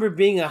 I remember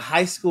being a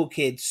high school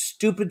kid,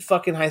 stupid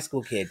fucking high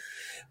school kid,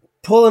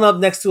 pulling up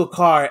next to a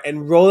car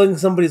and rolling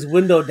somebody's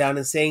window down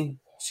and saying,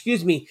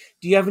 excuse me,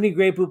 do you have any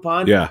Grey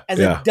Poupon? As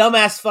a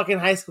dumbass fucking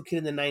high school kid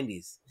in the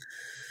 90s.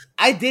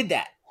 I did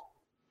that.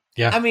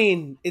 Yeah. I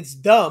mean, it's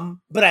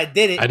dumb, but I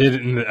did it. I did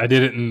it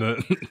in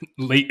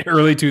the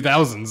early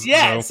 2000s.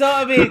 Yeah, so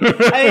I mean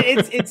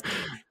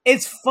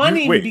it's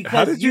funny because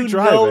how did you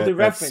drive know at, the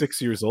reference. 6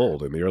 years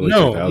old in the early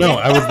 2000s? No,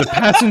 I was the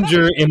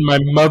passenger in my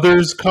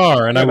mother's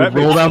car, and I would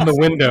roll down the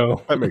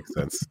window. That makes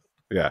sense.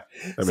 Yeah.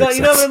 So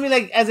you know what I mean?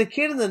 Like, as a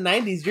kid in the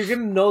 90s, you're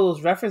gonna know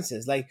those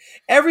references. Like,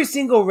 every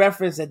single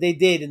reference that they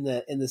did in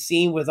the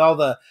scene with all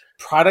the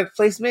product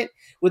placement,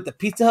 with the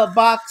Pizza Hut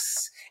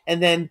box,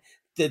 and then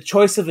the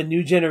choice of a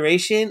new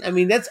generation. I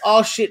mean, that's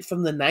all shit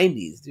from the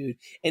 90s, dude.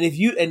 And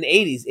and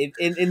 80s,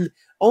 and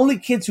only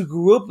kids who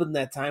grew up in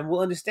that time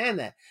will understand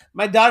that.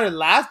 My daughter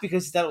laughed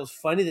because she thought it was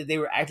funny that they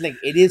were acting like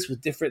idiots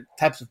with different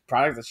types of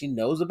products that she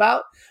knows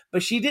about.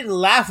 But she didn't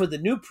laugh with the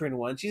New Print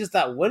one. She just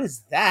thought, what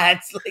is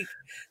that? Like,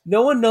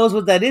 no one knows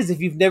what that is if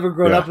you've never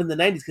grown up in the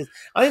 90s, because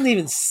I don't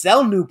even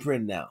sell New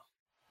Print now.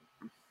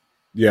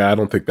 Yeah, I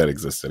don't think that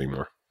exists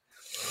anymore.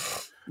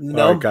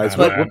 No, all right, guys,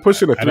 we're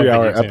pushing a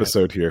 3-hour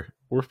episode here.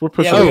 We're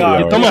pushing.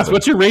 Yeah, Thomas,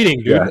 what's your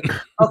rating, dude? Yeah.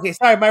 Okay,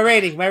 sorry, my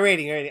rating.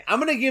 I'm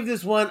gonna give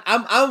this one.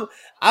 I'm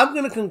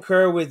gonna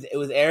concur with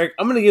Eric.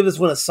 I'm gonna give this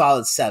one a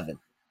solid 7.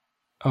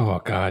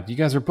 Oh God, you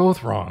guys are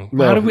both wrong.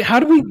 No.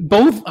 How do we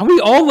both? We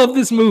all love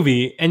this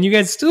movie, and you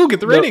guys still get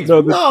the ratings.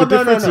 The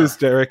difference is,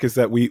 Derek, is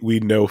that we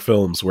know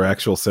films. We're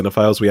actual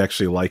cinephiles. We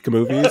actually like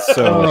movies.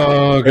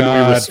 So we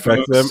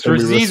respect them. For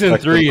season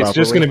 3, it's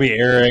just going to be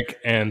Eric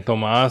and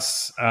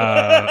Tomas.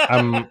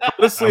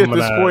 Honestly, at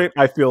this point,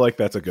 I feel like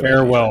that's a good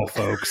farewell,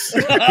 folks.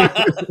 No.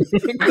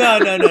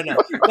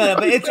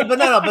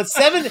 But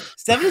 7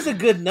 is a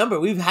good number.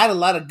 We've had a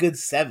lot of good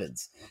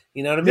 7s.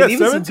 You know what I mean? Yeah,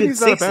 even 17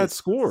 is not a bad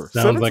score.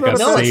 Sounds like a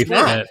safe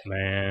bet,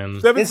 man.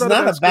 It's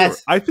not a bad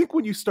score. I think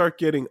when you start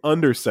getting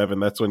under 7,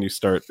 that's when it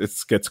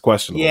gets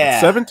questionable.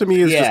 Yeah. 7 to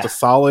me is just a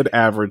solid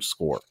average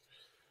score.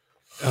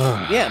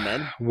 Yeah,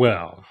 man.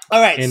 Well,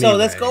 all right. So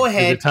let's go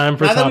ahead. Is it time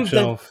for Top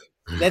Shelf?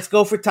 Let's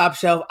go for Top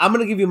Shelf. I'm going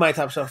to give you my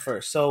Top Shelf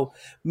first. So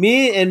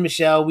me and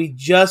Michelle, we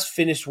just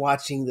finished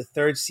watching the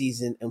 3rd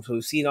season, and so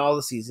we've seen all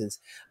the seasons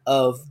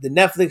of the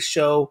Netflix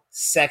show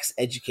Sex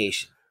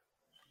Education.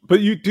 But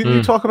didn't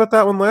you talk about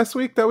that one last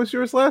week? That was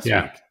yours last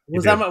week.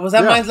 Was that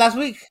mine last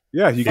week?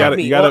 Yeah, you got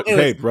it. Well,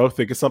 hey, bro,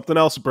 think of something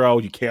else, bro.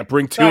 You can't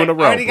bring 2 in a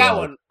row. I already got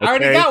one. Okay? I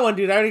already got one,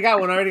 dude. I already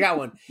got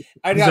one.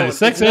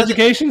 Sex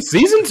Education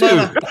season 2.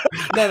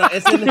 No.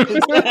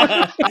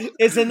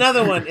 It's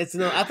another one.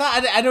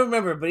 I don't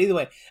remember, but either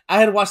way,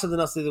 I had watched something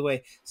else either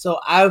way. So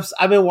I've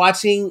been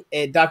watching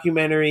a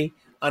documentary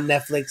on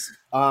Netflix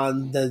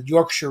on the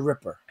Yorkshire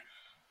Ripper.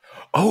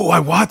 Oh, I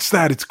watched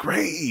that. It's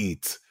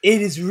great.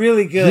 It is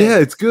really good. Yeah,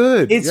 it's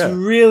good. It's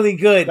really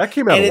good. That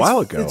came out a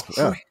while ago.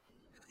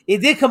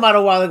 It did come out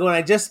a while ago, and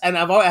I've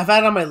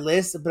had it on my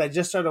list, but I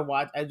just started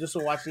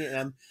watching it,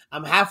 and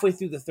I'm halfway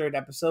through the 3rd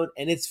episode,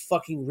 and it's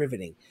fucking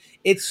riveting.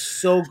 It's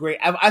so great.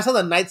 I saw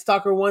the Night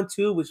Stalker one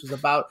too, which was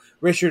about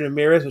Richard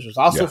Ramirez, which was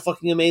also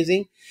fucking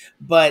amazing.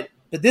 But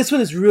this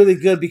one is really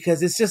good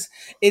because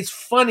it's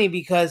funny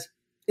because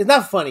it's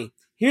not funny.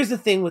 Here's the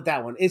thing with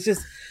that one.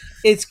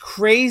 It's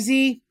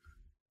crazy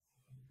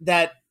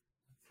that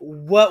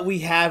what we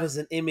have is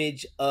an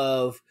image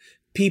of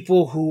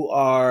people who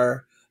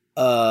are,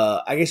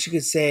 I guess you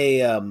could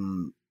say,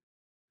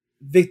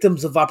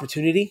 victims of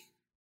opportunity.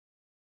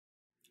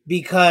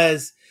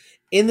 Because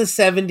in the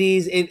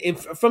 70s,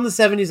 from the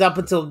 70s up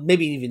until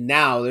maybe even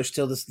now, they're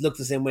still look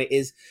the same way,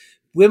 is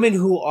women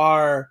who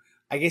are,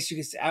 I guess you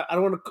could say, I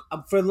don't want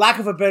to, for lack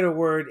of a better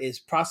word,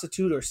 is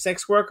prostitute or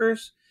sex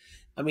workers.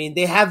 I mean,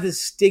 they have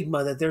this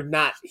stigma that they're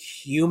not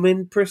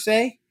human per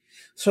se.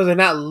 So they're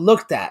not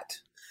looked at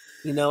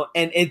you know.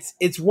 And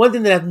it's one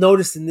thing that I've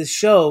noticed in this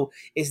show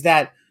is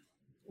that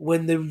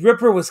when the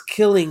Ripper was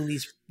killing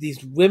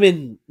these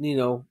women, you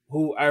know,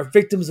 who are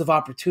victims of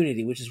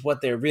opportunity, which is what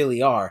they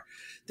really are,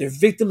 they're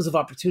victims of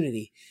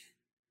opportunity.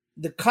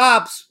 The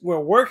cops were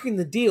working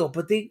the deal,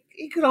 but you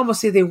could almost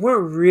say they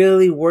weren't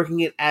really working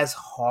it as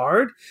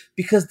hard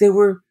because they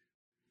were,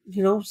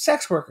 you know,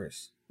 sex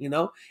workers, you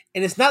know.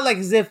 And it's not like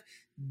as if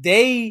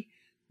they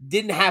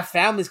didn't have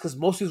families, because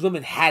most of these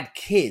women had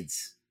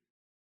kids,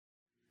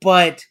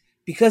 but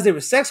because they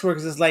were sex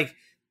workers, it's like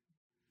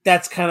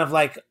that's kind of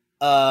like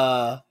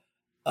what's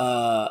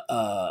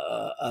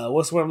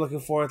the word I'm looking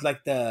for? It's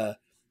like the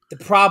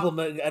problem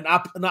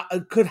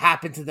could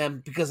happen to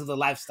them because of the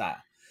lifestyle.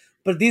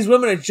 But these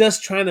women are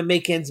just trying to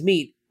make ends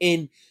meet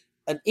in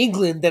an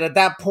England that at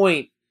that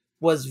point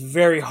was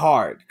very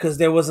hard because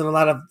there wasn't a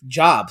lot of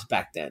jobs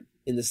back then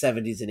in the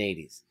 70s and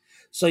 80s.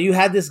 So you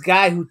had this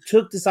guy who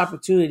took this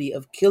opportunity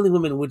of killing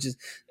women, which is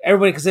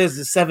everybody considers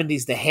the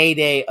 70s the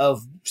heyday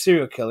of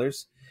serial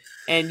killers.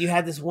 And you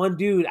had this one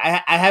dude.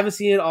 I haven't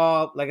seen it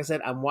all. Like I said,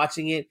 I'm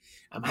watching it.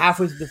 I'm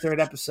halfway through the third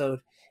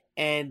episode.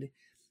 And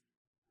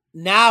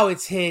now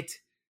it's hit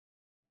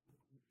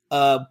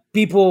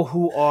people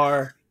who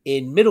are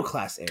in middle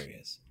class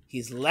areas.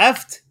 He's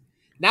left.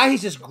 Now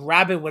he's just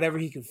grabbing whatever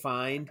he can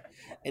find.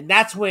 And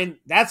that's when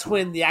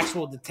the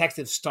actual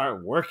detectives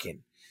start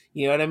working.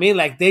 You know what I mean?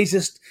 Like they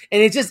just,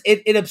 and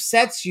it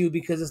upsets you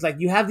because it's like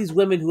you have these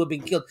women who have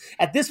been killed.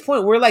 At this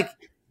point,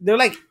 they're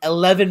like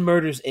 11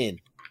 murders in.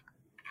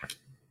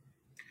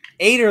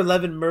 8 or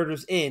 11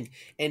 murders in,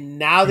 and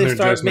now they're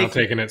just now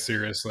taking it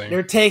seriously.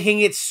 They're taking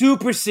it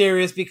super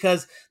serious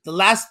because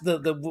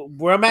the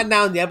where I'm at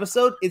now in the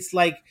episode, it's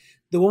like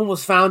the woman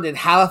was found in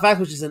Halifax,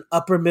 which is an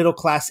upper middle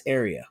class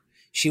area.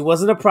 She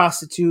wasn't a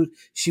prostitute.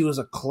 She was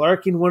a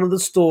clerk in one of the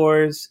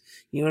stores.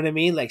 You know what I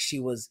mean? Like she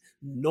was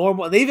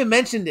normal. They even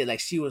mentioned it. Like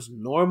she was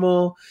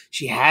normal.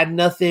 She had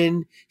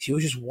nothing. She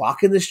was just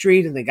walking the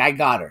street and the guy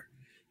got her.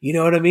 You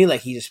know what I mean?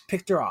 Like he just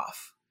picked her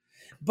off.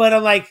 But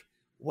I'm like,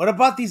 what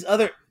about these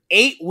other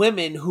 8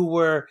 women who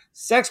were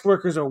sex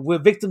workers or were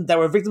victims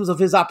of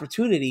his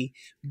opportunity?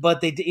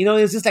 But they, you know,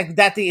 it's just like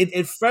that thing.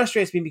 It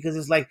frustrates me because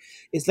it's like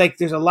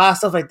there's a lot of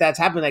stuff like that's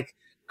happening. Like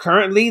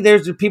currently,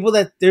 there's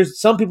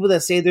some people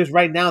that say there's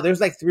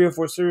like 3 or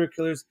 4 serial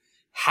killers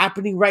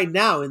happening right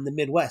now in the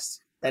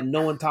Midwest that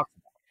no one talks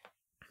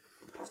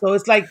about. So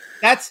it's like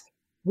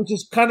which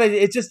is kind of,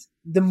 it's just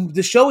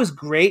the show is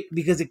great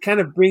because it kind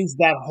of brings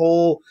that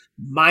whole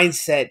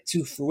mindset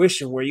to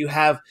fruition where you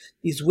have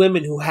these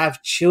women who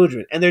have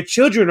children and their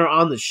children are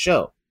on the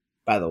show,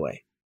 by the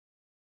way.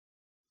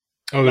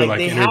 Oh, they're like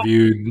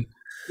interviewed.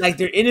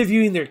 They're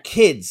interviewing their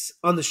kids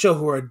on the show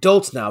who are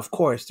adults now, of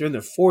course. They're in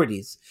their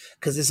 40s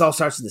because this all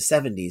starts in the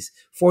 70s,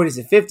 40s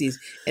and 50s.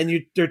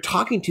 And they're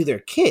talking to their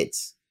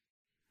kids.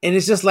 And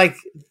it's just like,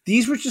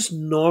 these were just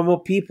normal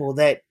people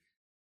that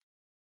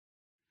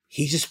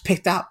he just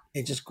picked out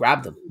and just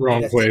grabbed them.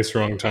 Wrong place,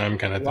 wrong time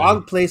kind of thing.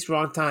 Wrong place,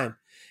 wrong time.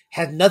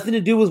 Had nothing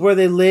to do with where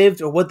they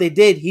lived or what they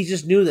did. He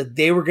just knew that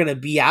they were going to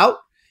be out,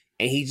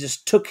 and he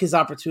just took his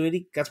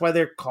opportunity. That's why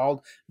they're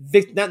called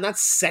not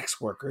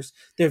sex workers.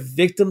 They're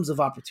victims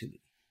of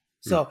opportunity.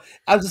 So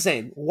I was just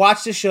saying,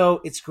 watch the show.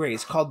 It's great.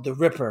 It's called The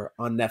Ripper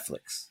on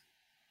Netflix.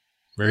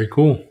 Very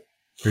cool.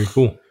 Very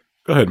cool.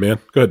 Go ahead, man.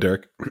 Go ahead,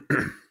 Derek.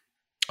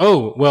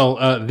 Oh,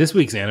 well, this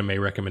week's anime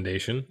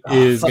recommendation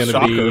is going to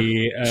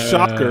be...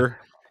 Shocker.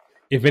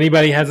 If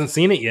anybody hasn't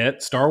seen it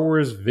yet, Star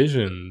Wars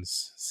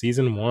Visions,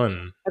 Season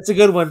 1. That's a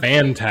good one.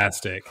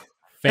 Fantastic.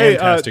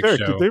 Derek, show.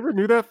 Did they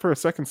renew that for a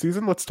second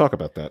season? Let's talk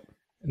about that.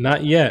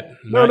 Not yet.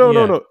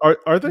 No.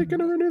 Are they going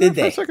to renew that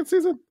for a second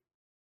season?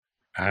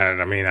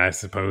 I mean, I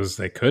suppose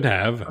they could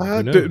have.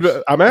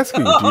 I'm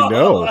asking, do you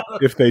know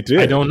if they did?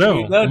 I don't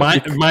know.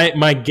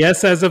 My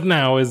guess as of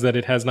now is that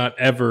it has not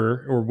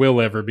ever or will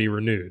ever be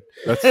renewed.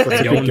 That's a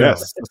good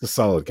guess. That's a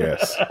solid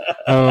guess.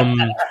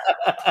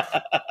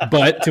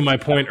 But to my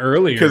point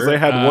earlier, because they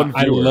had one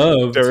viewer, I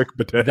loved Derek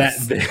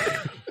Bates.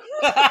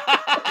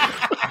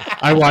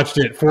 I watched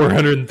it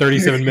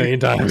 437 million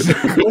times.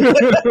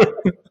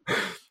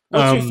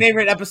 What's your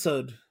favorite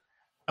episode?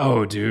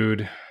 Oh,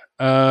 dude.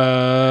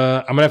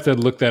 I'm gonna have to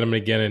look at them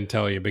again and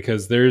tell you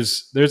because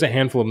there's a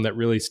handful of them that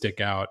really stick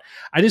out.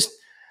 I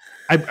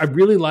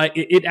really like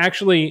it.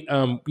 Actually,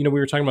 we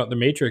were talking about The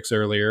Matrix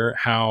earlier,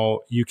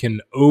 how you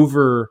can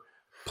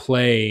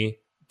overplay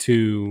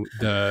to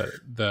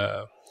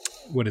the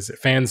what is it,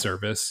 fan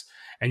service,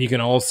 and you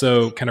can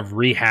also kind of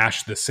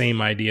rehash the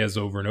same ideas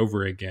over and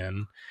over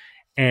again.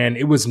 And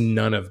it was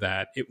none of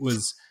that. It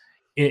was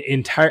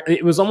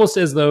It was almost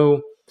as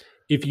though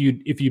if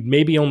you'd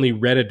maybe only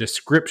read a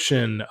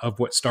description of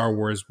what Star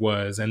Wars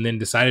was and then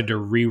decided to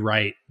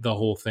rewrite the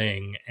whole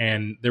thing,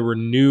 and there were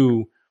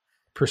new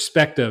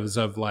perspectives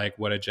of like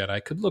what a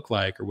Jedi could look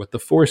like or what the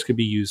Force could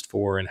be used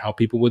for and how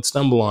people would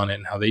stumble on it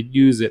and how they'd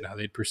use it and how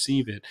they'd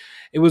perceive it.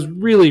 It was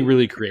really,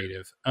 really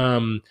creative.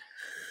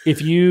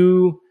 If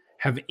you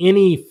have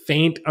any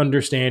faint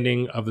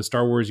understanding of the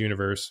Star Wars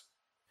universe,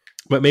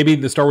 but maybe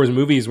the Star Wars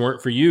movies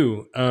weren't for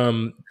you.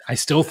 I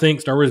still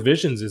think Star Wars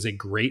Visions is a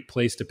great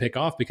place to pick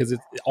off because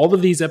all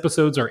of these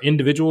episodes are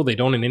individual. They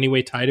don't in any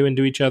way tie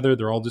into each other.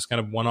 They're all just kind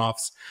of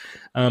one-offs.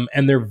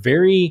 And they're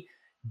very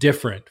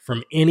different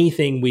from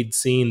anything we'd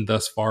seen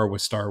thus far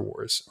with Star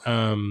Wars.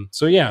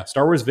 So yeah,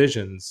 Star Wars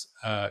Visions,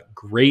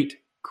 great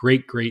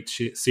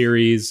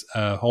series.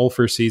 Whole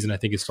first season, I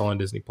think, is still on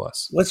Disney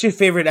Plus. What's your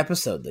favorite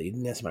episode, though? You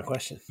didn't answer my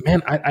question.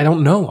 Man, I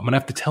don't know. I'm gonna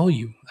have to tell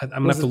you. I'm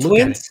gonna have to look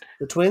at it.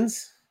 The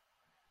twins?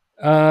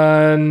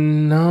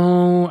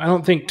 No, I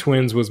don't think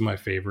Twins was my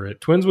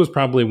favorite. Twins was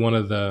probably one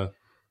of the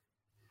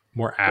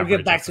more average. We'll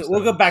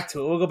go back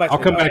to it. I'll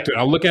come back to it.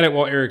 I'll look at it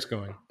while Eric's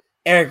going.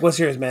 Eric, what's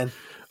yours, man?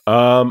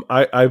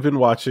 I've been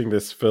watching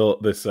this show.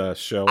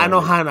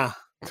 Anohana.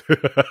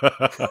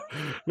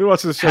 We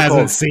watching this show.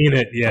 Hasn't seen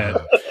it yet.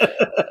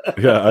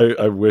 Yeah,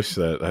 I wish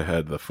that I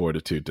had the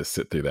fortitude to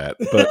sit through that,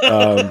 but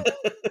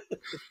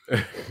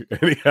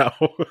anyhow,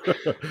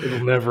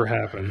 it'll never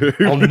happen.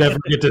 I'll never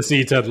get to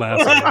see Ted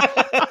Lasso.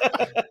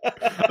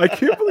 I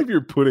can't believe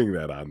you're putting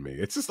that on me.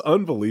 It's just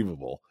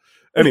unbelievable.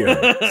 Anyway,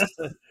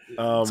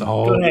 it's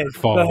all your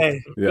fault.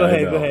 Go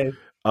ahead.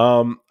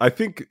 I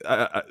think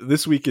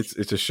this week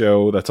it's a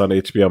show that's on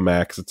HBO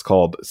Max. It's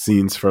called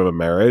Scenes from a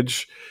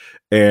Marriage,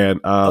 and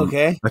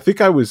okay. I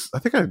think I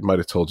might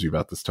have told you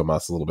about this,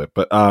 Tomas, a little bit,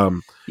 but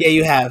yeah,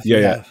 you have.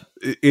 Yeah.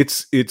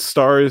 It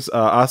stars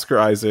Oscar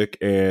Isaac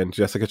and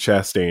Jessica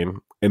Chastain,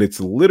 and it's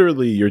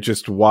literally you're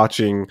just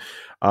watching.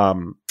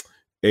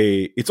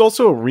 It's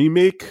also a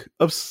remake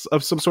of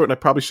some sort, and I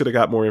probably should have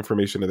got more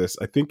information to this.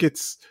 I think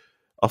it's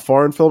a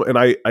foreign film, and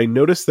I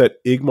noticed that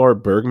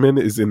Ingmar Bergman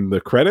is in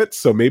the credits,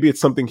 so maybe it's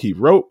something he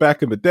wrote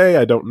back in the day.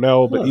 I don't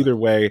know, but either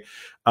way,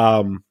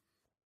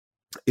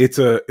 it's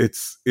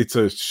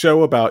a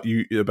show about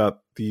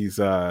these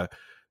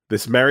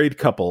this married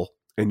couple,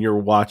 and you're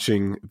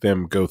watching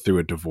them go through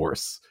a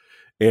divorce.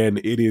 And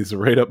it is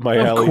right up my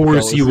alley. Of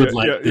course, fellas. you would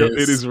like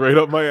this. It is right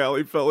up my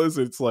alley, fellas.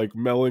 It's like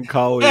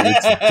melancholy,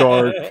 it's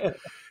dark,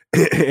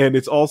 and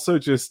it's also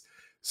just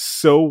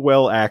so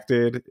well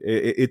acted.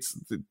 It's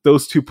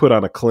those two put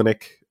on a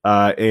clinic,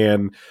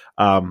 and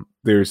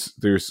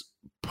there's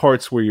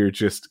parts where you're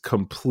just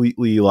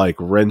completely like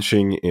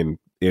wrenching in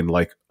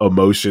like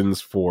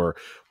emotions for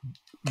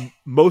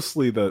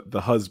mostly the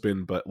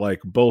husband, but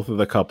like both of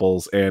the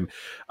couples, and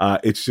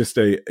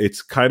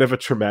it's kind of a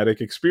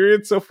traumatic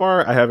experience so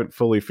far. I haven't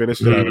fully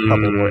finished it. I have a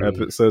couple more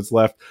episodes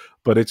left,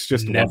 but it's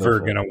just never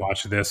wonderful. Gonna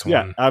watch this one.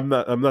 Yeah, I'm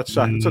not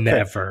shocked. It's okay.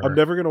 Never. I'm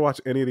never gonna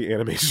watch any of the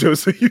anime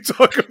shows that you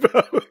talk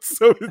about,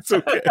 so it's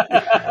okay.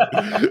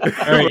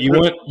 All right, you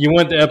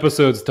want the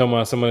episodes,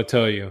 Tomas? I'm gonna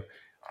tell you.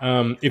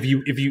 If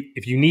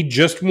you need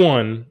just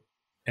one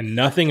and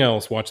nothing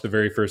else, watch the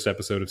very first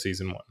episode of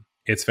season 1.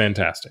 It's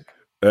fantastic.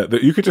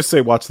 You could just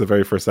say watch the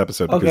very first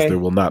episode because there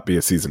will not be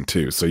a season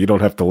 2, so you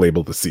don't have to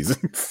label the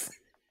seasons.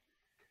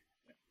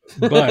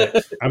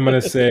 But I'm going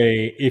to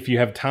say if you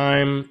have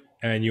time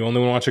and you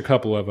only want to watch a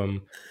couple of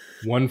them,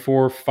 1,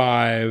 4,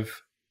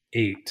 5,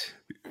 8.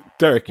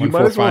 Derek, you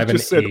might as well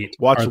just said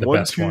watch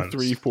 1, 2, ones.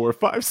 3, 4,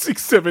 5,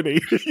 6, 7,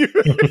 8.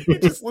 You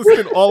just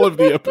listed all of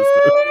the episodes.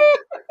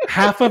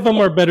 Half of them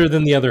are better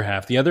than the other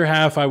half. The other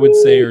half, I would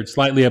say, are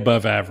slightly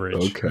above average.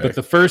 Okay. But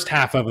the first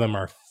half of them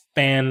are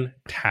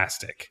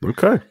fantastic.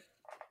 Okay.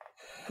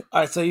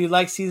 All right, so you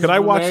like season? Can I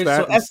watch marriage?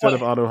 that so instead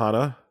of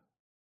Anohana?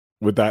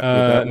 Would that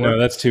no, work?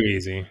 that's too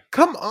easy.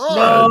 Come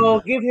on. No,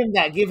 give him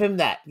that.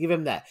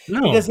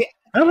 No, Because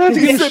I don't have to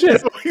give him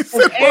shit.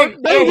 I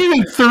gave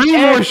him 3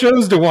 more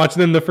shows to watch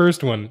than the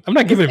first one. I'm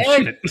not giving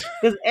him shit.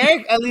 Because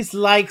Eric at least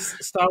likes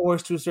Star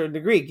Wars to a certain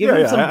degree.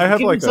 I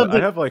have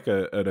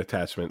an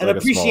attachment, an like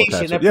appreciation.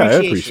 A small attachment. Yeah, I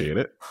appreciate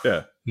it.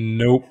 Yeah.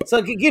 Nope.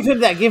 So give him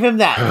that.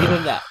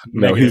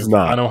 No, he's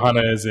not.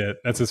 Anohana is it.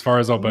 That's as far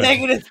as I'll bet.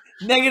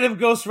 Negative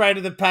Ghost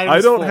Rider. The pattern. I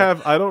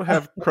don't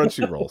have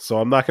Crunchyroll, so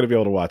I'm not going to be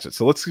able to watch it.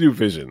 So let's do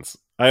Visions.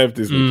 I have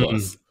Disney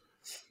Plus.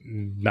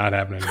 Not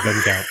happening.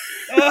 Doesn't count.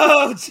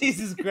 Oh,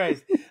 Jesus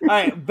Christ! All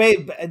right,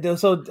 babe.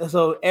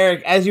 So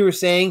Eric, as you were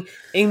saying,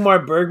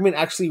 Ingmar Bergman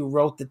actually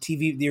wrote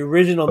the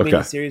original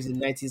miniseries in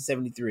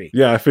 1973.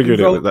 Yeah, I figured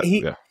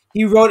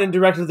he wrote and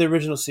directed the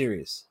original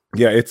series.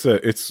 Yeah, it's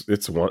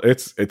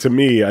to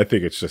me, I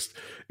think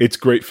it's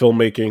great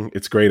filmmaking,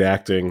 it's great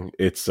acting,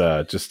 it's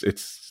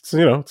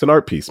an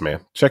art piece,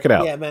 man. Check it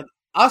out. Yeah, man.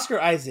 Oscar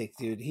Isaac,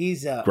 dude,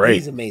 he's great.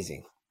 He's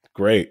amazing.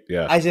 Great,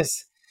 yeah.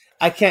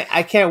 I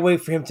can't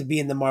wait for him to be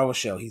in the Marvel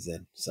show he's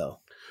in.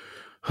 So,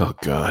 oh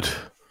God.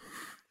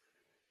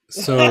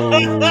 So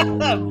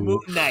Moon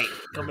Knight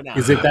coming out.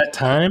 Is it that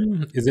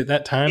time?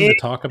 To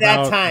talk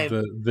about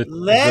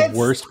the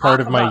worst part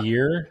of my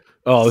year?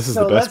 Oh, this is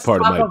the best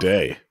part of my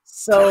day.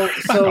 I'll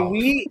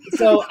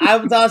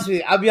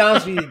be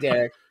honest with you,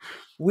 Derek.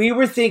 We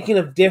were thinking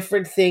of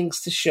different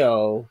things to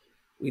show.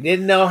 We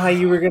didn't know how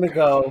you were going to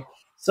go.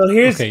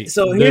 Here's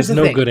the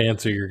no good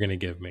answer you're going to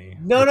give me.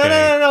 No.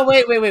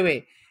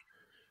 Wait.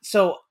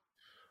 So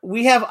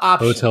we have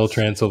options. Hotel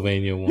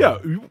Transylvania 1. Yeah,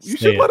 you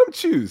should let him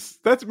choose.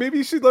 Maybe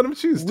you should let him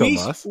choose,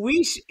 Tomas.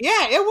 Yeah,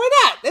 why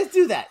not? Let's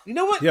do that. You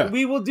know what? Yeah.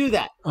 We will do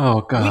that.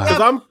 Oh god. Because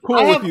I'm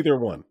cool with either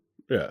one.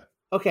 Yeah.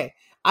 Okay.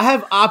 I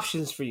have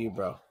options for you,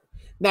 bro.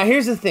 Now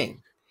here's the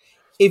thing.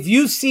 If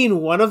you've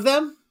seen one of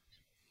them,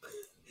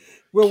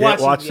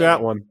 can't watch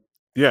that one.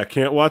 Yeah,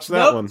 can't watch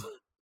that one.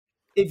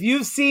 If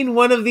you've seen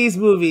one of these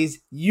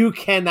movies, you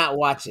cannot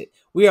watch it.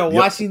 We are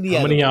watching the other.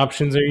 How many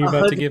options are you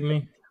about to give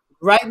me?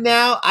 Right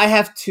now, I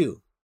have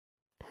 2.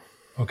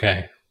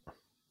 Okay.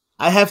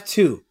 I have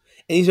 2.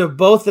 And these are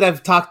both that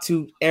I've talked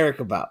to Eric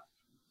about.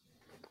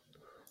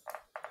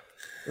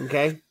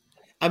 Okay?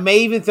 I may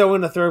even throw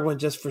in a third one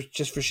just for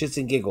shits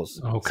and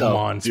giggles. Oh, come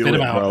on. Spit them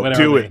out.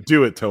 Bro.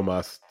 Do it,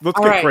 Tomas. Let's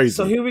get crazy.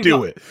 So here we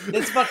go.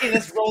 Let's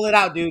roll it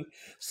out, dude.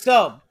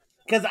 So,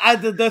 because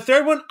the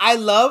third one I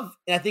love,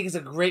 and I think it's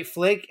a great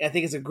flick. I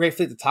think it's a great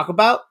flick to talk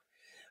about.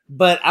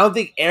 But I don't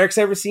think Eric's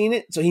ever seen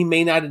it, so he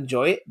may not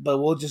enjoy it, but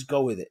we'll just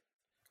go with it.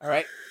 All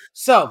right?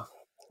 So,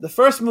 the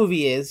first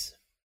movie is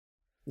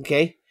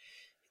The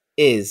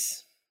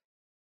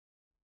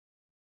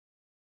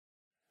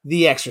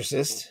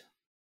Exorcist.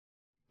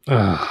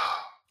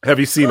 Have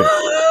you seen it?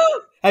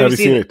 Have you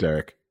seen it,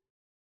 Derek?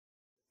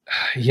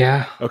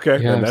 Yeah. Okay,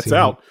 then that's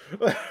out.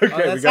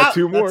 Okay, we got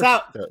 2 more.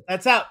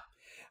 That's out.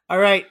 All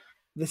right.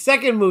 The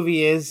second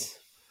movie is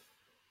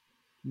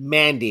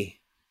Mandy.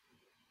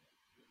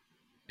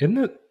 Isn't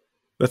it?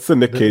 That's the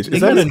Nick Cage.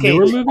 Is that a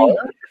newer movie?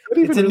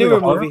 It's a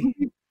newer movie.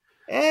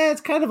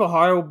 It's kind of a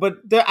horror, but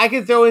I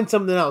can throw in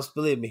something else.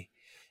 Believe me.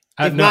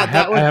 I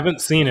haven't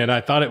seen it.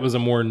 I thought it was a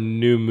more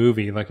new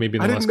movie, like maybe.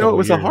 I didn't know it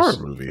was a horror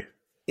movie.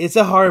 It's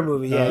a horror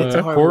movie. Yeah, it's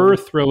a horror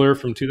thriller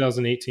from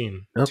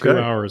 2018. Okay. 2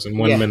 hours and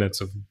 1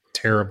 minute of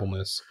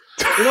terribleness.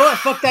 You know what?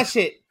 Fuck that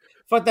shit.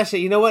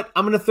 You know what?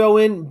 I'm gonna throw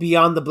in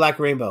Beyond the Black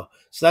Rainbow.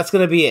 So that's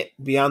gonna be it.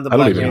 Beyond the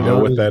Black Rainbow. I don't even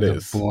know what that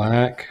is.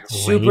 Black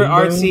Super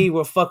Rainbow? Artsy.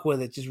 We'll fuck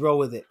with it. Just roll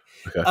with it.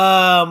 Okay.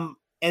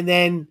 And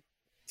then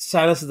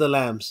Silence of the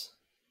Lambs.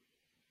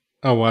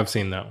 Oh, well, I've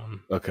seen that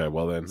one. Okay,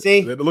 well then, see,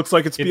 it looks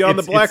like it's Beyond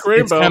the Black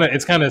Rainbow.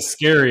 It's kind of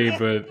scary,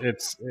 but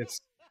it's.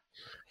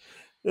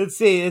 Let's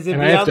see. Is it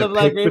Beyond the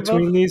Black Rainbow?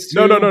 Between these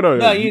two?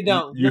 No, you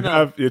don't. You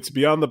have it's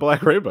Beyond the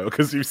Black Rainbow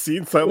because you've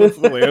seen Silence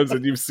of the Lambs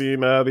and you've seen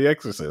The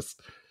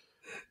Exorcist.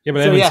 Yeah,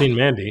 but I haven't seen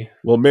Mandy.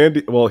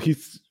 Well,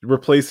 he's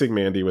replacing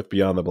Mandy with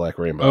Beyond the Black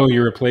Rainbow. Oh,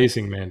 you're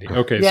replacing Mandy.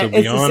 Okay, so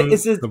Beyond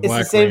the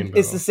Black Rainbow.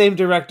 It's the same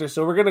director,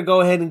 so we're gonna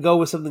go ahead and go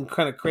with something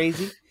kind of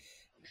crazy.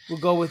 We'll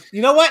go with,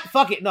 you know what?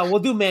 Fuck it. No, we'll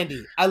do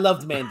Mandy. I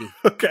loved Mandy.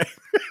 Okay.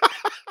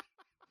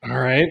 All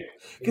right.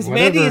 Because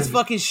Mandy is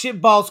fucking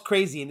shitballs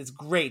crazy and it's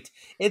great.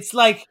 It's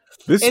like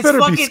this better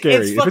be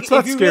scary. If it's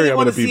not scary, I'm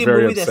going to be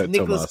very upset. That's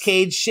Nicolas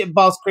Cage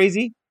shitballs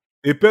crazy.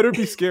 It better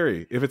be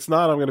scary. If it's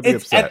not, I'm going to be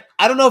upset.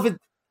 I don't know if it,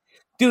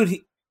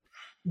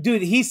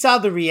 dude. He saw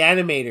the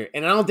Reanimator,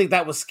 and I don't think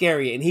that was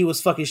scary, and he was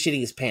fucking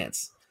shitting his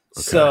pants.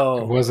 Okay. So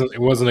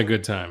it wasn't a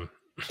good time.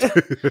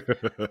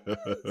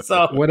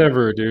 So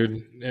whatever,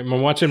 dude. Am I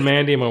watching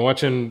Mandy? Am I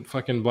watching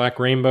fucking Black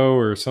Rainbow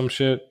or some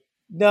shit?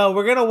 No,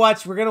 we're gonna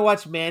watch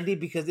Mandy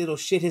because it'll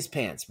shit his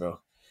pants,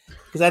 bro.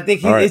 Because I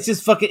think it's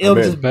just fucking. It'll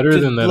just better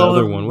just than that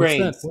other one.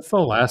 What's the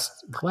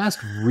last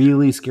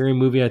really scary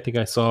movie I think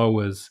I saw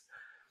was?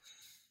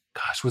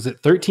 Gosh, was it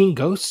 13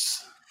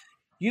 Ghosts?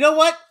 You know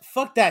what?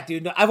 Fuck that,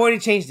 dude. No, I've already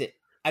changed it.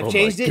 I've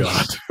changed it.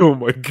 Oh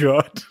my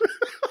god.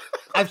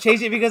 I've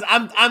changed it because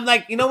I'm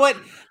like, you know what?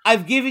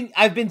 I've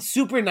been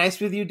super nice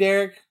with you,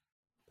 Derek.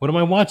 What am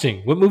I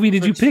watching? What movie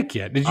did you pick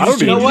yet? Did you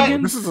change it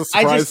again? This is a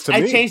surprise to me.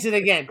 I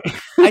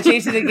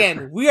changed it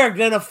again. We are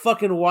gonna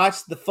fucking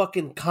watch the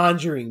fucking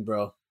Conjuring,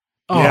 bro.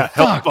 Oh, yeah,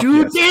 fuck,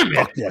 dude!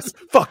 Yes, damn it!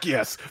 Fuck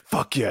yes!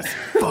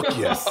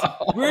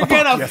 We're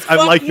gonna I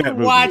like that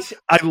movie. Watch.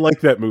 I like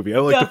that movie. I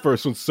like the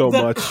first one so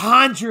much. The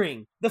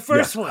Conjuring, the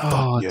first one.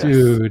 Oh,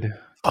 dude!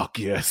 Fuck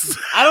yes!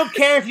 I don't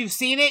care if you've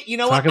seen it. You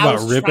know what? Talk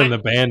about ripping the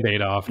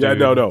Band-Aid off. Dude.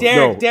 Yeah, no.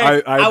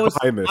 Derek, I'm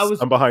behind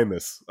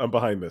this. I'm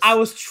behind this. I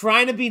was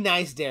trying to be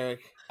nice, Derek.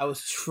 I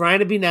was trying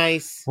to be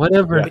nice.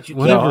 Whatever. But you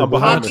whatever. I'm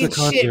behind this.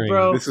 Shit,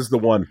 bro. This is the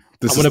one.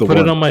 I'm going to put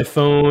it on my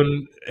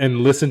phone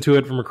and listen to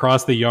it from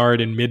across the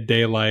yard in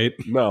mid-daylight.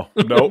 No.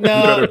 You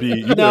better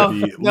be at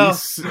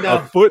least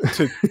a foot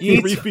to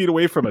 3 feet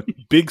away from a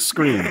big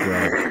screen,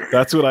 bro.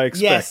 That's what I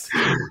expect.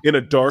 In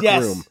a dark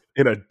room.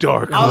 In a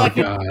dark room.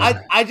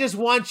 I just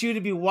want you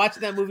to be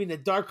watching that movie in a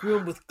dark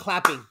room with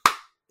clapping.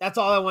 That's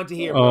all I want to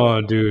hear, bro.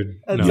 Oh, dude.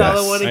 That's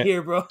all I want to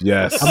hear, bro.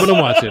 Yes. I'm going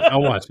to watch it.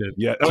 I'll watch it.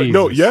 Yeah.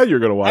 You're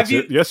going to watch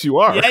it. Yes, you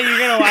are. Yeah, you're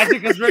going to watch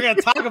it because we're going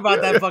to talk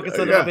about that fucking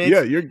son of a bitch.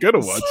 Yeah, you're going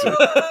to watch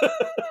it.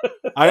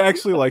 I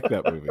actually like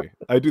that movie.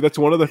 I do. That's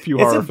one of the few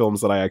horror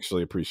films that I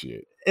actually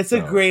appreciate. It's a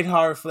great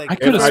horror flick. I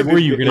could have swore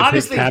you were going to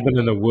pick Cabin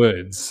in the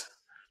Woods.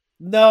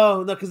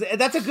 No, because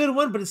that's a good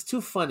one, but it's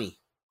too funny.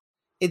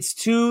 It's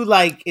too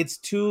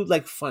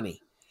funny.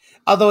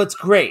 Although it's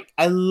great.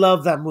 I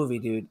love that movie,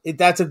 dude.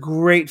 That's a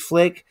great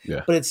flick,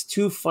 but it's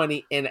too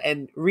funny.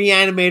 And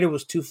Reanimator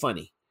was too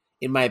funny,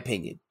 in my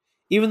opinion.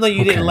 even though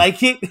you didn't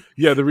like it.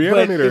 Yeah, the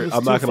Reanimator,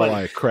 I'm not going to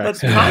lie,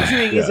 cracks. But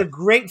Conjuring is a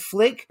great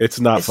flick. It's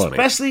not funny.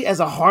 Especially as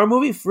a horror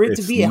movie, for it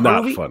to be a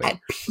horror movie at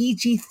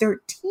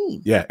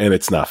PG-13. Yeah, and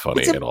it's not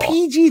funny at all. It's a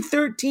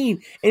PG-13,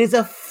 and it's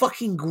a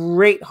fucking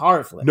great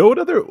horror flick. No, what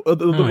other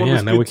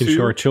one now we can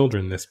show our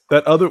children this.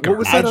 What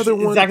was that other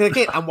one? Exactly the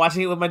case. I'm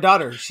watching it with my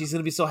daughter. She's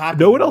going to be so happy.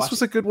 No, what else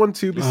was a good one,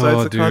 too,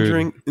 besides The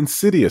Conjuring?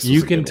 Insidious.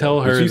 You can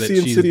tell her that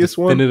she's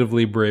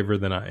definitively braver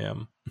than I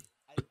am.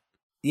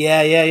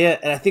 Yeah.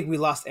 And I think we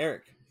lost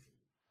Eric.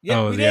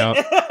 Yeah, is he out?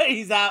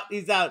 He's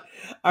out.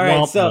 All right,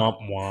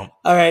 womp.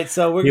 All right,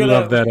 so we're gonna. You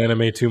love that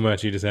anime too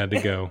much. You just had to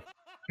go.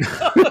 You're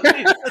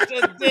such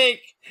a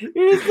dick.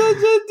 You're such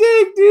a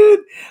dick, dude.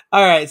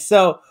 All right,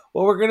 so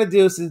what we're gonna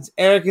do, since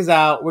Eric is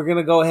out, we're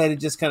gonna go ahead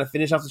and just kind of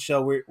finish off the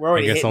show. We're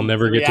already. I guess I'll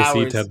never get to see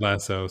hours. Ted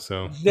Lasso.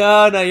 So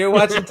no, you're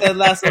watching Ted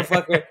Lasso,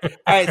 fucker.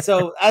 All right,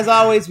 so as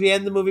always, we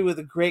end the movie with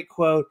a great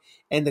quote,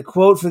 and the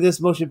quote for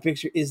this motion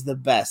picture is the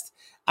best.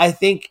 I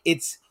think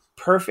it's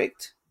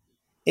perfect.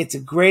 It's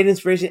a great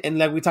inspiration, and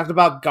like we talked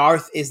about,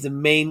 Garth is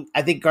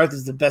I think Garth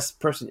is the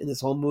best person in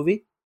this whole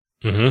movie.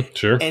 Mm-hmm,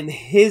 sure. And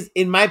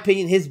in my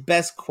opinion, his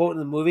best quote in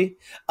the movie,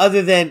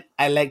 other than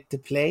 "I like to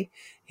play,"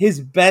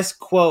 his best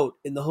quote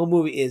in the whole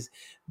movie is,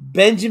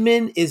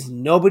 "Benjamin is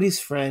nobody's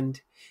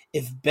friend.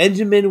 If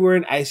Benjamin were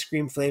an ice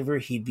cream flavor,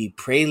 he'd be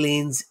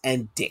pralines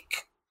and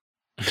dick."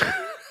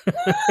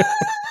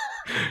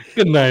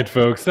 Good night,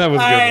 folks. That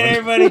was all good. All right,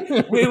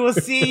 everybody. We will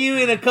see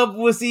you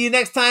We'll see you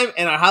next time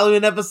in our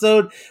Halloween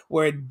episode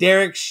where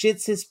Derek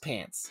shits his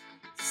pants.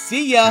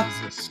 See ya.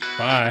 Jesus.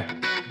 Bye.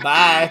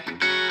 Bye.